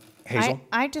ahead, Hazel.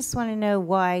 I just want to know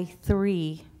why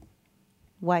 3.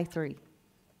 Why 3?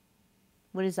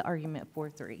 What is the argument for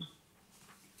 3?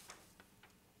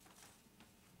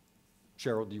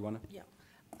 Cheryl, do you want to?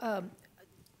 Yeah.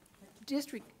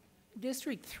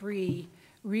 District 3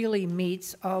 really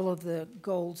meets all of the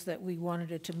goals that we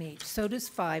wanted it to meet. So does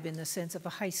 5 in the sense of a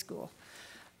high school.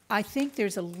 I think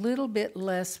there's a little bit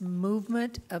less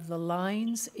movement of the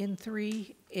lines in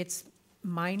 3. It's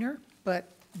minor, but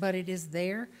it is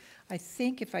there. I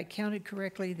think if I counted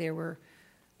correctly, there were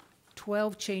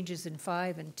 12 changes in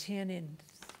 5 and 10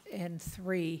 in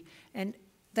 3. And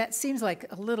that seems like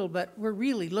a little, but we're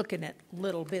really looking at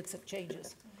little bits of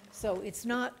changes. So it's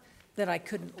not that I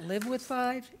couldn't live with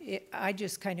 5. I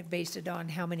just kind of based it on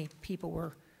how many people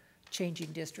were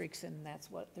changing districts, and that's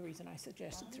the reason I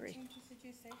suggested 3.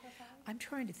 I'm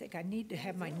trying to think. I need to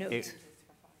have my notes.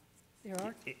 There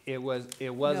are? It was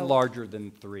No. larger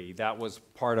than 3. That was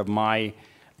part of my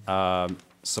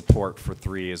support for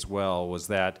 3 as well, was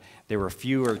that there were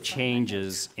fewer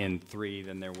changes in 3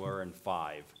 than there were in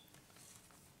 5.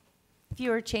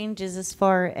 Fewer changes as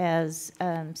far as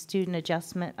student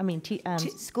adjustment, I mean,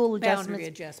 school adjustments? Boundary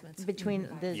adjustments. Between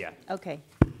the, Yeah. okay.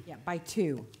 Yeah, by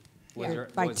 2. Was there,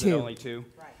 By was 2. it only 2?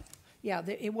 Yeah,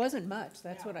 it wasn't much,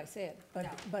 that's what I said,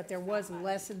 but there was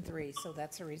less than 3, so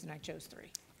that's the reason I chose 3.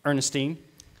 Ernestine?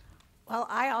 Well,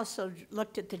 I also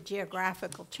looked at the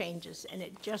geographical changes, and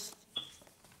it just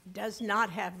does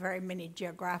not have very many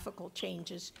geographical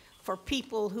changes for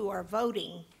people who are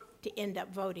voting to end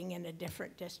up voting in a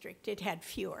different district. It had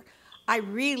fewer. I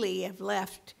really have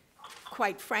left,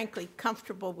 quite frankly,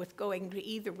 comfortable with going to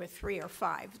either with 3 or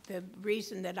 5. The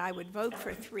reason that I would vote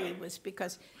for 3 was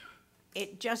because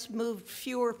it just moved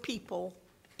fewer people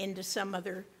into some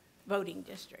other voting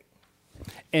district.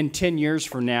 In 10 years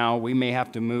from now, we may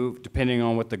have to move, depending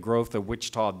on what the growth of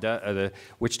the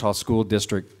Wichita School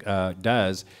District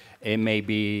does, it may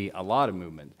be a lot of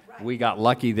movement. Right. We got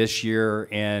lucky this year,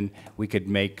 and we could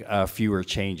make fewer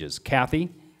changes. Kathy?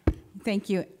 Thank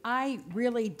you. I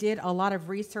really did a lot of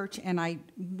research, and I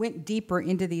went deeper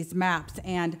into these maps,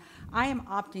 and I am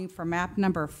opting for map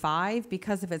number 5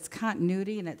 because of its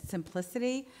continuity and its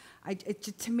simplicity.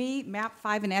 To me, map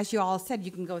 5, and as you all said, you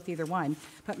can go with either one,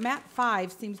 but map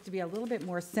 5 seems to be a little bit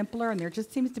more simpler, and there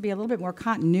just seems to be a little bit more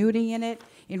continuity in it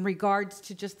in regards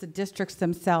to just the districts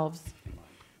themselves.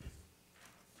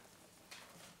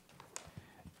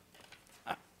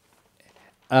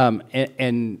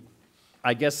 And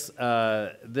I guess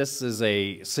this is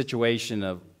a situation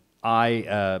of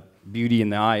beauty in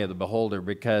the eye of the beholder,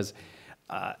 because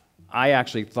I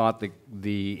actually thought that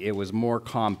it was more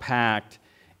compact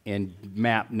in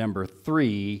map number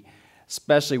 3,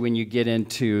 especially when you get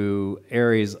into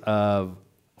areas of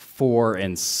 4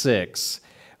 and 6,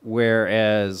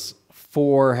 whereas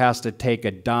 4 has to take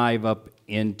a dive up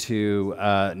into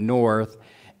north,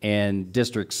 and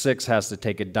District 6 has to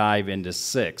take a dive into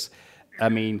 6. I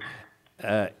mean,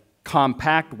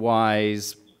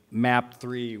 compact-wise, map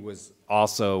 3 was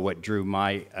also what drew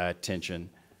my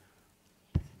attention.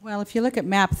 Well, if you look at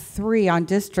map 3 on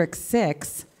District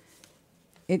 6,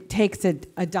 it takes a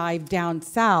dive down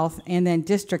south, and then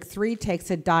District 3 takes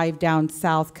a dive down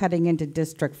south, cutting into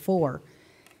District 4.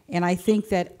 And I think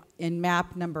that in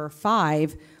map number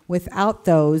 5, without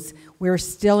those, we're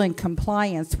still in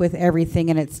compliance with everything,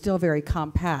 and it's still very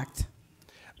compact.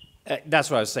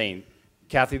 That's what I was saying.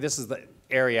 Kathy, this is the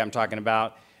area I'm talking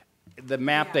about. The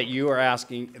map that you are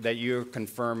asking, that you're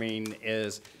confirming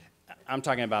is, I'm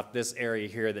talking about this area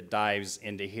here that dives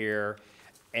into here,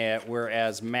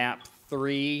 whereas map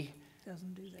 3,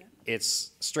 Doesn't do that.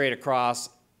 it's straight across,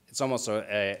 it's almost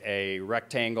a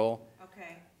rectangle.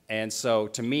 Okay. And so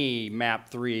to me, map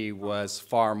 3 was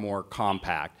far more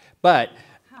compact. But,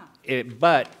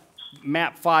 but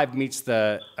map 5 meets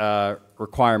the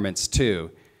requirements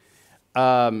too.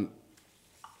 Any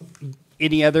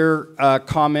other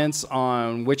comments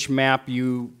on which map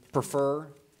you prefer?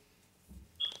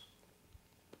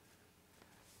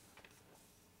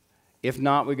 If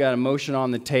not, we got a motion on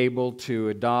the table to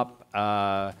adopt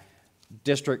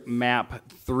District Map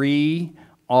 3.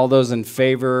 All those in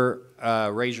favor,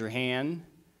 raise your hand.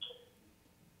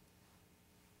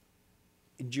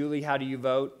 Julie, how do you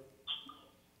vote?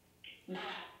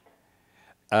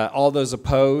 All those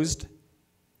opposed?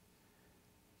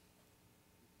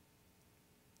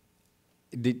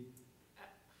 I mean,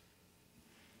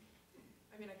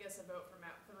 I guess I vote for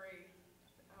map 3.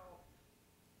 Oh.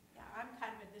 Yeah, I'm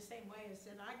kind of in the same way as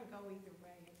that. I can go either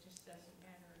way. It just doesn't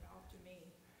matter at all to me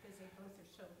because they both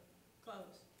are so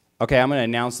close. Okay, I'm going to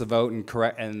announce the vote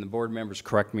and the board members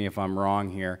correct me if I'm wrong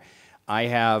here. I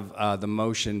have the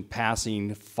motion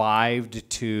passing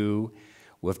 5-2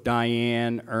 with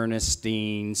Diane,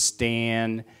 Ernestine,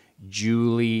 Stan,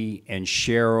 Julie, and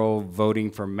Cheryl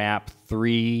voting for map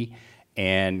 3,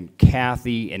 and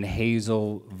Kathy and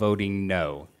Hazel voting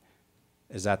no.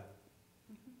 Is that,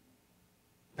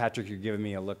 Patrick, you're giving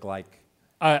me a look like?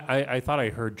 I thought I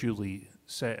heard Julie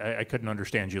say, I couldn't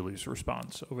understand Julie's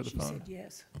response over the phone. She said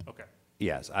yes. Okay.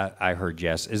 Yes, I heard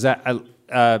yes. Is that,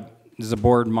 does the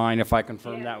board mind if I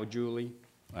confirm that with Julie?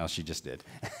 Well, she just did.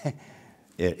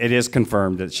 It is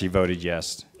confirmed that she voted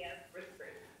yes.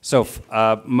 So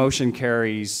motion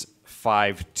carries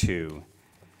 5-2.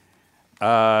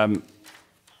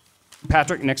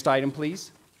 Patrick, next item,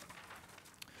 please.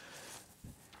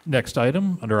 Next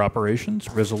item, under operations,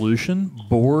 resolution,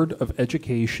 Board of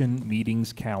Education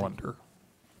meetings calendar.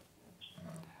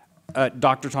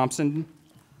 Dr. Thompson?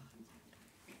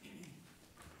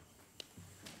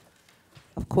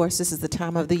 Of course, this is the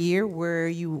time of the year where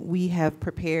we have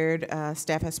prepared,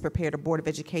 staff has prepared a Board of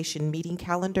Education meeting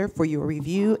calendar for your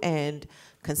review and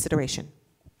consideration.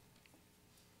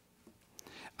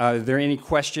 Are there any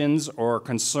questions or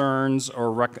concerns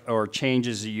or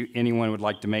changes that anyone would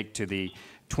like to make to the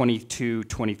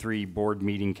 22-23 board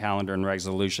meeting calendar and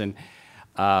resolution?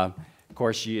 Of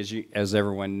course, as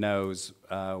everyone knows,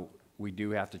 we do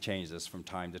have to change this from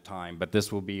time to time, but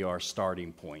this will be our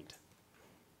starting point.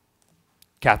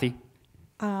 Kathy?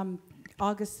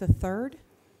 August the 3rd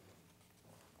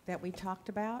that we talked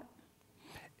about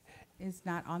is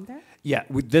not on there? Yeah,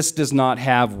 this does not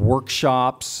have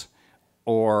workshops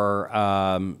or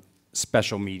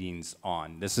special meetings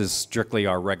on. This is strictly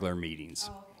our regular meetings.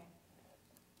 Oh, okay.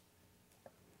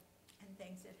 And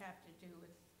things that have to do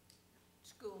with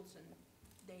schools and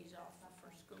days off for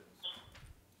schools.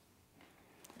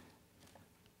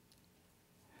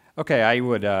 Okay, I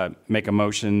would make a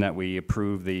motion that we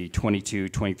approve the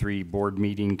 22-23 board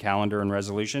meeting calendar and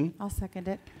resolution. I'll second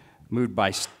it. Moved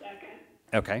by,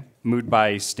 okay, moved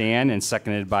by Stan and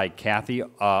seconded by Kathy.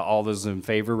 All those in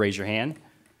favor, raise your hand.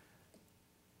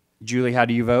 Julie, how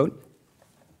do you vote?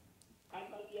 I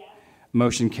vote yes.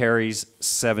 Motion carries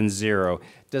 7-0.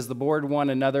 Does the board want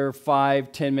another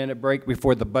 5-10 minute break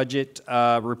before the budget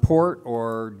report,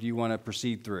 or do you want to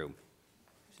proceed through?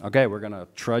 Okay, we're going to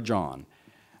trudge on.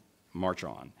 March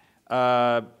on.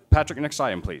 Patrick, next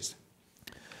item, please.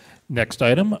 Next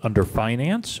item, under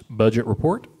finance, budget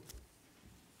report.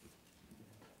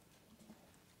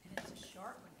 And it's a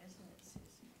short one, isn't it, Susan?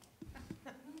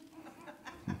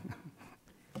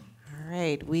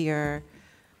 right, we are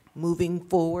moving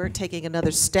forward, taking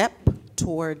another step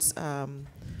towards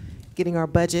getting our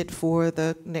budget for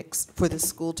the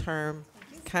school term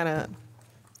kind of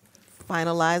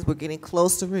finalized. We're getting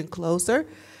closer and closer.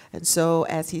 And so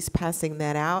as he's passing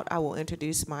that out, I will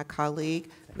introduce my colleague,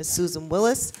 Ms. Susan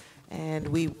Willis, and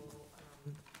we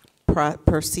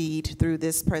proceed through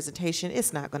this presentation.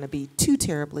 It's not going to be too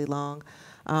terribly long,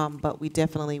 but we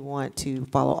definitely want to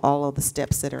follow all of the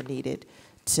steps that are needed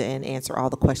and answer all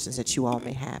the questions that you all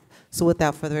may have. So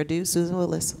without further ado, Susan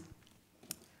Willis.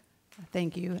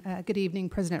 Thank you. Good evening,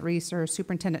 President Reeser,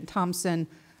 Superintendent Thompson,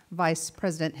 Vice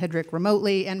President Hedrick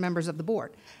remotely, and members of the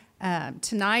board.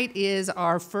 Tonight is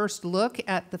our first look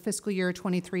at the fiscal year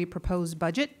 23 proposed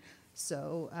budget.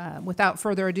 So without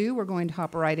further ado, we're going to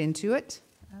hop right into it.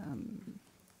 I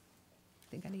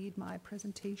think I need my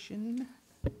presentation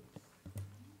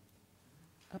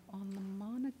up on the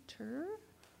monitor.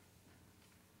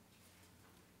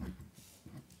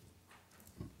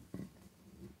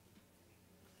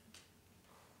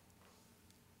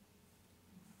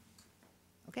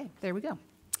 Okay, there we go.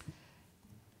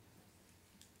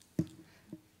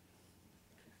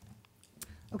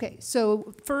 Okay,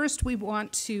 so first we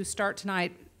want to start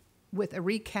tonight with a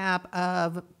recap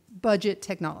of budget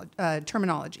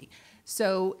terminology.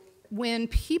 So when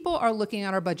people are looking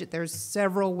at our budget, there's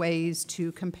several ways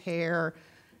to compare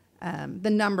the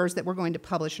numbers that we're going to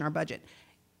publish in our budget.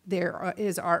 There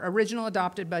is our original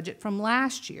adopted budget from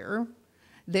last year.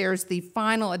 There's the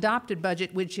final adopted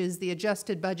budget, which is the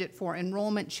adjusted budget for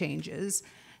enrollment changes.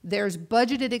 There's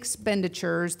budgeted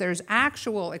expenditures. There's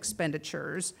actual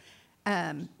expenditures.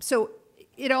 So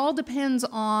it all depends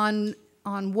on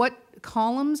what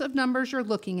columns of numbers you're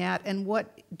looking at and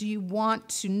what do you want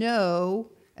to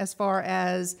know as far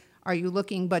as, are you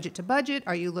looking budget to budget?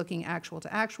 Are you looking actual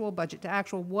to actual, budget to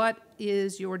actual? What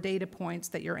is your data points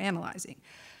that you're analyzing?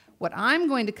 What I'm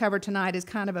going to cover tonight is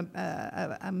kind of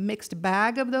a mixed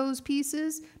bag of those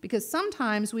pieces, because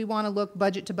sometimes we want to look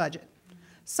budget to budget.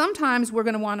 Sometimes we're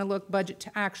going to want to look budget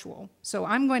to actual. So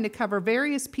I'm going to cover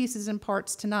various pieces and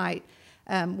parts tonight.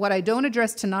 What I don't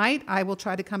address tonight, I will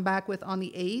try to come back with on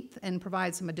the 8th and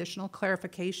provide some additional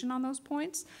clarification on those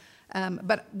points.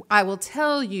 But I will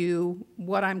tell you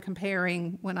what I'm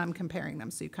comparing when I'm comparing them,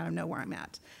 so you kind of know where I'm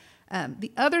at.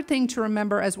 The other thing to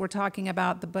remember as we're talking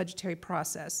about the budgetary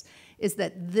process is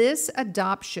that this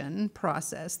adoption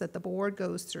process that the board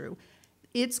goes through,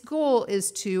 its goal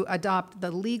is to adopt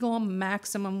the legal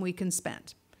maximum we can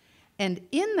spend. And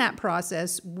in that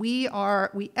process, we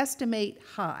estimate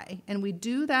high, and we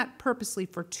do that purposely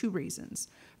for two reasons.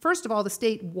 First of all, the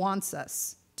state wants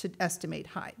us to estimate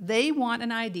high. They want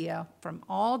an idea from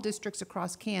all districts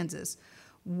across Kansas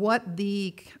what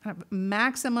the kind of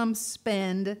maximum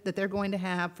spend that they're going to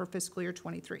have for fiscal year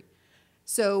 23.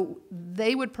 So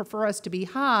they would prefer us to be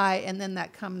high, and then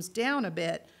that comes down a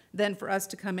bit, than for us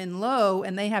to come in low,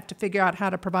 and they have to figure out how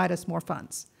to provide us more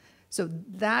funds. So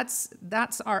that's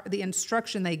the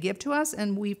instruction they give to us,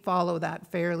 and we follow that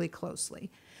fairly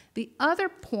closely. The other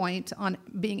point on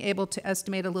being able to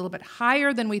estimate a little bit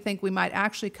higher than we think we might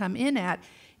actually come in at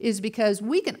is because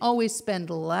we can always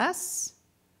spend less,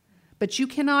 but you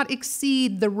cannot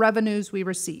exceed the revenues we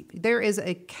receive. There is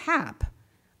a cap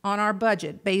on our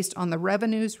budget based on the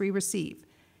revenues we receive.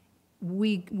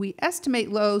 We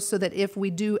estimate low so that if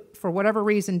we do, for whatever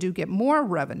reason, do get more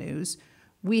revenues,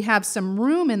 we have some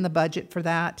room in the budget for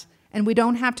that, and we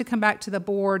don't have to come back to the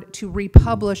board to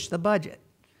republish the budget,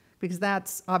 because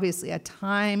that's obviously a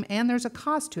time, and there's a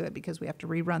cost to it because we have to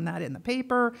rerun that in the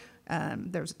paper.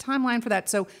 There's a timeline for that.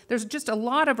 So there's just a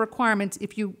lot of requirements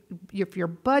if your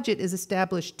budget is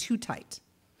established too tight.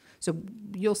 So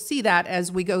you'll see that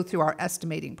as we go through our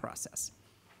estimating process.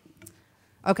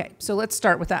 Okay, so let's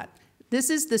start with that. This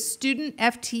is the student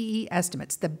FTE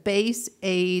estimates, the base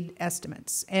aid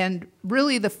estimates. And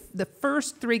really the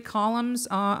first three columns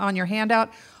on your handout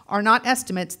are not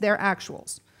estimates, they're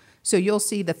actuals. So you'll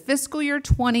see the fiscal year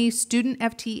 20 student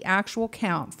FTE actual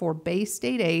count for base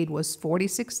state aid was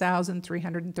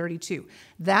 46,332.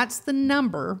 That's the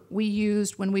number we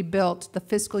used when we built the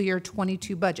fiscal year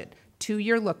 22 budget,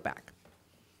 2-year look back.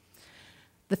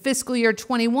 The fiscal year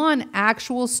 21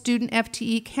 actual student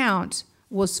FTE count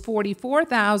was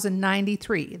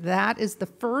 44,093. That is the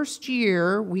first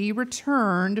year we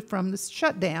returned from the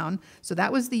shutdown. So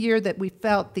that was the year that we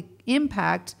felt the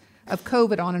impact of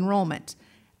COVID on enrollment.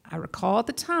 I recall at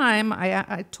the time,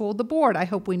 I told the board, I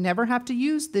hope we never have to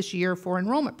use this year for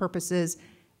enrollment purposes,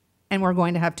 and we're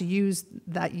going to have to use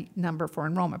that number for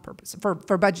enrollment purposes,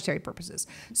 for budgetary purposes.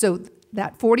 So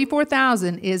that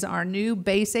 44,000 is our new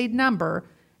base aid number.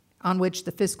 on which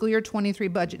the fiscal year 23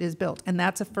 budget is built, and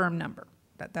that's a firm number.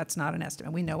 That's not an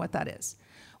estimate. We know what that is.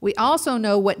 We also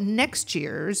know what next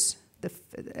year's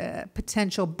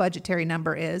potential budgetary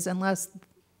number is, unless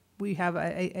we have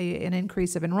an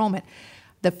increase of enrollment.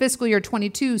 The fiscal year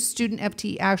 22 student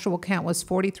FTE actual count was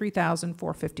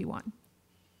 43,451.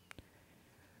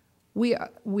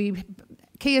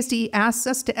 KSD asks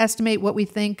us to estimate what we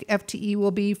think FTE will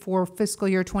be for fiscal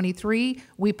year 23.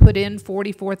 We put in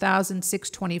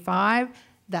 44,625.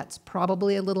 That's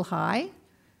probably a little high.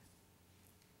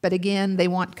 But again, they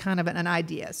want kind of an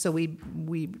idea. So we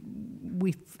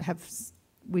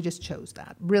just chose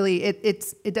that. Really,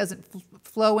 it doesn't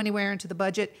flow anywhere into the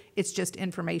budget. It's just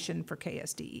information for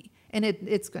KSDE. And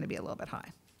it's going to be a little bit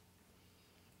high.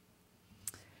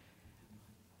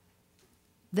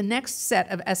 The next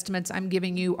set of estimates I'm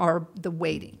giving you are the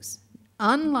weightings.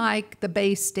 Unlike the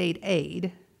base state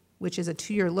aid, which is a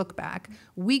 2-year look back,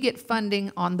 we get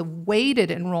funding on the weighted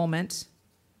enrollment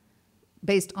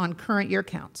based on current year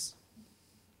counts.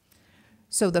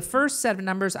 So the first set of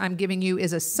numbers I'm giving you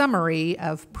is a summary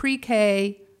of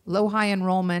pre-K, low-high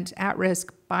enrollment,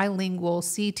 at-risk, bilingual,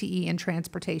 CTE, and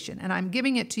transportation. And I'm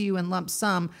giving it to you in lump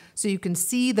sum so you can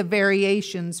see the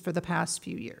variations for the past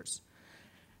few years.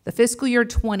 The fiscal year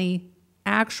 20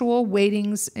 actual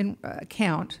weightings in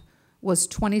count was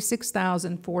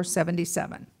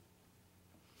 26,477.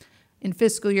 In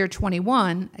fiscal year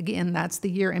 21, again, that's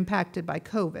the year impacted by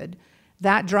COVID,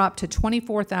 that dropped to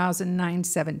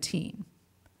 24,917.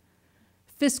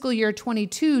 Fiscal year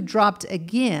 22 dropped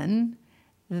again.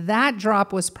 That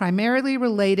drop was primarily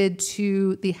related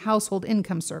to the household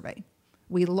income survey.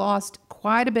 We lost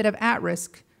quite a bit of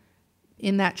at-risk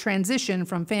in that transition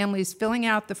from families filling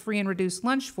out the free and reduced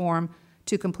lunch form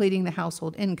to completing the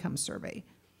household income survey.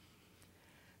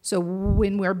 So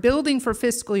when we're building for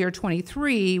fiscal year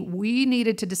 23, we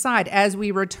needed to decide, as we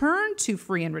return to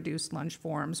free and reduced lunch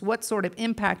forms, what sort of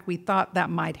impact we thought that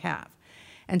might have.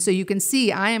 And so you can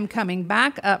see I am coming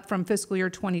back up from fiscal year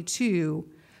 22,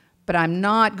 but I'm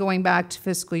not going back to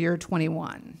fiscal year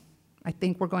 21. I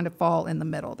think we're going to fall in the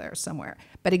middle there somewhere.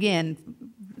 But again,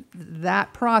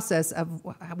 that process of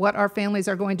what our families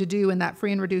are going to do in that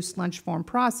free and reduced lunch form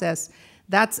process,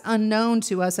 that's unknown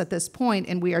to us at this point,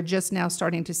 and we are just now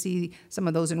starting to see some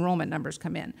of those enrollment numbers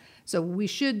come in. So we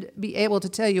should be able to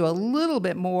tell you a little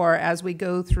bit more as we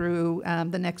go through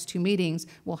the next 2 meetings.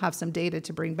 We'll have some data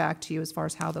to bring back to you as far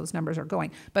as how those numbers are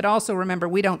going. But also remember,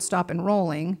 we don't stop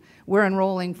enrolling. We're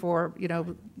enrolling for, you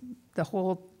know, the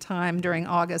whole time during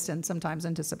August and sometimes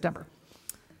into September.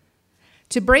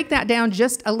 To break that down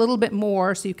just a little bit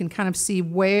more so you can kind of see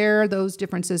where those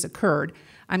differences occurred,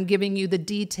 I'm giving you the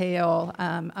detail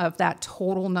of that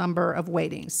total number of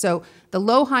weightings. So the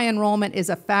low-high enrollment is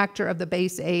a factor of the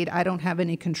base aid. I don't have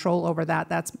any control over that.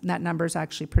 That number is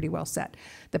actually pretty well set.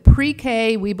 The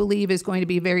pre-K, we believe, is going to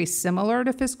be very similar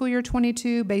to fiscal year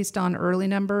 22 based on early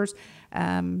numbers.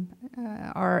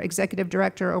 Our executive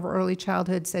director over early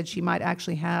childhood said she might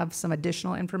actually have some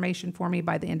additional information for me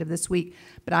by the end of this week,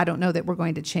 but I don't know that we're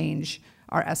going to change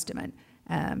our estimate.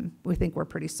 We think we're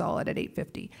pretty solid at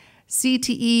 850.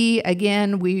 CTE,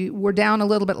 again, we were down a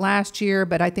little bit last year,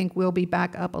 but I think we'll be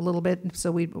back up a little bit.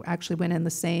 So we actually went in the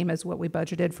same as what we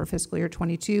budgeted for fiscal year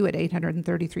 22 at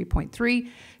 833.3.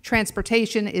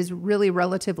 Transportation is really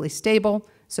relatively stable.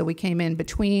 So we came in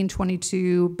between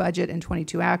 22 budget and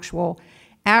 22 actual.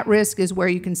 At risk is where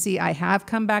you can see I have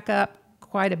come back up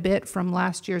quite a bit from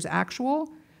last year's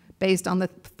actual, based on the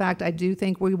fact I do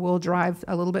think we will drive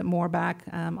a little bit more back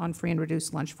on free and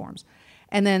reduced lunch forms.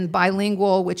 And then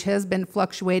bilingual, which has been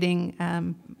fluctuating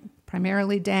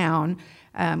primarily down,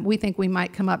 we think we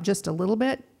might come up just a little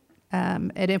bit.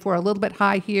 And if we're a little bit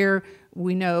high here,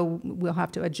 we know we'll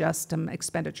have to adjust some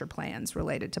expenditure plans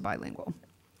related to bilingual.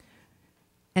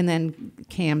 And then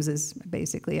CAMS is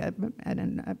basically a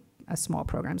small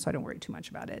program, so I don't worry too much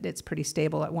about it. It's pretty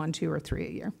stable at 1, 2, or 3 a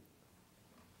year.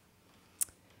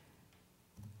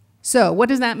 So what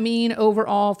does that mean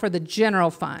overall for the general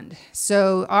fund?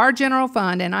 So our general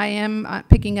fund, and I am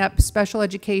picking up special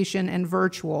education and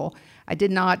virtual. I did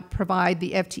not provide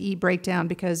the FTE breakdown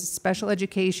because special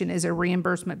education is a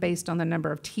reimbursement based on the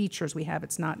number of teachers we have.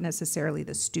 It's not necessarily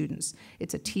the students.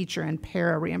 It's a teacher and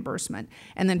para reimbursement.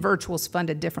 And then virtual is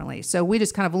funded differently. So we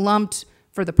just kind of lumped,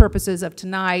 for the purposes of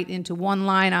tonight, into one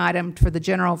line item for the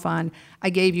general fund.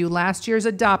 I gave you last year's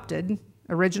adopted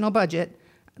original budget,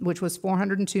 which was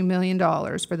 $402 million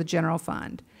for the general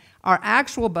fund. Our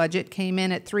actual budget came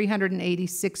in at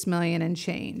 $386 million and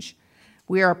change.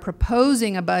 We are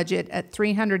proposing a budget at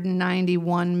almost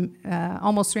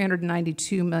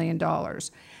 $392 million.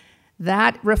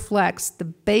 That reflects the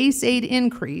base aid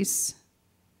increase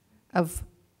of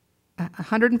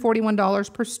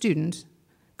 $141 per student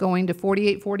going to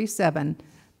 $48.47,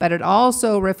 but it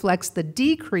also reflects the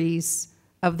decrease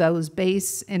of those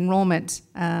base enrollment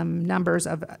numbers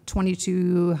of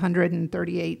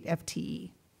 2,238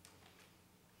 FTE.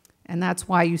 And that's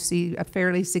why you see a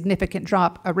fairly significant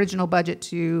drop, original budget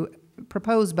to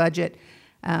proposed budget,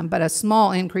 but a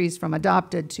small increase from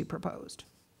adopted to proposed.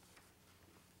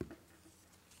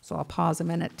 So I'll pause a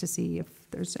minute to see if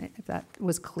that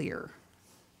was clear.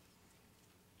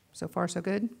 So far, so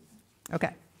good?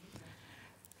 Okay.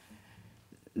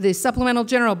 The supplemental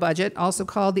general budget, also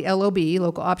called the LOB,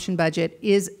 local option budget,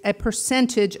 is a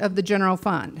percentage of the general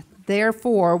fund.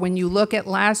 Therefore, when you look at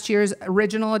last year's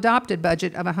original adopted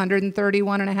budget of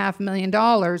 $131.5 million,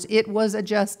 it was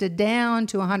adjusted down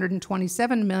to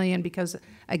 $127 million because,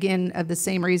 again, of the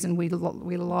same reason we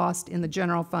lost in the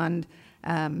general fund.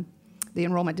 The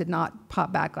enrollment did not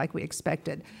pop back like we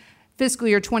expected. Fiscal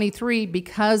year 23,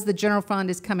 because the general fund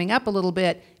is coming up a little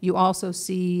bit, you also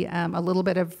see a little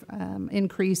bit of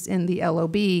increase in the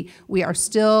LOB. We are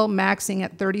still maxing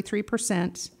at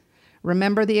 33%.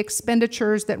 Remember, the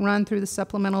expenditures that run through the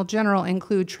supplemental general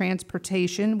include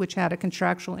transportation, which had a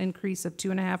contractual increase of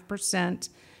 2.5%,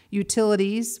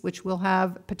 utilities, which will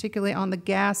have, particularly on the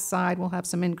gas side, will have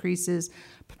some increases,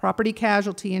 property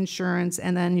casualty insurance,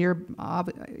 and then your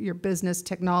business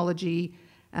technology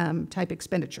type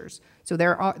expenditures. So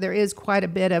there is quite a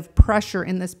bit of pressure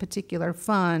in this particular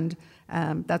fund.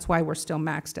 That's why we're still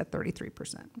maxed at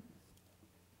 33%.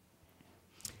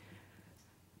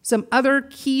 Some other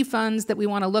key funds that we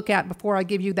want to look at before I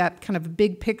give you that kind of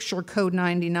big picture Code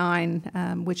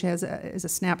 99, which is a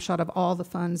snapshot of all the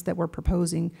funds that we're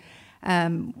proposing.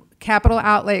 Capital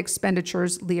outlay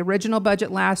expenditures, the original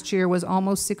budget last year was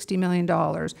almost $60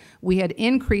 million. We had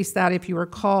increased that, if you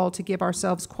recall, to give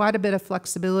ourselves quite a bit of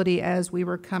flexibility as we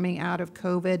were coming out of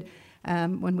COVID,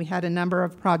 when we had a number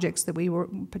of projects that we were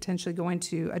potentially going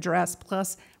to address.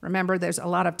 Plus, remember, there's a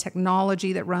lot of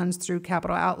technology that runs through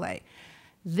capital outlay.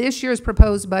 This year's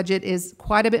proposed budget is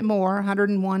quite a bit more,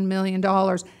 $101 million.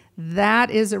 That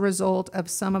is a result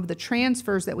of some of the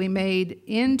transfers that we made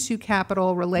into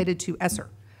capital related to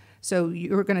ESSER. So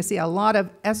you're going to see a lot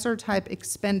of ESSER-type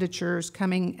expenditures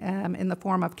coming in the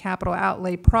form of capital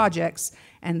outlay projects,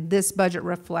 and this budget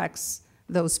reflects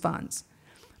those funds.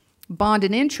 Bond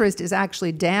and interest is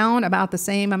actually down about the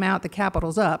same amount the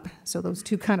capital's up, so those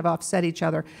two kind of offset each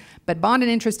other. But bond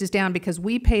and interest is down because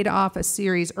we paid off a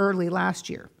series early last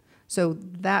year. So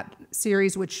that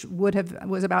series, which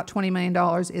was about $20 million,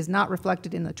 is not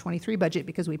reflected in the 23 budget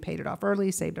because we paid it off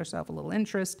early, saved ourselves a little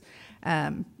interest.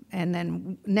 And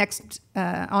then next,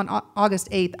 on August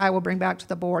 8th, I will bring back to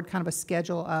the board kind of a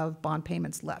schedule of bond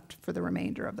payments left for the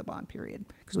remainder of the bond period,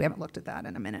 because we haven't looked at that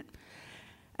in a minute.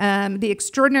 The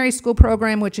extraordinary school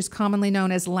program, which is commonly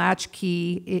known as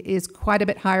Latchkey, is quite a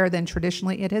bit higher than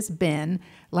traditionally it has been.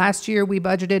 Last year, we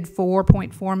budgeted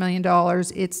 $4.4 million.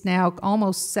 It's now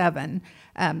almost $7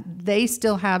 million. They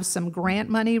still have some grant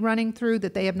money running through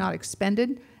that they have not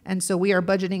expended, and so we are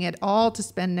budgeting it all to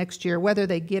spend next year. Whether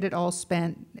they get it all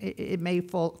spent, it may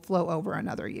flow over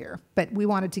another year. But we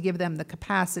wanted to give them the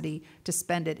capacity to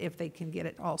spend it if they can get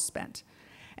it all spent.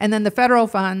 And then the federal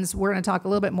funds, we're going to talk a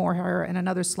little bit more here in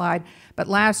another slide, but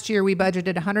last year we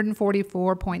budgeted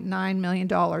 $144.9 million.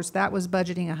 That was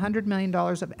budgeting $100 million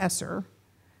of ESSER.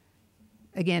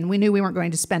 Again, we knew we weren't going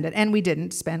to spend it, and we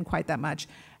didn't spend quite that much.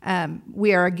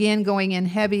 We are again going in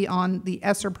heavy on the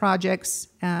ESSER projects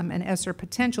and ESSER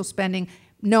potential spending,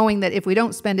 knowing that if we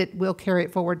don't spend it, we'll carry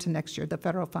it forward to next year. The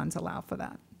federal funds allow for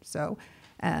that. So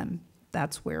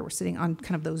that's where we're sitting on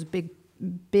kind of those big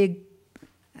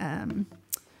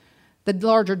the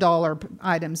larger dollar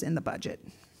items in the budget.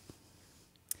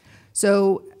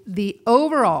 So the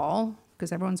overall,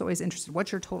 because everyone's always interested,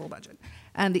 what's your total budget?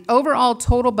 And the overall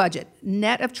total budget,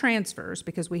 net of transfers,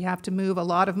 because we have to move a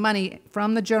lot of money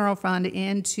from the general fund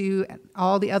into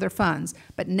all the other funds,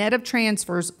 but net of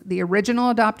transfers, the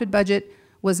original adopted budget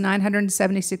was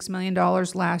 $976 million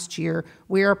last year.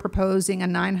 We are proposing a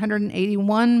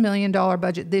 $981 million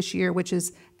budget this year, which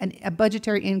is a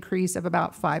budgetary increase of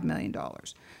about $5 million.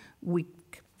 We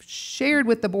shared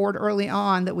with the board early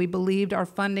on that we believed our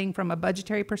funding from a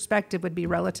budgetary perspective would be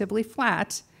relatively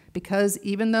flat, because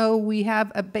even though we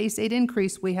have a base aid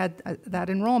increase, we had that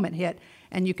enrollment hit,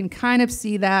 and you can kind of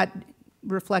see that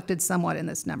reflected somewhat in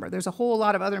this number. There's a whole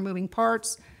lot of other moving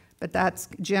parts, but that's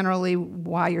generally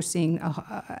why you're seeing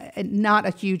not a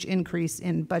huge increase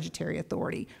in budgetary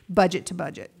authority, budget to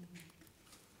budget.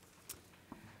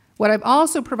 What I've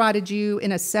also provided you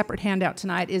in a separate handout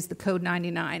tonight is the Code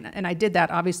 99, and I did that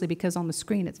obviously because on the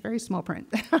screen it's very small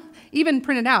print. Even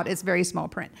printed out, it's very small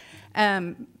print.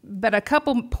 But a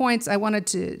couple points I wanted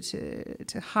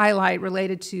to highlight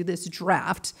related to this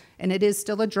draft, and it is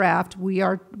still a draft.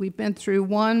 We've been through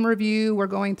one review, we're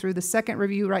going through the second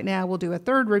review right now, we'll do a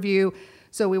third review,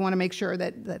 so we want to make sure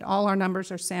that all our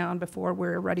numbers are sound before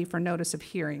we're ready for notice of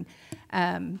hearing.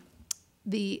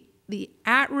 The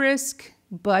at-risk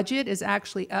budget is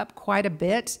actually up quite a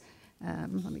bit. Let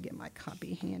me get my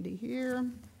copy handy here.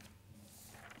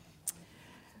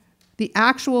 The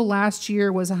actual last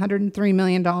year was $103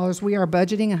 million. We are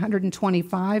budgeting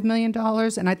 $125 million,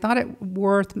 and I thought it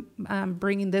worth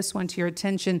bringing this one to your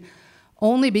attention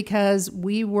only because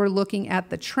we were looking at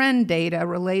the trend data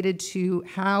related to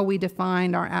how we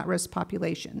defined our at-risk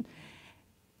population.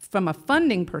 From a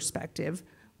funding perspective,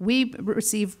 we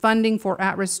receive funding for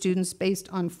at-risk students based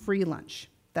on free lunch.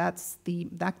 That's the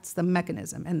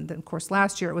mechanism. And then, of course,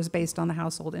 last year it was based on the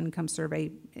household income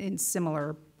survey in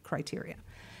similar criteria.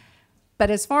 But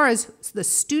as far as the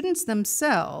students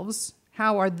themselves,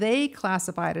 how are they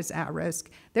classified as at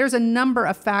risk? There's a number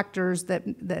of factors that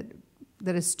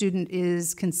a student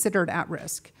is considered at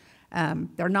risk.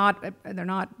 They're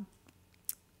not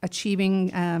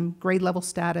achieving grade level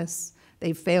status.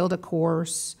 They've failed a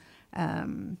course.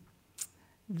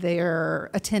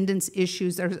 Their attendance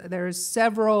issues. There's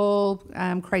several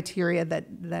criteria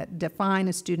that define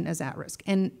a student as at risk.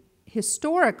 And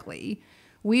historically,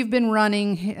 we've been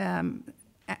running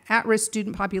at-risk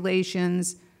student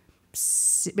populations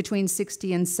between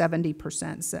 60 and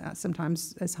 70%,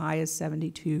 sometimes as high as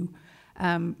 72.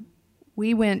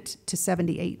 We went to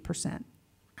 78%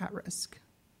 at-risk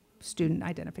student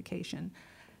identification.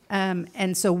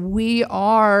 And so we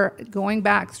are going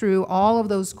back through all of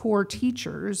those core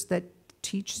teachers that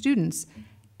teach students,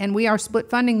 and we are split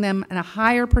funding them in a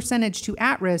higher percentage to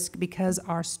at-risk because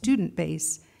our student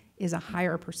base is a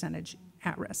higher percentage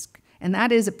at risk. And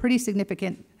that is a pretty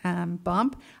significant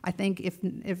bump. I think if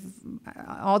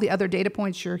all the other data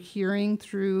points you're hearing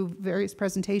through various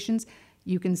presentations,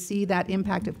 you can see that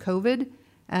impact of COVID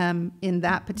in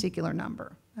that particular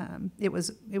number. It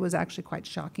was actually quite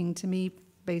shocking to me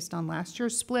based on last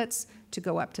year's splits to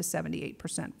go up to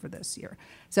 78% for this year.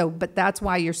 So, but that's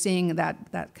why you're seeing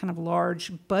that kind of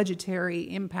large budgetary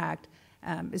impact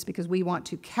is because we want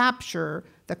to capture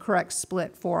the correct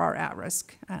split for our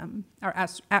at-risk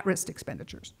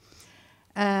expenditures.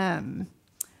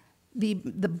 The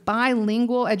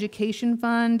bilingual education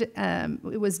fund,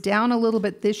 it was down a little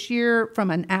bit this year from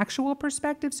an actual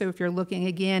perspective. So if you're looking,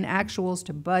 again, actuals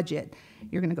to budget,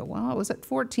 you're going to go, well, it was at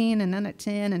 14 and then at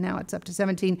 10 and now it's up to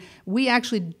 17. We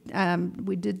actually,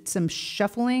 we did some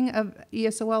shuffling of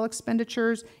ESOL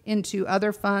expenditures into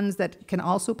other funds that can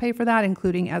also pay for that,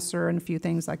 including ESSER and a few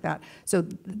things like that. So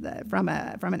from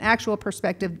an actual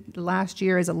perspective, last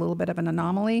year is a little bit of an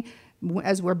anomaly.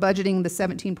 As we're budgeting the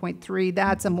 17.3,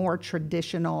 that's a more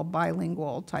traditional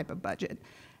bilingual type of budget.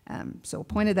 So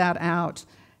pointed that out.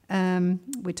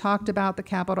 We talked about the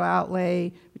capital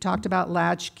outlay. We talked about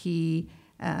latchkey.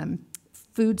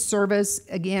 Food service,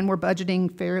 again, we're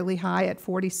budgeting fairly high at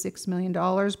 $46 million.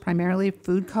 Primarily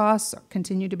food costs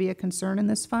continue to be a concern in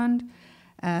this fund.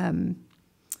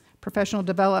 Professional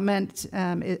development,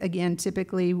 again,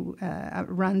 typically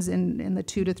runs in the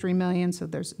 2 to 3 million, so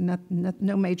there's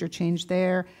no major change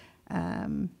there.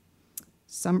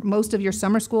 Most of your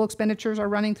summer school expenditures are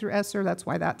running through ESSER. That's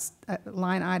why that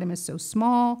line item is so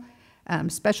small.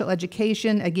 Special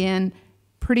education, again,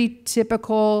 pretty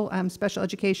typical special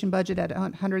education budget at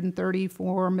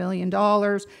 $134 million.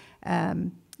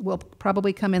 Will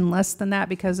probably come in less than that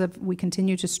because we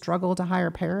continue to struggle to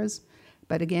hire paras.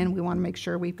 But again, we want to make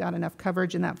sure we've got enough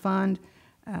coverage in that fund.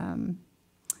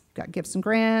 Got gifts and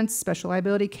grants, special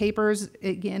liability, CAPERS,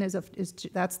 again,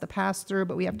 that's the pass-through,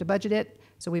 but we have to budget it.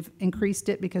 So we've increased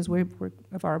it because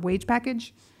of our wage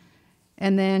package.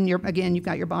 And then, again, you've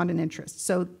got your bond and interest.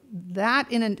 So that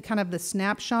in a kind of the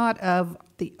snapshot of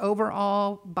the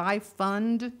overall by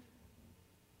fund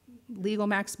legal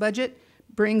max budget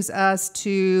brings us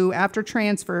to, after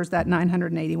transfers, that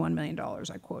 $981 million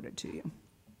I quoted to you.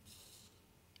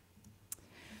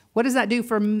 What does that do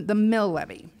for the mill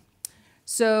levy?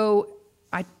 So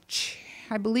I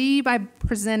believe I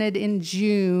presented in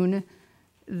June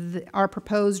our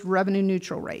proposed revenue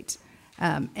neutral rate.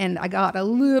 And I got a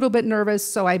little bit nervous,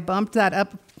 so I bumped that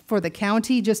up for the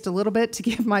county just a little bit to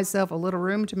give myself a little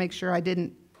room to make sure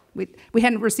we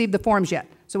hadn't received the forms yet.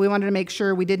 So we wanted to make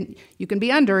sure you can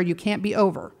be under, you can't be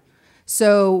over.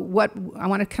 So what I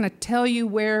want to kind of tell you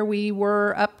where we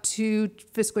were up to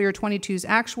fiscal year 22's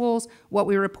actuals, what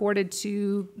we reported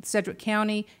to Sedgwick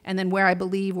County, and then where I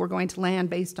believe we're going to land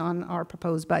based on our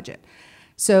proposed budget.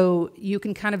 So you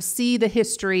can kind of see the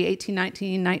history, 18,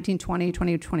 19, 19, 20,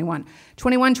 20, 21.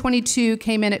 21, 22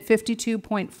 came in at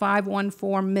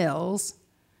 52.514 mils.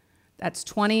 That's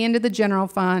 20 into the general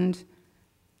fund,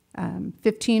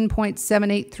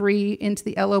 15.783 into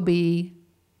the LOB,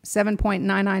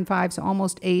 7.995, so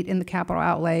almost 8 in the capital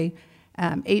outlay,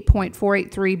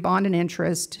 8.483 bond and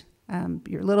interest.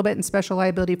 You're a little bit in special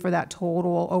liability for that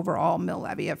total overall mill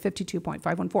levy of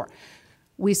 52.514.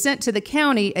 We sent to the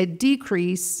county a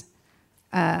decrease,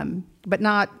 but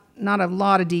not a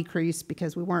lot of decrease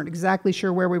because we weren't exactly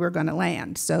sure where we were going to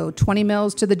land. So 20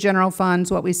 mils to the general funds,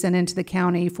 what we sent into the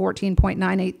county,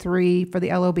 14.983 for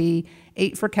the LOB,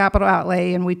 8 for capital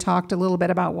outlay, and we talked a little bit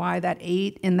about why that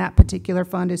 8 in that particular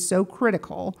fund is so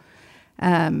critical.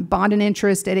 Bond and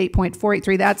interest at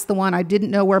 8.483, that's the one I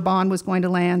didn't know where bond was going to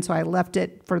land, so I left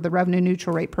it for the revenue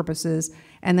neutral rate purposes.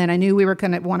 And then I knew we were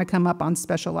going to want to come up on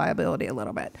special liability a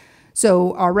little bit.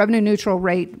 So our revenue neutral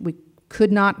rate, we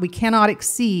cannot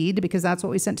exceed, because that's what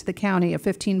we sent to the county, of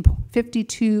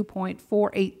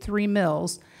 52.483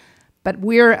 mils. But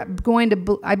we're going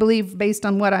to, I believe, based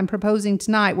on what I'm proposing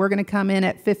tonight, we're going to come in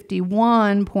at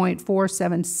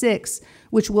 51.476,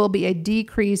 which will be a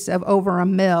decrease of over a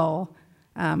mil.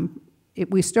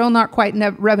 We're still not quite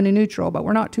revenue neutral, but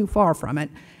we're not too far from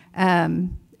it.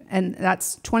 And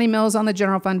that's 20 mils on the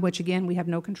general fund, which again, we have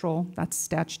no control. That's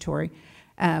statutory.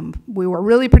 We were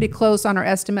really pretty close on our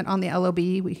estimate on the LOB.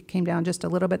 We came down just a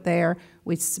little bit there.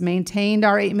 We maintained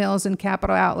our 8 mils in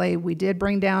capital outlay. We did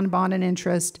bring down bond and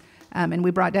interest, and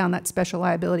we brought down that special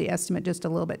liability estimate just a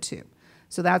little bit too.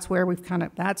 So that's where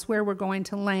that's where we're going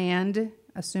to land,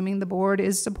 assuming the board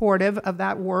is supportive of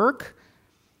that work.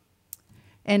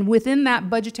 And within that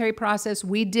budgetary process,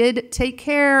 we did take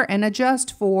care and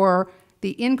adjust for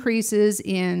the increases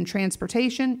in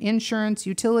transportation, insurance,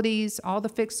 utilities, all the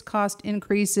fixed cost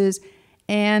increases,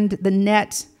 and the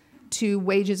net to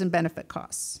wages and benefit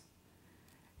costs.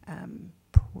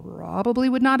 Probably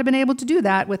would not have been able to do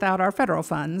that without our federal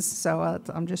funds. So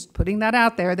I'm just putting that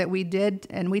out there that we did,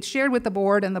 and we shared with the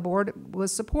board, and the board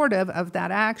was supportive of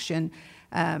that action.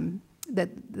 And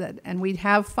we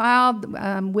have filed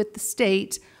with the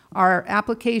state our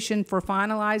application for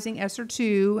finalizing ESSER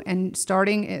 2 and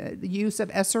starting the use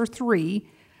of ESSER 3.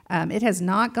 It has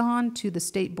not gone to the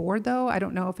state board, though. I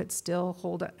don't know if it's still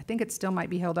I think it still might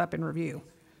be held up in review.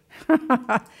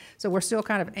 So we're still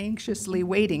kind of anxiously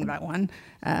waiting that one.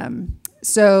 And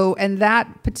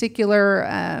that particular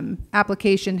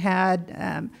application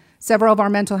had several of our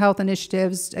mental health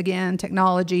initiatives, again,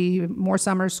 technology, more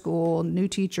summer school, new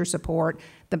teacher support.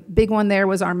 The big one there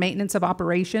was our maintenance of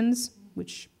operations,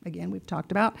 which, again, we've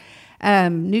talked about,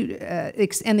 and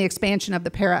the expansion of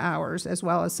the para hours, as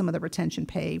well as some of the retention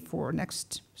pay for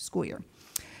next school year.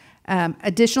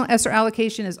 Additional ESSER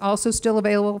allocation is also still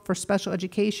available for special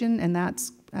education, and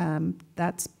that's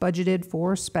budgeted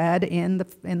for SPED in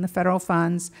the federal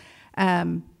funds.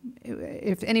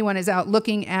 If anyone is out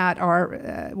looking at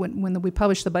our, when we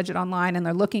publish the budget online and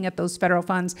they're looking at those federal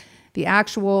funds, the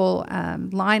actual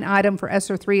line item for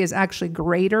ESSER 3 is actually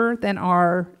greater than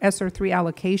our ESSER 3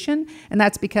 allocation, and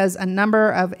that's because a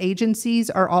number of agencies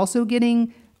are also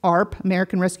getting ARP,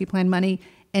 American Rescue Plan money,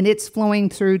 and it's flowing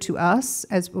through to us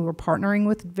as we're partnering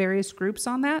with various groups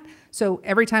on that. So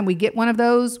every time we get one of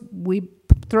those, we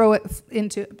throw it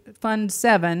into Fund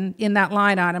 7 in that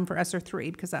line item for ESSER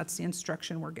 3, because that's the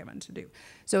instruction we're given to do.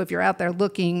 So if you're out there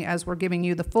looking, as we're giving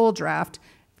you the full draft,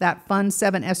 that Fund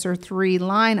 7 ESSER 3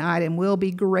 line item will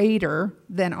be greater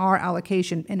than our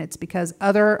allocation, and it's because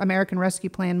other American Rescue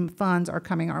Plan funds are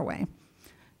coming our way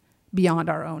beyond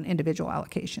our own individual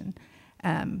allocation.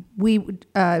 We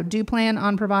do plan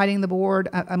on providing the board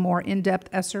a more in-depth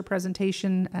ESSER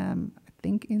presentation, I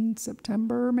think in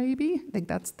September, maybe. I think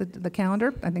that's the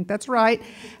calendar. I think that's right.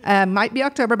 Might be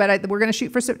October, but we're going to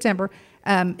shoot for September.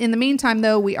 In the meantime,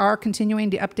 though, we are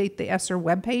continuing to update the ESSER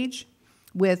webpage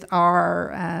with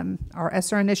our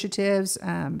ESSER initiatives,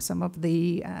 some of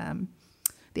the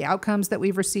outcomes that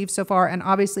we've received so far, and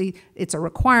obviously it's a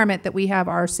requirement that we have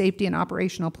our safety and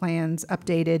operational plans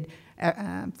updated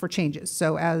for changes.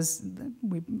 So as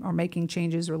we are making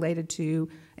changes related to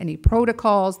any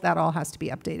protocols, that all has to be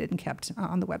updated and kept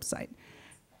on the website.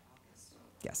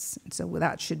 Yes, so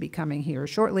that should be coming here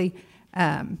shortly.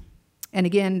 And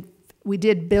again, we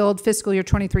did build fiscal year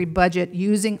 23 budget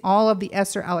using all of the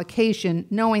ESSER allocation,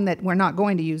 knowing that we're not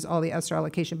going to use all the ESSER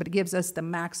allocation, but it gives us the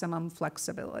maximum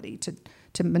flexibility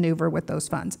to maneuver with those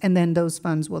funds. And then those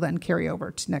funds will then carry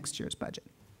over to next year's budget.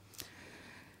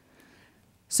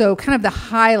 So kind of the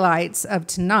highlights of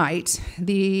tonight,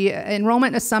 the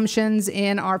enrollment assumptions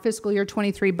in our fiscal year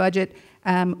 23 budget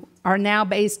are now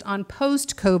based on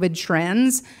post-COVID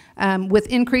trends, with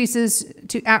increases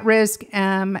to at-risk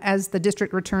as the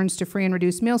district returns to free and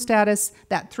reduced meal status.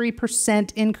 That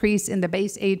 3% increase in the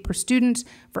base aid per student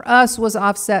for us was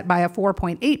offset by a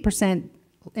 4.8%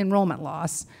 enrollment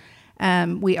loss.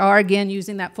 We are again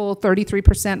using that full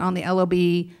 33% on the LOB.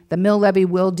 The mill levy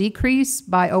will decrease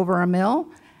by over $1 million.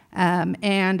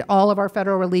 And all of our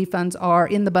federal relief funds are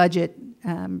in the budget,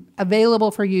 available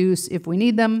for use if we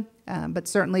need them. But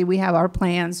certainly we have our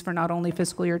plans for not only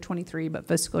fiscal year 23, but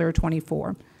fiscal year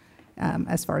 24,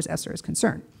 as far as ESSER is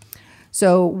concerned.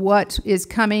 So what is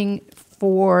coming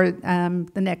for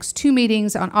the next 2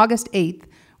 meetings on August 8th,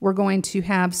 we're going to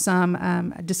have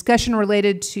some discussion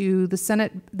related to the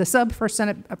sub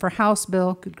for House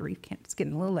Bill, good grief, it's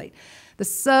getting a little late. The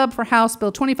sub for House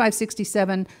Bill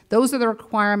 2567, those are the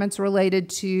requirements related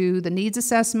to the needs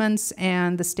assessments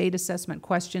and the state assessment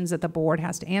questions that the board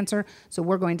has to answer. So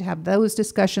we're going to have those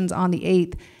discussions on the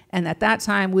 8th. And at that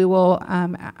time, we will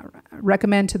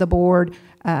recommend to the board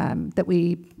that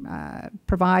we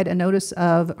provide a notice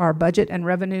of our budget and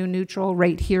revenue neutral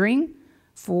rate hearing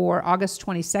for August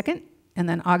 22nd. And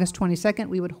then August 22nd,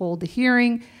 we would hold the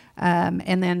hearing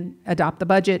and then adopt the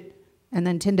budget. And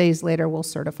then 10 days later, we'll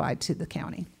certify to the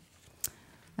county.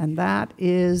 And that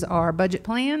is our budget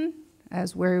plan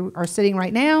as we are sitting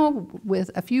right now, with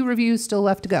a few reviews still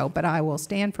left to go. But I will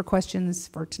stand for questions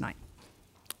for tonight.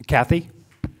 Kathy?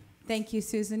 Thank you,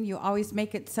 Susan. You always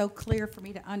make it so clear for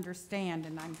me to understand,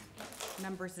 and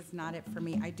numbers is not it for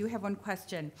me. I do have one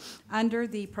question. Under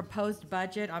the proposed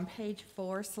budget on page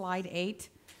 4, slide 8,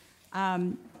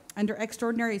 under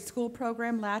extraordinary school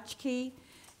program latchkey,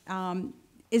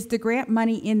 is the grant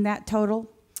money in that total?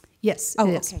 Yes, it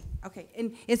is. Okay. Okay.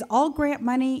 And is all grant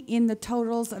money in the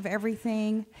totals of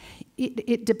everything?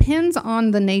 It depends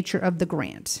on the nature of the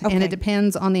grant, and it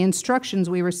depends on the instructions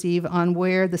we receive on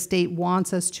where the state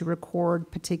wants us to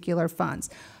record particular funds.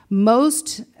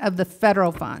 Most of the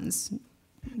federal funds,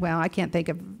 well, I can't think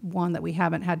of one that we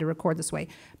haven't had to record this way.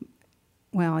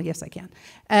 Well, yes, I can.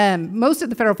 Most of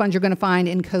the federal funds you're going to find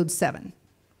in Code 7,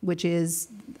 which is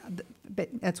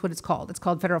that's what it's called. It's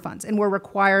called federal funds. And we're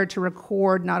required to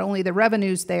record not only the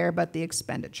revenues there, but the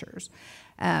expenditures.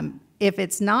 If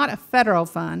it's not a federal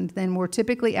fund, then we're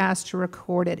typically asked to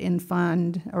record it in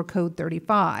fund or Code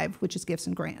 35, which is gifts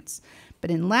and grants. But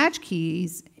in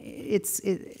latchkeys,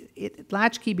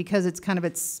 latchkey, because it's kind of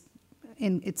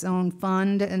in its own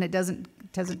fund and it doesn't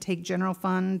take general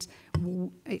fund,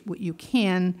 you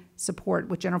can support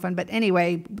with general fund. But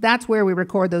anyway, that's where we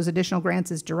record those additional grants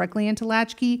is directly into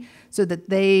latchkey so that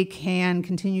they can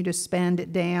continue to spend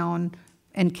it down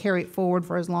and carry it forward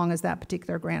for as long as that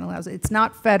particular grant allows. It's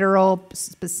not federal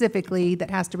specifically that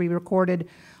has to be recorded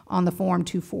on the Form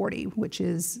 240, which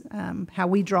is how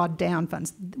we draw down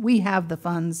funds. We have the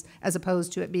funds as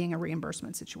opposed to it being a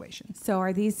reimbursement situation. So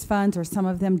are these funds, or some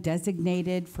of them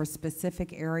designated for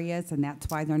specific areas, and that's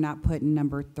why they're not put in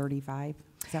number 35?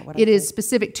 Is that what it is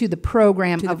specific to the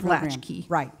program to of the program. Latchkey.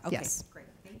 Right. Okay. Yes. Great.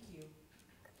 Thank you.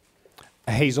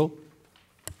 Hazel?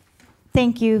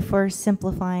 Thank you for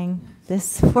simplifying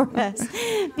this for us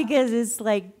because it's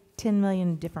like 10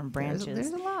 million different branches.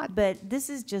 There's a lot. But this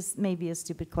is just maybe a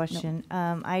stupid question.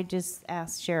 I just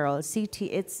asked Cheryl,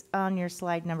 it's on your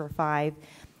slide number 5.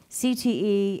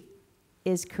 CTE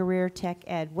is Career Tech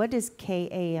Ed. What is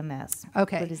KAMS?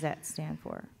 Okay. What does that stand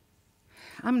for?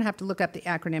 I'm going to have to look up the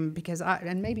acronym because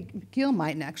and maybe Gil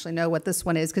might actually know what this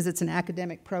one is because it's an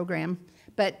academic program.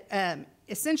 But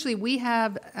essentially, we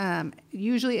have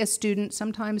usually a student,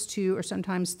 sometimes 2 or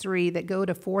sometimes 3, that go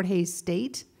to Fort Hays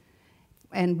State,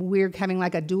 and we're having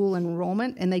like a dual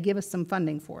enrollment, and they give us some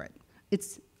funding for it.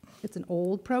 It's an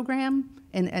old program,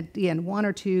 and at the end, 1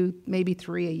 or 2, maybe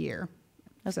 3 a year.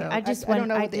 Okay, So I don't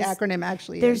know what the acronym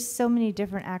actually is. There's so many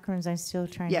different acronyms. I'm still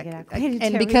trying to get acquainted.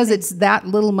 And to because everything. it's that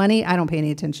little money, I don't pay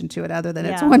any attention to it other than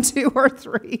it's Yeah. 1, 2, or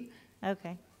 3.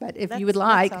 Okay. But if That's- you would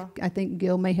that's like, all. I think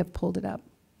Gil may have pulled it up.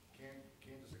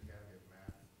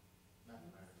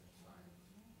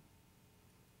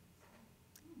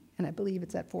 And I believe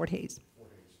it's at Fort Hays.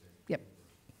 Yep.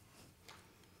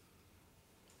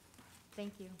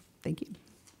 Thank you. Thank you.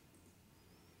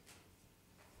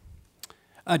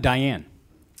 Diane?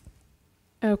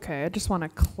 Okay, I just want to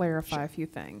clarify a few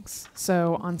things.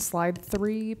 So on slide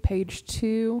 3, page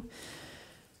 2,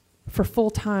 For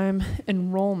full-time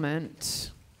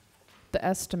enrollment, the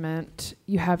estimate,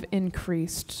 you have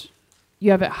increased,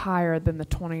 you have it higher than the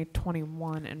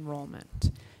 2021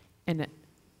 enrollment. And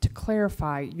to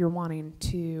clarify, you're wanting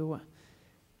to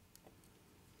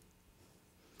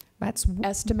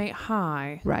estimate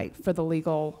high right for the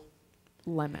legal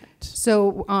limit.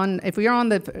 So if you're on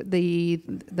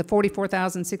the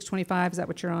 44,625, is that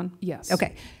what you're on? Yes.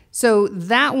 Okay. So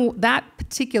that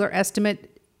particular estimate,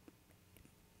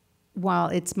 while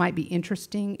it might be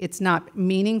interesting, it's not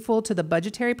meaningful to the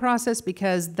budgetary process,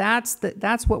 because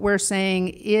that's what we're saying.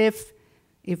 If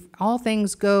all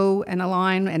things go and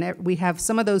align, and we have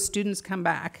some of those students come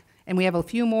back, and we have a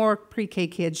few more pre-K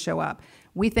kids show up,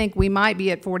 we think we might be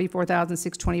at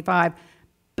 44,625.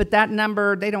 But that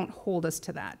number, they don't hold us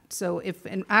to that. So if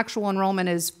an actual enrollment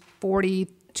is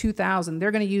 42,000, they're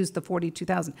going to use the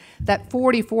 42,000. That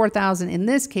 44,000 in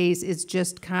this case is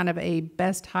just kind of a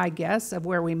best high guess of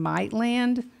where we might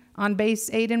land on base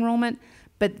 8 enrollment.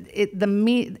 But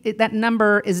that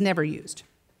number is never used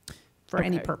for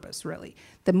any purpose, really.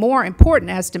 The more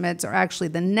important estimates are actually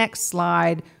the next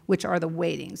slide, which are the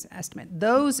weightings estimate.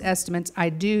 Those estimates I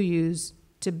do use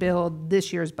to build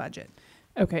this year's budget.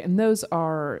 Okay, and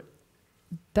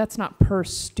that's not per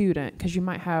student, because you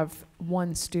might have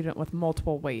one student with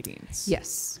multiple weightings.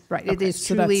 Yes, right. Okay, It is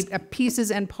so truly that's- pieces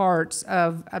and parts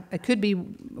of, it could be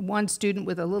one student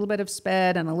with a little bit of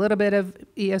SPED and a little bit of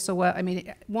ESOL. I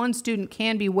mean, one student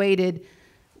can be weighted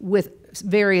with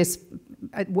various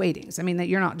weightings. I mean, that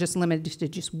you're not just limited to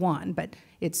just one, but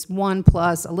it's one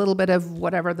plus a little bit of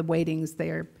whatever the weightings they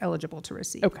are eligible to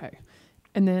receive. Okay.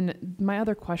 And then my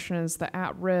other question is the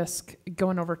at-risk,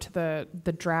 going over to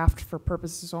the draft for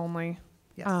purposes only.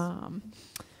 Yes.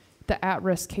 The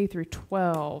at-risk K through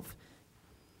 12,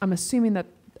 I'm assuming that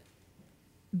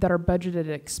our budgeted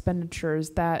expenditures,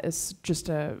 that is just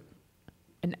an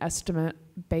estimate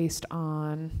based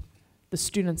on the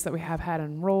students that we have had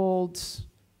enrolled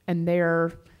and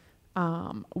their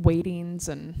weightings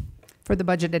and... For the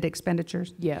budgeted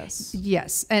expenditures? Yes.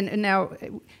 Yes, and now...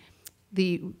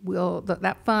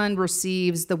 that fund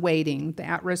receives the weighting, the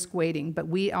at-risk weighting, but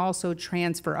we also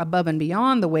transfer above and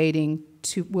beyond the weighting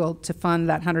to fund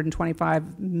that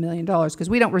 $125 million, because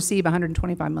we don't receive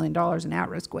 $125 million in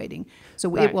at-risk weighting. So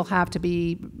Right. It will have to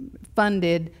be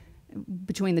funded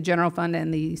between the general fund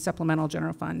and the supplemental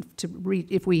general fund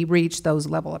if we reach those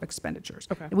level of expenditures.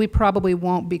 Okay. We probably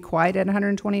won't be quite at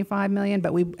 $125 million,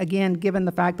 but again, given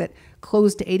the fact that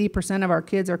close to 80% of our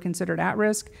kids are considered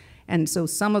at-risk, and so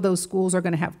some of those schools are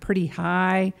going to have pretty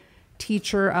high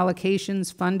teacher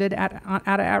allocations funded out of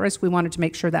at-risk. We wanted to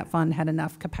make sure that fund had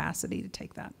enough capacity to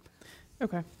take that.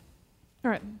 Okay.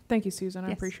 All right. Thank you, Susan. I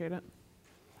Yes. appreciate it.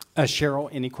 Cheryl,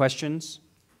 any questions?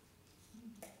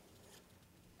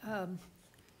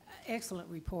 Excellent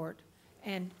report,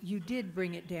 and you did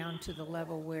bring it down to the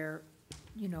level where,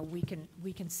 we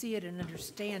can see it and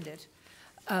understand it.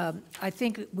 I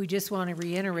think we just want to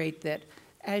reiterate that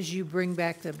as you bring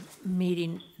back the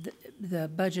meeting, the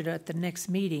budget at the next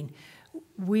meeting,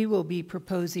 we will be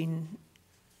proposing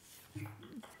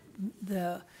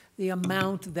the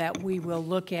amount that we will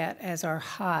look at as our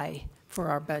high for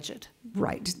our budget.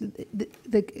 Right.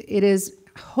 It is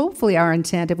hopefully our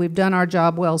intent, if we've done our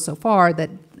job well so far, that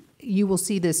you will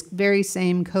see this very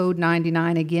same Code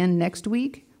 99 again next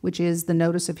week, which is the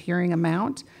notice of hearing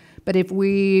amount. But if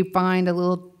we find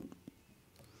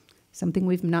something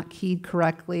we've not keyed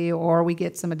correctly, or we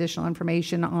get some additional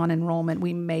information on enrollment,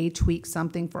 we may tweak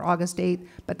something for August 8th,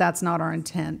 but that's not our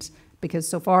intent, because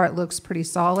so far it looks pretty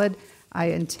solid. I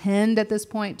intend at this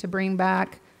point to bring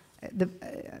back the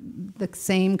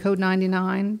same Code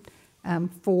 99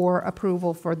 for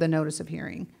approval for the notice of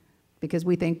hearing, because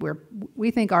we think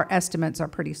our estimates are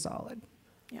pretty solid.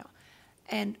 Yeah,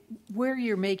 and where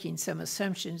you're making some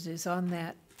assumptions is on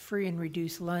that free and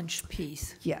reduced lunch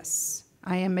piece. Yes.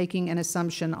 I am making an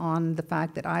assumption on the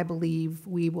fact that I believe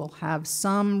we will have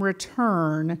some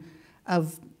return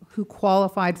of who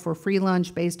qualified for free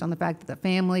lunch based on the fact that the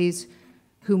families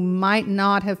who might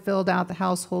not have filled out the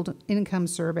household income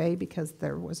survey because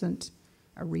there wasn't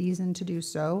a reason to do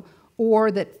so,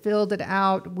 or that filled it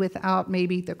out without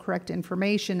maybe the correct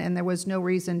information and there was no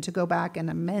reason to go back and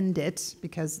amend it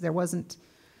because there wasn't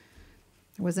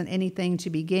anything to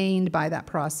be gained by that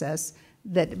process,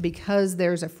 that because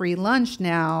there's a free lunch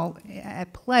now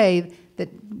at play, that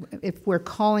if we're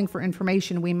calling for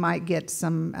information, we might get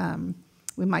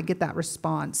that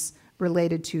response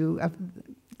related to a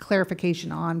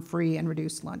clarification on free and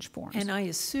reduced lunch forms. And I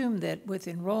assume that with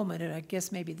enrollment, and I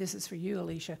guess maybe this is for you,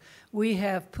 Alicia, we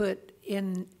have put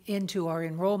into our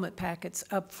enrollment packets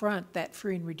up front that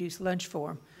free and reduced lunch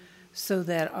form. so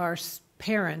that our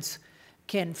parents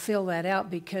can fill that out,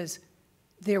 because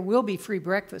there will be free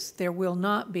breakfast. There will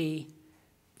not be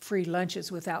free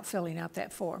lunches without filling out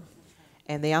that form.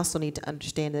 And they also need to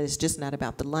understand that it's just not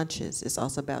about the lunches. It's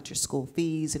also about your school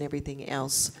fees and everything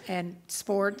else. And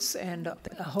sports and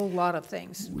a whole lot of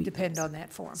things depend on that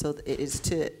form. So it is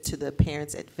to the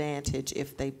parents' advantage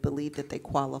if they believe that they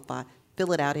qualify.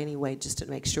 Fill it out anyway, just to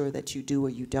make sure that you do or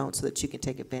you don't, so that you can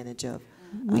take advantage of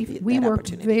We work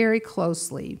very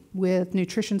closely with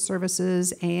nutrition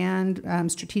services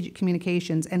and strategic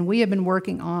communications, and we have been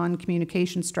working on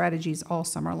communication strategies all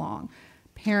summer long.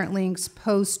 Parent links,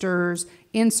 posters,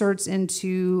 inserts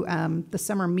into the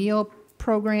summer meal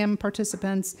program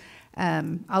participants,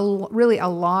 really a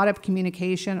lot of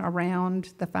communication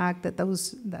around the fact that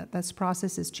this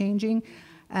process is changing.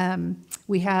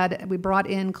 We brought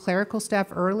in clerical staff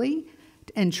early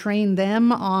and trained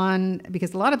them on,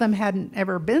 because a lot of them hadn't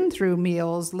ever been through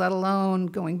meals, let alone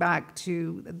going back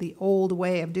to the old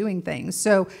way of doing things.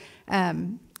 So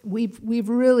we've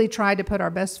really tried to put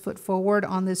our best foot forward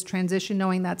on this transition,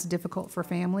 knowing that's difficult for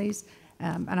families.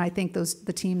 And I think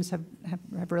the teams have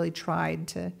really tried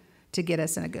to get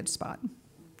us in a good spot.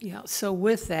 Yeah, so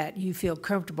with that, you feel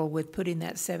comfortable with putting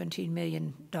that $17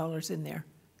 million in there,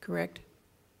 correct?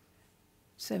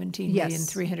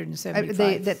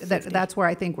 $17,375,000. That's where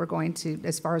I think we're going to,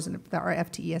 as far as our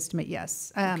FTE estimate,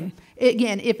 yes. Okay.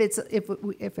 Again, if it's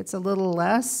a little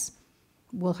less,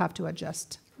 we'll have to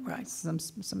adjust some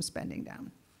spending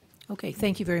down. Okay,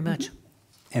 thank you very much.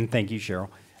 And thank you, Cheryl.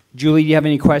 Julie, do you have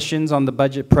any questions on the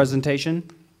budget presentation?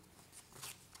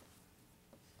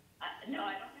 No,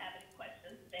 I don't have any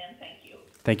questions. Dan, thank you.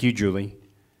 Thank you, Julie.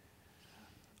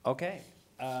 Okay.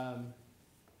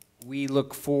 We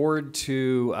look forward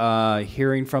to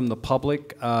hearing from the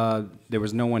public. There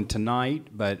was no one tonight,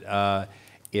 but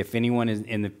if anyone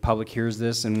in the public hears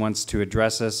this and wants to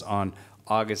address us on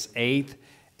August 8th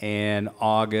and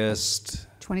August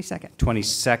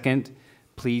 22nd,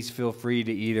 please feel free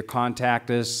to either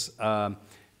contact us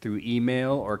through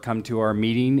email or come to our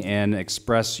meeting and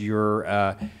express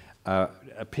your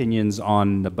opinions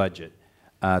on the budget.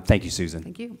 Thank you, Susan.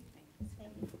 Thank you.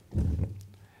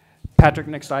 Patrick,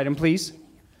 next item, please.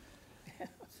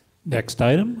 Next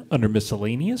item, under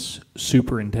miscellaneous,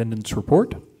 superintendent's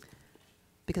report.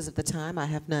 Because of the time, I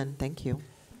have none. Thank you.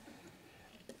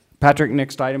 Patrick,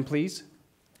 next item, please.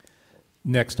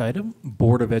 Next item,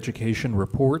 Board of Education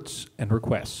reports and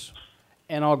requests.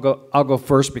 And I'll go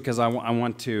first because I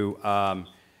want to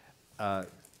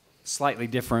slightly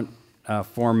different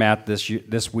format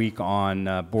this week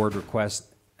on board requests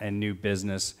and new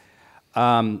business.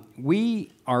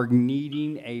 We are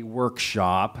needing a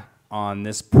workshop on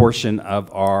this portion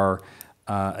of our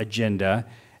agenda,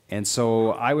 and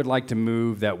so I would like to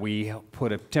move that we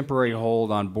put a temporary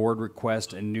hold on board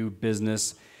request and new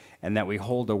business, and that we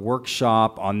hold a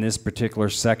workshop on this particular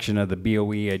section of the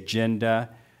BOE agenda,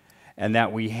 and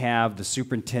that we have the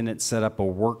superintendent set up a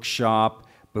workshop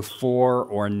before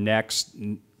or next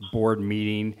board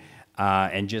meeting.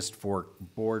 And just for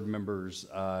board members'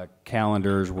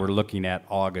 calendars, we're looking at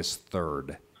August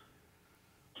 3rd.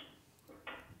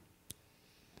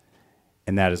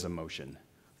 And that is a motion.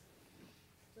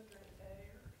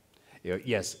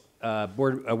 Yes,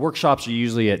 workshops are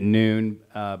usually at noon,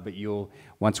 but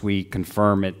once we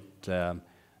confirm it,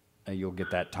 you'll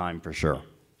get that time for sure.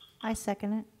 I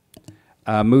second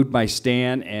it. Moved by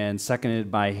Stan and seconded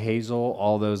by Hazel.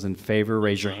 All those in favor,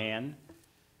 raise your hand.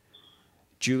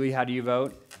 Julie, how do you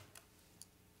vote?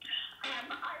 I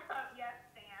vote yes,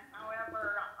 Dan.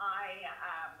 However, I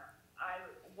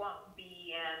won't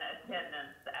be in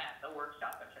attendance at the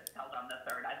workshop if it's held on the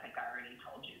 3rd. I think I already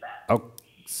told you that. Oh,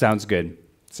 sounds good.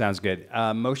 Sounds good.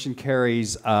 Motion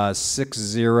carries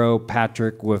 6-0.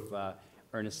 Patrick with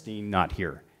Ernestine not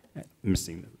here.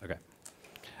 Missing. Okay.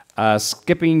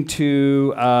 Skipping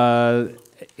to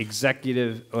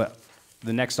executive,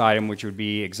 the next item, which would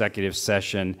be executive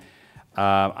session.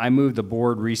 I move the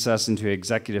board recess into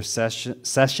executive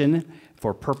session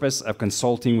for purpose of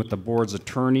consulting with the board's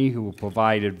attorney, who will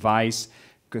provide advice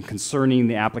concerning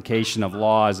the application of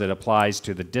law as it applies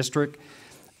to the district,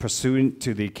 pursuant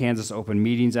to the Kansas Open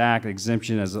Meetings Act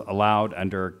exemption as allowed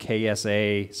under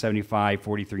KSA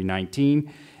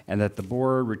 754319, and that the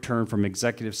board return from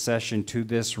executive session to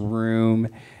this room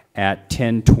at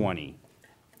 10:20.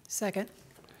 Second.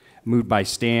 Moved by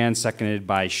Stan, seconded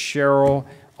by Cheryl.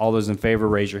 All those in favor,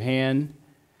 raise your hand.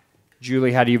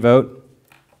 Julie, how do you vote?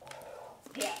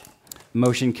 Yes.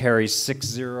 Motion carries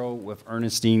 6-0 with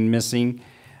Ernestine missing.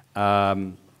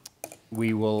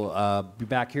 We will be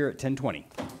back here at 10:20.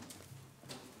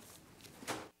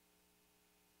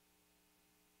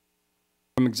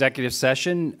 From executive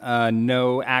session,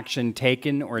 no action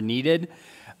taken or needed.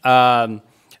 I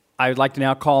would like to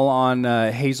now call on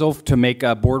Hazel to make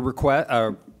a board request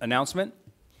announcement.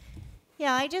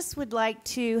 Yeah, I just would like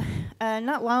to,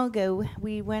 not long ago,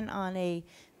 we went on a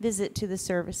visit to the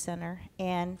service center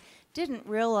and didn't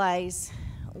realize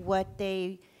what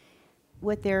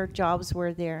their jobs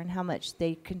were there and how much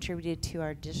they contributed to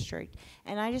our district.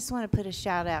 And I just want to put a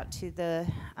shout out to the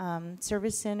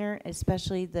service center,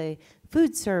 especially the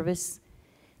food service,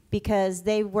 because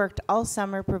they worked all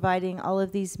summer providing all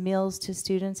of these meals to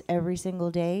students every single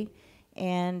day.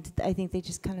 And I think they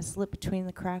just kind of slip between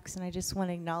the cracks, and I just want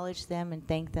to acknowledge them and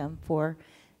thank them for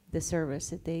the service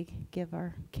that they give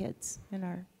our kids in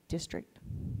our district.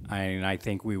 I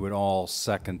think we would all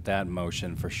second that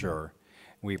motion for sure.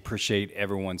 We appreciate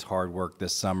everyone's hard work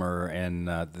this summer, and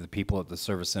the people at the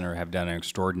service center have done an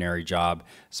extraordinary job,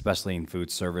 especially in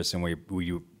food service, and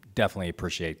we definitely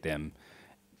appreciate them.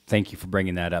 Thank you for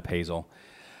bringing that up, Hazel.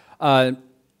 Patrick,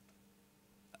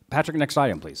 next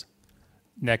item, please.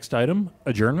 Next item,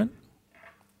 adjournment.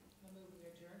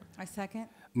 I second.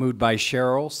 Moved by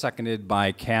Cheryl, seconded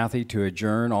by Kathy to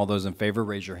adjourn. All those in favor,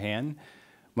 raise your hand.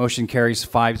 Motion carries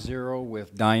 5-0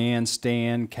 with Diane,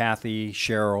 Stan, Kathy,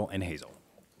 Cheryl, and Hazel.